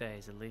the 8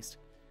 days at least.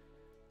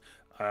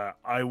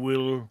 I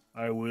will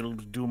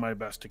do my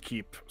best to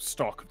keep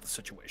stock of the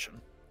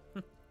situation.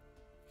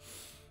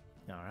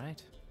 All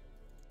right.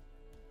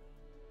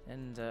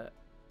 And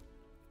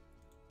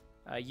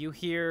you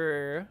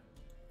hear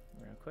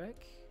real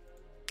quick.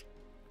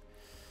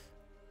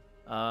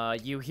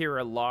 You hear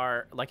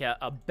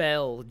a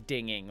bell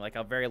dinging, like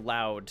a very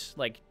loud,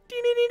 like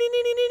ding ding ding ding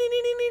ding ding ding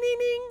ding ding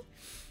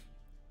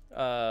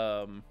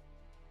ding.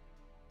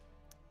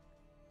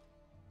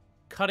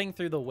 Cutting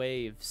through the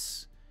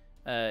waves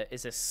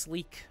is a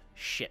sleek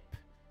ship,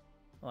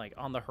 like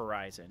on the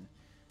horizon,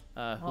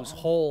 whose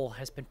hull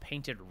has been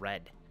painted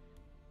red.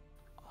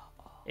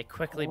 It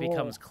quickly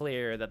becomes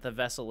clear that the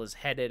vessel is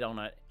headed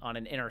on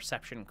an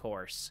interception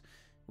course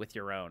with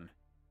your own.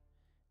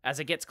 As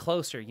it gets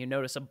closer, you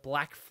notice a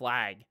black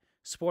flag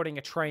sporting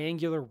a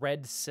triangular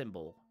red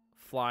symbol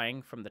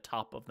flying from the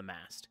top of the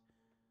mast.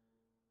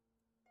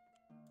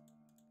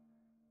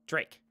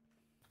 Drake.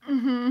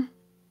 Mm-hmm.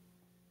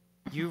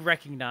 You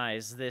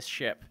recognize this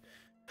ship.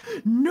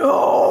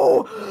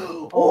 No!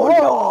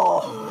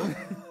 Oh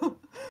no!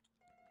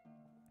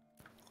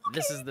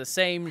 This is the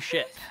same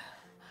ship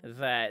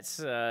that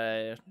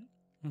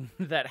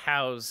that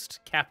housed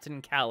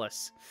Captain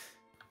Callus.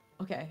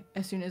 Okay,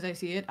 as soon as I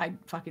see it, I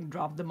fucking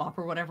drop the mop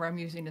or whatever I'm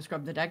using to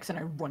scrub the decks and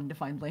I run to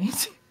find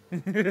Lanes.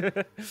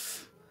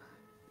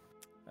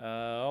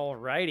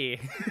 Alrighty.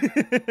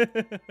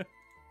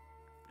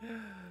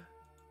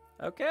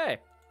 Okay.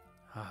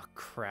 Oh,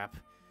 crap.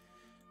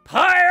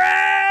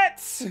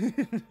 Pirates!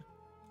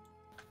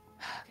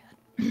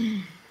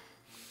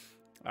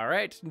 All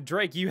right,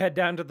 Drake, you head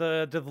down to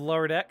the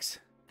lower decks.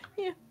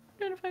 Yeah, I'm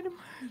trying to find him.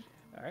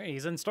 All right,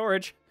 he's in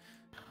storage.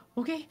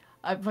 Okay,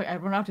 I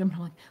run out to him and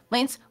I'm like,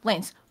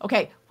 Lance,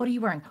 okay, what are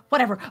you wearing?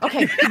 Whatever,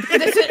 okay,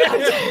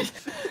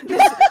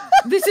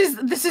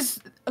 this is,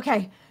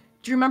 okay.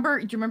 Do you remember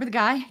the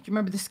guy? Do you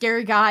remember the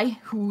scary guy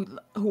who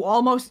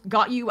almost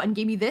got you and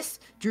gave me this?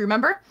 Do you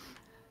remember?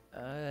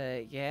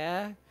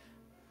 Yeah.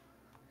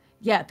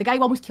 Yeah, the guy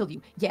who almost killed you.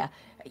 Yeah.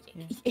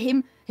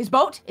 His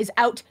boat is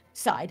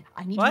outside.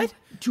 I need What? you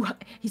to,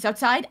 he's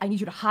outside. I need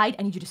you to hide.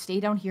 I need you to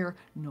stay down here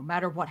no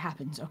matter what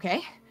happens,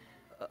 okay?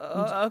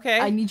 Okay.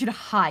 I need you to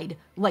hide,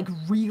 like,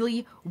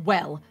 really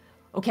well,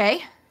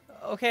 okay?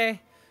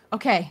 Okay.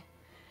 Okay.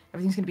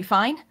 Everything's gonna be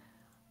fine.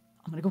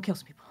 I'm gonna go kill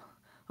some people,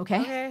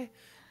 okay? Okay.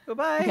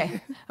 Goodbye.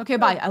 Okay. Okay,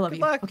 bye. I love Good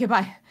you. luck. Okay,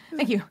 bye.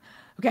 Thank you.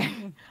 Okay.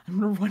 I'm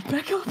gonna run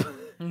back up.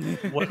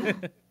 What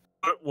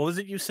was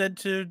it you said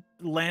to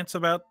Lance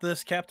about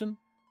this captain?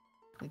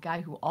 The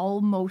guy who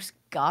almost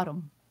got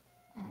him.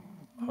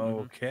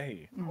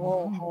 Okay.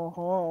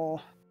 Oh.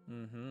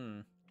 Mm-hmm.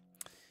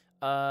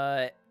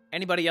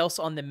 Anybody else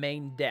on the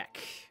main deck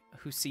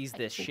who sees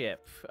this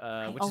ship?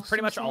 Which is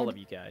pretty much all of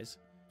you guys.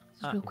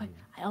 Just real quick.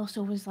 I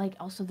also was like,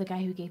 also the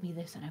guy who gave me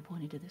this, and I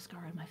pointed to the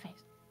scar on my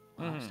face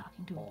while I was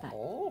talking to him.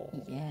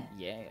 Yeah.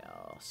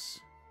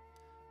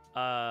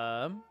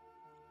 Yes.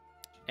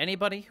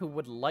 Anybody who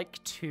would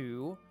like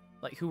to,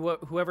 like,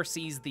 whoever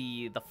sees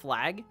the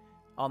flag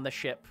on the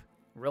ship,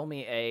 roll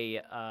me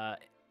a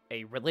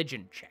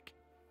religion check.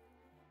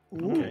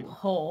 Okay.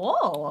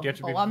 Oh, Do you have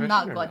to be I'm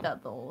not proficient or good no?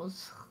 at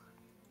those.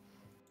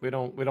 We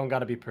don't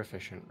gotta be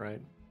proficient, right?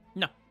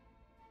 No.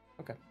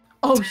 Okay.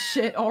 Oh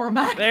shit,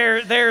 Ormac.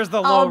 There's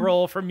the low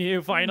roll from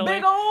you finally.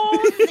 Big old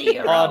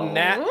zero.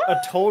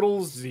 A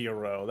total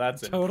 0.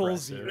 That's Total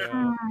impressive.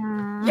 0.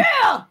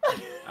 Yeah.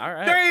 All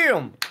right.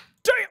 Damn.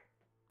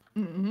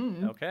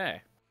 Mm-hmm.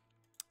 Okay.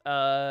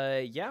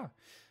 Yeah.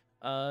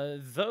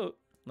 Though,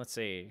 let's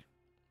see.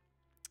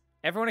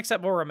 Everyone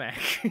except Moramek.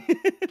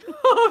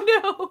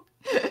 Oh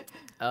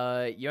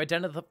no. You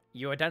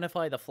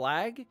identify the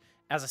flag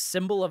as a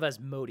symbol of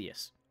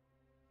Asmodeus.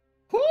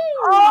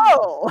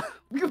 Oh.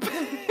 Fuck.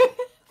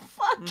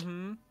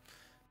 Mm-hmm.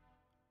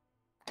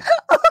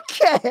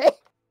 Okay.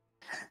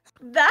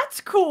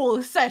 That's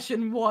cool.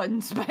 Session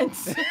 1,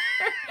 Spencer.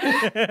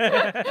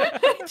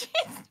 I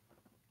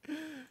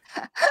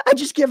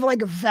just give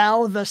like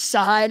Val the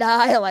side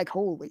eye, like,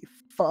 holy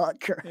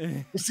fuck.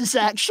 This is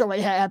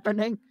actually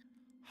happening.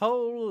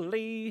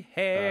 Holy I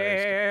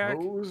heck.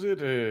 suppose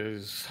it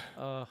is.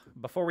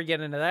 Before we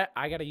get into that,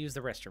 I gotta use the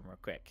restroom real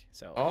quick.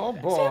 So. Oh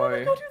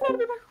boy.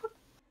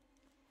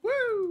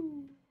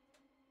 Woo.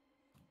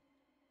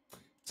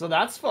 So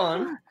that's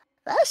fun.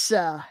 That's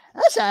a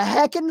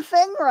heckin'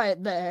 thing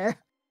right there.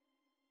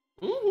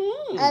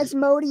 Mm-hmm.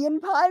 Asmodean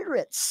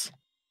pirates.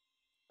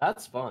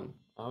 That's fun.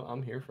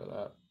 I'm here for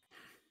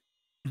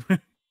that.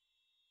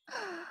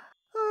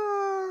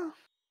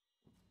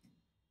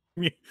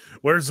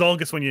 Where's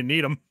Zolgus when you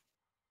need him?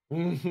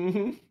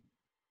 Mm-hmm.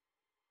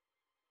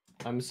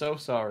 I'm so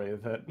sorry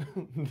that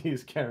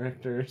these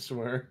characters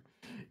were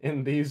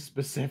in these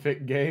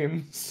specific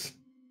games.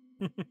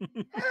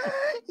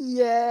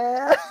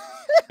 Yeah.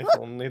 If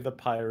only the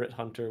pirate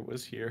hunter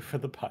was here for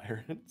the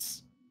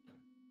pirates.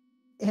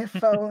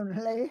 If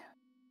only.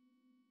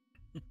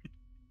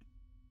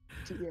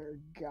 Dear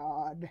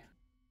God.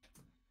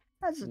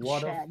 How's the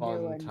What a chat fun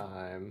doing?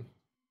 time.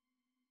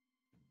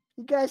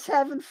 You guys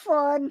having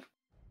fun?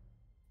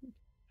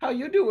 How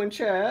you doing,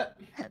 chat?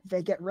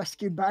 They get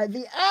rescued by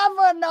the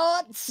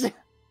Avanauts.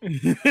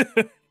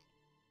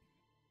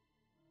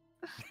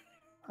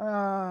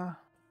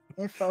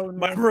 If only.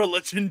 My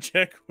religion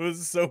check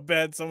was so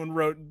bad. Someone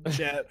wrote in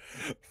chat,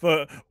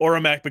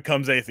 Oramac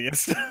becomes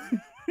atheist.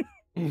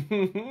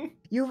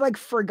 You've like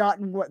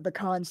forgotten what the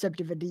concept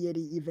of a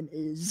deity even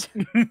is.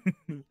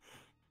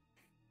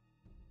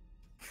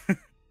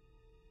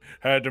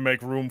 Had to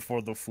make room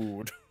for the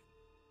food.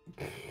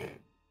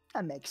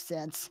 That makes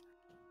sense.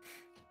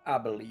 I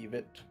believe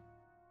it.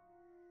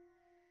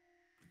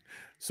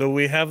 So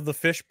we have the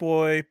fish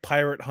boy,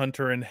 pirate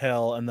hunter in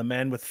hell, and the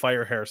man with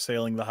fire hair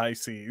sailing the high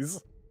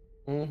seas.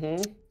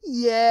 Mm-hmm.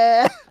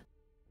 Yeah.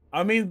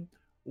 I mean,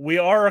 we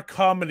are a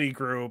comedy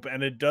group,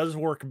 and it does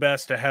work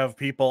best to have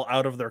people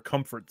out of their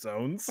comfort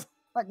zones.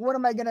 Like, what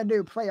am I gonna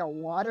do? Play a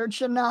water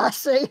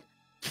genasi?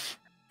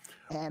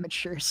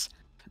 Amateurs.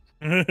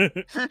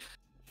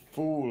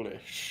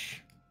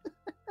 Foolish.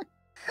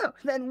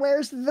 Then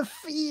where's the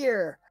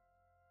fear?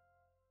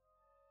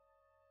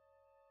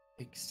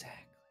 Exactly.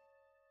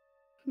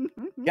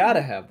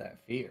 Gotta have that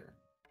fear.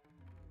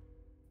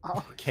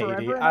 Oh, Katie,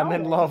 forever and I'm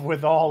in always. love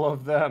with all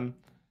of them.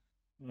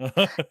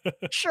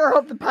 Sure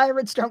hope the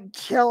pirates don't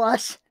kill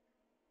us.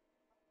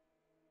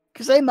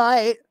 Cause they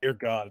might. Dear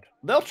God.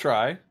 They'll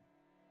try.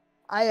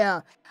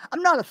 I'm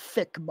not a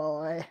thick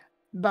boy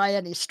by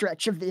any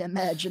stretch of the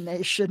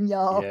imagination,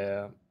 y'all.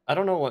 Yeah. I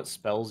don't know what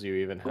spells you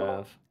even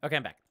have. Okay,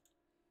 I'm back.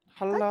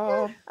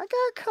 Hello. I got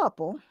a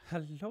couple.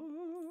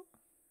 Hello.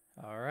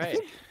 All right.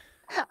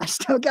 I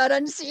still got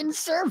unseen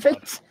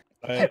servants.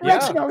 I,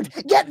 Reginald,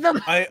 get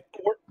them.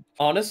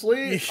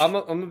 Honestly, I'm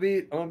gonna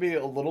be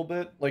a little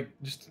bit, like,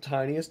 just the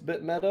tiniest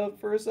bit meta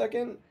for a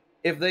second.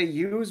 If they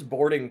use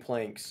boarding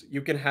planks,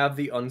 you can have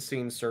the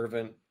unseen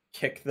servant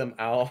kick them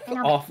out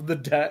off the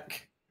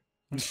deck.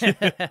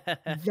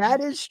 That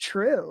is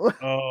true.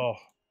 Oh,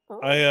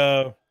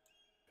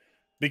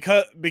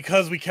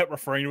 because we kept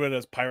referring to it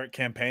as Pirate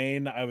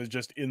Campaign, I was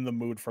just in the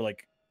mood for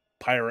like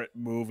pirate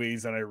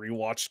movies, and I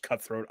rewatched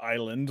Cutthroat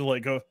Island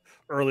like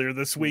earlier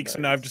this week. Nice. So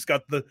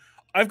now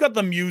I've got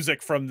the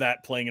music from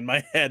that playing in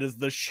my head as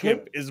the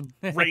ship is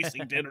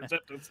racing to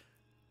intercept us.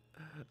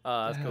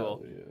 That's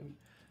cool. Yeah.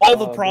 All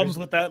the problems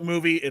with that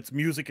movie, its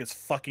music is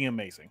fucking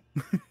amazing.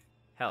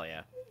 Hell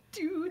yeah.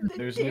 Dude, the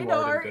There's dead new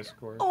art art. in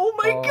Discord. Oh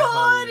my hell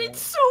god, yeah.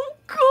 it's so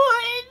good.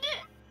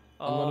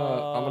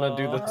 I'm gonna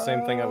do the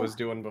same thing I was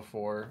doing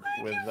before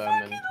with them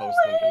and post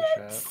them in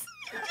chat.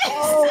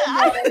 Oh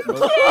my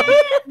Look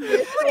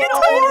at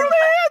Tiny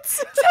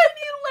Lance!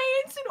 Tiny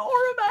Lance and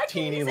Oramac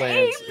Teeny in his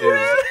Lance apron,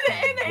 is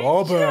and I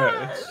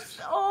Robert. just-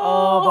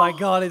 Oh my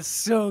god, it's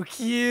so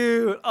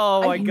cute.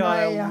 Oh my god,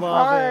 I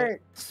love heart.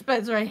 it.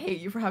 Spencer, I hate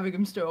you for having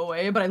him stow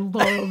away, but I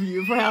love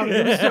you for having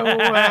him stow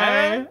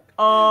away.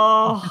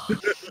 Oh,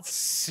 It's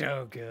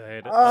so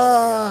good.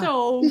 Oh,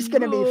 so he's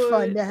gonna be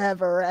fun good. to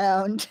have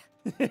around.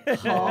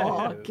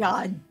 Oh,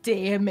 god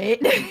damn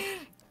it.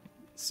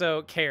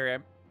 So, Carrie,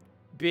 I'm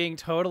being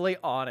totally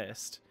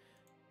honest.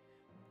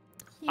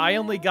 I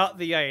only got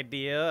the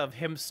idea of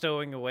him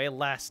stowing away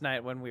last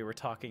night when we were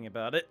talking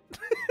about it.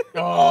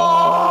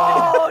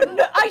 Oh,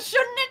 no, I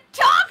shouldn't have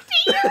talked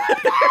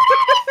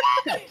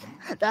to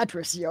you. That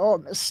was your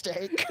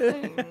mistake.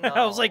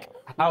 I was like,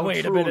 How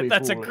wait a truly minute,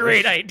 that's a foolish.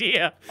 great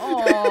idea.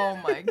 Oh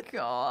my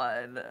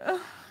god.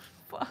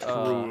 Fuck.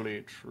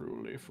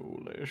 Truly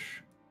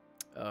foolish.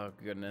 Oh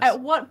goodness. At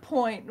what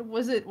point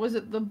was it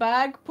the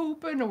bag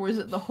pooping or was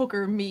it the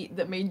hooker meat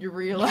that made you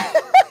realize?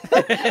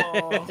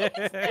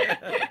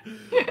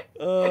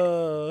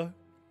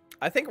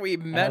 I think we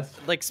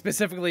like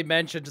specifically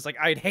mentioned just like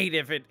I'd hate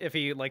if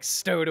he like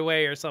stowed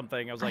away or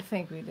something. I was I like,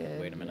 think we did.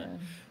 wait a minute.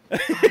 yeah.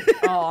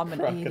 Oh, I'm an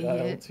Crocodile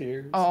idiot.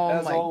 tears. Oh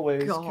As my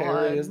always, God.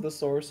 Carrie is the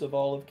source of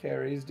all of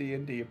Carrie's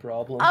D&D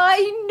problems. I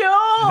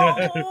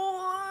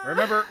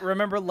know.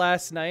 Remember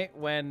last night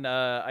when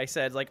I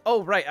said like,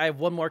 oh right, I have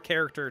one more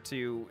character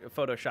to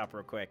Photoshop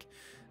real quick.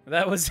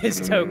 That was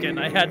his token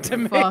I had to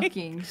make.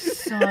 Fucking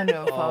son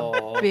of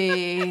Oh. a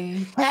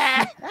bitch.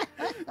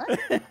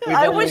 We've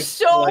I only was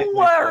so slightly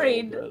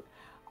worried. spoiled it.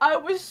 I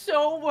was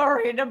so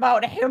worried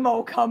about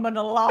Himo coming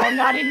along.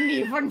 I didn't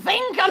even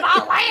think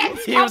about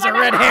Lance. He was a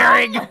coming red along.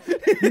 herring.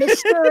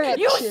 Mr.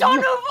 You Action. son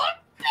of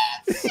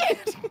a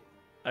bitch.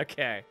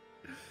 Okay.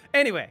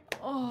 Anyway,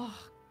 Oh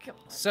god.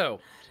 so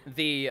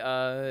the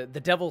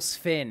Devil's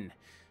Fin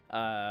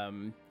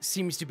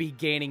seems to be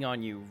gaining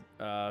on you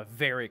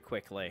very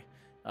quickly.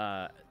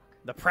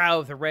 The prow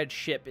of the red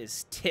ship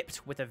is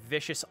tipped with a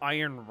vicious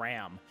iron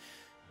ram.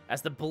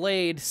 As the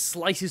blade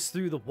slices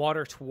through the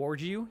water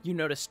towards you, you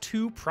notice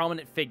two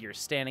prominent figures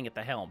standing at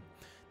the helm.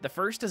 The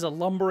first is a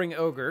lumbering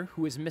ogre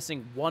who is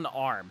missing one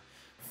arm.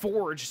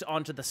 forged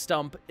onto the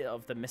stump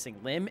of the missing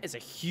limb is a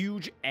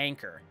huge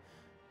anchor,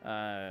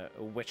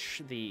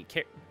 which the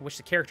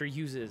character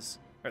uses,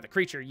 or the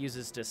creature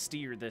uses, to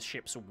steer the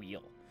ship's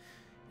wheel.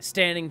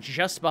 Standing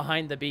just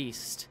behind the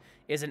beast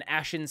is an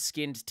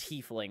ashen-skinned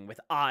tiefling with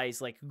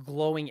eyes like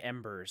glowing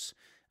embers,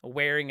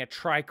 wearing a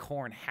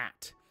tricorn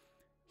hat.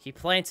 He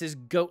plants his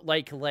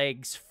goat-like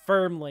legs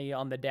firmly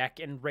on the deck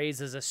and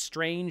raises a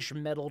strange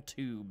metal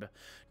tube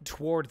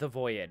toward the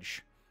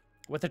Voyage.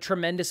 With a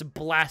tremendous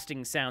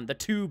blasting sound, the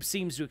tube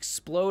seems to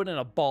explode in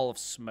a ball of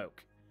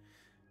smoke.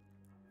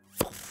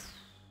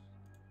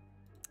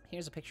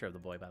 Here's a picture of the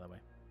boy, by the way.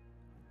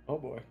 Oh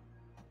boy.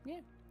 Yeah.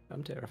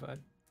 I'm terrified.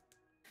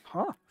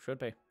 Huh. Should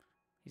be.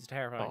 He's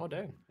terrifying. Oh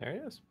dang. There he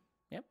is.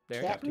 Yep,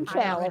 there Captain he is.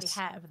 I already Callus.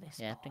 have this.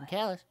 Captain boy.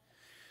 Callus.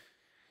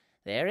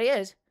 There he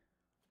is.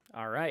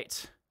 All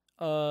right.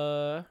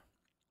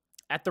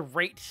 At the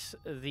rate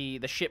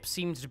the ship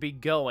seems to be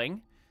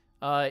going,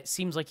 it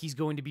seems like he's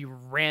going to be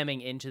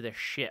ramming into the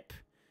ship.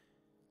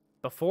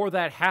 Before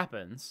that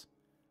happens,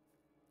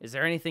 is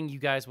there anything you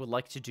guys would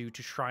like to do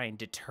to try and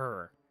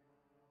deter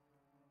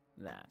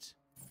that?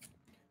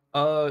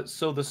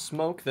 So the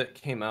smoke that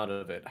came out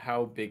of it,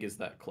 how big is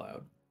that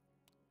cloud?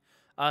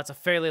 It's a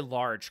fairly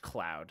large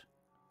cloud.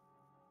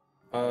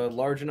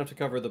 Large enough to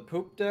cover the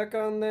poop deck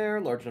on there,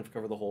 large enough to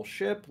cover the whole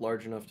ship,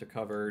 large enough to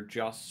cover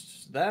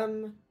just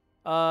them?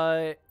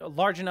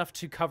 Large enough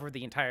to cover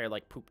the entire,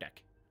 like, poop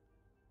deck.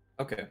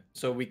 Okay,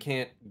 so we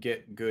can't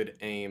get good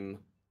aim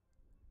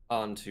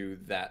onto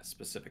that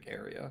specific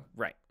area.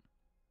 Right.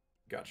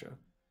 Gotcha.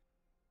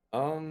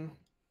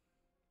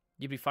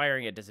 You'd be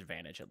firing at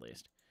disadvantage, at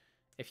least,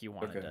 if you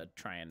wanted Okay. to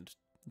try and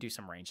do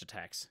some ranged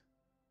attacks.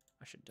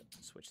 I should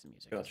switch the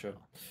music. as Gotcha.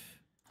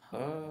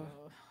 well.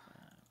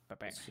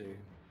 Ba-bang. Let's see.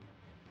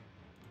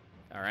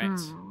 All right.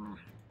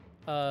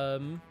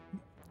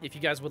 If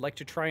you guys would like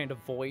to try and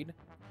avoid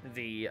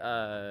the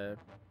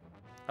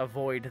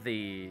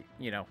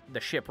the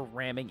ship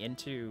ramming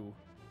into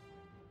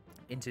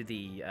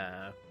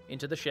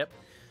the ship,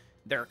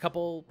 there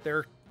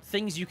are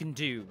things you can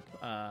do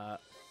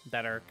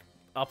that are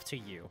up to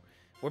you.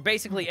 We're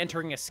basically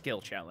entering a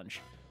skill challenge.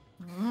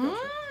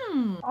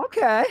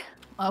 Okay.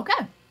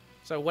 Okay.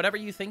 So whatever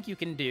you think you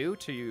can do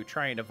to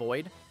try and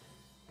avoid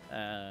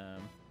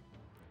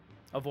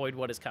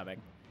what is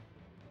coming,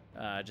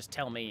 just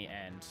tell me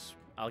and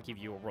I'll give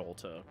you a roll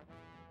to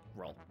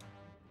roll.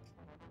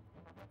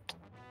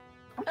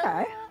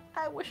 Okay.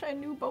 I wish I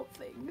knew both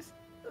things.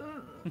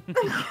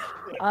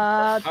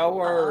 How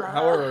are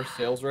our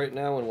sails right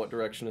now, and what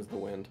direction is the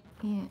wind?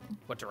 Yeah.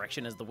 What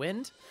direction is the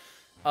wind?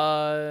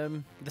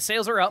 The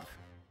sails are up,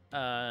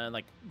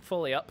 like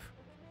fully up,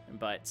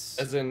 but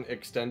As in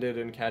extended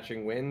and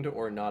catching wind,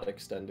 or not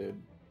extended?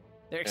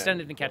 they're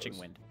extended and closed? catching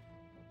wind.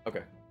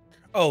 Okay.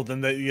 Oh,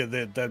 then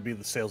that'd be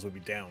the sails would be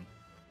down.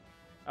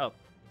 Oh,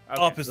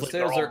 Up okay. is The like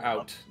sails they're are all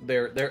out.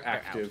 They're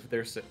active.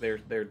 They're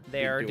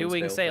They are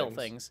doing sail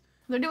things.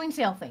 They're doing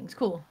sail things.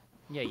 Cool.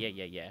 Yeah.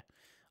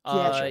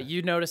 Gotcha.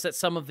 You notice that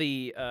some of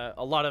the,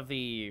 a lot of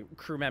the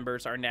crew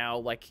members are now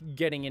like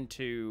getting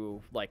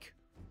into like,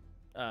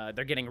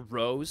 they're getting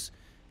rows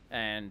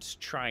and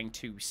trying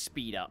to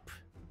speed up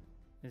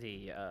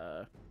the,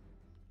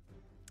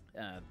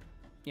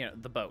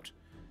 the boat,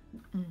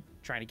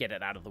 trying to get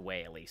it out of the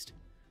way at least.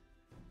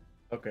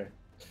 Okay.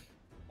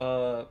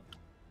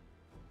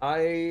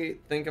 I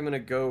think I'm gonna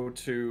go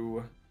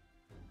to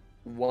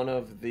one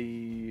of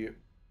the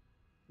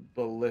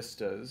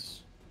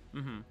ballistas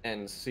Mm-hmm.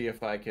 and see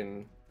if I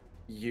can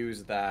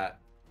use that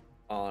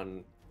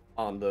on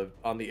the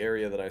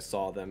area that I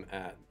saw them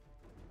at.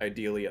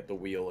 Ideally at the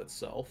wheel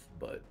itself,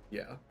 but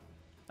yeah.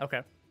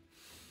 Okay.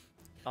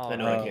 I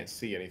know I can't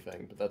see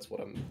anything, but that's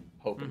what I'm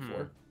hoping Mhm.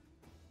 for.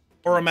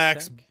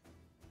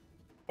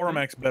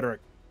 Oramax better at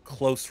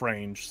close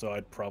range, so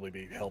I'd probably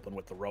be helping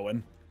with the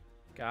rowing.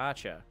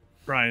 Gotcha.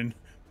 Try and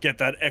get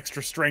that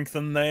extra strength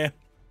in there.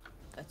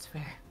 That's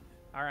fair.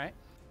 All right.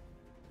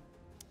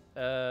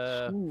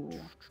 Ooh.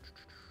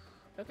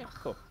 Okay,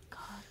 cool.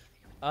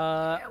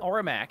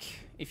 Oramac,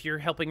 if you're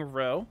helping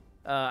row,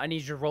 I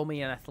need you to roll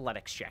me an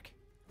athletics check.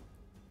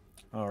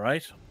 All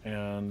right,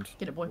 and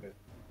Get it, boy.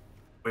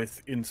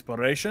 with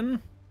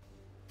inspiration.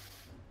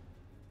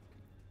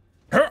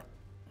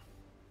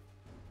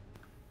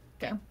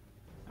 Okay.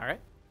 All right.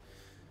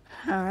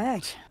 All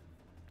right.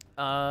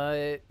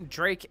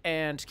 Drake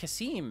and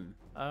Kasim,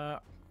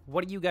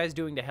 what are you guys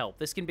doing to help?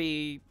 This can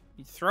be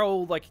throw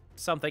like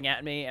something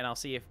at me, and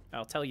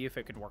I'll tell you if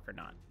it could work or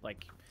not.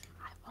 Like,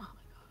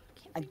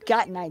 I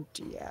got an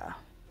idea.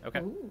 okay.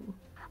 Ooh.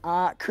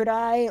 Could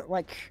I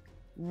like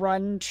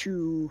run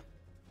to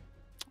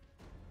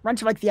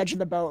like the edge of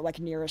the boat, like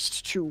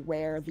nearest to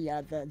where the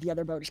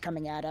other boat is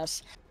coming at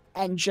us,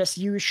 and just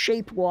use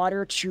shape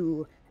water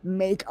to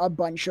make a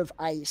bunch of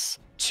ice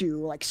to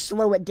like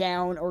slow it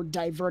down or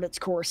divert its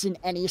course in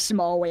any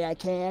small way I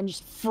can,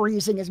 just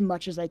freezing as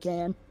much as I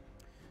can.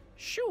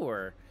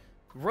 Sure.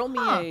 Roll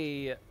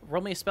me a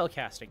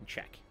spellcasting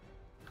check.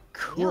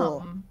 Cool.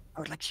 Yum. I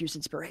would like to use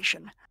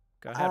inspiration.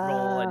 Go ahead,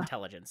 roll Uh,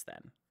 intelligence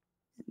then.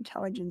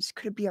 Intelligence.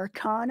 Could it be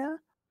Arcana?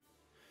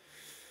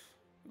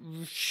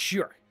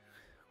 Sure.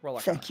 Roll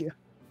Arcana. Thank you.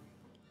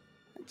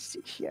 Let's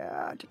see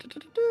here.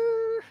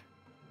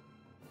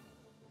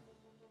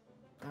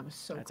 That was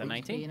so That's a close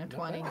to 19? being a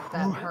 20. bad.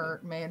 That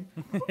hurt, man.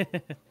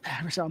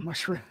 That was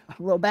almost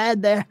real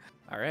bad there.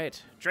 All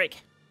right,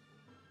 Drake.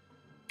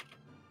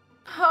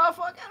 Oh,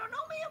 fuck. I don't know,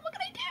 man. What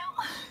can I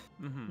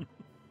do? Mm-hmm.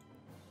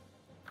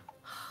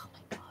 Oh, my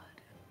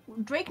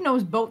God. Drake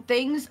knows boat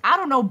things. I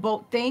don't know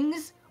boat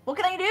things. What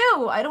can I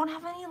do? I don't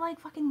have any, like,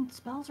 fucking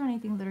spells or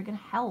anything that are going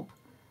to help.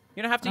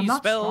 You don't have to I'm use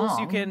not spells.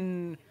 strong. You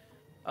can.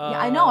 Yeah,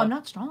 I know. I'm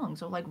not strong.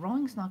 So, like,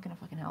 rowing's not going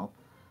to fucking help.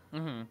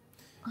 Mm-hmm.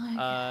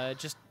 Like,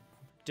 Just.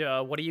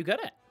 What are you good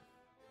at?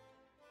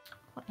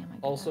 what am I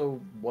good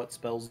Also, what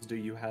spells do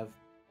you have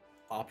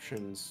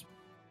options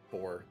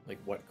for? Like,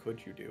 what could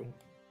you do?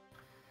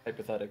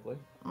 Hypothetically.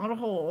 at? Not a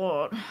whole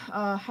lot.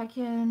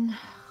 Heckin'.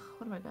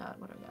 What do I got?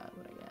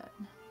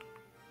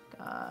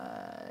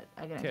 I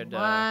got Ancient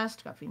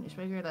Blast, got Fiendish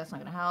Vigor, that's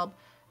not gonna help.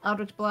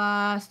 Eldritch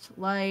Blast,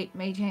 Light,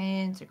 Mage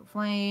Hand, Sacred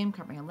Flame,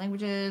 Comprehend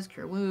Languages,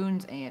 Cure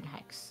Wounds, and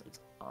Hex. That's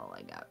all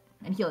I got.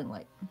 And Healing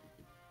Light.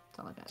 That's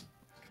all I got.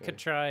 Could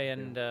try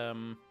and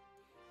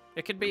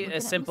it could be Looking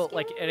as at simple my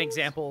like an skills.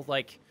 example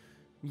like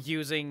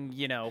using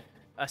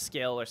a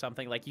skill or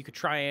something like you could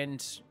try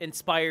and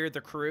inspire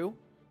the crew,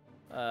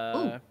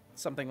 Ooh.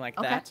 something like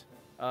Okay. that.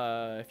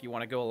 If you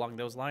want to go along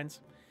those lines.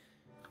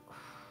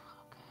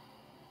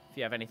 If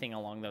you have anything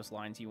along those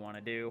lines you want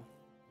to do.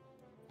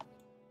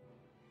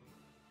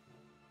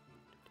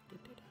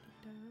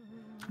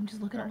 I'm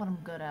just looking at what I'm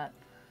good at.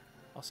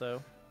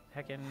 Also,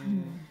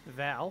 heckin'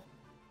 Val,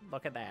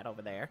 look at that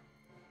over there.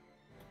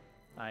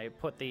 I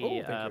put the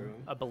Oh, thank you.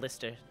 a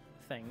ballista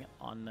thing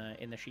on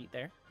in the sheet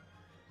there,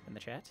 in the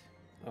chat.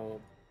 Oh,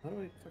 how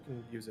do I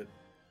fucking use it?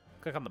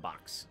 Click on the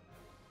box.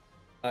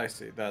 I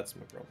see. That's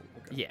my problem.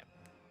 Okay. Yeah.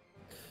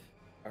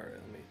 All right.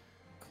 Let me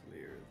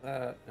clear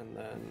that, and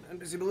then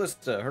NPC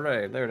Ballista.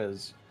 Hooray! There it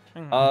is.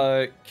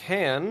 Mhm.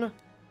 Can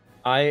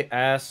I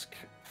ask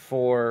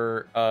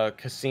for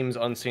Kasim's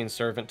unseen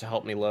servant to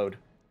help me load?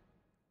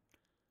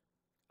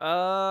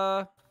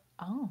 Oh.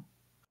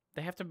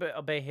 They have to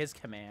obey his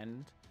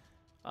command.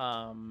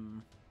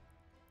 You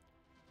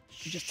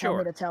just tell me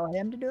Sure. to tell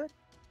him to do it?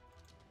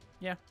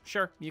 Yeah,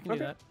 sure. You can do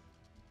Okay. that.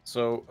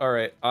 So, all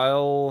right,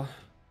 I'll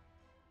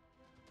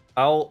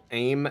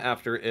aim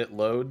after it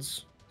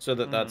loads, so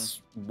that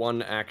that's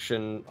one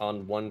action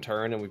on one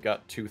turn, and we've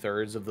got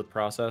 2/3 of the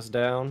process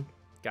down.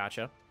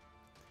 Gotcha.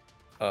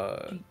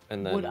 And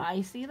then Would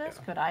I see this?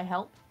 yeah. Could I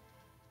help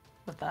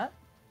with that?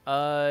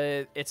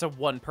 It's a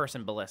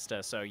one-person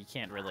ballista, so you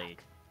can't really.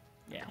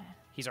 Yeah, Okay.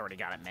 he's already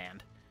got it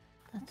manned.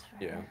 That's fair.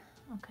 Yeah.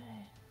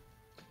 Okay.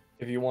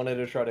 If you wanted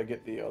to try to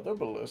get the other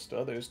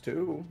ballista, there's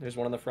two. There's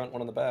one in the front,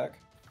 one in the back.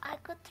 I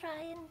could try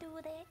and do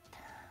that.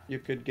 You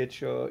could get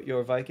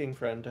your Viking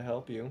friend to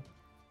help you.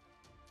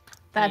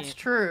 That's Yeah.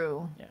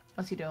 true. Yeah.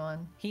 What's he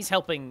doing? He's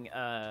helping.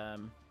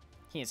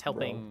 He is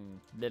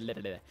helping.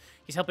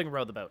 He's helping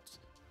row the boats.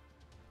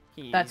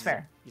 That's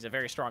fair. He's a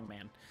very strong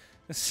man.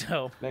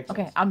 So Makes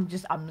Okay, sense. I'm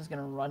just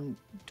gonna run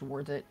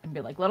towards it and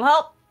be like, "Little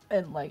help!"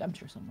 And like, I'm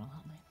sure someone will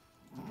help me.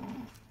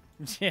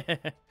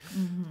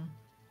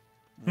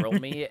 roll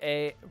me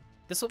a.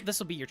 This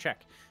will be your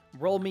check.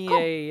 Roll me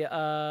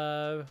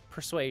a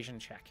persuasion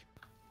check.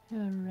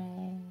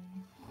 Hooray!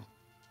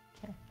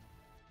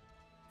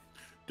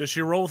 Does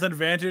she roll with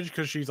advantage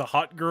because she's a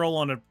hot girl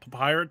on a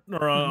pirate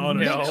or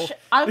on a No. Bitch,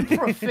 I'm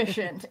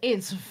proficient.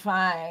 It's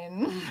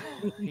fine.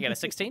 You got a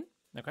 16.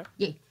 Okay.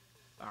 Yeah.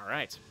 All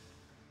right.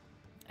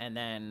 And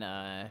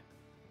then,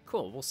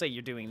 cool. We'll say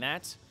you're doing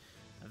that.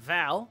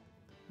 Val,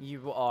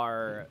 you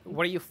are.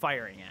 What are you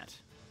firing at?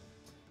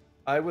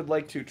 I would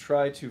like to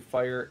try to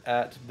fire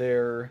at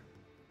their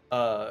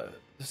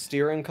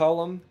steering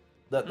column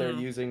that they're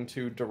using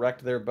to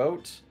direct their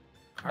boat.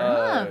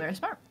 Very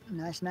smart.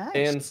 Nice, nice.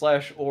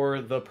 And /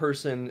 or the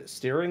person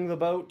steering the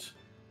boat.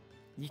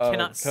 You Oh,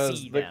 cannot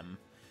 'cause see the- them.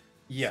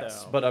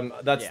 Yes, So,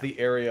 but that's yeah. the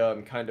area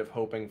I'm kind of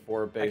hoping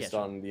for based you.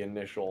 on the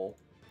initial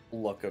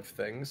look of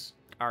things.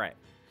 All right.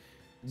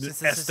 Just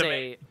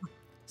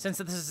Since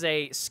this is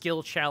a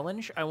skill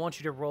challenge, I want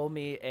you to roll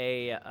me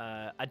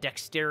a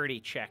dexterity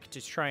check to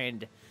try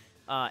and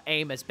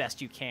aim as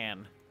best you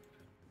can.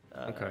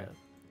 Okay.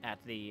 At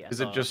the.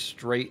 Is it just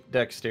straight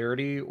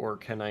dexterity, or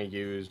can I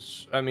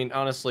use... I mean,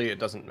 honestly, it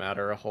doesn't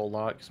matter a whole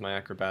lot, because my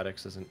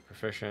acrobatics isn't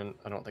proficient.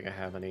 I don't think I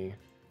have any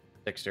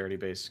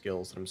dexterity-based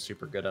skills that I'm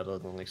super good at other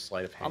than, like,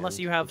 sleight of hand. Unless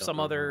you I have don't some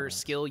know other what.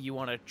 skill you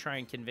want to try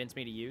and convince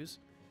me to use,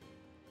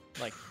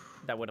 like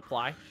that would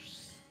apply.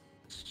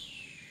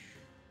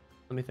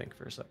 Let me think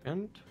for a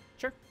second.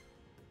 Sure.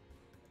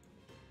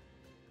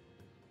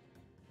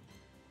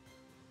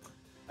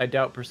 I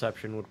doubt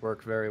perception would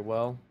work very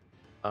well,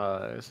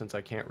 since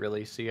I can't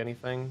really see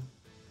anything.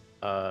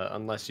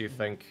 Unless you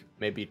think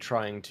maybe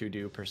trying to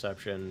do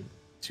perception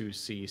to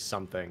see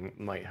something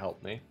might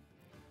help me.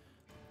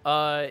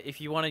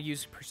 If you want to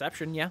use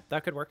perception, yeah,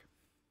 that could work.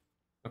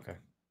 Okay.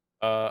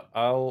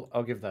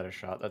 I'll give that a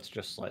shot. That's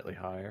just slightly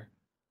higher.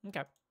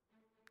 Okay.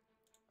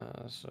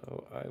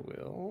 So I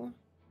will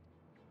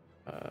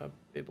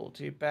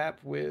ability BAP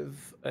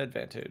with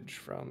advantage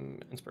from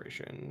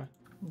inspiration.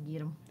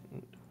 Get him.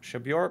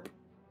 Shabyorp.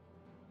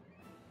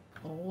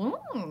 Oh.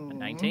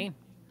 19.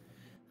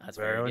 That's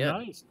very Very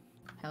good. nice.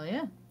 Hell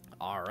yeah.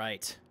 All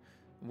right.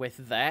 With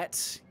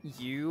that,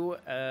 you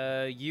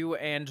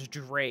and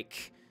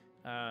Drake,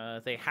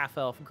 the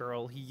half-elf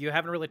girl you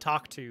haven't really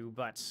talked to,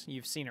 but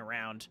you've seen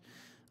around,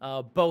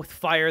 both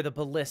fire the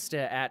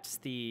ballista at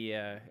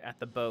the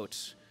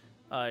boat.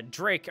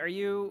 Drake,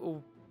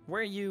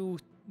 where are you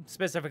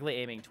specifically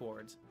aiming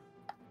towards?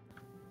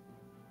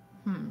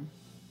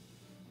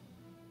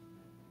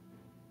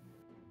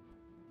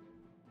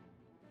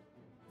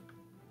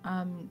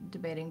 I'm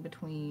debating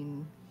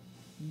between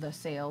the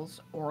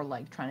sails or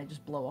like trying to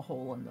just blow a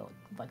hole in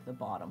the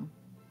bottom.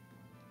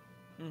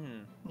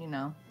 Mm-hmm. You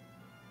know.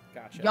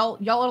 Gotcha.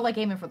 Y'all are like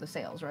aiming for the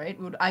sails, right?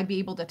 Would I be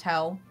able to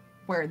tell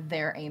where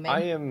they're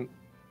aiming?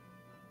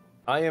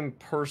 I am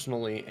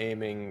personally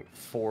aiming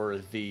for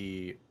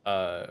the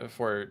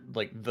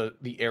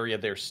the area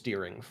they're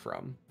steering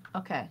from.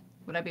 Okay.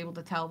 Would I be able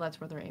to tell that's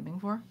where they're aiming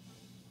for?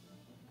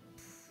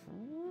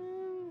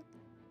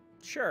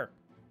 Sure.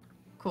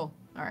 Cool.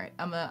 All right.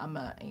 I'm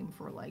gonna aim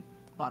for like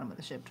bottom of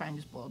the ship. Try and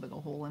just blow a big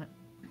old hole in it.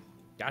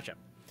 Gotcha.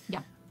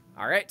 Yeah.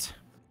 All right.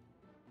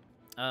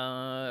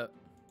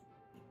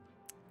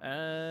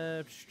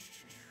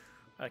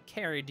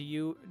 Carrie, do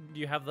you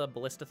have the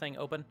ballista thing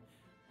open?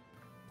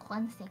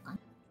 1 second.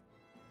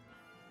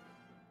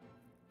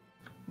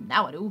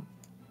 Now I do.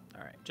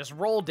 All right. Just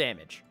roll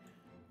damage.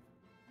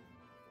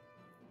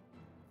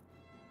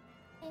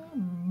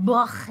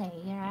 Okay,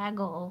 here I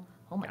go.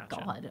 Oh my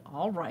Gotcha. god.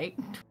 All right.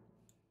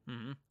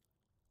 Mm-hmm.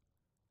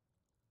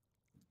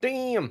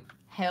 Damn.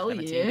 Hell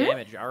 17 yeah.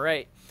 damage. All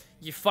right.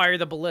 You fire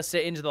the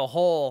ballista into the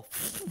hole.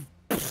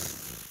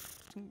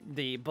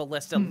 The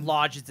ballista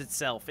lodges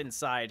itself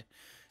inside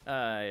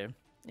of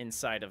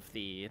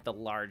the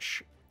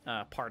large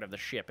part of the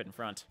ship in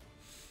front.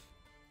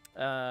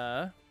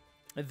 At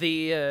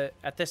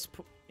this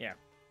yeah,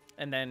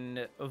 and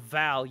then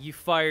Val, you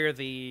fire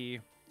the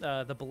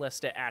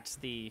ballista at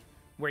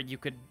where you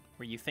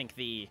think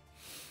the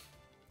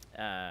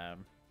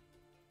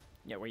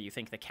where you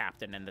think the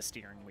captain and the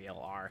steering wheel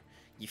are.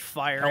 You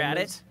fire at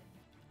it.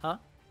 Huh?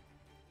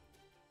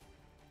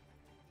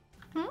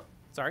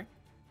 Sorry?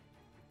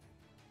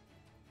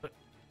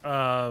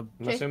 I'm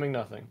assuming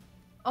nothing.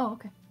 Oh,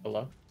 okay.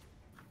 Hello?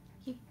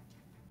 He-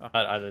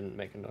 I didn't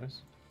make a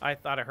noise. I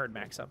thought I heard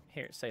Max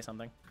say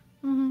something.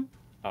 Mm-hmm.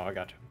 Oh, I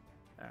got you.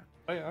 Yeah.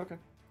 Oh yeah, okay.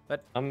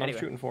 But I'm anyway.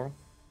 shooting for him.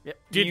 Yep.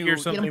 Did you hear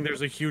something?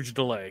 There's a huge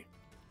delay.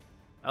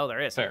 Oh, there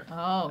is. Fair.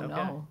 Oh Okay.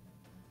 no.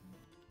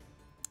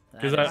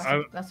 Because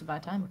That's a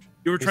bad time.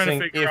 you were He's trying to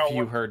saying figure if out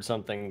you what, heard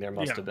something, there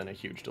must Yeah. have been a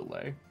huge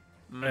delay.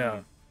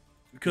 yeah.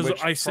 Because Which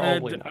I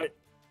probably said not.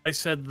 I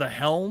said the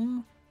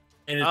helm,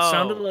 and it Oh.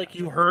 sounded like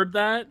you heard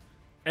that,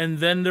 and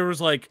then there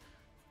was like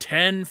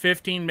 10,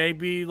 15,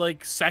 maybe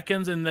like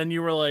seconds, and then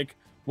you were like,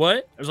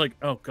 "What?" I was like,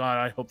 "Oh God,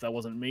 I hope that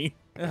wasn't me."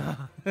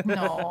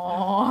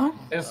 No.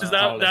 Because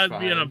that'd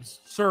be an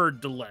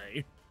absurd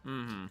delay.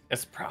 Mm-hmm.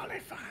 It's probably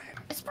fine.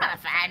 It's probably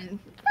fine.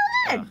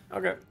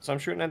 Okay, so I'm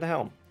shooting at the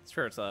helm.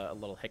 Sure, it's a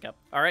little hiccup.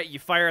 All right, you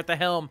fire at the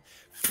helm,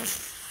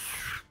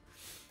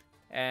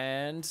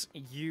 and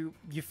you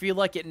feel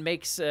like it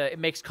makes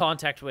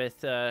contact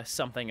with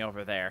something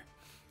over there.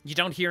 You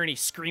don't hear any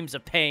screams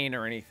of pain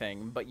or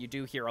anything, but you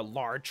do hear a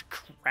large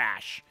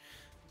crash.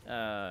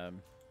 Cool.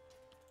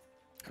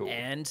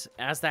 And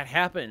as that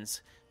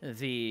happens,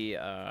 the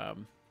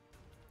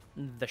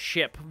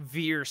ship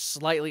veers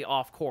slightly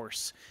off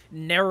course,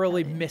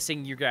 narrowly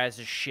missing you guys'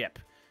 ship,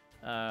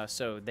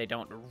 so they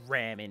don't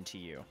ram into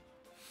you.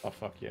 Oh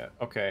fuck yeah.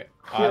 Okay.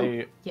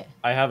 Yeah.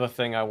 I have a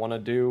thing I want to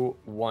do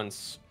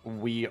once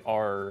we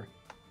are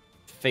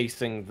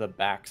facing the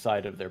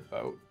backside of their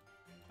boat.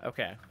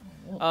 Okay.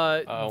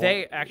 well,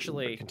 They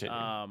actually, continue.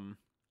 yeah,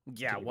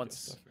 Continue with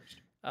once this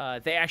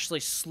first. they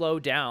actually slow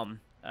down,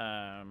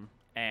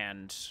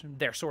 and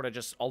they're sort of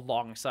just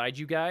alongside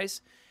you guys,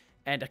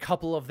 and a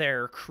couple of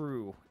their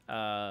crew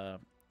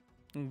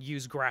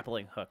use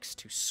grappling hooks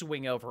to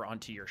swing over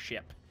onto your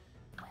ship.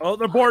 Oh,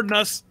 they're boarding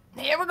us.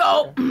 Here we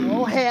go.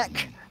 Oh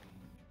heck.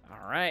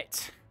 All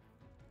right.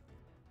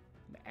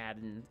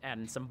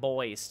 Adding some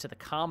boys to the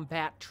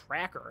combat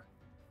tracker.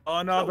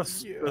 Oh no,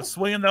 the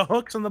swinging the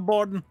hooks and the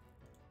boarding.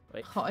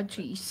 Wait. Oh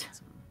jeez.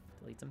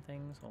 Delete some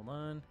things. Hold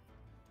on.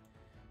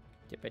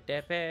 Dip it,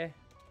 dip it.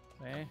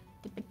 Okay.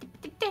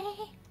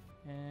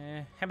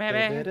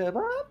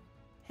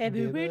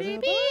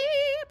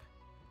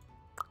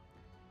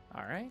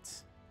 All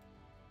right.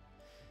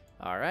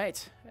 All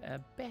right.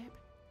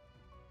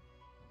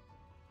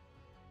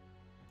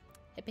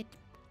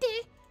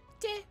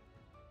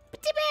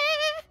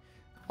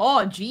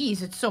 Oh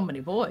jeez, it's so many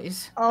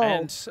boys. Oh,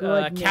 And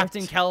goodness.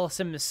 Captain Callus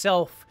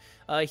himself,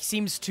 he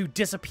seems to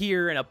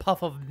disappear in a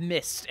puff of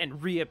mist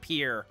and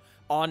reappear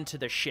onto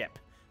the ship.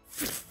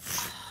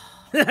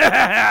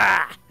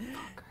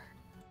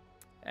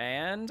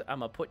 And I'm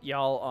gonna put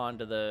y'all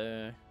onto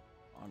the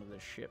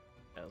ship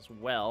as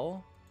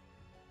well.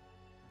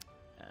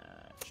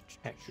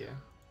 Heck yeah.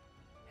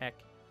 Heck,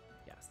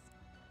 yes.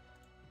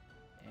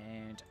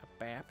 And a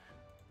bap.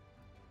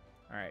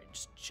 All right,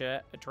 just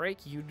Drake,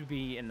 you'd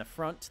be in the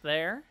front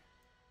there.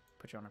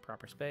 Put you on a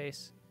proper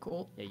space.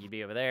 Cool. Yeah, you'd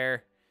be over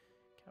there.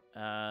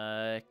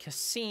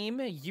 Kasim,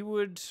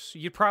 you'd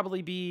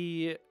probably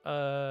be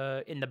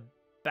in the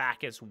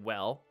back as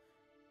well.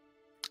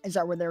 Is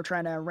that where they were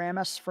trying to ram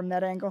us from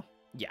that angle?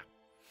 Yeah.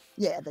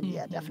 Yeah, then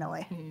yeah,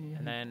 definitely.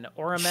 And then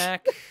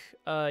Oramak,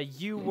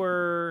 you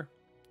were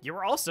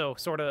also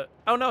sort of.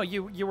 Oh no,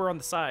 you were on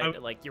the side,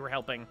 like you were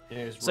helping.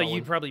 Yeah, he's So rolling.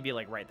 you'd probably be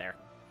like right there.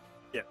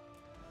 Yeah.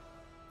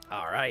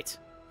 All right.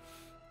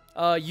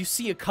 You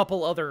see a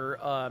couple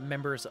other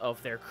members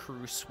of their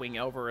crew swing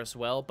over as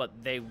well, but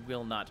they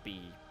will not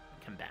be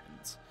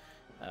combatants.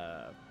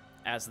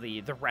 As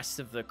the rest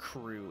of the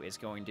crew is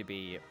going to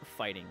be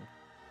fighting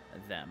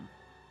them,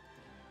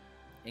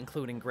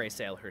 including Grey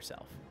Sail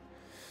herself.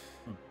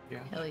 Yeah.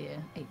 Hell yeah.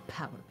 A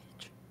power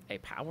bitch. A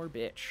power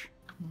bitch.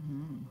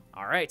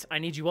 All right, I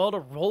need you all to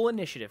roll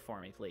initiative for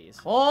me, please.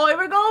 Oh, here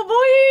we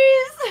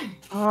go, boys!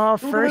 Oh,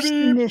 first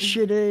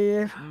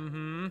initiative.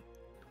 Mm-hmm. Here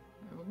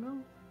we go.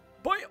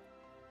 Bam!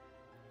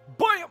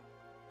 Bam!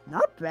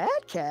 Not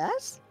bad,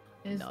 Cass.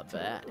 Not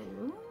bad.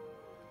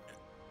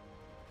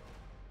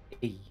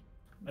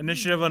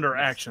 Initiative under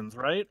actions,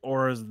 right?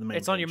 Or is it the main?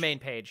 It's on your page? main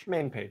page.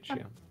 Main page,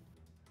 yeah.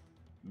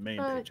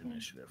 Main page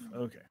initiative.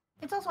 Okay.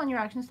 It's also on your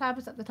actions tab.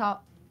 It's at the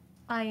top.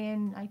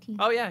 INIT.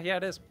 Oh yeah, yeah,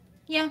 it is.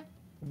 Yeah.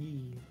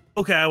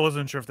 Okay, I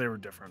wasn't sure if they were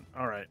different.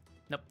 All right.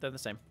 Nope, they're the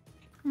same.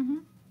 Mm-hmm.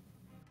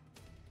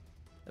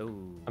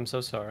 Ooh. I'm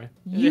so sorry.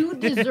 You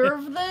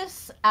deserve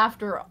this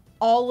after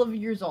all of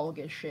your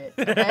Zolga shit.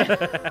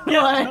 Okay?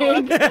 No,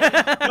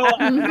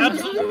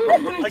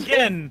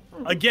 absolutely.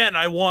 Again,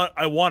 I want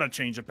to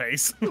change the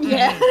pace.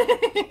 Yeah.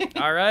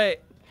 All right.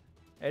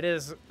 It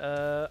is.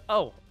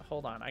 Oh,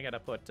 hold on. I gotta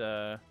put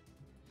a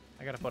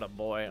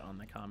boy on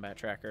the combat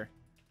tracker.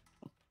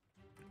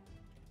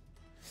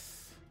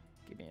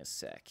 Give me a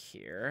sec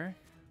here.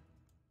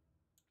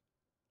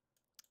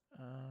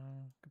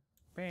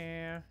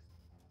 Bear.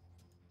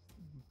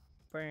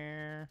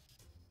 Bear.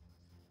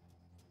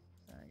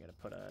 I gotta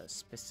put a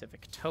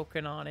specific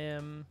token on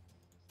him.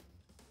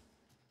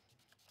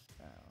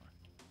 Oh.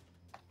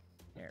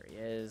 There he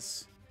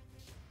is.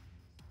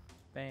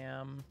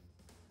 Bam.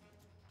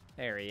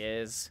 There he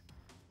is.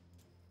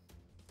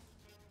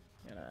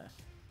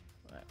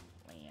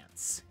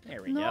 Lance.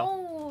 There we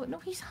go. No,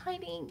 he's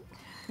hiding.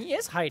 He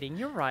is hiding.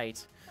 You're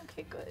right.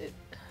 Okay, good.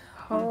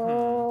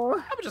 Oh.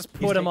 I would just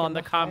He's put him on taking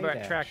the the hide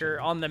combat tracker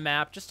action. on the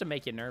map just to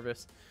make you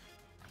nervous.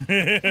 I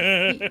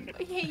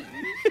hate you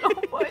so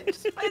much,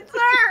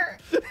 Spencer.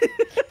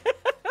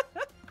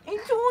 I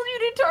told you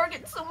to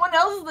target someone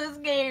else this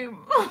game.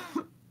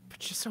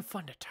 But you're so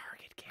fun to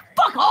target, Gary.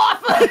 Fuck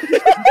off.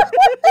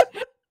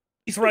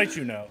 He's right,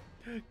 you know.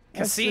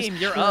 That's Kasim,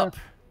 just you're true. up.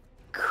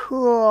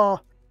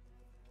 Cool.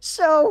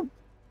 So,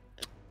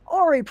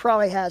 Ori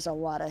probably has a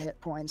lot of hit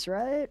points,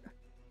 right?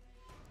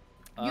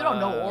 You don't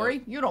know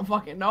Ori. You don't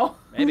fucking know.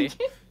 Maybe.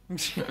 I'm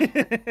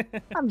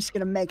just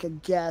gonna make a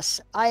guess.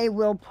 I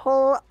will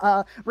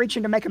reach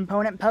into my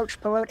component pouch,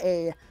 pull out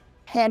a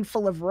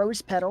handful of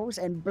rose petals,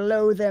 and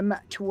blow them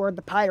toward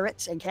the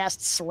pirates and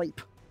cast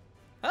sleep.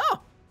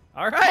 Oh,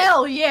 all right.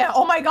 Hell yeah.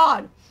 Oh my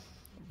god.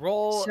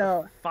 Roll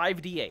So-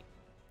 5d8.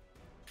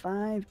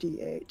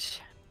 5d8.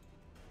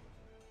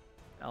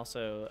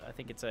 Also, I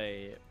think it's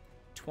a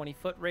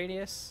 20-foot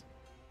radius.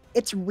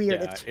 It's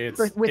weird. Yeah,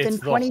 it's within it's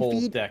 20 the whole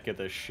feet. deck of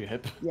the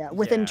ship. Yeah,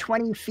 within Yeah.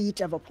 20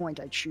 feet of a point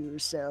I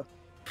choose. So,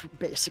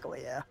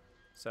 basically, yeah.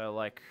 So,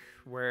 like,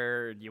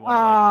 where do you want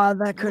Ah,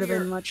 that could have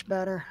been Weird. much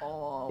better.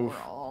 Oh, Oof.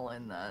 we're all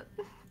in that.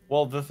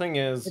 Well, the thing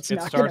is, It's it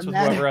not starts gonna with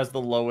whoever matter. has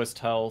the lowest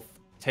health,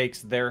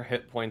 takes their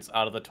hit points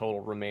out of the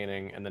total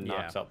remaining, and then Yeah.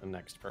 knocks out the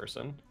next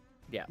person.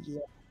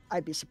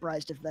 I'd be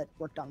surprised if that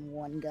worked on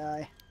one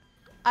guy.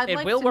 I'd It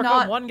like will to work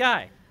not... on one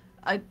guy.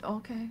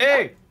 Okay.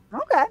 Hey!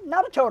 Okay,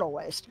 not a total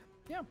waste.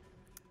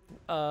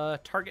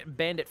 Target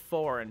Bandit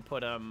 4 and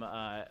put him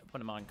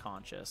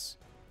unconscious,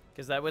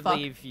 because that would Fuck.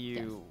 leave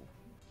you.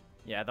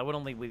 Yeah, that would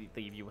only leave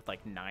you with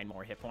like 9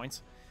 more hit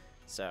points.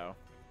 So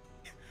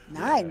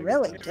 9, I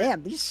really? guess.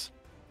 Damn, these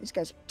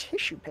guys are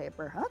tissue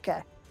paper.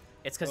 Okay.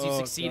 it's because you Oh,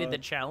 succeeded the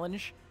God.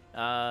 challenge.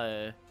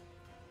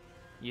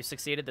 You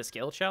succeeded the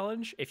skill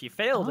challenge. If you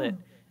failed it,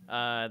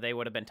 they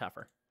would have been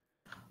tougher.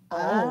 Oh,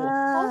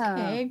 Ah,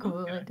 okay,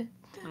 good.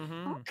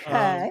 Mm-hmm.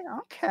 Okay,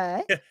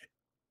 okay.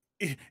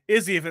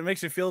 Izzy, if it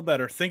makes you feel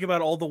better, think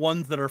about all the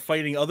ones that are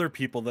fighting other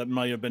people that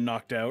might have been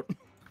knocked out.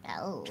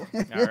 Oh.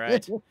 All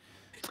right.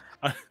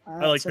 I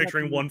like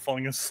picturing one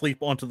falling asleep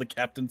onto the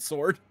captain's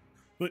sword.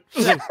 But-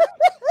 Just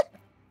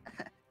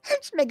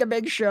make a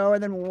big show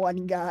and then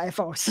one guy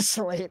falls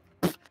asleep.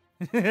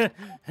 Ugh.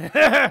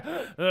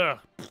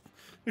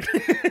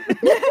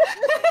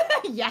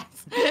 Yes.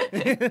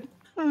 I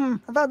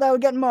thought that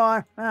would get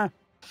more.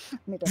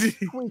 Need to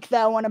tweak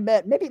that one a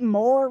bit. Maybe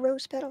more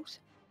rose petals.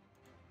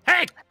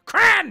 Hey,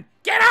 Cran,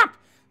 get up!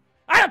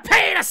 I'll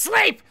pay you to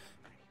sleep.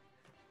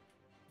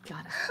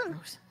 God,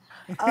 gross.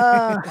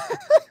 Uh,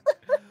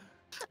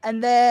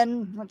 And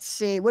then let's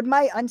see, would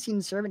my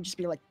unseen servant just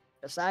be like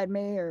beside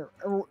me, or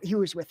he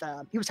was with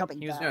he was helping?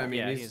 He was- Val? Yeah, I mean,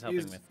 Yeah, he's, he's helping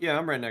he's with- yeah,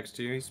 I'm right next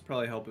to you. He's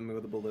probably helping me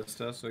with the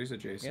ballista, so he's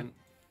adjacent.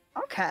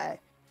 Okay,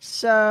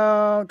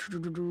 so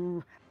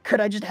could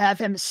I just have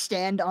him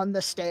stand on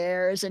the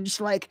stairs and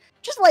just like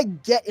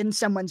get in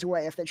someone's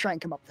way if they try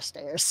and come up the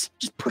stairs?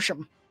 Just push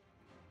them.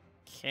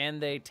 Can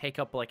they take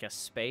up like a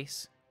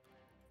space?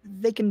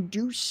 They can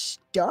do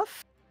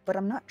stuff, but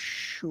I'm not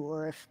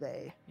sure if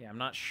they. Yeah, I'm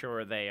not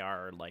sure they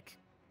are like.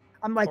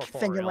 I'm like thinking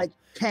Corporeal. like,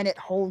 can it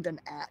hold an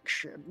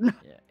action?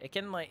 Yeah, it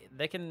can like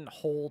they can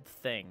hold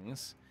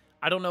things.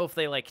 I don't know if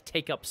they like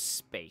take up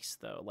space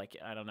though. Like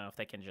I don't know if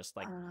they can just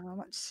like.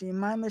 Let's see,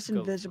 mindless go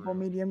invisible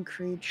through. medium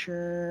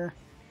creature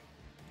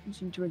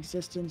comes into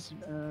existence.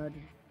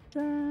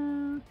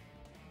 2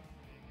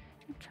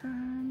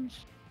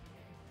 turns.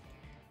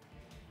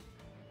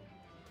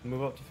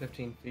 Move up to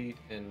 15 feet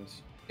and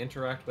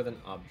interact with an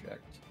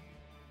object.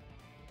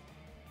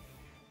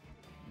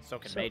 So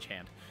can So- Mage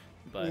Hand,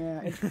 but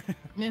Yeah, it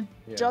Yeah.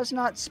 Yeah. does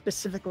not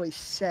specifically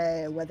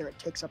say whether it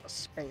takes up a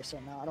space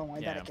or not.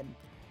 Only that Yeah. it can.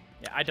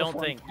 yeah, I don't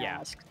perform think. Yeah,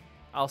 tasks.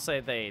 I'll say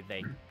they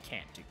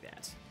can't do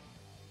that.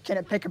 Can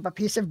it pick up a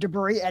piece of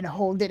debris and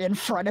hold it in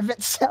front of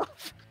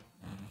itself?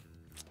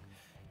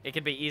 It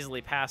could be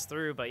easily passed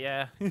through, but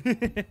yeah.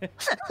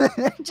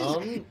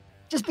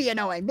 just be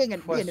annoying, being a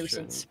Question.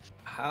 nuisance.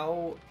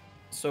 How?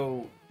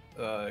 So,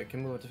 it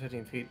can move up to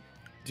 15 feet.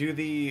 Do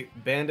the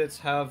bandits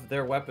have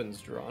their weapons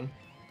drawn?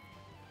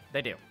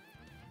 They do.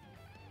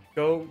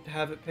 Go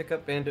have it pick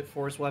up Bandit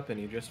 4's weapon.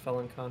 He just fell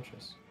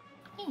unconscious.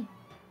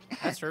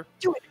 That's true.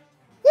 Do it.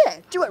 Yeah,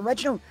 do it,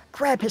 Reginald.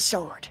 Grab his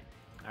sword.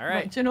 All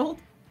right. Reginald?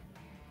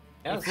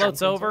 Yeah, He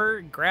floats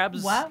over,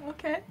 grabs Wow,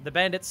 okay. the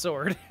bandit's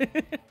sword.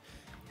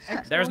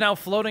 There's now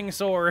floating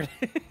sword.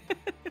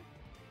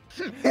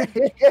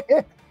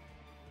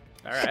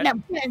 All right. Now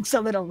dance a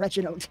little,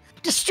 Reginald.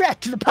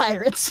 Distract the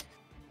pirates.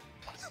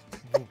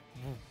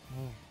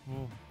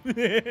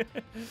 the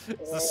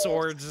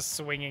sword just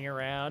swinging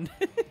around.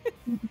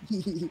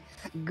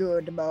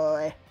 Good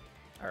boy.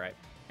 All right.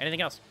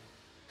 Anything else?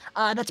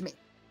 That's me.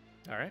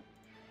 All right.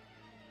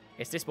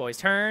 It's this boy's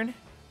turn.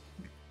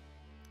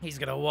 He's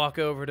gonna walk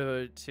over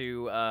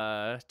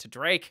to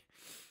Drake.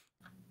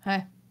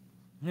 Hey.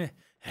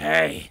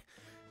 Hey,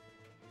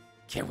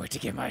 can't wait to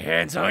get my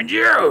hands on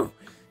you.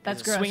 That's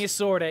He's gonna gross. swing his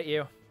sword at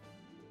you.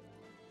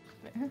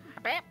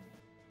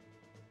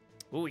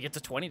 Ooh, he gets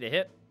a 20 to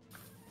hit.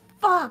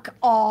 Fuck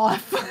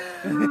off.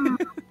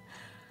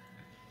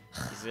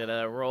 He's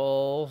gonna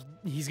roll.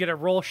 He's gonna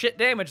roll shit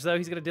damage though.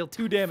 He's gonna deal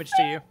 2 damage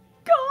to you.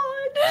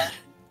 God.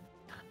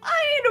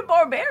 I ain't a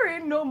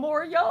barbarian no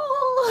more, y'all.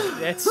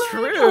 That's Like,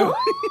 true.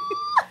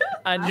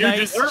 A You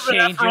nice deserve it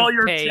change after all of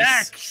your pace.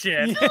 jack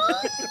shit.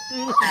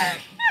 I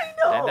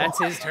know. And that's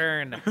his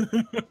turn.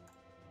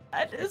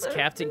 I It's deserve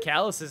Captain it.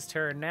 Callus's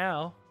turn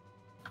now.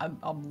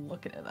 I'm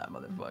looking at that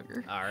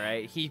motherfucker. All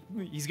right,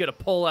 he's gonna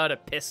pull out a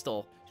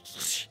pistol.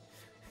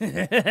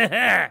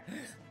 And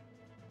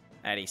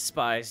he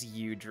spies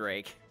you,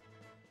 Drake.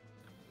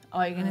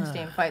 Oh, you're gonna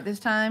stay and fight this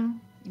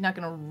time? You're not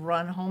gonna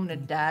run home to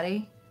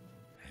daddy?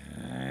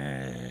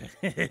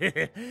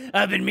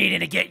 I've been meaning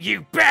to get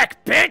you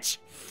back, bitch!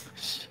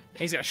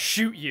 He's gonna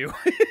shoot you.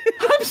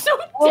 I'm so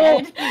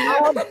Oh, dead.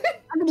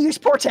 I'm gonna use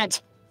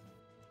portent.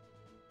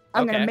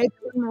 I'm Okay. gonna make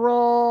him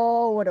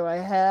roll. What do I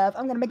have?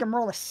 I'm gonna make him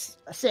roll a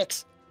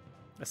 6.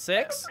 A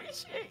 6?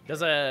 Appreciate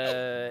Does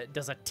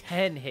a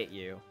 10 hit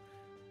you?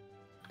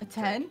 A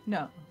 10?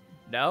 No.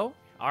 No?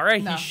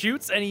 Alright, No. he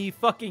shoots and he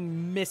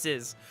fucking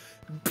misses.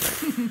 What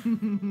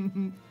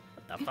the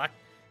fuck?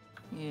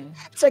 Yeah.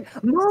 It's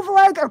like, move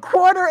like a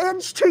 1/4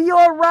 inch to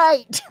your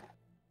right.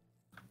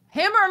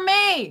 Him or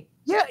me?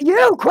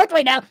 You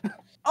quickly now.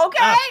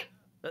 Okay.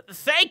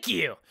 Thank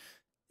you!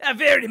 I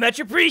very much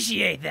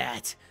appreciate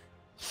that.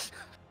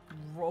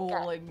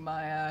 Rolling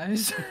my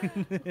eyes.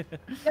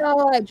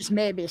 Oh, I just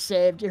maybe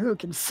saved you. Who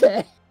can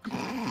say?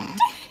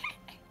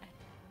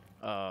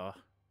 Alright,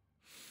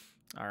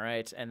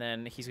 and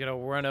then he's gonna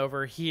run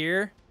over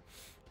here.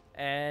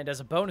 And as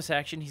a bonus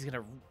action, he's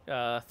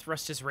gonna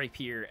thrust his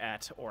rapier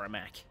at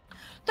Oramak.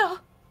 No.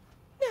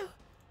 No.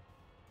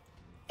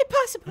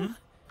 Impossible.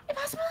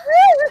 Impossible.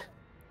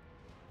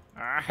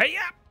 Hey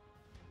up!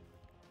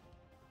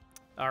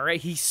 All right,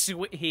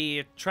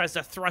 he tries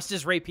to thrust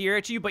his rapier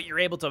at you, but you're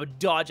able to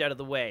dodge out of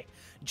the way,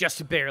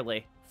 just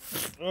barely.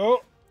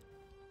 Oh.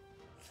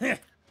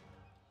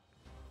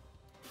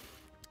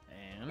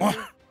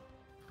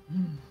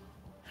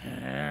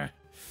 And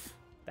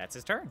that's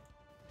his turn.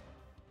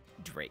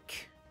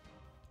 Drake.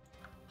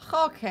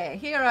 Okay,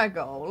 here I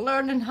go.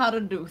 Learning how to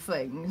do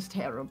things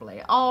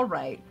terribly. All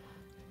right.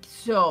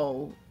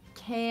 So,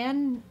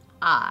 can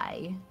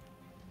I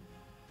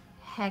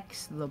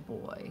hex the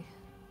boy?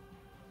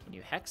 Can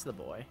you hex the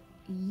boy?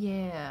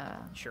 Yeah.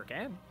 Sure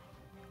can.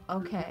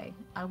 Okay,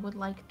 I would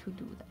like to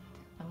do that.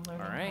 I'm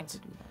learning how Alright. to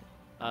do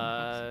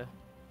that.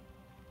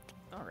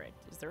 All right.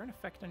 Is there an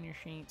effect on your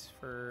sheet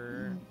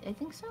for I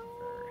think so.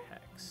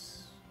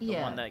 hex? The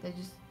Yeah. one that. They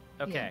just.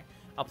 Okay. yeah.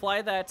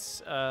 Apply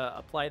that.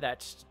 Apply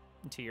that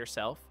to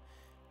yourself.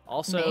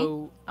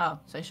 Also, Me? Oh,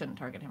 so I shouldn't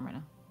target him right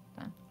now,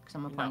 then, because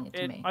I'm applying it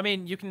to me. I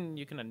mean, you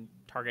can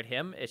target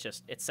him. It's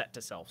set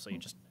to self, so you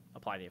just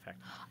apply the effect.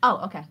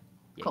 Oh, okay.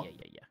 Yeah, Cool.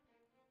 yeah.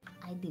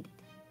 I did it.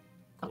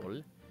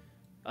 Cool.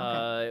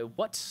 Okay.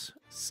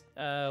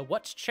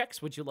 What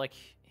checks would you like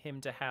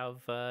him to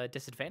have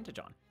disadvantage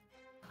on?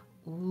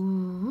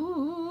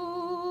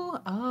 Ooh.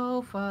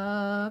 Oh,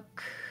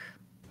 fuck.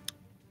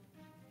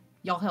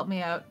 Y'all help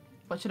me out.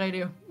 What should I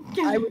do?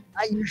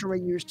 I usually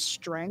used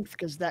strength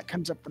because that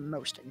comes up the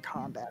most in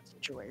combat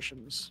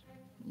situations.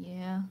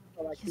 Yeah.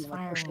 So, like, He's you know,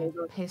 like, push firing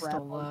over, a pistol,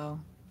 grab one. though.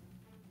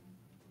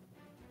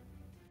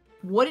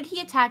 What did he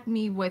attack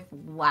me with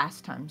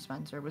last time,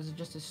 Spencer? Was it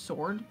just his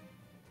sword?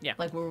 Yeah.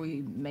 Like, were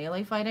we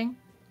melee fighting?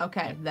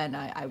 Okay, then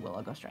I will.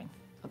 I'll go strength.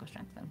 I'll go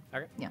strength then.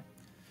 Okay. Yeah.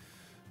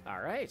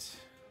 All right.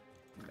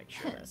 Make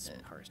sure that's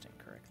parsed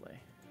incorrectly.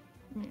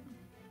 Yeah.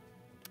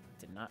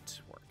 Did not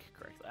work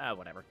correctly.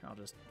 Whatever. I'll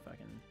just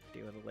fucking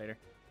deal with it later.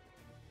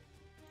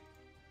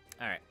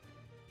 All right.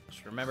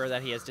 Just remember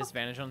that he has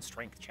disadvantage on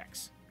strength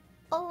checks.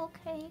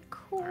 Okay,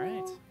 cool.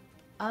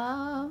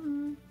 All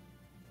right.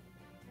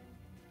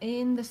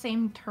 In the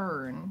same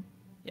turn,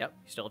 Yep.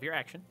 You still have your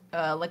action.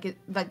 like I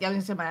was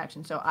gonna say my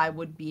action, so I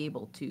would be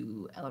able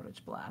to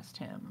Eldritch Blast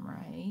him,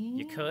 right?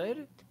 You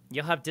could.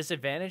 You'll have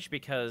disadvantage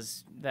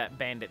because that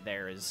bandit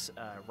there is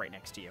right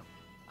next to you.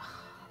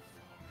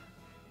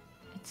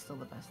 It's still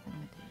the best thing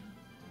to do,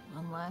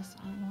 unless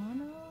I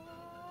wanna.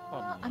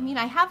 Well, I mean,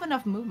 I have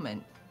enough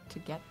movement to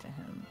get to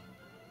him,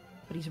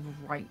 but he's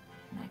right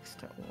next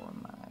to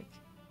Ormag.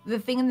 The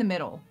thing in the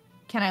middle.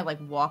 Can I like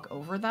walk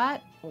over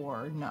that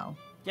or no?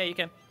 Yeah, you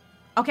can.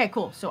 Okay,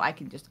 cool. So I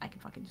can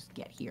fucking just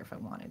get here if I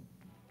wanted.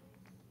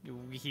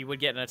 He would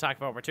get an attack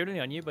of opportunity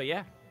on you, but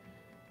yeah.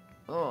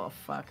 Oh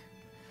fuck.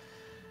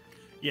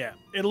 Yeah,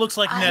 it looks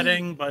like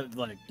netting, but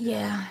like.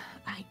 Yeah,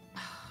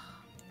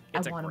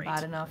 It's I a want him grate,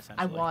 bad enough. I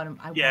essentially. want him.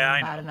 I Yeah, want I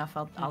him bad know. enough.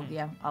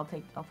 I'll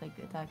take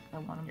the attack. I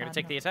want him. You're gonna bad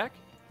take the enough. attack?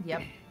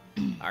 Yep.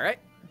 All right.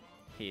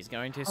 He's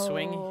going to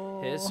swing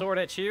his Oh. sword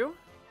at you.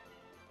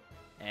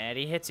 And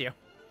he hits you.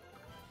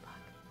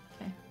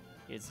 Okay.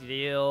 He's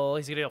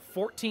gonna deal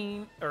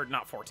 14, or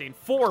not 14,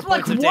 4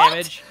 Like, points of what?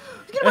 damage.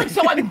 Like,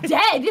 so I'm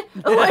dead.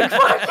 Like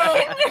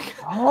fucking.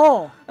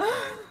 Oh,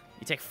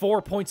 You take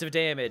 4 points of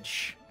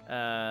damage.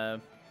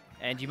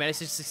 And you manage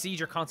to succeed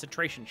your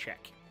concentration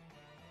check.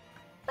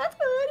 That's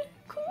good.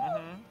 Cool.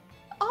 Mhm.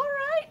 All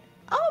right.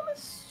 I'm gonna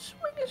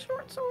swing a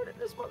short sword at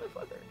this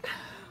motherfucker.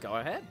 Go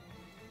ahead.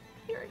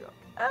 Here we go.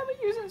 I'm gonna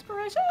use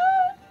inspiration.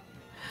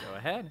 Go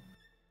ahead.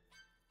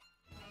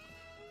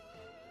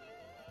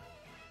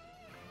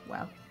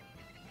 Wow.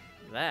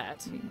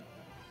 That I mean,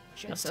 it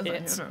just says I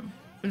hits. hit him.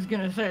 I was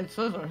gonna say it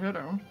says I hit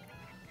him.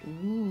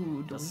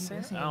 Ooh, Does it say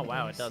don't that? Oh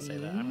wow, it does say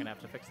that. I'm gonna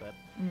have to fix that.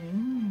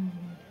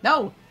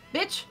 No,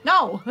 bitch,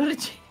 no.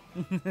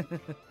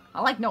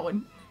 I like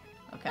knowing.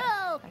 Okay.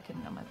 No. I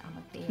can. I'm a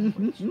damn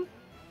witch.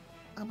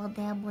 I'm a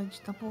damn witch,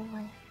 the boy.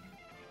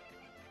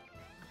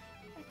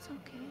 It's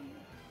okay.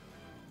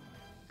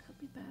 Could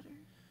be better.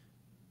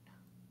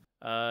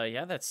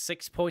 Yeah, that's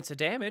 6 points of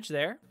damage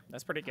there.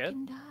 That's pretty I good.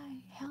 can die.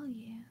 Hell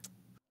yeah.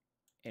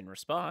 In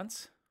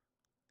response,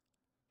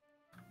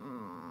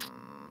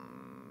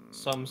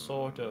 Some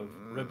sort of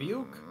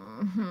rebuke?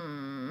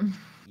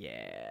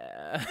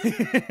 yeah,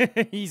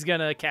 he's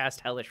gonna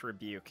cast Hellish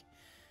Rebuke.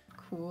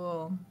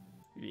 Cool.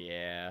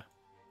 Yeah.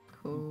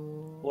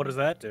 Cool. What does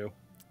that do?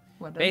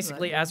 What does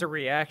Basically, that as a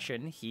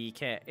reaction, he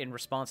can, in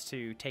response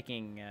to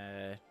taking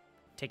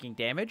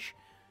damage,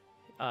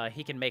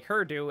 he can make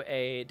her do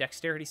a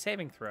Dexterity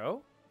saving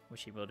throw,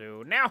 which he will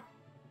do now.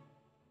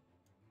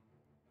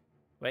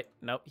 Wait,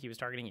 nope, he was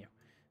targeting you.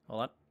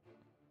 Hold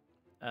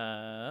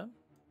on.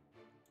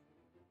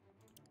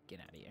 Get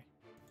out of here.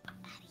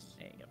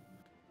 There you go.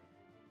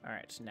 All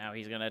right, now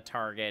he's gonna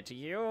target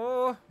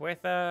you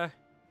with a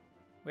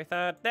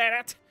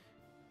that.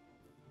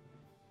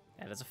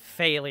 That is a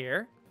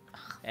failure,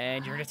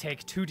 and you're gonna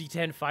take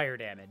 2d10 fire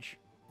damage.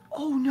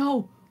 Oh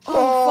no!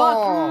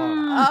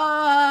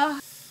 Oh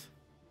fuck!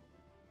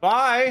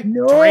 Bye!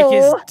 no. Drake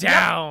is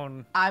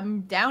down.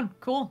 I'm down.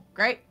 Cool.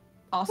 Great.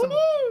 Awesome.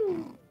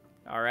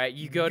 All right,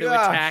 you go to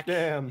Gosh, attack.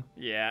 Damn.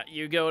 Yeah,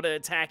 you go to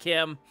attack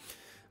him.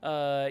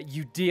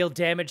 You deal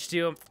damage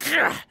to him.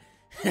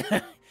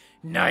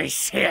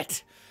 Nice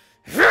hit.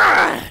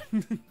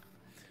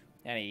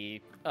 And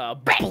he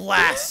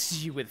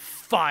blasts you with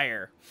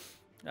fire.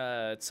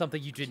 It's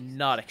something you did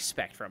not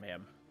expect from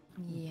him.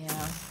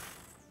 Yeah.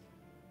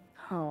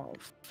 Oh,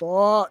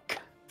 fuck.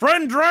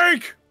 Friend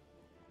Drake!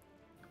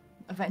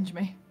 Avenge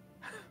me.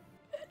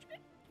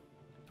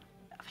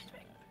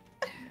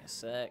 Give me a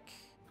sec.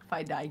 If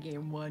I die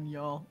game 1,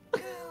 y'all.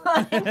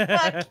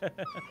 I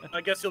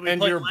guess you'll be And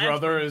playing your Lance.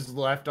 brother is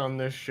left on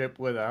this ship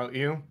without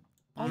you?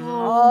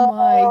 Oh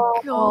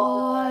my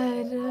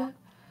god. You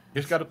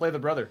just gotta play the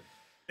brother.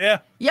 Yeah.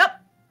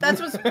 Yep.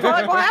 That's what's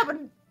probably what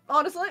happened,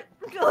 honestly.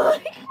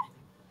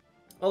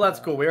 Well, that's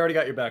cool. We already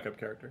got your backup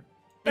character.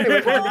 Anyway,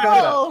 what did we talk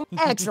about? Oh.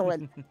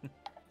 Excellent.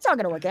 It's all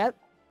gonna work out.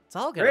 It's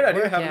all good. Great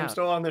idea having him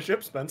still on the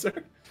ship,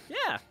 Spencer.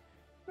 Yeah.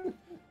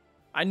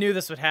 I knew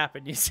this would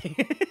happen, you see.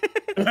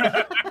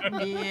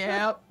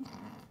 Yep.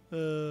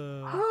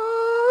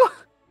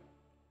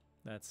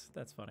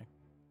 That's funny.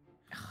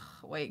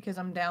 Wait, because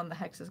I'm down, the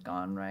hex is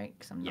gone, right?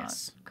 Because I'm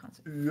Yes. not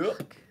concentrating.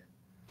 Yep.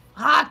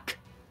 Fuck!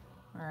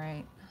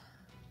 Alright.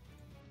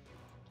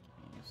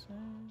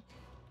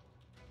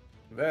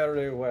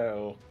 Very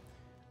well.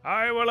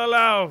 I will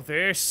allow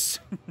this.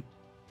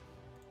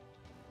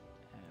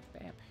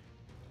 Bam.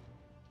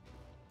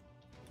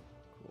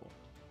 Cool.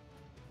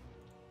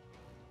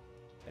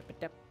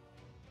 Dip-a-dip.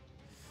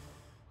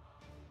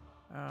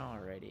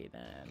 Alrighty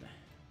then.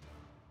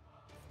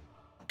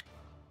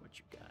 What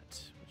you got?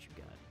 What you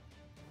got?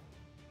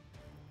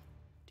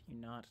 Do you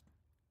not?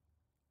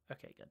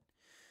 Okay, good.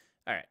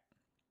 All right.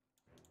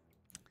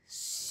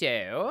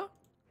 So,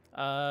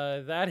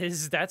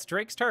 that's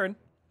Drake's turn.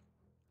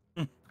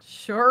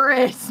 Sure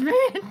is, man.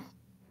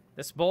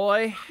 This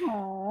boy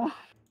Aw.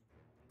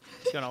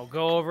 is gonna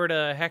go over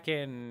to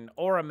heckin'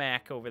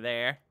 Oramac over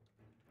there.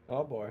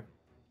 Oh boy.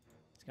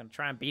 He's gonna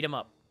try and beat him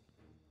up.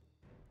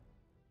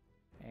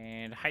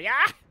 And hiya!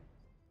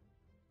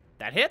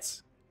 That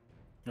hits.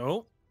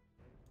 No.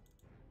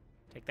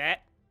 Take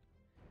that.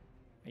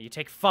 And you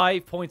take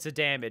 5 points of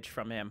damage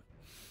from him.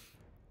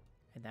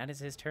 And that is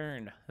his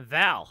turn.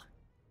 Val.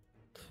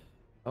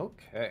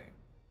 Okay.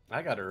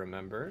 I gotta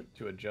remember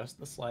to adjust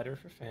the slider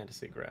for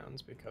Fantasy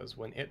Grounds because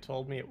when it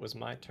told me it was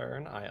my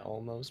turn, I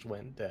almost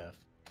went deaf.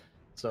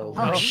 So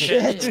Oh,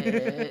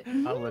 shit.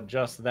 I'll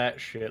adjust that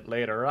shit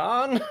later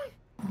on.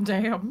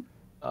 Damn.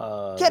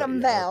 Get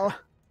him, Val.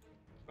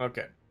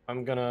 Okay.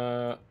 I'm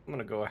gonna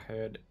go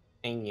ahead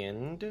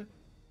and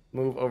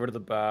move over to the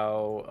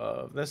bow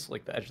of this,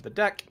 like the edge of the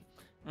deck.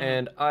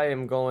 And I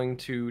am going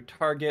to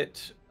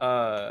target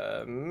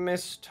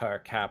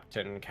Mr.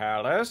 Captain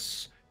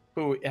Callus,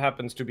 who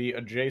happens to be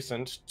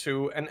adjacent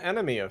to an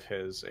enemy of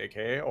his,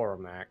 aka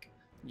Oramac.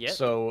 Yep.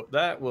 So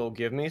that will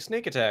give me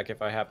sneak attack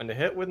if I happen to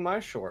hit with my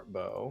short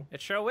bow.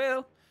 It sure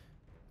will.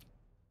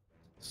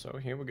 So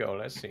here we go.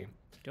 Let's see.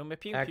 Do me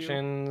pew pew.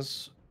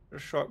 Actions,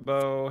 short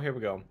bow. Here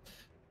we go.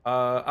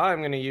 I'm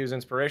going to use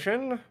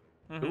inspiration.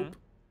 Oop.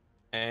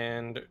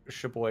 And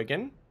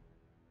Sheboygan.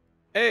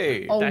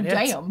 Hey, Oh, that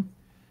hits. damn.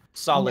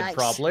 solid Nice.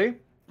 probably.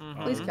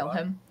 Please kill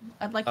him.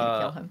 I'd like you to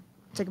kill him.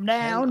 Take him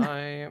Can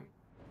down.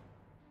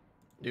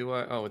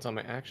 oh, it's on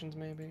my actions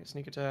maybe.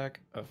 Sneak attack,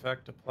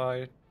 effect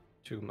apply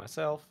to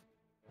myself,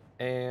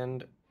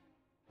 and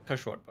a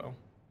short bow.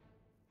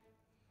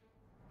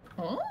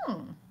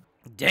 Oh.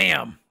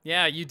 Damn.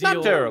 Yeah, you deal.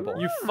 Not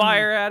terrible. You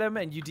fire at him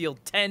and you deal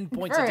 10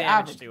 points of very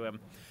damage average. to him.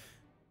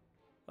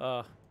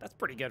 That's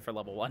pretty good for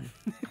level 1.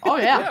 Oh,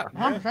 yeah.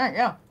 Yeah. 100%,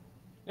 yeah.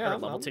 Yeah, Or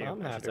I'm, level I'm, 2, I'm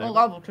I should happy. say. Oh,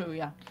 level 2,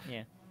 yeah.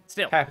 Yeah.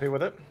 Still. Happy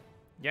with it.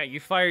 Yeah, you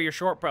fire your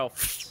short bow.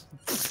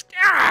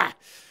 Ah!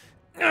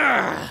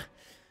 Ah!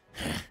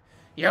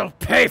 You'll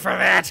pay for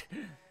that.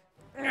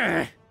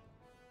 Ah!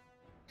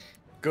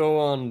 Go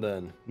on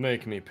then.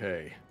 Make me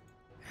pay.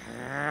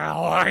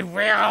 Oh, I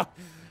will.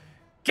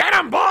 Get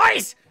 'em,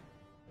 boys.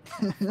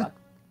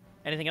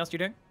 Anything else you're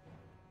doing?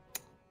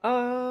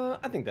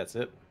 I think that's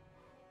it.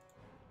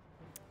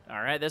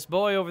 All right, this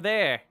boy over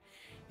there.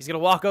 He's gonna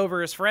walk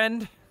over his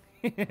friend,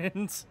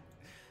 and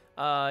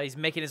he's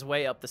making his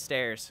way up the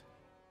stairs.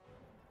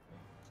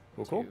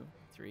 Cool. 2,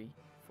 3,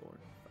 4,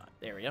 5.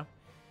 There we go.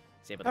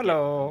 He's able to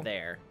Hello. get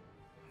there.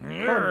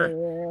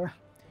 There.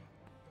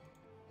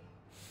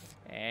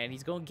 And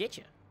he's gonna get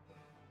you.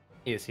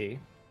 Is he?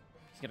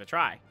 He's gonna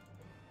try,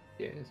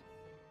 Yes.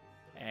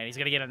 and he's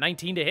gonna get a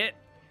 19 to hit.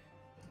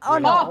 Oh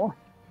no.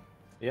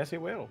 Yes, he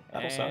will.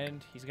 That'll suck.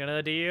 And he's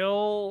gonna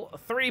deal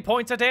 3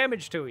 points of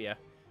damage to you.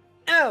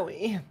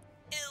 Owie.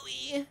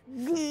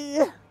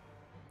 Gah.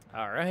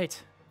 All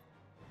right.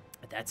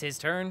 That's his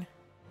turn.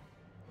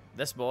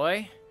 This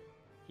boy,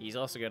 he's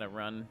also gonna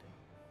run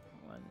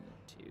 1,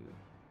 2,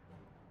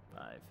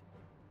 5,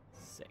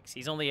 6.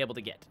 He's only able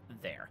to get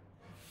there.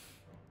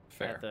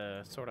 Fair. At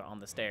the sort of on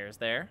the stairs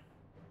there.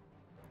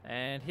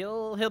 And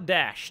he'll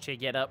dash to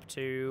get up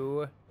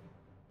to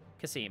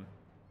Kasim.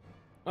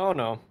 Oh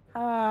no.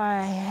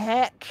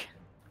 Heck.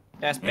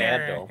 That's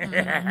bad though.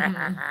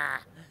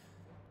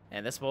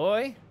 And this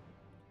boy,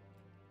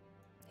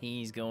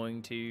 he's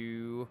going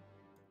to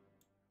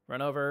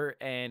run over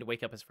and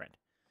wake up his friend.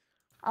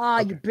 Ah,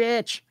 you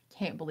bitch.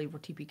 Can't believe we're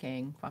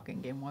TPKing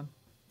fucking game 1.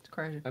 It's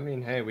crazy. I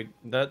mean, hey,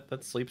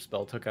 that sleep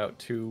spell took out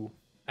 2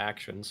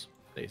 actions,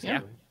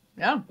 basically.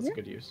 Yeah, That's a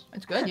good use.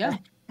 it's good, yeah.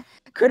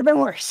 Could have been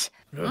worse.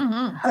 What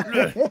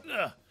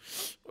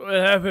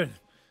happened?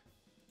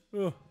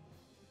 Oh.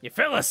 You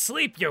fell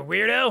asleep, you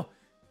weirdo.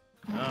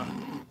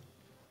 Oh.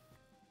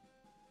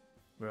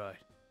 Right.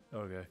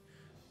 Okay.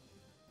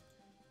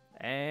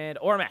 And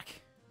Ormac.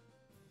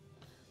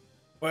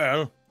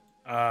 Well,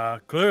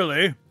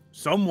 clearly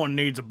someone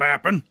needs a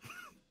bapping.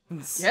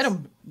 Get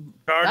him.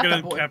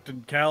 Targeting boy.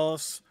 Captain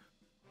Callus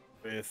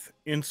with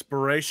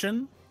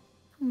inspiration.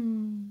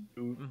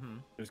 Mm-hmm.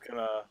 Just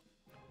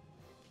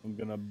I'm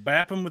gonna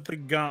bap him with the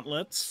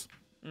gauntlets.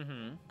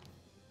 Mm-hmm.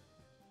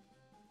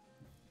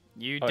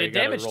 You Oh, did you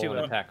gotta damage roll to an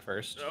him. attack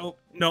first. Oh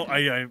no,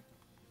 I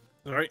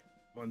sorry.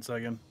 1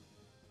 second.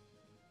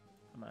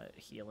 I'm gonna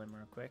heal him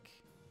real quick.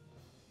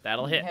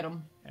 That'll hit. Hit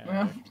him. All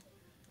right.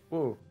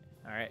 Woo.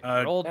 All right.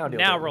 Uh, roll, now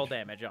now deal roll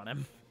damage on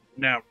him.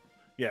 Now,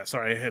 yeah,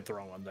 sorry, I hit the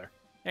wrong one there.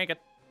 Ain't good.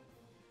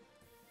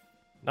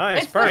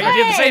 Nice. It's Perfect. I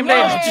did the same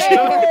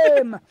damage.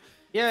 Him!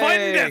 Yay.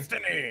 Fighting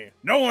destiny.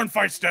 No one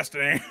fights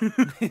destiny.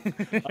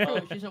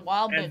 Oh, she's a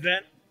wild And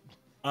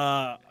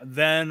bitch.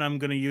 then I'm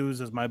gonna use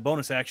as my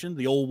bonus action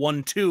the old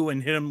 1-2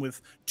 and hit him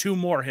with 2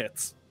 more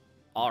hits.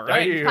 All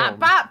right. Damn. Pop,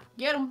 pop.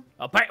 Get him.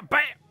 Oh, bam,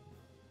 bam.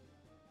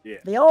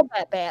 The old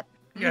bat.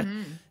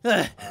 Mhm.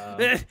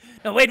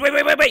 No, wait.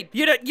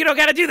 You don't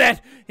gotta do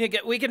that.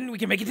 We can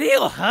make a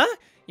deal, huh?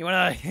 You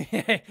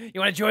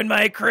wanna join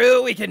my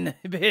crew? We can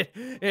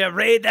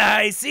raid the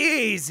high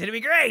seas. It'll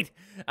be great.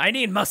 I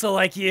need muscle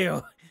like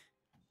you.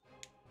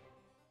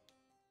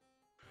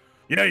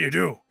 Yeah, you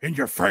do. In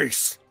your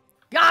face.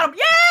 Got him.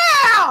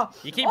 Yeah!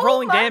 You keep Oh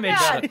rolling my damage.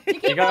 God. You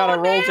keep You gotta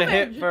rolling roll to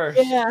hit damage. first.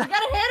 Yeah. You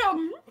gotta hit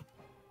him.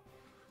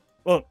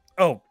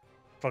 Oh,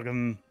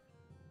 fucking.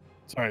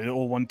 Sorry, the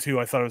old 1-2.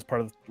 I thought it was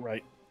part of the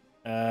right.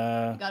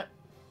 Got it.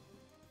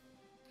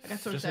 I got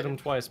so Just hit excited. him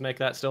twice. Make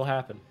that still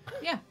happen.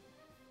 Yeah.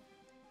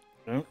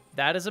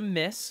 That is a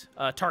miss.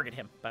 Target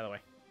him, by the way.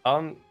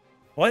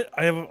 What?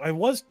 I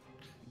was.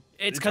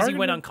 It's You because he targeted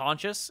went him?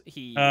 unconscious.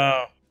 He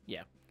Yeah.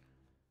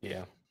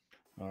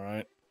 All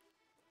right.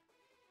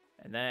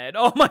 and then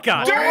my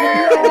god.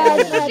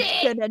 Yeah,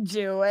 that's gonna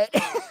do it.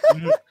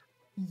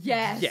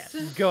 Yes. Yeah,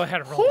 go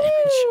ahead and roll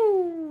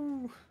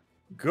damage.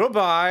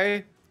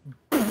 Goodbye.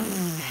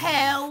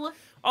 Hell.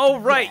 Oh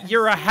right, Yes.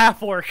 you're a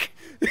half orc.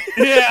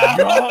 Yeah.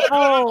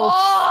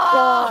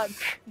 Oh, fuck.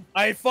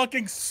 I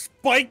fucking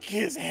spike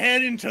his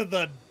head into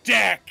the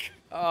deck.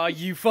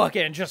 You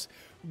fucking just.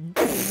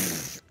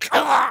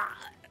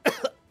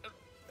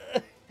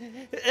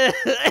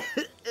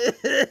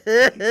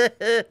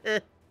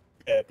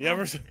 Yeah, you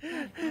ever?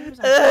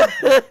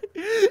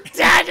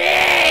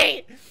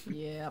 Daddy!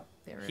 Yep.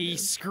 There it He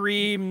is.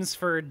 screams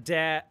for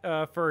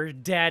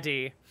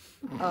daddy.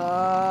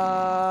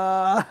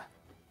 Uh,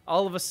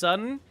 All of a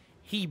sudden,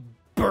 he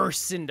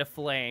bursts into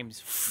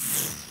flames.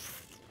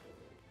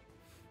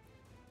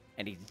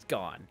 And he's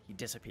gone. He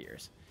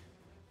disappears.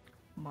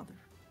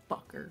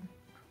 Motherfucker.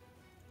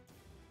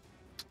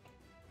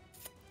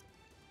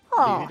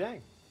 oh.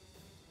 Dang.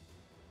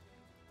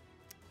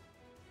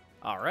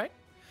 All right.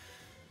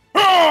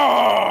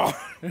 Oh!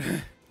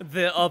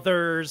 The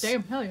others.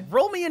 Damn, hell yeah.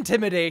 Roll me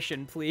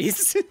intimidation,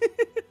 please.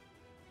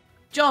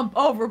 Jump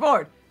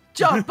overboard.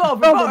 Jump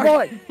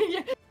overboard.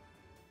 Yeah.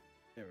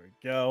 There we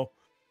go.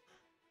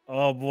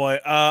 Oh boy.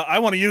 I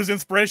want to use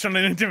inspiration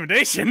and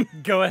intimidation.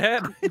 Go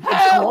ahead.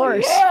 Hell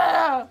course.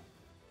 yeah.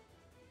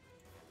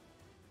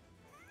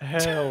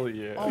 Hell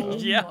yeah. Oh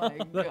Yeah, my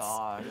that's-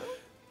 god.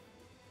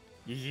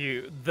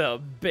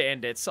 The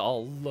bandits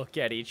all look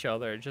at each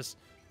other, just.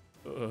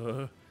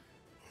 Who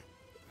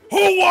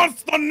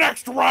wants the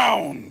next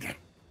round?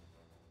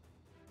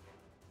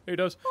 He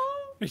does.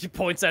 He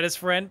points at his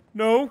friend.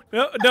 No,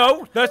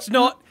 that's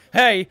not.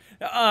 Hey,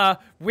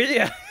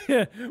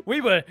 we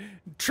were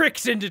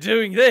tricked into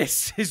doing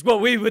this. Is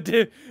what we would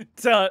do.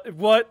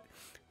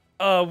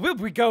 We'll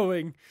be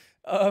going.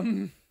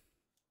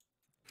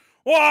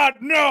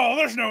 What? No,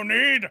 there's no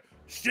need.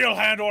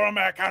 Steelhand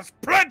Oromac has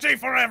plenty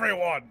for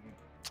everyone.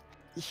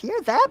 You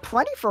hear that?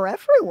 Plenty for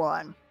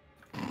everyone.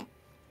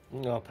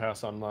 I'll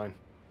pass on mine.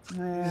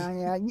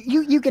 Yeah,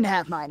 you can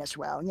have mine as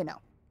well. You know,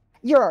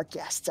 you're our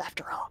guests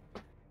after all.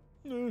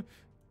 Is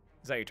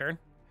that your turn?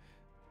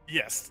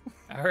 Yes.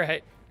 All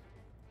right.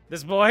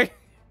 This boy,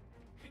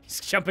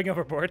 he's jumping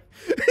overboard.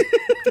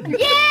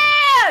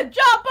 Yeah!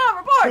 Jump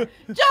overboard!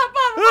 Jump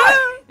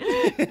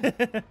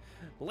overboard!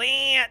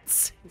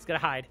 Lance, he's gonna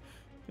hide.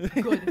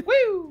 Good.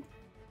 Woo!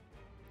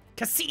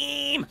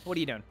 Kasim, what are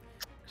you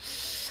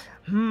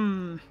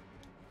doing?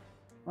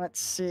 Let's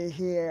see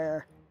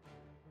here.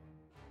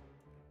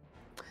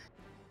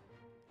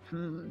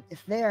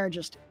 If they're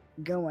just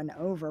going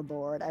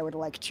overboard, I would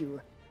like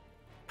to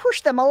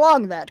push them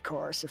along that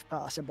course if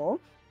possible.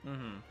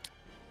 Mm-hmm.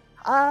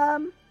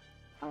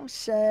 I'll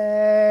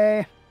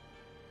say...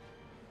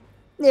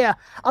 Yeah,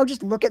 I'll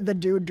just look at the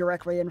dude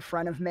directly in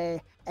front of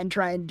me and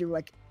try and do,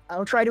 like...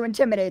 I'll try to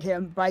intimidate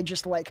him by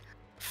just, like,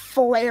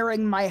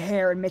 flaring my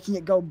hair and making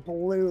it go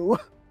blue.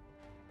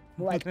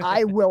 Like,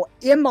 I will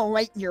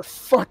immolate your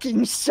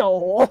fucking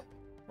soul.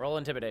 Roll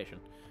intimidation.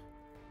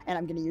 And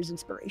I'm gonna use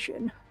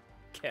inspiration.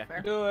 Okay.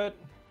 Do it.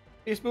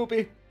 Be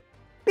spoopy.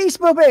 Be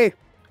spoopy!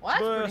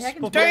 What? We're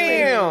hacking spoopy.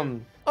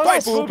 Damn. A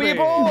Fight, spoopy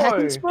Hacking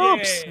boy.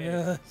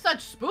 spoops!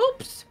 Such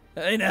spoops?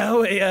 I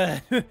know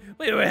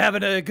we were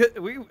having a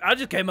good. I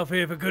just came up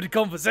here for good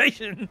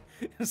conversation.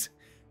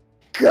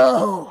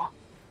 Go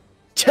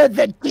to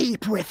the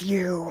deep with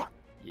you.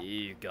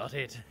 You got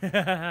it.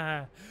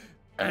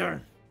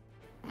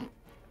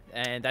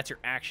 And that's your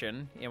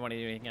action. You want to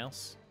do anything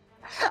else?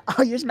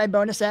 I'll use my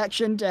bonus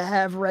action to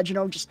have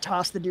Reginald just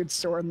toss the dude's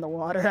sword in the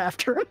water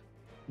after him.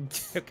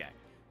 Okay.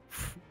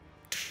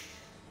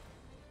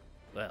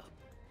 Well.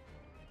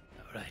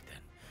 All right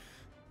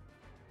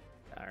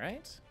then. All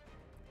right.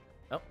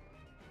 Oh,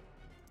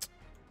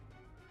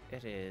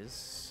 it is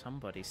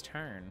somebody's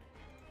turn.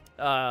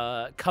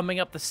 Coming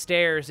up the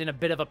stairs in a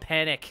bit of a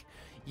panic,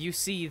 you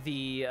see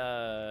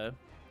the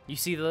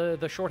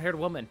short-haired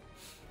woman.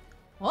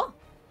 What?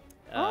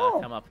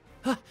 Come up.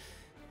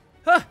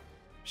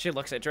 She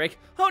looks at Drake.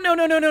 Oh no!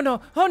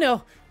 Oh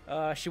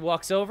no! She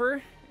walks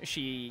over.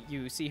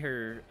 You see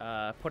her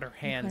put her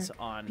hands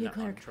on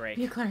Drake.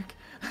 Be a cleric.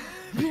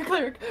 Be a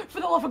cleric. For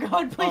the love of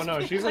God, please. Oh no,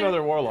 be a she's cleric.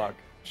 another warlock.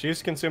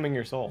 She's consuming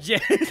your soul. Yeah.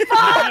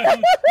 I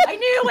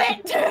knew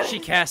it. She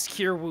casts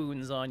Cure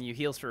Wounds on you.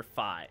 Heals you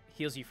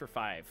for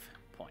 5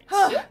 points.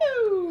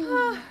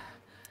 Oh,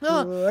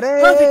 Oh,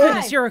 thank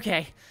goodness, you're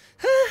okay.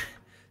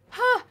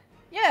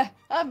 yeah,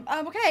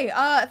 I'm okay.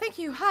 Thank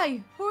you.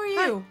 Hi. Who are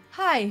you?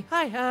 Hi.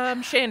 Hi,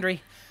 I'm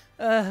Chandri.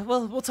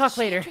 We'll talk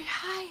later.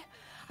 Hi.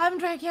 I'm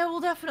Drake. Yeah, we'll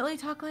definitely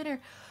talk later.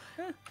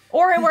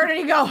 Orin, where did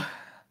he go?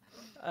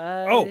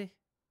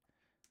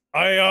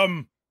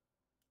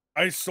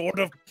 I sort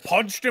of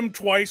punched him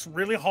twice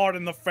really hard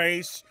in the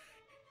face.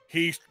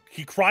 He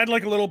cried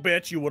like a little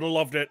bitch. You would have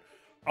loved it.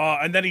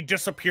 And then he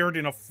disappeared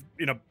in a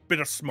bit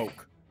of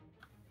smoke.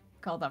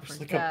 Called up for Just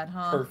like dad, a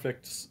huh?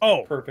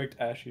 perfect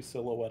ashy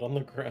silhouette on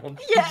the ground.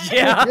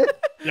 Yeah.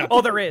 Yeah.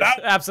 Oh, there is.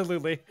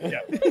 Absolutely.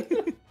 Yeah.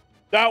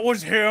 That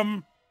was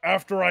him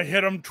after I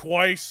hit him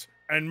twice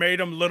and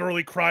made him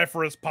literally cry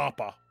for his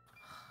papa.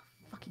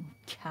 Fucking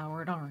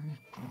coward, Orin.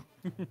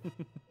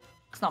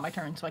 It's not my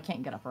turn, so I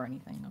can't get up or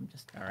anything. I'm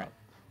just. All right.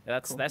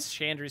 That's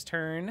Chandri's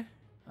turn.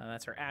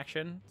 That's her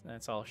action.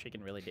 That's all she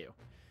can really do.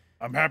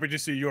 I'm happy to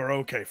see you're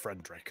okay,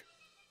 friend Drake.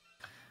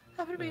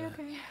 Happy to be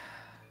okay.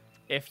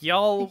 If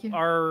y'all Thank you.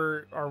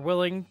 are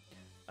willing,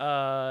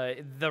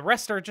 the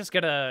rest are just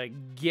gonna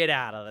get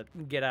out of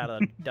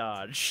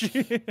Dodge.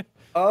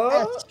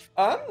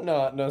 I'm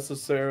not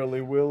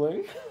necessarily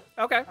willing.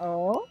 Okay.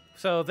 Oh.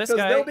 So this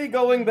Because guy they'll be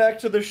going back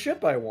to the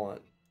ship I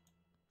want.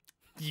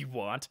 you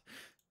want.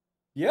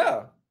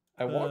 Yeah,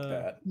 I want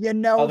that. You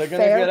know, How they're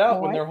gonna fair get out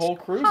point. when their whole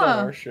crew's Huh. on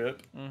our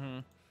ship? Mm-hmm.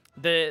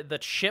 The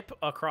ship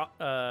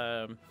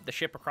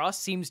across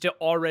seems to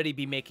already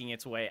be making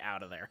its way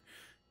out of there,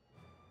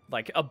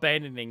 like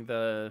abandoning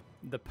the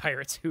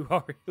pirates who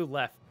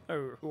left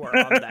or who are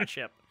on that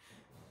ship.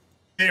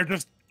 They're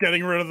just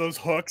getting rid of those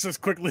hooks as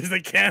quickly as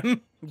they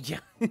can. Yeah.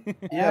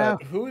 Yeah,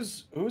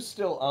 who's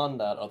still on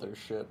that other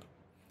ship?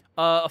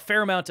 A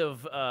fair amount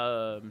of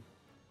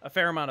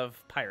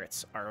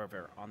pirates are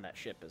over on that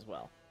ship as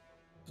well.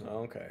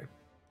 Okay.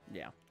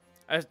 Yeah,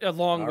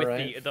 along with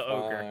Alright, the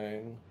ogre.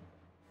 fine.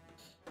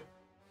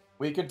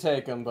 We could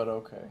take him, but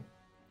okay.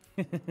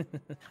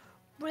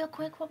 Real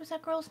quick, what was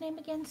that girl's name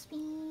again?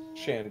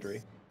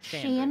 Chandri.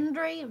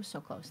 Chandri. It was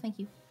so close. Thank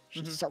you.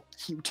 She's so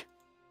cute.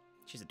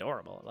 She's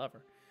adorable. I love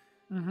her.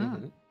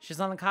 Mm-hmm. She's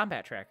on the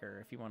combat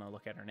tracker if you want to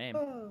look at her name.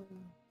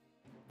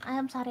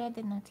 I'm sorry, I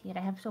did not see it.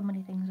 I have so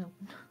many things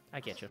open. I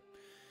get you.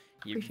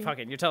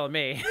 Appreciate You're telling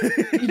me.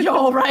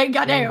 Yo, right?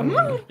 Goddamn.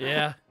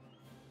 Yeah.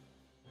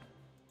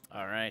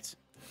 All right.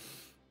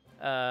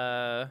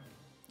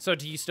 So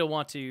do you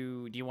want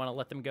to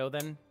let them go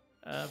then,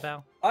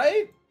 Val?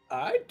 I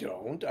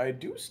don't. I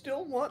do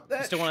still want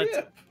that Still want it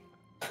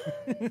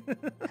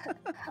ship.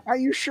 Are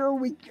you sure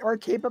we are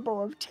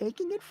capable of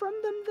taking it from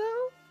them,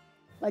 though?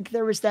 Like,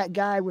 there was that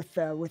guy with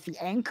the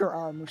anchor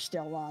armor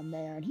still on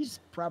there, and he's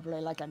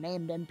probably like a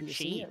named NPC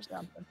Sheep. or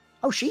something.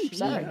 Oh, sheep,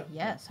 sorry.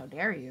 Yes, how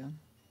dare you?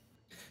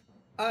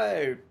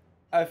 I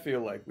feel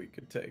like we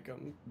could take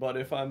him, but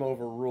if I'm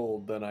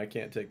overruled, then I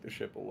can't take the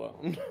ship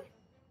alone.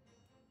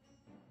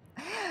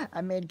 I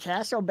made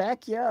Castle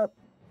back you up.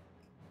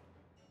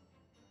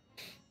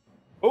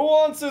 Who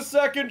wants a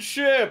second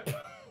ship?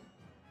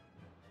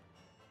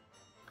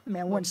 I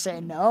mean, I wouldn't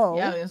say no.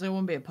 Yeah, because they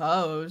wouldn't be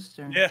opposed.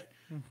 Or... Yeah.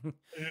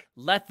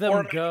 Let them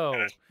Or-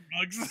 go.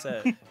 Drugs.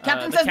 So,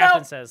 Captain the says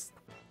captain no. says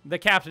the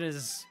captain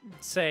is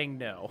saying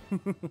no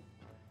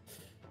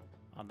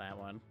on that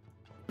one.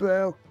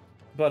 Boo.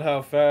 But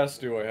how fast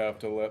do I have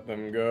to let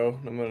them go?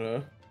 I'm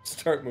gonna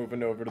start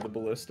moving over to the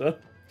ballista.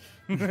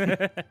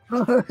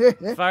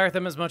 Fire at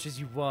them as much as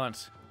you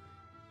want.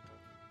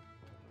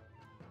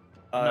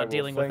 I'm I not will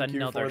dealing with thank you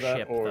another for that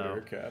ship, order,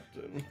 though.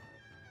 Captain.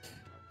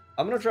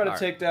 I'm gonna try to Alright.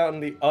 take down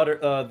the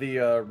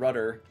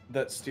rudder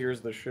that steers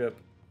the ship.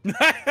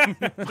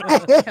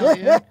 Hell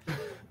yeah.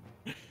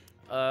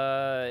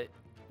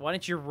 Why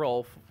don't you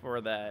roll for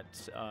that?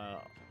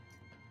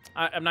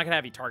 I'm not gonna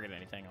have you target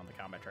anything on the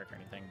combat track or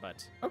anything,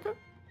 but Okay.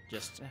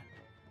 just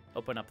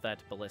open up that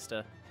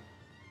ballista.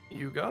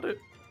 You got it.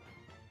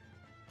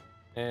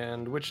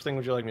 And which thing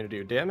would you like me to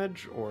do?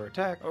 Damage or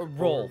attack? Or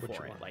roll which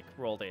for it, one? like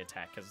roll the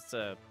attack, because it's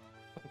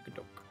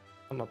Okey-doke.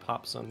 I'm gonna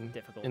pop some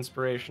difficult.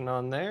 inspiration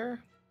on there.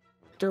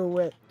 Do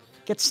it.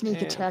 Get sneak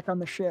And- attack on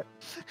the ship.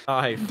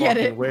 I Get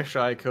fucking it. wish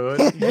I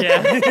could.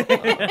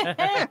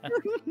 Yeah.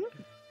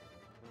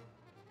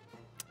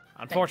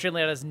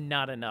 Unfortunately, that is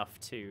not enough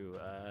to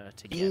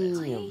get it.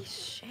 Holy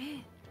shit.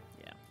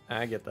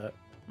 I get that.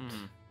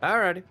 Mhm.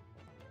 Alrighty.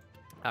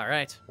 All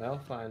right. Well,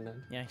 fine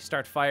then. Yeah, you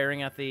start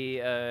firing at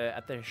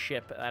the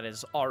ship that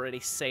is already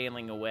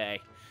sailing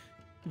away.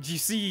 you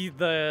see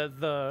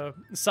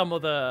some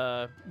of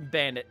the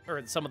bandit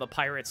or some of the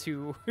pirates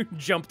who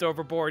jumped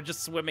overboard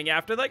just swimming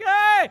after, like,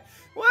 hey,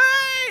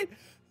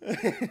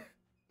 wait!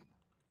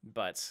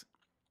 But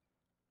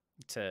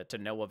to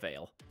no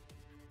avail.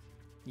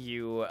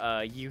 You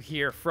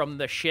hear from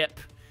the ship.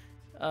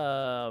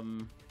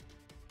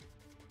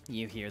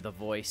 You hear the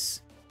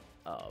voice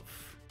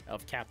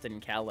of Captain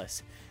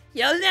Callus.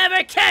 You'll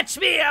never catch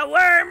me, a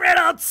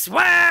worm-riddled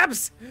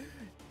swabs!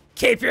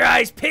 Keep your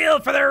eyes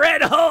peeled for the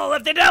red hole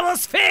of the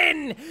Devil's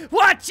Fin!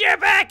 Watch your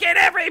back at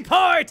every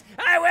port!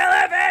 I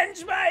will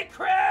avenge my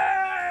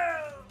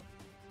crew!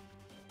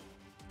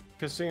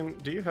 Kasim,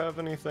 do you have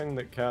anything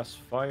that casts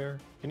fire?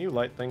 Can you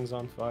light things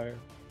on fire?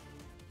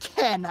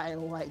 Can I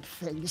light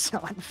things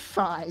on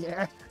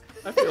fire?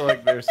 I feel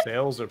like their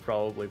sails are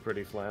probably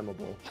pretty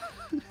flammable.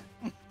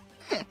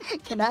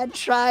 Can I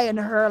try and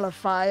hurl a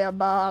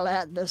fireball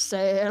at the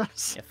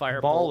sails? A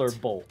firebolt. Ball or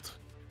bolt?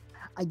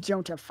 I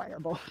don't have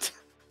firebolt,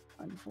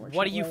 unfortunately.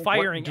 What are you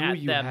firing do at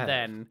you them have?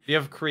 then? Do you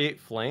have create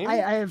flame? I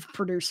have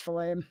produce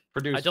flame.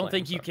 Produce I don't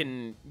flame, think you sorry.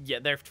 can. Yeah,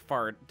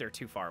 they're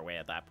too far away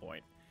at that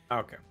point.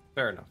 Okay,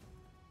 fair enough.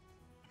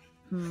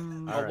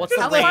 Alright. What's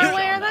the How range far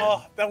away on are that? they?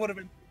 Oh, that would have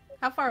been.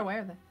 How far away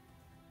are they?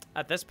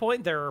 At this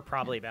point, they're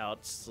probably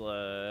about.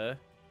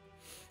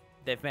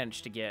 They've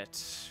managed to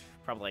get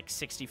probably like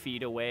 60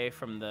 feet away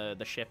from the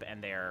ship,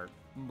 and they're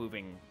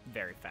moving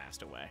very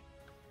fast away.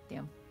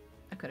 Damn.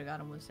 I could have got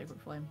him with Sacred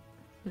Flame.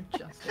 They're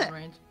just in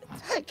range.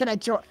 Can I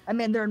I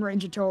mean, they're in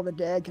range of Toll the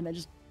Dead. Can I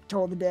just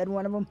Toll the Dead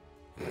one of them?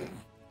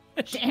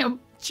 Damn.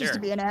 Just to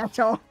be an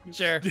asshole.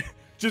 Sure.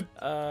 Just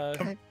All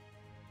come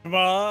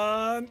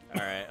on.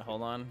 right,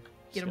 hold on.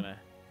 Get Just him. gonna-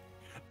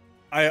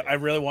 I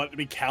really want it to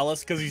be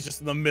Callus because he's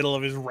just in the middle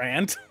of his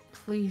rant.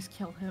 Please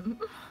kill him.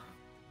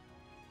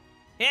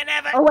 You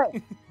never. Oh,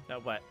 wait. No,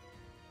 what?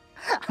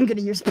 I'm going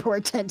to use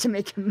Portent to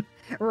make him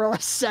roll a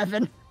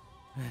 7.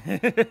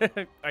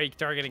 Are you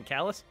targeting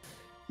Callus?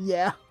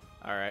 Yeah.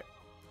 All right.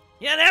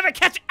 You'll never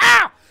catch.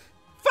 Ow!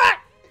 Fuck!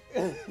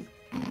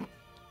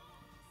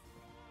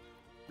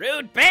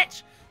 Rude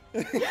bitch!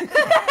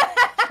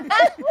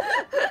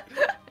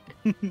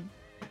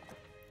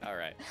 All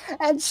right.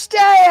 And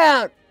stay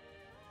out!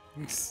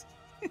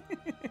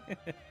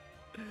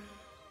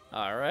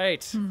 All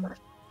right.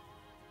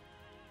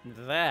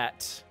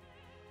 That,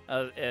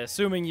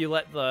 assuming you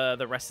let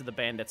the rest of the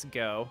bandits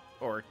go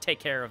or take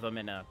care of them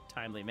in a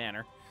timely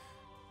manner,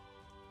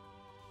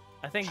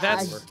 I think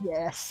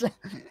Yes.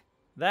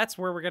 that's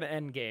where we're gonna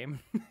end game.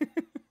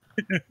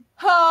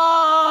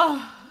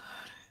 Oh,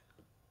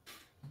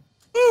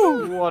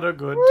 What a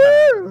good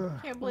time.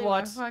 can't believe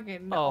What I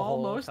fucking a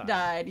whole almost time.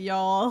 died,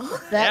 y'all.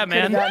 That Yeah, could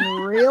man. have gotten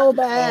real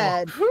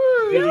bad.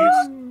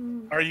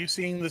 Are you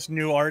seeing this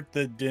new art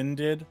that Din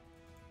did?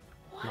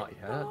 Not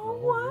yet. Oh, no.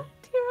 what?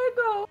 Here I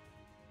go.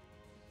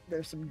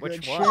 There's some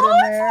Which good one? shit Oh,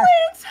 in there.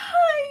 it's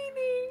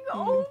hiding.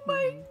 Oh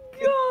my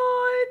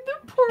god,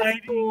 the poor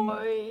Hiding.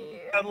 boy.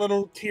 Got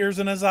little tears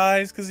in his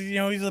eyes because he's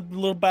a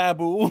little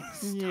babu.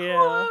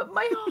 Oh,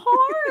 my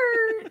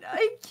heart.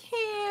 I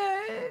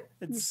can't.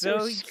 It's so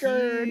so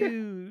scared.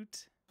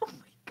 cute. Oh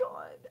my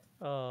god.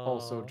 Oh.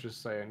 Also,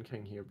 just saying,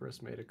 King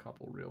Hubris made a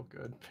couple real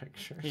good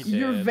pictures. He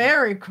You're did.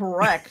 very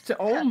correct.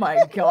 Oh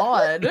my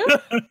god.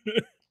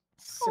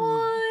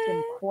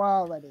 Some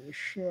quality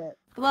shit.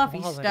 Fluffy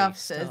Quality Stuff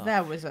says stuff.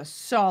 that was a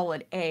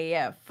solid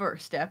AF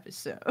first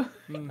episode.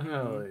 Mhm.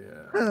 Hell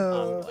yeah. I'm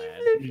Oh, glad.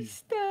 Fluffy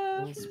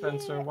Stuff. Well,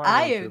 Spencer, why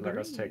I don't you let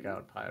us agree. take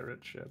out pirate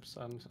ships?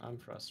 I'm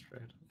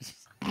frustrated.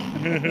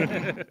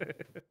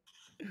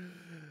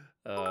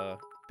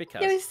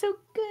 Because It was so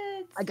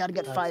good. I gotta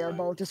get That's fine.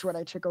 Firebolt, is what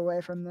I took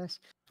away from this.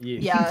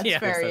 Yeah, that's Yeah.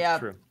 fair. Yes, Yeah. that's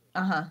true.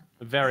 Uh huh.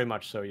 Very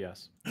much so,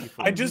 yes.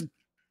 I just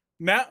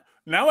now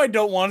I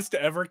don't want us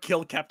to ever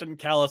kill Captain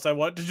Callus. I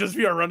want it to just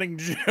be a running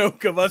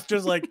joke of us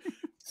just like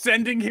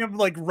sending him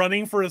like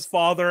running for his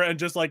father and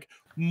just like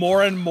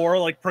more and more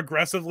like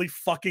progressively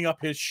fucking up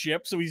his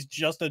ship so he's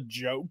just a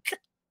joke.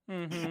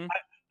 Mhm.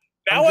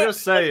 Now I'm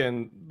just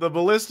saying, the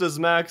ballista's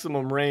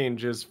maximum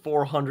range is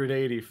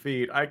 480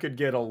 feet. I could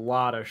get a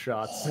lot of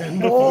shots in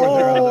before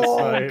they're out of Oh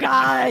sight.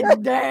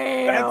 god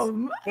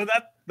damn! well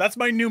that's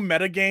my new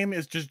meta game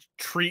is just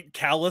treat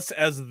Callus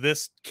as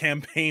this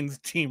campaign's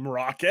Team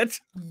Rocket.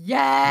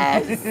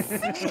 Yes.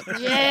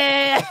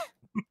 Yeah.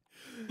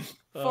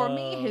 For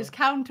me, Uh, his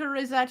counter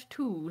is at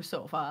 2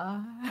 so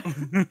far.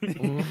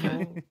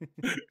 Mhm.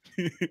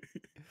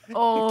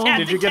 Oh,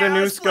 Did you get a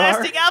new scar?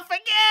 Blasting off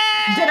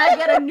again! did I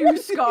get a new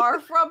scar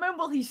from him?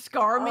 Will he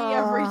scar me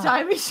every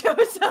time he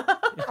shows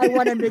up? I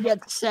want him to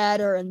get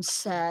sadder and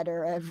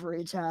sadder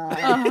every time.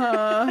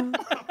 Uh-huh.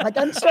 Like,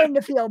 I'm starting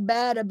to feel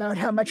bad about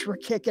how much we're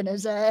kicking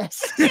his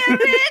ass.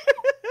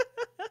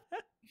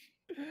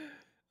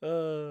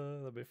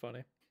 That'd be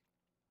funny.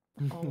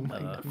 Oh my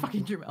god,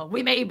 fucking Jamel.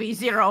 We may be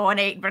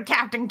 0-8, but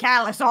Captain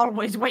Callus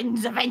always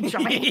wins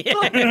eventually.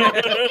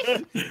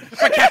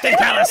 But Captain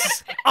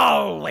Callus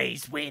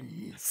always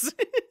wins.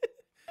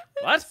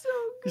 What? So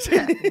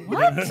good.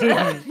 What?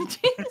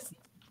 Jeez.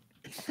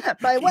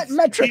 By what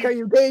metric are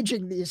you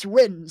gauging these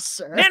wins,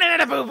 sir?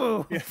 Boo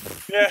boo.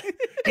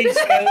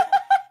 Yeah.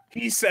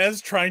 He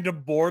says trying to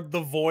board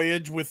the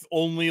Voyage with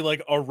only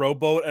like a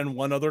rowboat and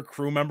one other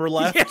crew member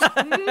left.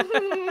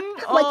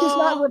 Like he's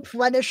not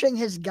replenishing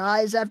his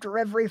guys after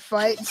every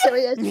fight, so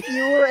he has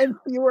fewer and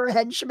fewer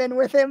henchmen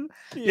with him.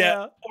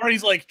 Yeah. Or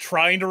he's like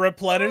trying to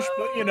replenish,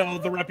 but you know,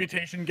 the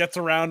reputation gets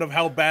around of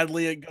how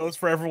badly it goes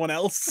for everyone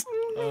else.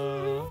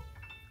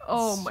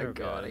 Oh my So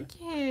god, I good.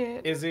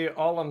 can't. Izzy,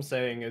 all I'm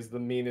saying is the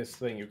meanest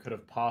thing you could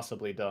have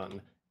possibly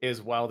done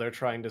is while they're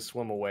trying to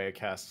swim away,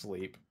 cast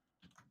sleep.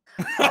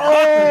 Oh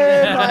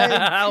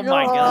my Oh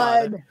my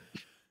God. god.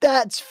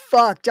 That's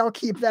fucked. I'll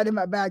keep that in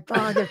my back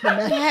pocket for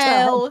next time.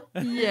 Hell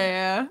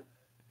yeah.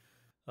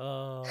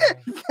 Oh,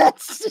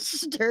 That's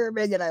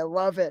disturbing and I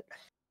love it.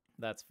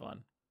 that's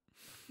fun.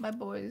 My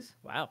boys,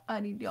 Wow. I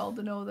need y'all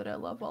to know that I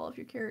love all of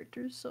your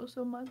characters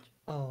so much.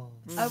 Oh.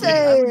 I would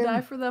Same.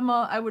 die for them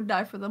all. I would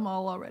die for them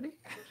all already.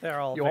 They're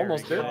all You very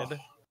almost did. good.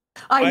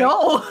 I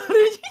know.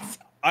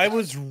 I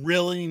was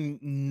really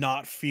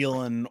not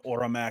feeling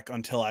Oramak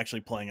until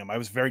actually playing him. I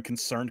was very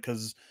concerned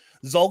because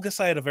Zolgus,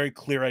 I had a very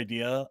clear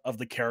idea of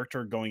the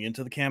character going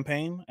into the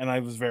campaign, and I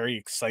was very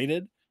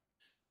excited.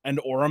 And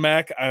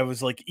Oramak, I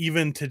was like,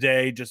 even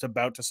today, just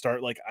about to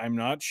start, like, I'm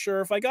not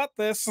sure if I got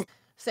this.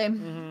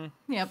 Same.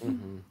 Mm-hmm. Yep.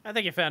 I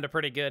think you found a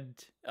pretty good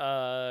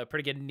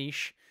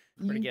niche,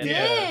 pretty You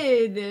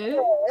good did.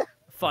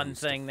 fun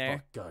thing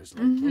there. Guys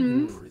like you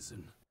in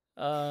prison.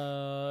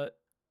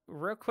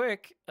 Real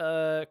quick,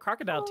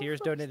 Crocodile Tears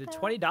donated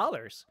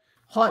 $20.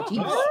 Hot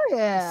jeez. Oh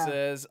yeah.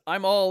 Says,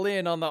 I'm all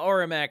in on the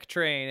Orimac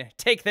train.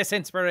 Take this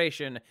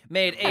inspiration.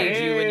 May it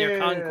aid you in your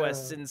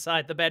conquests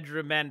inside the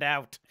bedroom and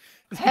out.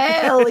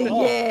 Hell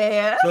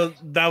yeah. So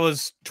that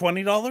was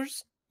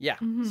 $20? Yeah.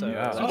 Mhm. So Yeah.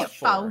 that's So you get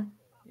four. foul.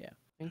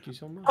 Thank you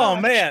so much. Oh,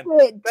 man.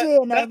 Shit,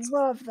 Dan, I that's-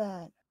 love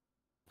that.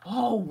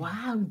 Oh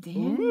wow,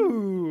 damn.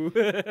 Ooh.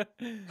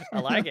 I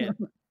like it.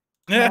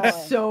 Oh,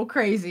 So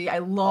crazy. I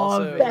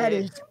love Also- it. that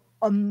is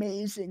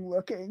amazing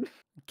looking.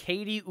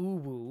 Katie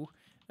Uwu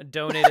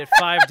donated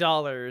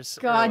 $5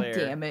 God earlier,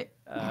 damn it.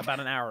 about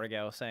an hour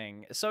ago,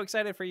 saying, so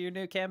excited for your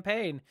new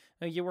campaign.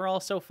 You were all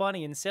so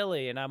funny and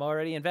silly, and I'm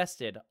already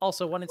invested.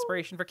 Also, one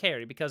inspiration for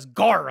Carrie, because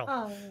Garl.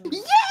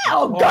 Yeah,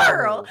 oh,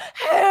 girl.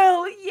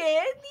 Hell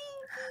yeah. Thank you.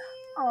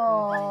 Aww.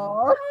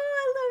 Oh, I love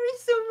her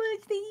so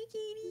much. Thank you,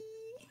 Katie.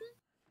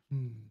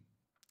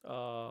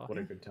 What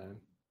a good time.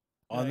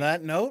 On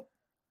that note,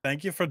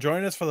 thank you for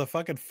joining us for the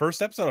fucking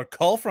first episode of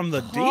Call from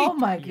the Deep. Oh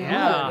my god.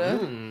 Yeah.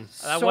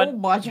 That So went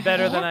much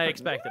better than I happened.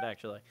 expected,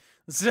 actually.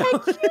 So,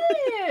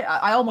 Yeah,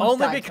 I almost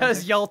only died because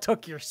from y'all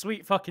took your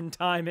sweet fucking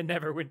time in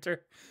Neverwinter.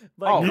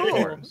 But Oh, cool.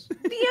 of course.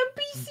 it. The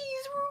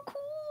NPCs were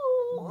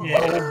cool.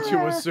 Yeah.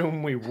 To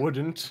assume we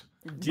wouldn't.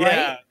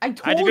 Yeah. I I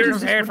told had to you be this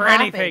prepared would for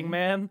anything, happen.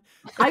 man.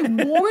 I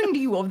warned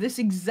you of this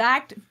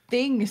exact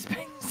thing,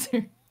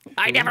 Spencer.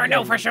 I never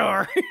know for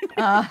sure.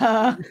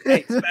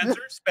 Hey,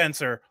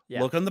 Spencer,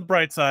 Yeah. look on the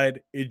bright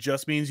side. It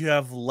just means you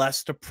have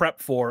less to prep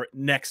for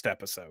next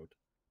episode.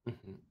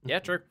 Yeah,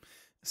 true.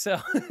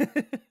 So,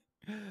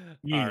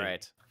 Yeah. all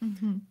right.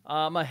 Mhm.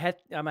 I'm a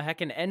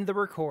heckin' end the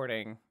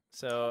recording.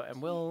 So,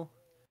 and we'll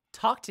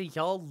talk to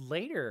y'all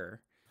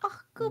later. Oh,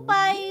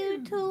 goodbye,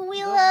 you two.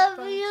 We love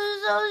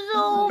you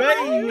so much.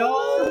 Bye,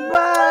 y'all.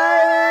 Bye.